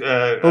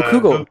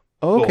 Kugel.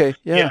 Oh, okay.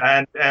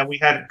 Yeah. And we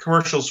had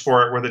commercials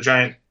for it where the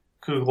giant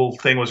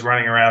Kugel thing was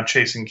running around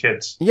chasing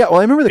kids. Yeah, well,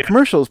 I remember the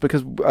commercials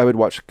because I would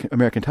watch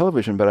American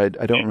television, but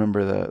I don't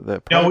remember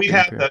the No, we'd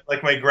have that.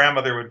 Like, my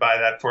grandmother would buy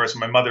that for us, and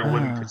my mother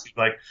wouldn't, because she'd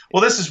be like,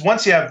 well, this is,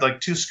 once you have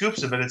like 2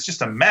 scoops of it, it's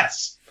just a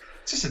mess.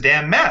 It's just a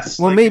damn mess.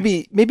 Well, like,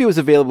 maybe it was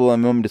available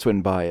and mom just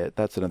wouldn't buy it.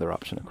 That's another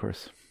option, of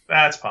course.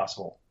 That's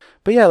possible.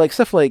 But yeah, like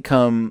stuff like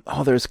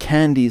there's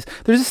candies.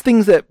 There's just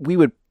things that we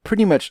would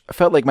pretty much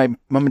felt like my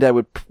mom and dad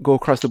would go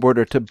across the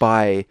border to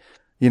buy,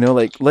 you know,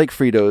 like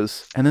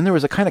Fritos. And then there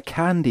was a kind of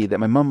candy that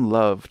my mom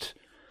loved.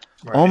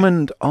 Right.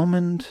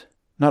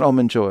 Not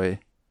Almond Joy.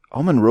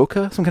 Almond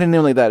Roca? Some kind of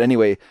name like that.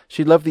 Anyway,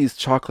 she loved these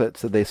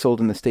chocolates that they sold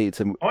in the States.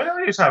 And I know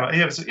what you're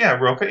talking about. Yeah,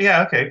 Roca.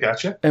 Yeah, okay,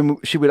 gotcha. And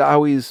she would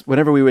always,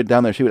 whenever we went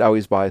down there, she would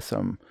always buy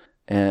some.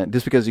 And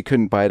just because you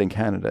couldn't buy it in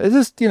Canada. It's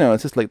just, you know,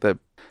 it's just like the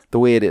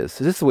way it is.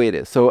 It's just the way it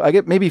is. So I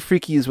get maybe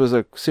Freakies was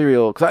a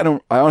cereal, because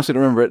I honestly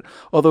don't remember it.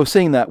 Although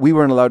saying that, we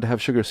weren't allowed to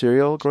have sugar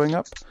cereal growing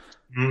up.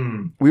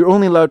 We were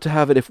only allowed to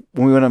have it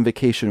when we went on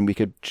vacation. We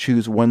could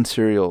choose one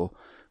cereal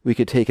we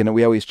could take, and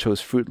we always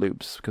chose Fruit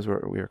Loops because we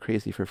were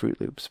crazy for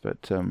Fruit Loops.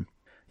 But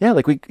yeah,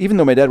 like even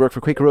though my dad worked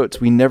for Quaker Oats,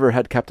 we never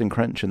had Captain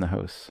Crunch in the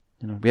house.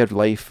 You know, we had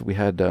Life, we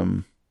had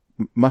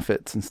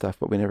Muffets and stuff,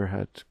 but we never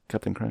had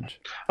Captain Crunch.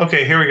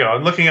 Okay, here we go.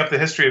 I'm looking up the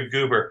history of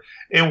Goober.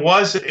 It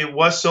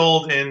was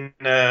sold in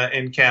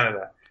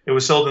Canada. It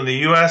was sold in the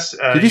U.S.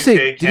 Did you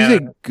say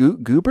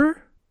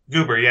Goober?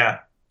 Goober, yeah.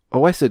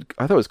 Oh, I thought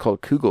it was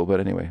called Kugel, but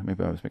anyway,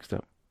 maybe I was mixed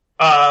up.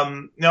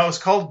 No, it's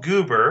called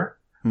Goober.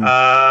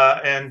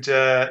 It's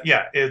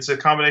a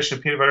combination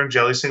of peanut butter and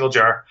jelly, single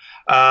jar.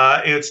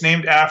 It's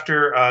named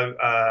after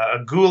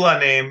a Gula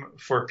name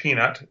for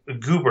peanut,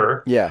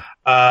 Goober. Yeah.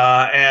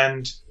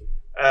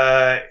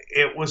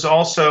 It was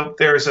also,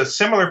 there's a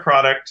similar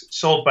product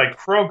sold by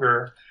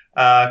Kroger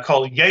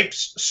called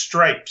Yipes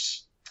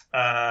Stripes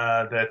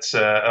that's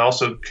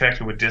also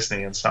connected with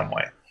Disney in some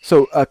way.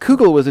 So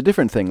Kugel was a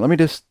different thing. Let me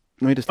just.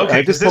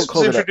 Okay, this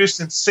was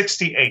introduced in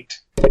 '68.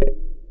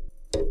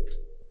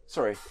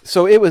 Sorry.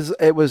 So it was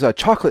a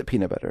chocolate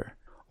peanut butter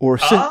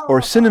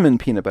or cinnamon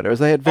peanut butter. As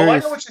I had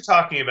various. Oh, I know what you're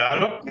talking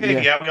about.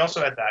 Okay, yeah, we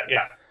also had that.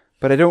 Yeah.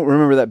 But I don't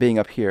remember that being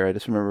up here. I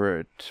just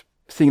remember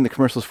seeing the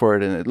commercials for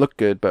it, and it looked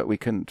good, but we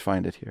couldn't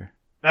find it here.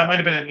 That might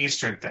have been an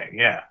Eastern thing.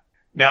 Yeah.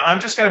 Now I'm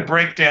just going to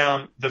break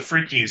down the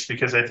Freakies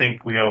because I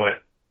think we owe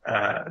it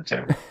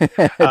to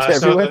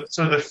everyone.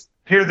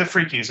 Here are the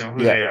Freakies and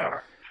who they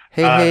are.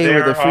 Hey,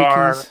 we're the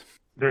Freakies.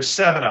 There's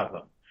 7 of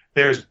them.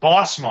 There's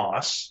Boss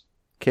Moss.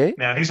 Okay.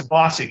 Now, he's a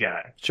bossy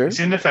guy. Sure. He's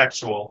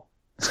ineffectual.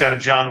 He's got a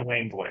John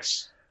Wayne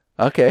voice.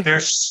 Okay.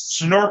 There's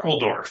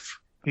Snorkeldorf.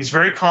 He's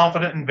very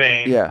confident and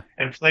vain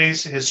and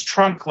plays his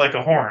trunk like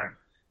a horn.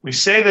 We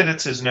say that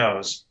it's his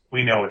nose.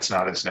 We know it's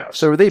not his nose.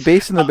 So are they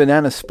based on the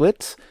Banana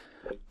Splits?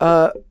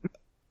 Now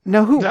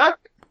who?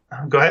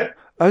 Go ahead.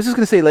 I was just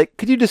going to say, like,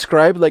 could you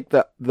describe, like,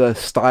 the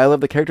style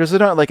of the characters? They're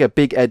not like a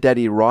big Ed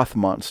Daddy Roth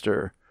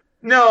monster.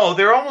 No,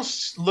 they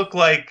almost look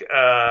like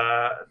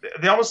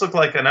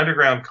an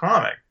underground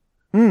comic.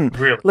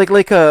 Really,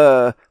 like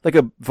a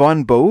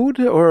Von Bode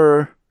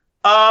or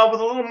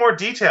with a little more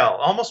detail,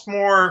 almost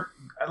more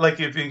like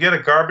if you get a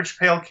Garbage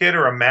Pail Kid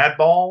or a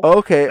Madball.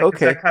 Okay.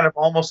 That kind of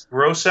almost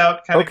gross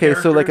out kind of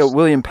characters. Okay, so like a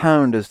William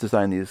Pound has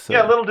designed these.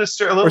 Yeah, a little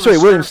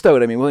William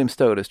Stoat. I mean, William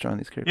Stoat has drawn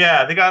these characters.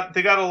 Yeah, they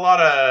got a lot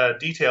of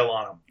detail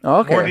on them.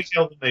 Okay, more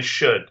detail than they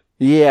should.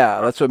 Yeah,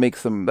 that's what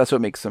makes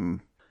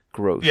them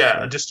gross.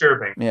 Yeah,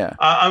 disturbing. Yeah.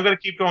 I'm going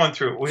to keep going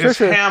through. We have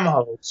Ham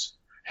Hose.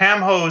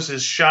 Ham Hose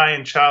is shy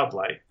and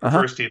childlike. The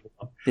first evil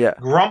one. Yeah.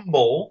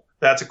 Grumble.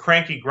 That's a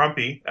cranky,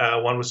 grumpy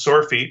one with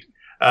sore feet.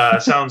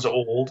 Sounds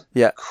old.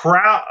 Yeah.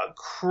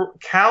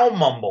 Cow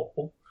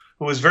Mumble,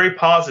 who is very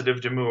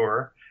positive,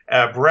 demure,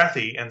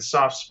 breathy, and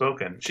soft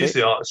spoken. That's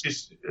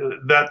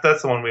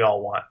the one we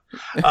all want.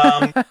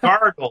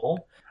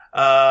 Gargle.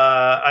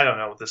 I don't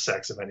know the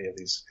sex of any of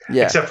these,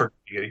 except for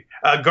Goody.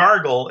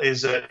 Gargle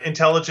is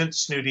intelligent,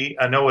 snooty,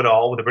 a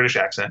know-it-all with a British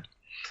accent.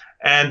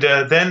 And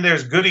then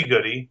there's Goody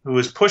Goody, who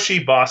is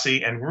pushy,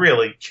 bossy, and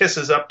really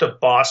kisses up to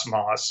Boss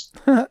Moss.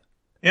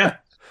 Yeah,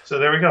 so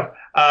there we go.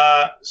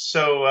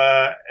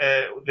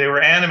 They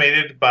were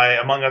animated by,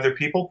 among other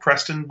people,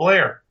 Preston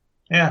Blair.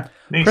 Yeah,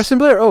 nice. Preston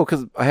Blair. Oh,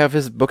 because I have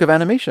his book of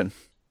animation.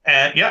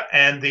 And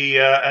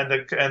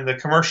the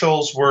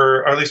commercials were,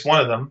 or at least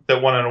one of them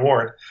that won an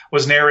award,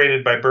 was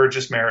narrated by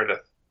Burgess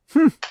Meredith.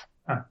 There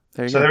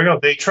we go.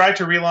 They tried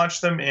to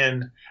relaunch them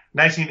in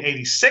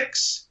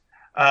 1986,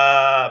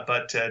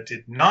 but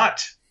did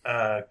not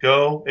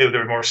go. They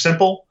were more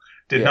simple,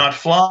 did not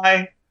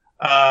fly.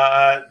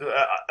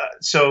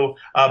 So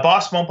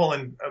Boss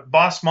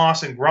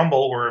Moss and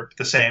Grumble were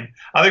the same.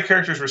 Other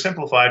characters were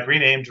simplified,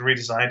 renamed, and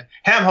redesigned.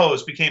 Ham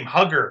Hose became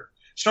Hugger.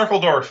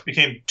 Snorkeldorf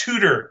became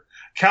Tudor.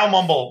 Cow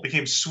Mumble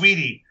became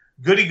Sweetie.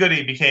 Goody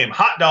Goody became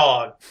Hot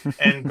Dog.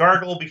 And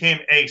Gargle became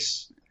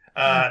Ace.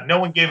 No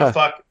one gave a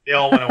fuck. They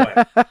all went away.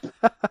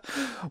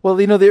 Well,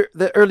 you know,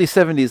 the early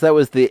 70s, that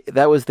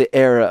was the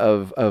era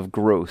of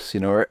gross,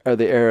 you know, or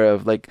the era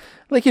of like,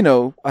 you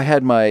know, I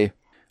had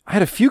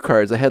a few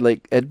cars. I had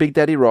like Ed Big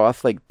Daddy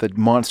Roth, like the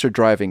monster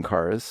driving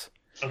cars.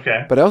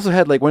 Okay. But I also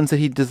had like ones that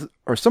he does,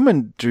 or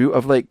someone drew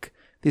of like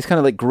these kind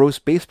of like gross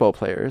baseball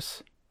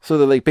players. So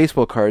they're like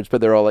baseball cards,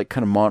 but they're all like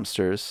kind of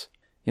monsters.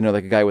 You know,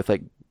 like a guy with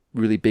like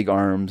really big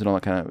arms and all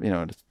that kind of, you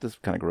know,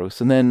 just kind of gross.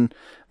 And then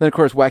of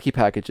course wacky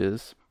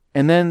packages.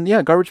 And then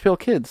Garbage Pail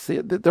Kids.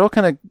 They're all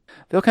kind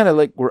of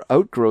like were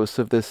outgrowths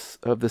of this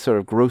sort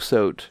of gross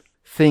out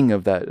thing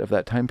of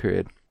that time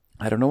period.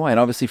 I don't know why. And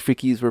obviously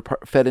Freakies were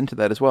fed into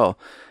that as well.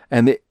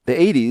 And the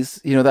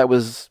 80s, you know, that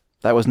was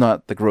That was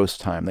not the gross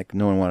time. Like,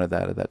 no one wanted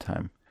that at that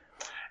time.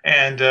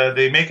 And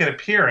they make an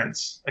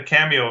appearance, a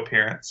cameo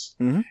appearance,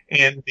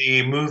 in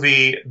the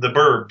movie The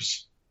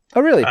Burbs.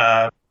 Oh, really?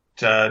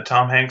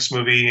 Tom Hanks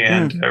movie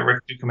and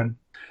Rick Dukeman,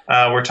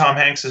 where Tom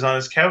Hanks is on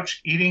his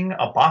couch eating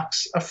a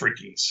box of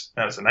Freakies.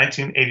 That was a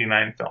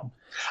 1989 film.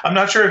 I'm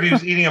not sure if he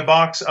was eating a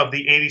box of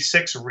the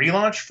 86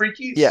 relaunch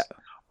Freakies. Yeah.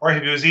 Or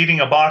if he was eating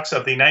a box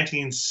of the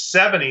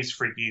 1970s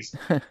Freakies.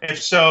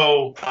 If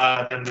so,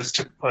 then this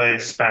took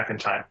place back in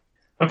time.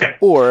 Okay.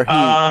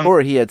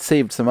 Or he had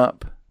saved some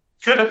up.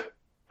 Could have.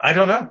 I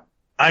don't know.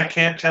 I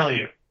can't tell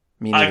you.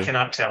 I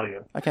cannot tell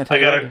you. I can't tell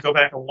you. I got to go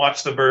back and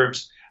watch The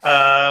Burbs,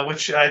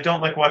 which I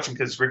don't like watching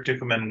because Rick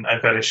Dukeman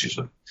I've got issues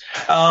with.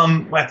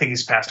 I think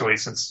he's passed away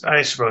since.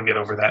 I should probably get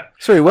over that.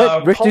 Sorry,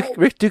 what? Rick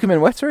Dukeman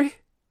what, sorry?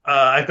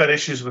 I've got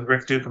issues with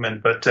Rick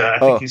Dukeman, but I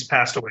think he's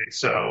passed away,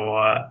 so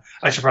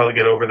I should probably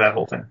get over that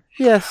whole thing.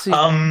 Yes,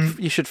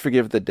 you should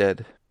forgive the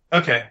dead.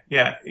 Okay,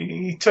 yeah.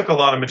 He took a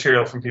lot of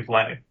material from people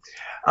I knew.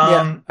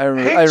 Yeah, I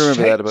remember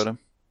that about him.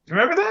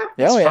 Remember that?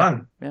 Yeah, it's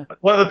fun. Yeah.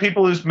 One of the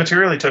people whose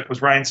material he took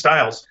was Ryan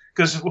Stiles.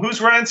 Because who's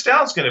Ryan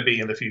Stiles going to be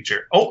in the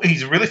future? Oh,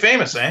 he's really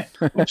famous, eh?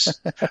 Oops.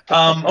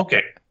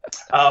 Okay.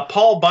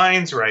 Paul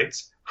Bynes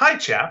writes, "Hi,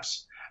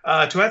 chaps.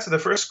 To answer the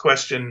first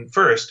question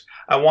first,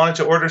 I wanted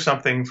to order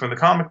something from the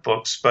comic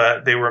books,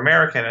 but they were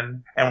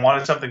American and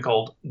wanted something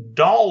called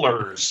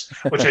dollars,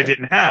 which I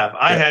didn't have.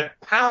 I had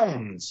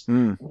pounds,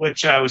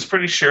 which I was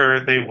pretty sure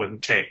they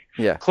wouldn't take.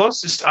 Yeah.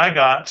 Closest I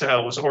got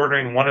was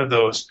ordering one of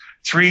those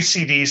 3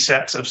 CD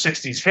sets of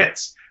 60s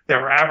hits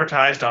that were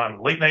advertised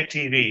on late night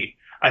TV.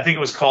 I think it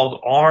was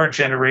called Our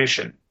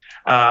Generation,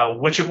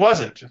 which it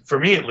wasn't, for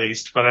me at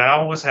least, but I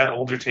always had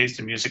older taste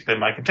in music than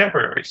my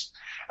contemporaries.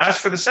 As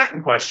for the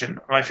second question,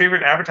 my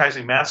favorite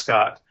advertising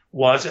mascot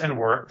was and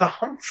were the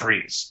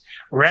Humphreys,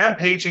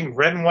 rampaging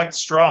red and white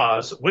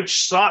straws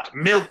which sought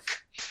milk.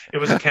 It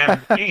was a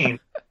campaign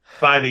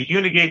by the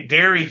Unigate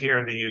Dairy here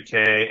in the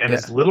UK and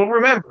is little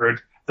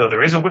remembered, though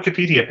there is a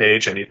Wikipedia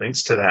page and he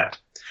links to that.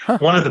 Huh.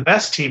 One of the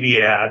best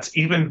TV ads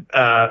even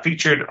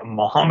featured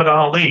Muhammad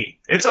Ali.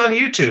 It's on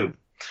YouTube.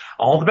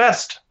 All the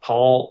best,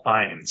 Paul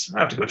Bynes." I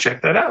have to go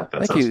check that out.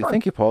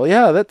 Thank you, Paul.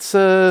 Yeah, that's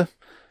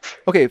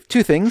okay.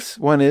 2 things.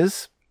 One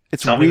is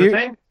it's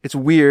weird. It's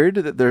weird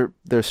that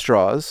they're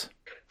straws.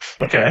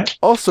 Okay.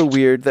 Also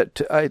weird that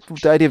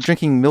the idea of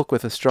drinking milk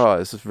with a straw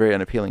is very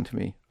unappealing to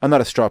me. I'm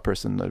not a straw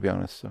person, though, to be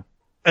honest. So.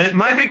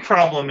 My big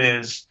problem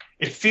is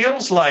it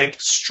feels like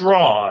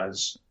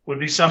straws would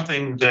be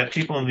something that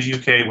people in the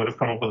UK would have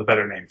come up with a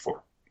better name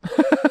for.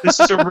 This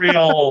is a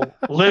real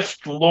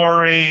lift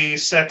lorry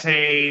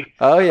settee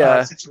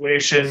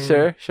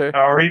situation. Sure.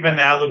 Or even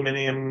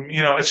aluminium.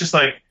 It's just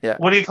like,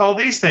 what do you call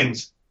these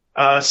things?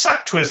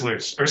 Suck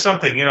Twizzlers or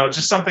something.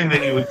 Just something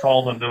that you would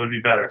call them that would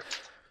be better.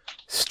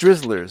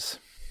 Strizzlers,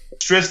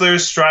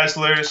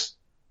 Strizzlers,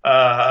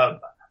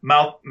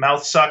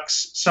 mouth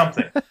sucks,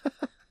 something.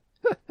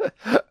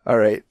 All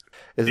right.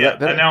 Is that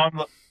better?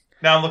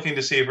 Now I'm looking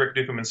to see if Rick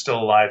Dukeman's still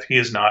alive. He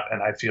is not,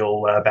 and I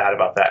feel bad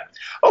about that.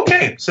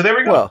 Okay, so there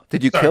we go. Well,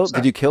 did you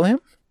kill him?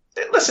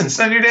 Listen, it's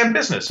none of your damn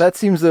business. That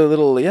seems a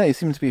little. Yeah, he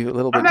seems to be a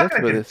little bit. I'm not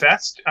going to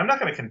confess. I'm not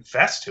going to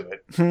confess to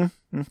it.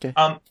 Okay.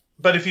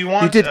 But if you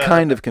want, you did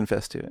kind of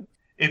confess to it.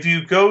 If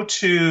you go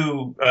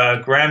to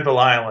Granville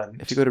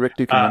Island, if you go to Rick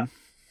Dukeman,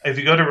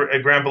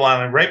 Granville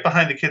Island, right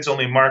behind the Kids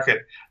Only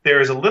Market,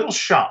 there is a little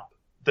shop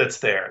that's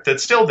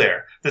still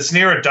there, that's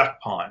near a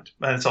duck pond,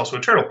 and it's also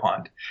a turtle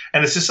pond.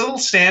 And it's this little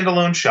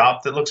standalone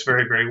shop that looks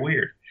very, very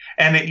weird.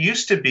 And it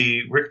used to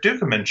be Rick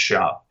Dukeman's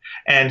shop,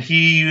 and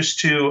he used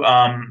to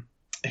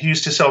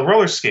sell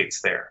roller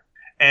skates there.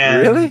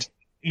 And really?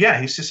 Yeah,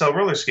 he used to sell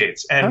roller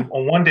skates. And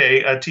one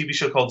day, a TV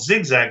show called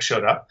Zigzag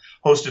showed up,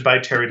 hosted by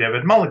Terry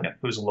David Mulligan,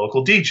 who's a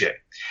local DJ.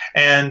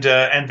 And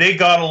they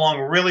got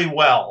along really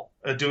well,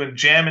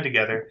 jamming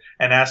together,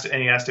 and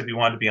he asked if he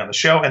wanted to be on the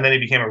show. And then he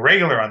became a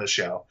regular on the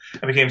show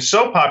and became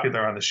so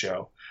popular on the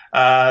show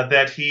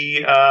that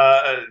he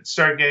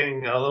started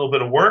getting a little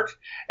bit of work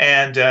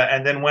and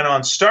then went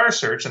on Star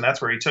Search, and that's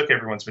where he took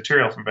everyone's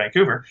material from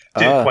Vancouver,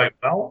 did quite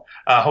well,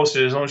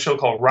 hosted his own show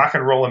called Rock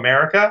and Roll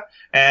America,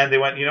 and they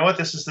went, you know what,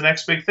 this is the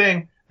next big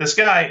thing, this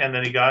guy, and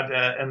then he got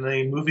in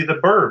the movie The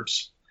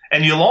Burbs.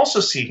 And you'll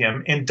also see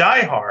him in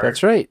Die Hard.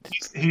 That's right.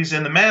 He's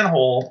in the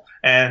manhole,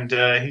 and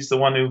he's the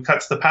one who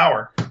cuts the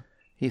power.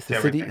 He's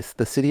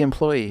the city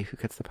employee who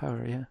cuts the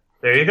power, yeah.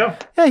 There you go.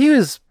 Yeah, he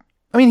was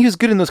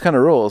good in those kind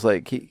of roles.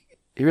 Like he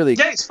really.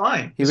 Yeah, he's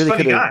fine. He's really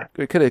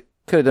could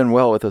have done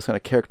well with those kind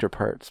of character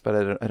parts, but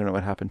I don't know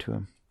what happened to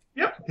him.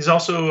 Yep. He's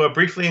also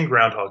briefly in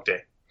Groundhog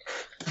Day.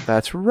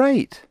 That's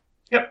right.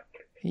 Yep.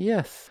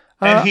 Yes.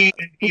 And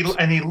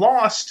he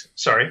lost.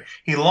 Sorry,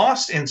 he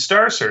lost in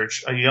Star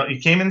Search. He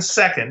came in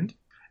second.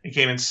 He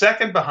came in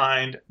second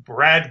behind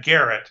Brad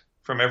Garrett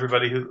from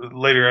Everybody who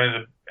later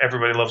ended up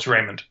Everybody Loves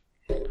Raymond.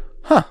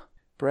 Huh.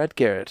 Brad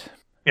Garrett.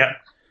 Yeah.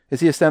 Is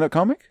he a stand-up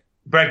comic?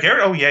 Brad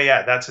Garrett. Oh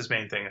yeah. That's his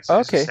main thing. It's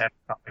a stand-up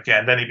comic. Yeah,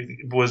 and then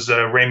he was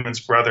Raymond's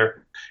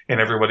brother in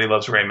Everybody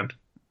Loves Raymond.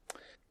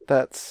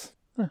 That's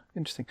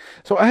Interesting.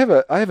 So I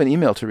have an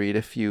email to read.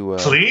 If you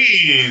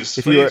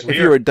if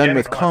you are done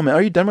with comment,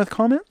 are you done with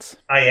comments?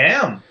 I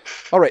am.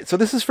 All right. So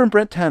this is from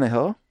Brent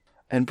Tannehill,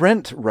 and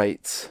Brent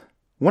writes,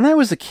 "When I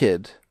was a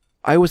kid,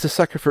 I was a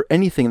sucker for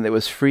anything that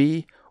was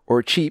free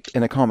or cheap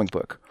in a comic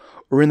book,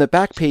 or in the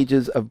back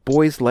pages of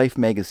Boys Life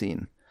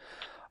magazine.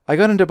 I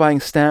got into buying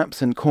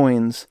stamps and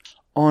coins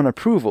on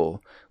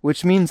approval,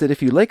 which means that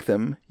if you like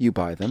them, you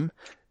buy them,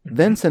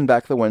 then send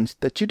back the ones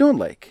that you don't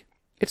like.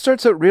 It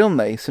starts out real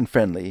nice and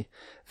friendly.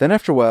 Then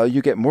after a while,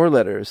 you get more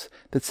letters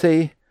that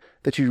say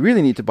that you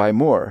really need to buy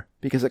more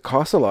because it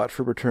costs a lot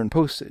for return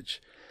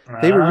postage.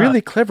 They were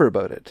really clever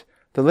about it.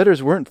 The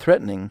letters weren't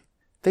threatening.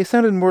 They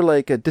sounded more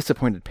like a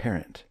disappointed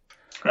parent.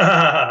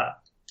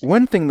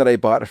 One thing that I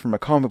bought from a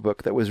comic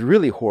book that was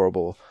really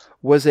horrible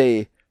was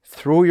a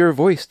throw your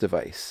voice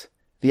device.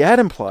 The ad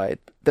implied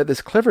that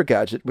this clever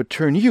gadget would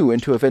turn you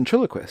into a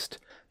ventriloquist.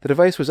 The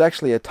device was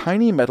actually a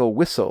tiny metal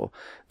whistle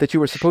that you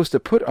were supposed to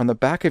put on the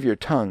back of your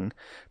tongue,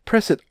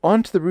 press it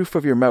onto the roof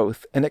of your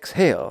mouth, and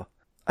exhale.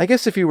 I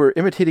guess if you were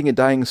imitating a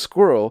dying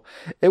squirrel,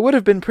 it would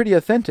have been pretty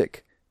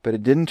authentic, but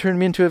it didn't turn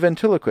me into a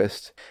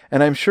ventriloquist,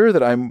 and I'm sure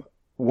that I'm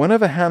one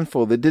of a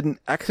handful that didn't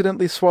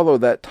accidentally swallow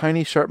that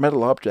tiny sharp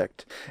metal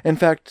object. In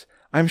fact,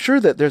 I'm sure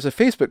that there's a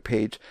Facebook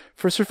page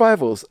for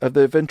survivals of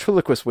the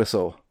ventriloquist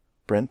whistle."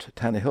 Brent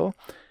Tannehill.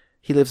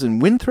 He lives in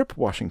Winthrop,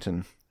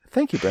 Washington.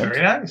 Thank you, Brent.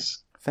 Very nice.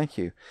 Thank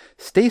you.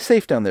 Stay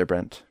safe down there,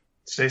 Brent.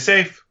 Stay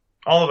safe.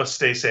 All of us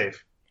stay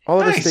safe.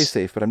 All of us stay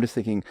safe, but I'm just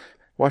thinking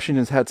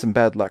Washington's had some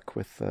bad luck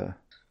with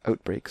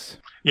outbreaks.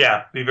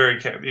 Yeah, be very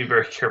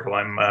careful.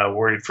 I'm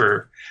worried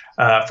for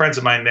friends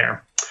of mine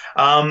there.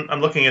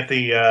 I'm looking at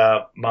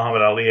the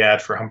Muhammad Ali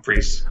ad for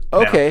Humphreys.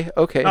 Okay.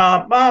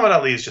 Muhammad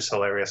Ali is just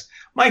hilarious.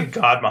 My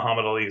God,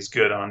 Muhammad Ali is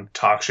good on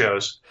talk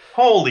shows.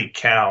 Holy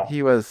cow.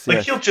 He was,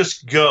 yes. He'll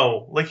just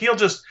go. He'll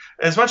just,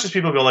 as much as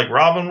people go like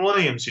Robin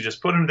Williams, you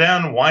just put him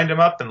down, wind him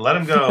up, and let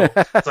him go.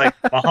 It's like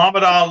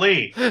Muhammad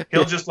Ali.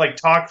 He'll just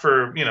talk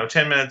for,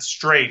 10 minutes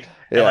straight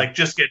and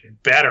just get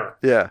better.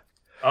 Yeah.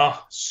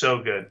 Oh, so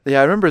good. Yeah,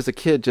 I remember as a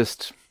kid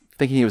just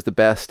thinking he was the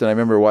best, and I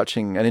remember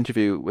watching an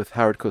interview with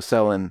Howard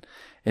Cosell and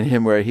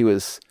him where he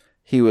was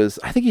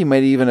I think he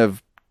might even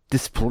have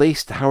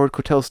displaced Howard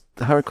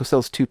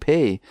Cosell's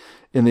toupee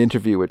in the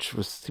interview, which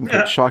seemed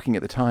quite shocking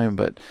at the time.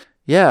 But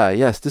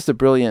just a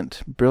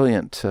brilliant,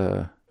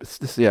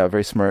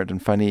 very smart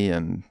and funny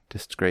and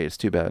just great. It's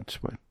too bad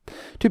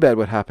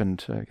what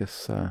happened. I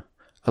guess a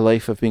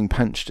life of being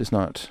punched is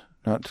not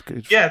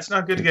good. Yeah, it's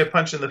not good to get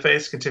punched in the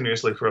face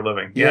continuously for a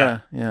living. Yeah.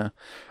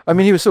 I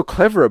mean, he was so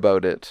clever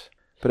about it,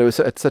 but it was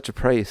at such a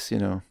price,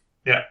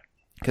 Yeah.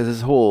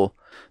 Because the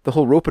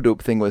whole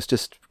rope-a-dope thing was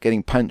just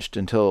getting punched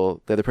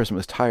until the other person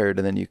was tired,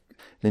 and then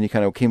you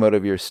kind of came out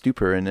of your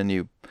stupor, and then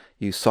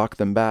you socked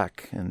them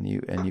back, and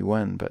you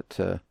won.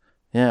 But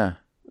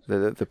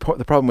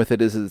the problem with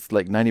it is it's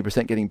like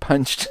 90% getting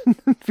punched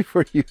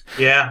before you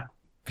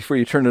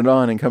turn it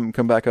on and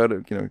come back out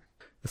of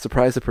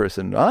surprise the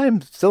person.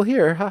 I'm still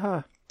here,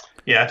 haha.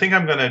 Yeah, I think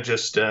I'm gonna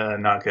just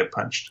not get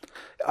punched.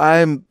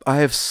 I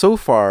have so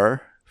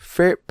far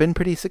been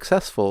pretty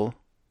successful.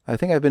 I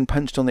think I've been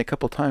punched only a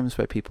couple times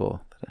by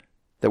people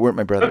that weren't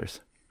my brothers.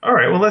 All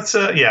right. Well, let's.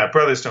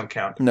 Brothers don't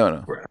count. No,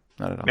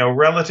 not at all. No,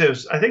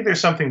 relatives. I think there's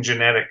something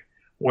genetic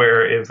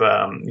where if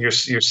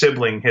your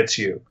sibling hits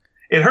you,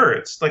 it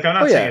hurts. Like I'm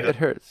not saying it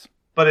hurts,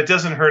 but it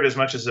doesn't hurt as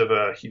much as if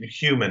a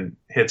human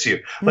hits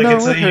you.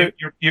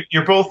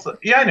 You're both.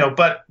 Yeah, I know.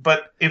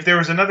 But if there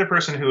was another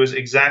person who was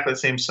exactly the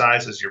same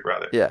size as your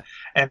brother,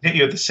 and hit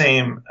you at the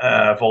same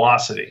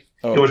velocity.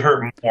 It would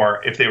hurt more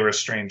if they were a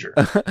stranger.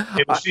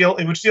 It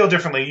would feel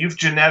differently. You've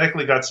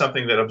genetically got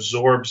something that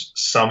absorbs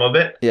some of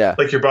it. Yeah.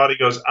 Like your body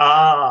goes,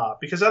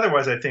 because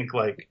otherwise I think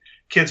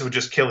kids would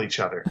just kill each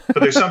other.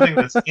 But there's something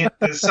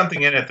there's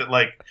something in it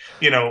that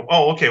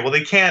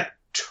they can't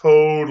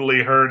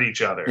totally hurt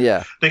each other.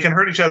 Yeah. They can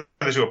hurt each other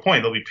to a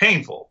point. They'll be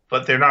painful,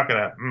 but they're not going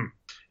to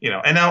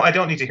and now I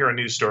don't need to hear a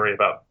news story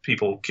about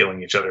people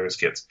killing each other as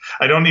kids.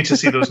 I don't need to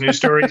see those news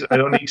stories. I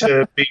don't need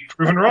to be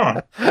proven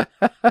wrong.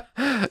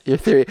 Your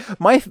theory.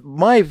 My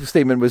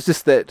statement was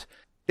just that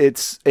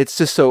it's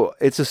just so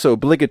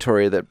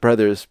obligatory that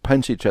brothers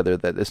punch each other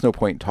that there's no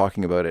point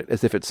talking about it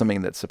as if it's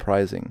something that's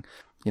surprising.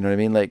 You know what I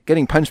mean? Like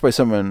getting punched by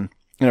someone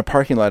in a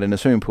parking lot in a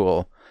swimming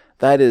pool,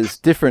 that is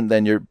different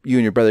than you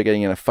and your brother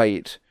getting in a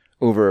fight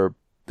over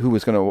who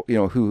was going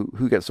to,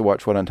 who gets to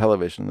watch what on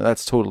television.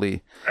 That's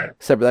totally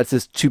separate. That's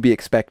just to be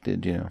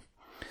expected, You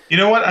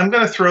know what? I'm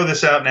going to throw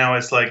this out now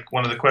as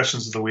one of the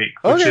questions of the week,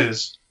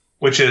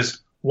 which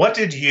is what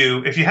did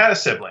you, if you had a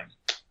sibling,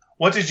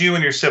 what did you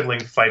and your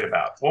sibling fight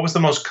about? What was the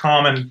most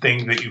common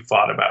thing that you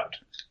fought about?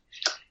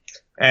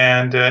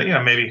 And,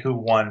 maybe who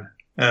won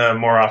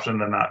more often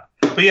than not.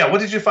 But yeah,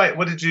 what did you fight?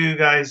 What did you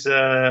guys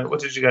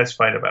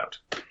fight about?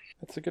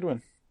 That's a good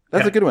one.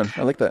 That's a good one.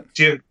 I like that.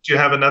 Do you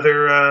have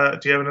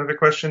another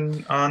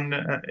question on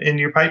in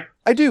your pipe?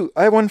 I do.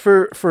 I have one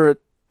for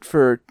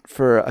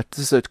this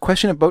is a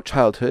question about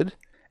childhood,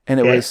 and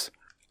it was,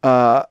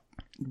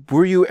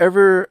 were you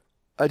ever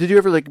did you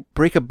ever like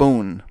break a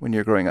bone when you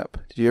were growing up?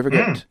 Did you ever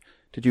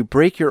did you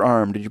break your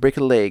arm? Did you break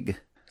a leg?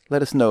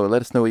 Let us know.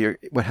 Let us know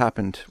what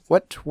happened.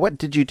 What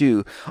did you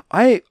do?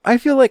 I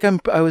feel like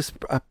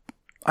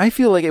I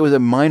feel like it was a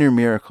minor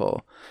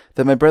miracle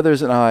that my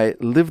brothers and I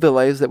lived the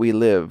lives that we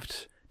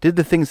lived, did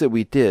the things that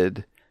we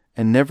did,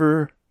 and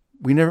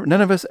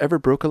none of us ever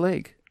broke a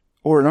leg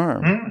or an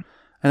arm.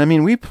 And I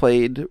mean, we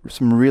played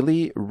some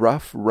really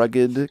rough,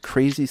 rugged,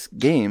 crazy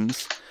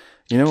games.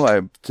 You know,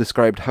 I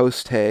described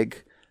house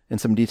tag in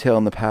some detail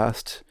in the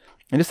past.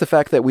 And just the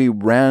fact that we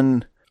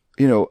ran,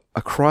 you know,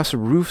 across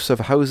roofs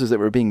of houses that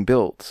were being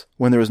built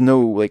when there was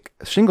no like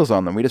shingles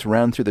on them. We just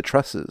ran through the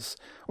trusses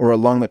or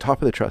along the top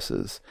of the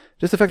trusses.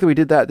 Just the fact that we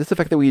did that, just the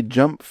fact that we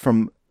jumped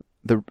from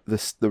the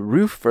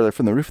roof, or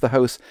from the roof of the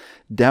house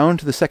down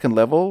to the second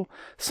level,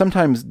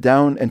 sometimes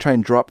down and try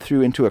and drop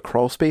through into a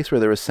crawl space where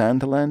there was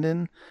sand to land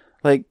in.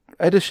 Like,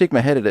 I just shake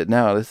my head at it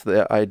now. This is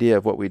the idea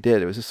of what we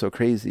did. It was just so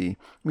crazy.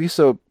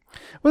 It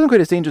wasn't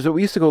quite as dangerous, but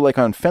we used to go like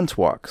on fence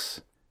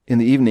walks. In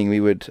the evening,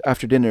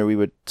 after dinner, we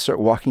would start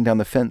walking down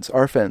we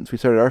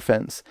started our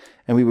fence,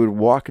 and we would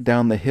walk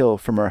down the hill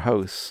from our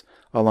house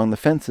along the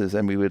fences,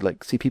 and we would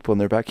like see people in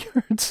their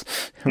backyards.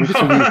 And we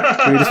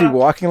would just be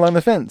walking along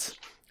the fence.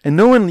 And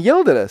no one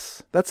yelled at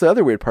us. That's the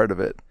other weird part of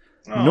it.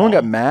 Aww. No one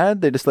got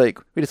mad. We just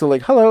go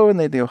like, hello, and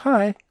they'd go,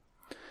 hi.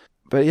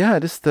 But yeah,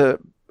 it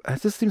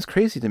just seems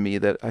crazy to me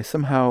that I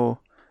somehow,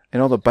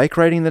 and all the bike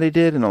riding that I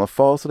did and all the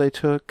falls that I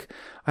took,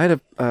 I had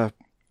a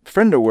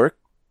friend at work,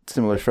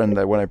 similar friend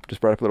that when I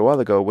just brought up a little while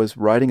ago, was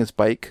riding his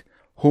bike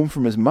home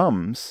from his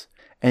mom's,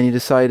 and he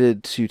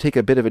decided to take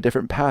a bit of a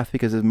different path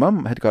because his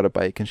mom had got a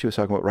bike and she was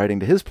talking about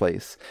riding to his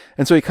place.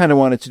 And so he kind of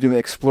wanted to do an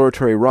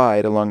exploratory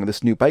ride along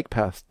this new bike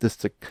path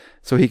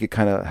so he could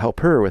kind of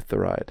help her with the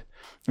ride.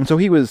 And so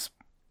he was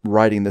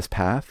riding this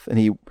path, and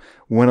he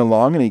went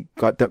along, and he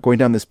got going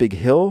down this big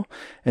hill,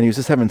 and he was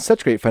just having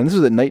such great fun. This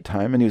was at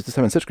nighttime, and he was just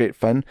having such great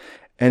fun.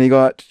 And he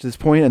got to this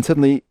point, and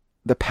suddenly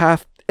the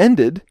path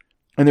ended,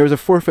 and there was a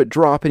 4-foot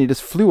drop, and he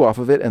just flew off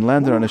of it and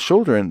landed on his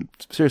shoulder and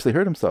seriously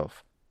hurt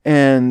himself.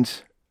 And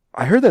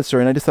I heard that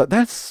story, and I just thought,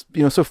 that's,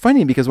 you know, so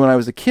funny, because when I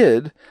was a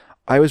kid,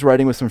 I was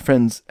riding with some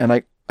friends, and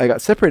I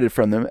got separated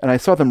from them, and I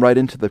saw them ride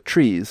into the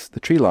tree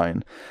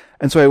line.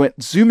 And so I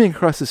went zooming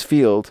across this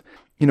field,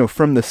 you know,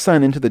 from the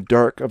sun into the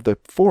dark of the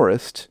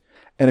forest.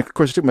 And of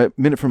course, it took a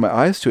minute for my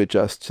eyes to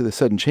adjust to the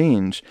sudden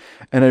change.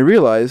 And I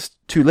realized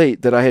too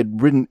late that I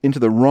had ridden into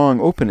the wrong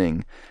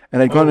opening,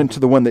 and I'd gone into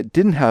the one that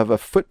didn't have a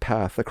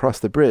footpath across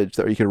the bridge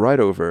that you could ride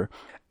over,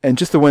 and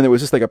just the one that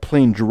was just like a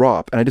plain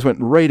drop. And I just went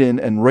right in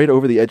and right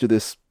over the edge of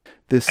this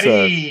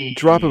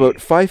drop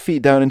about 5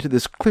 feet down into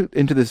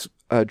this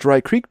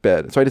dry creek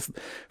bed. So I just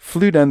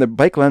flew down. The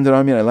bike landed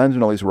on me, and I landed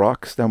on all these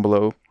rocks down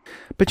below.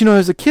 But, you know, I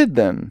was a kid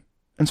then.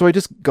 And so I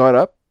just got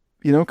up,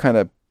 you know, kind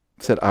of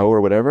said ow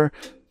or whatever,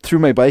 threw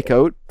my bike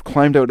out,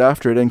 climbed out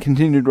after it, and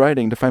continued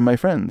riding to find my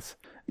friends.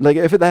 Like,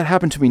 if that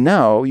happened to me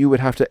now, you'd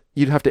have to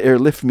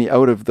airlift me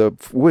out of the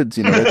woods,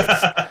 you know,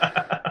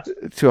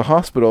 to a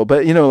hospital.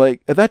 But, you know,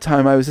 like, at that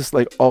time, I was just,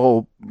 like,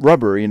 all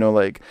rubber, you know,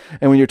 like,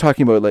 and when you're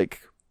talking about, like,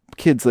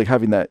 kids, like,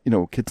 having that, you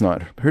know, kids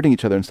not hurting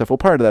each other and stuff, well,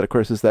 part of that, of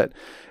course, is that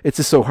it's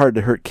just so hard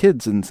to hurt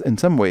kids in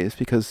some ways,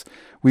 because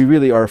we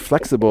really are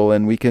flexible,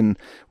 and we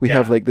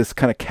have, like, this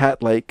kind of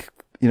cat-like,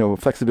 you know,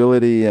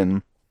 flexibility.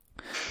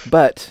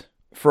 But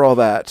for all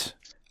that,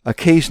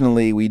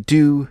 occasionally we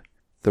do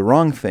the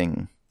wrong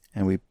thing,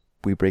 and we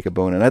break a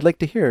bone. And I'd like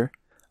to hear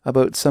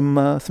about some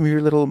of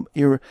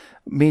your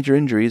major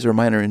injuries or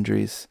minor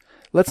injuries.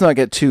 Let's not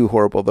get too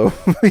horrible, though.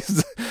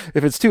 Please,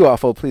 if it's too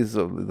awful, please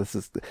let's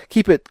just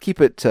keep it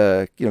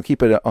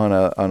on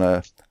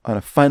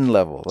a fun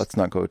level. Let's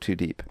not go too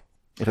deep.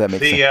 If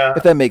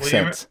that makes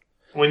sense.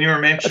 When you were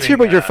mentioning, let's hear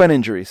about your fun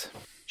injuries.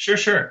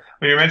 Sure.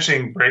 When you're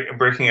mentioning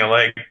breaking a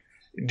leg,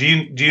 do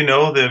you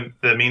know the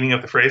meaning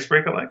of the phrase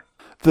 "break a leg"?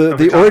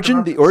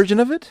 The origin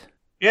of it?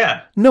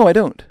 Yeah. No, I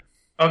don't.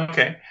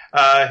 Okay.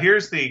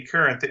 Here's the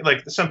current thing.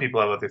 Like, some people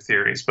have other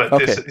theories, but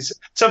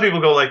some people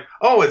go like,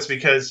 oh, it's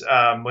because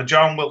when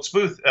John Wilkes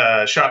Booth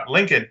shot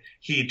Lincoln,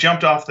 he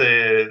jumped off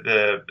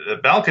the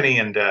balcony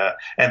and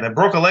then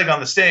broke a leg on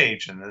the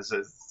stage, and there's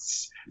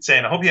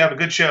saying, I hope you have a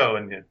good show,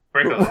 and you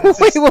break a leg.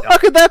 Wait, well, how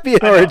could that be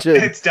an origin?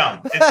 It's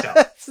dumb.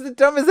 It's the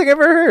dumbest thing I've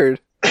ever heard.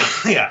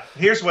 Yeah,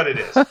 here's what it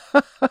is.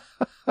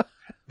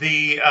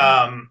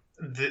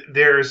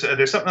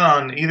 There's something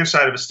on either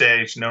side of a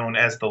stage known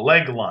as the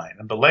leg line,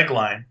 and the leg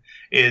line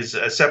is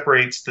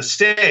separates the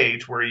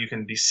stage where you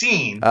can be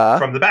seen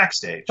from the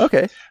backstage.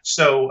 Okay.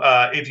 So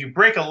if you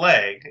break a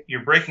leg,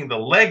 you're breaking the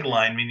leg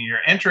line, meaning you're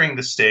entering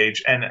the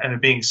stage and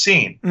being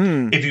seen.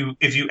 If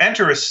you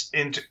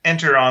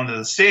enter onto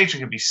the stage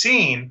and can be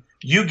seen,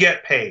 you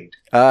get paid.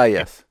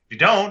 Yes. If you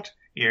don't,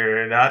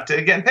 you're not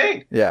getting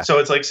paid. Yeah. So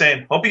it's like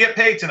saying, hope you get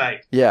paid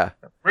tonight. Yeah.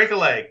 Break a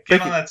leg.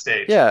 Get on that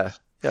stage. Yeah.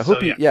 Yeah.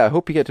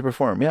 Hope you get to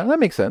perform. Yeah, that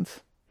makes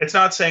sense. It's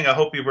not saying I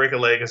hope you break a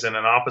leg as in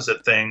an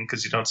opposite thing,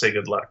 because you don't say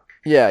good luck.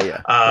 Yeah.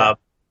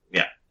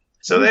 Yeah.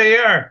 So there you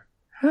are.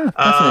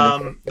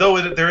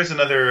 Though there is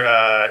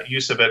another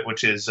use of it,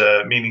 which is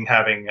meaning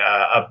having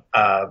a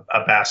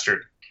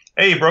bastard.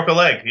 Hey, you broke a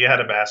leg. You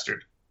had a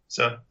bastard.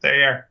 So there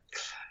you are.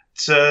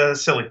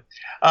 It's silly.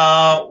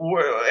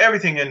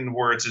 Everything in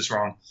words is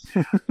wrong.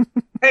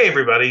 Hey,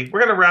 everybody. We're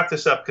going to wrap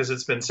this up because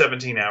it's been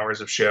 17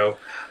 hours of show.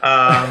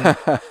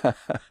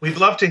 We'd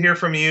love to hear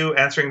from you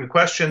answering the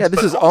questions. Yeah,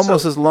 this is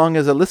almost as long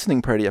as a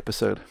listening party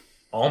episode.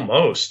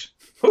 Almost.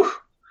 Whew.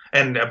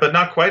 But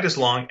not quite as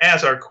long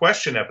as our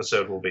question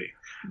episode will be.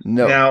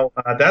 No. Now,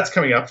 that's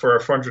coming up for our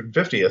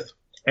 450th.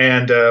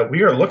 And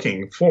we are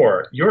looking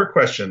for your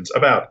questions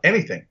about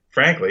anything,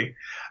 frankly.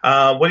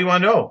 What do you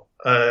want to know?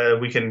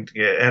 We can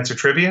answer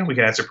trivia. We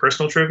can answer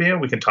personal trivia.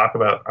 We can talk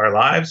about our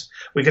lives.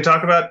 We can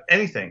talk about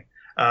anything.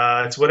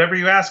 It's whatever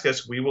you ask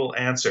us, we will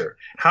answer.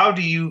 How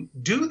do you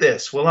do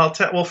this? Well,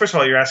 first of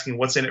all, you're asking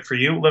what's in it for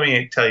you. Let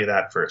me tell you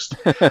that first.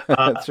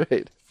 That's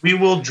right. We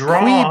will draw.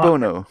 Cui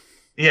bono.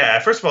 Yeah,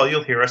 first of all,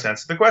 you'll hear us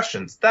answer the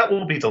questions. That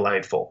will be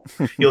delightful.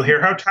 You'll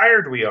hear how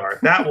tired we are.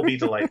 That will be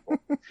delightful.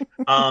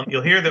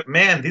 You'll hear that,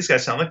 man, these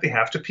guys sound like they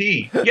have to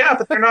pee. Yeah,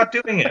 but they're not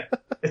doing it.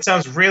 It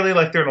sounds really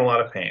like they're in a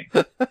lot of pain.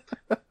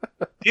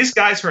 These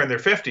guys who are in their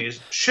 50s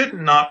should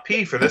not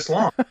pee for this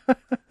long.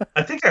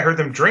 I think I heard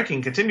them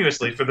drinking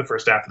continuously for the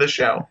first half of the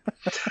show.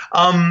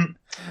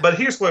 But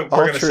here's what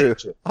we're going to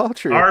send you. All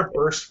true. Our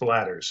burst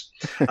bladders.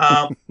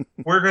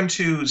 We're going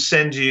to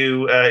send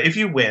you, if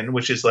you win,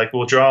 which is like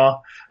we'll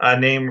draw a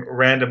name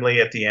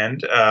randomly at the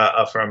end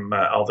from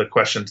all the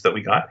questions that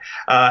we got.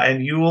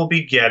 And you will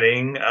be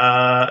getting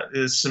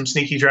some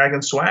Sneaky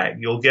Dragon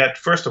swag. You'll get,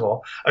 first of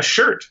all, a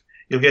shirt.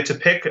 You'll get to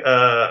pick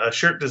a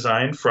shirt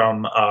design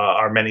from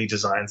our many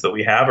designs that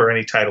we have, or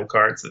any title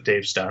cards that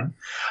Dave's done.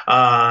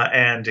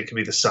 And it can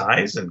be the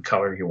size and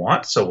color you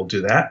want, so we'll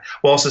do that.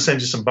 We'll also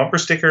send you some bumper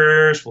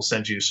stickers. We'll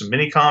send you some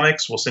mini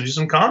comics. We'll send you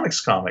some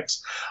comics.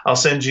 I'll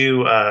send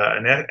you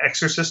an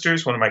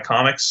Exorcisters, one of my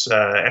comics,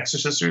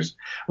 Exorcisters,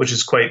 which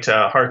is quite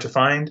hard to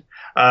find.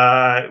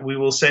 We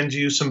will send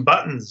you some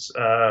buttons,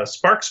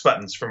 Sparks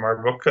buttons from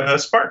our book,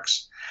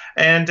 Sparks.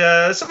 And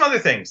some other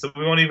things that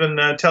we won't even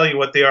tell you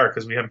what they are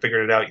because we haven't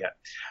figured it out yet.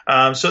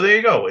 So there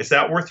you go. Is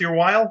that worth your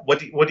while? What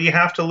do you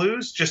have to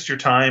lose? Just your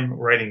time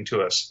writing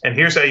to us. And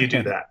here's how you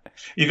do that.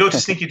 You go to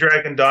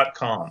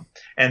sneakydragon.com,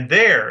 and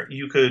there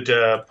you could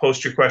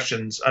post your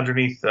questions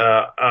underneath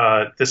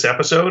this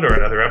episode or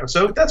another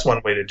episode. That's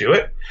one way to do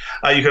it.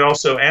 You could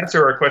also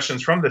answer our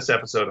questions from this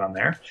episode on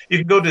there. You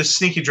can go to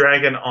Sneaky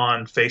Dragon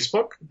on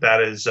Facebook.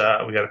 That is,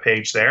 we got a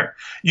page there.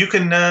 You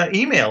can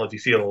email if you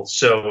feel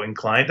so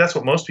inclined. That's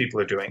what most people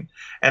are doing.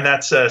 And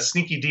that's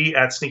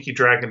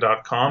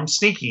sneakyd@sneakydragon.com.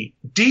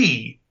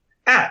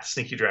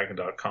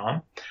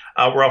 sneakyd@sneakydragon.com.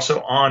 We're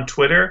also on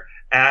Twitter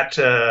at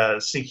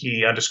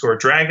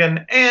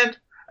sneaky_dragon and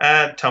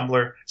at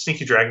Tumblr,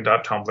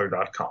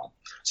 sneakydragon.tumblr.com.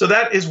 So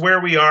that is where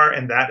we are,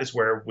 and that is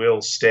where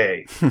we'll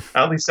stay.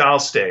 At least I'll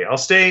stay. I'll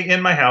stay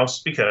in my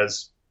house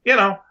because,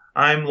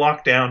 I'm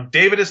locked down.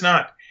 David is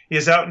not. He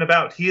is out and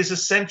about. He is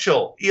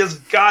essential. He is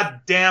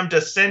goddamned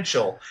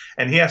essential,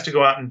 and he has to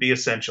go out and be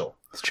essential.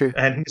 It's true.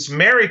 And he's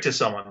married to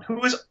someone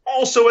who is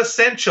also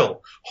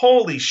essential.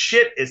 Holy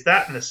shit, is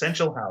that an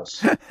essential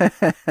house?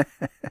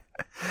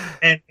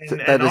 and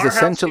that is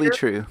essentially here,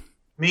 true.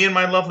 Me and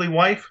my lovely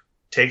wife,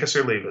 take us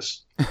or leave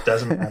us.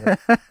 Doesn't matter.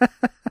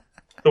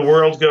 The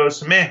world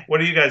goes, meh,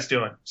 what are you guys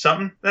doing?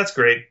 Something? That's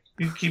great.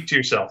 You keep to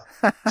yourself.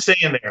 Stay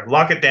in there.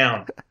 Lock it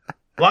down.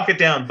 Lock it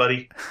down,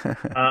 buddy.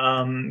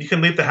 You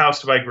can leave the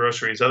house to buy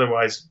groceries.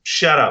 Otherwise,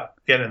 shut up.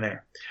 Get in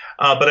there.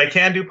 But I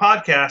can do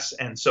podcasts,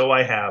 and so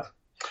I have.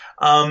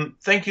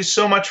 Thank you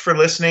so much for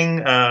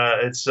listening.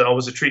 It's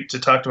always a treat to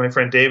talk to my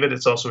friend David.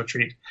 It's also a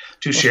treat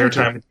to share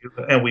time with you,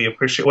 and we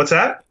appreciate. What's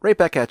that? Right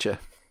back at you.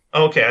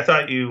 Okay, I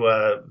thought you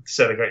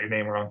said I got your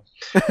name wrong.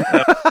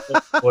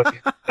 Boy,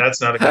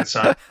 that's not a good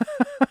sign.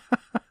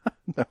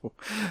 No,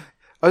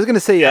 I was going to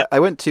say I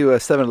went to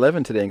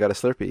 7-Eleven today and got a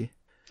Slurpee.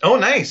 Oh,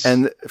 nice!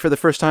 And for the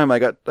first time, I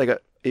got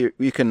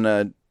you can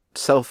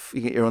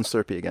get your own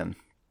Slurpee again.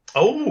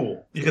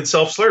 Oh, you can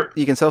self-slurp.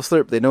 You can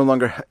self-slurp. You no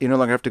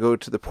longer have to go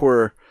to the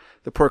poor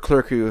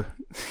clerk who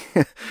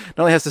not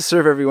only has to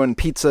serve everyone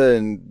pizza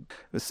and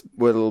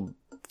little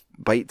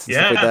bites and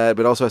stuff like that,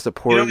 but also has to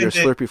pour your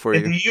Slurpee for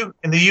you.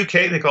 In the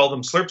UK, they call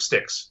them slurp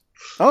sticks.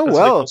 Oh, That's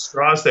well.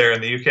 Straws there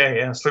in the UK,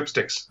 slurp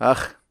sticks. Ugh,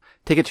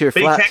 take it to your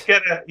flat.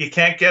 You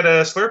can't get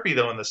a Slurpee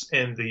though in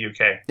the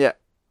UK. Yeah.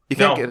 You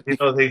can't get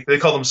it. They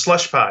call them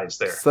slush pies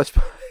there. Slush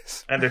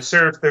pies. And they're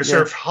served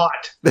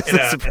hot.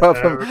 That's the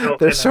problem.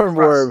 They're served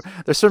warm.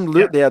 They're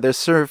served they're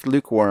served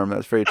lukewarm.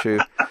 That's very true.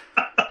 You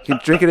can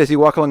drink it as you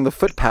walk along the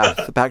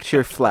footpath back to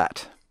your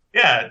flat.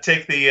 Yeah,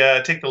 take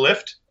the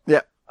lift.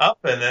 Yeah. Up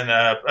and then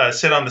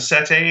sit on the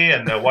settee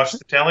and watch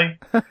the telly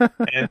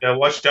and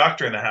watch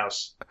Doctor in the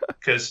House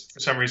because for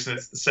some reason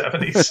it's the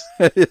 70s.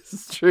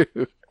 It's true.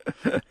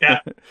 Yeah.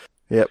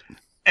 Yep.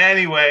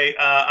 Anyway,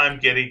 I'm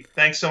Giddy.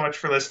 Thanks so much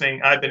for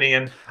listening. I've been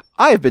Ian.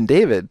 I've been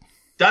David.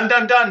 Done.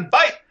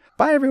 Bye.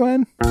 Bye,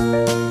 everyone.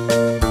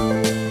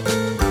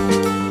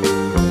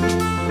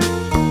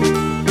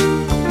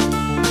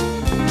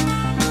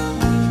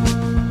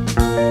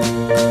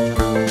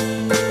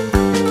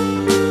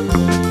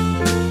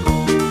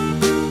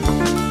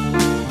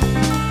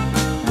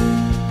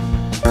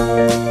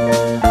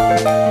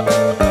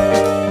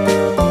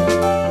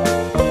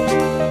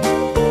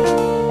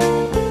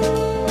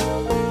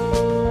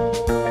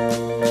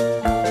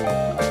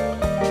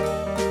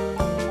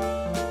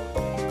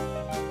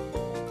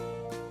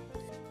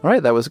 All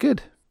right, that was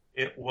good.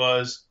 It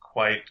was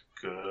quite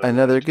good.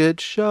 Another good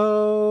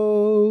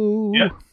show. Yep.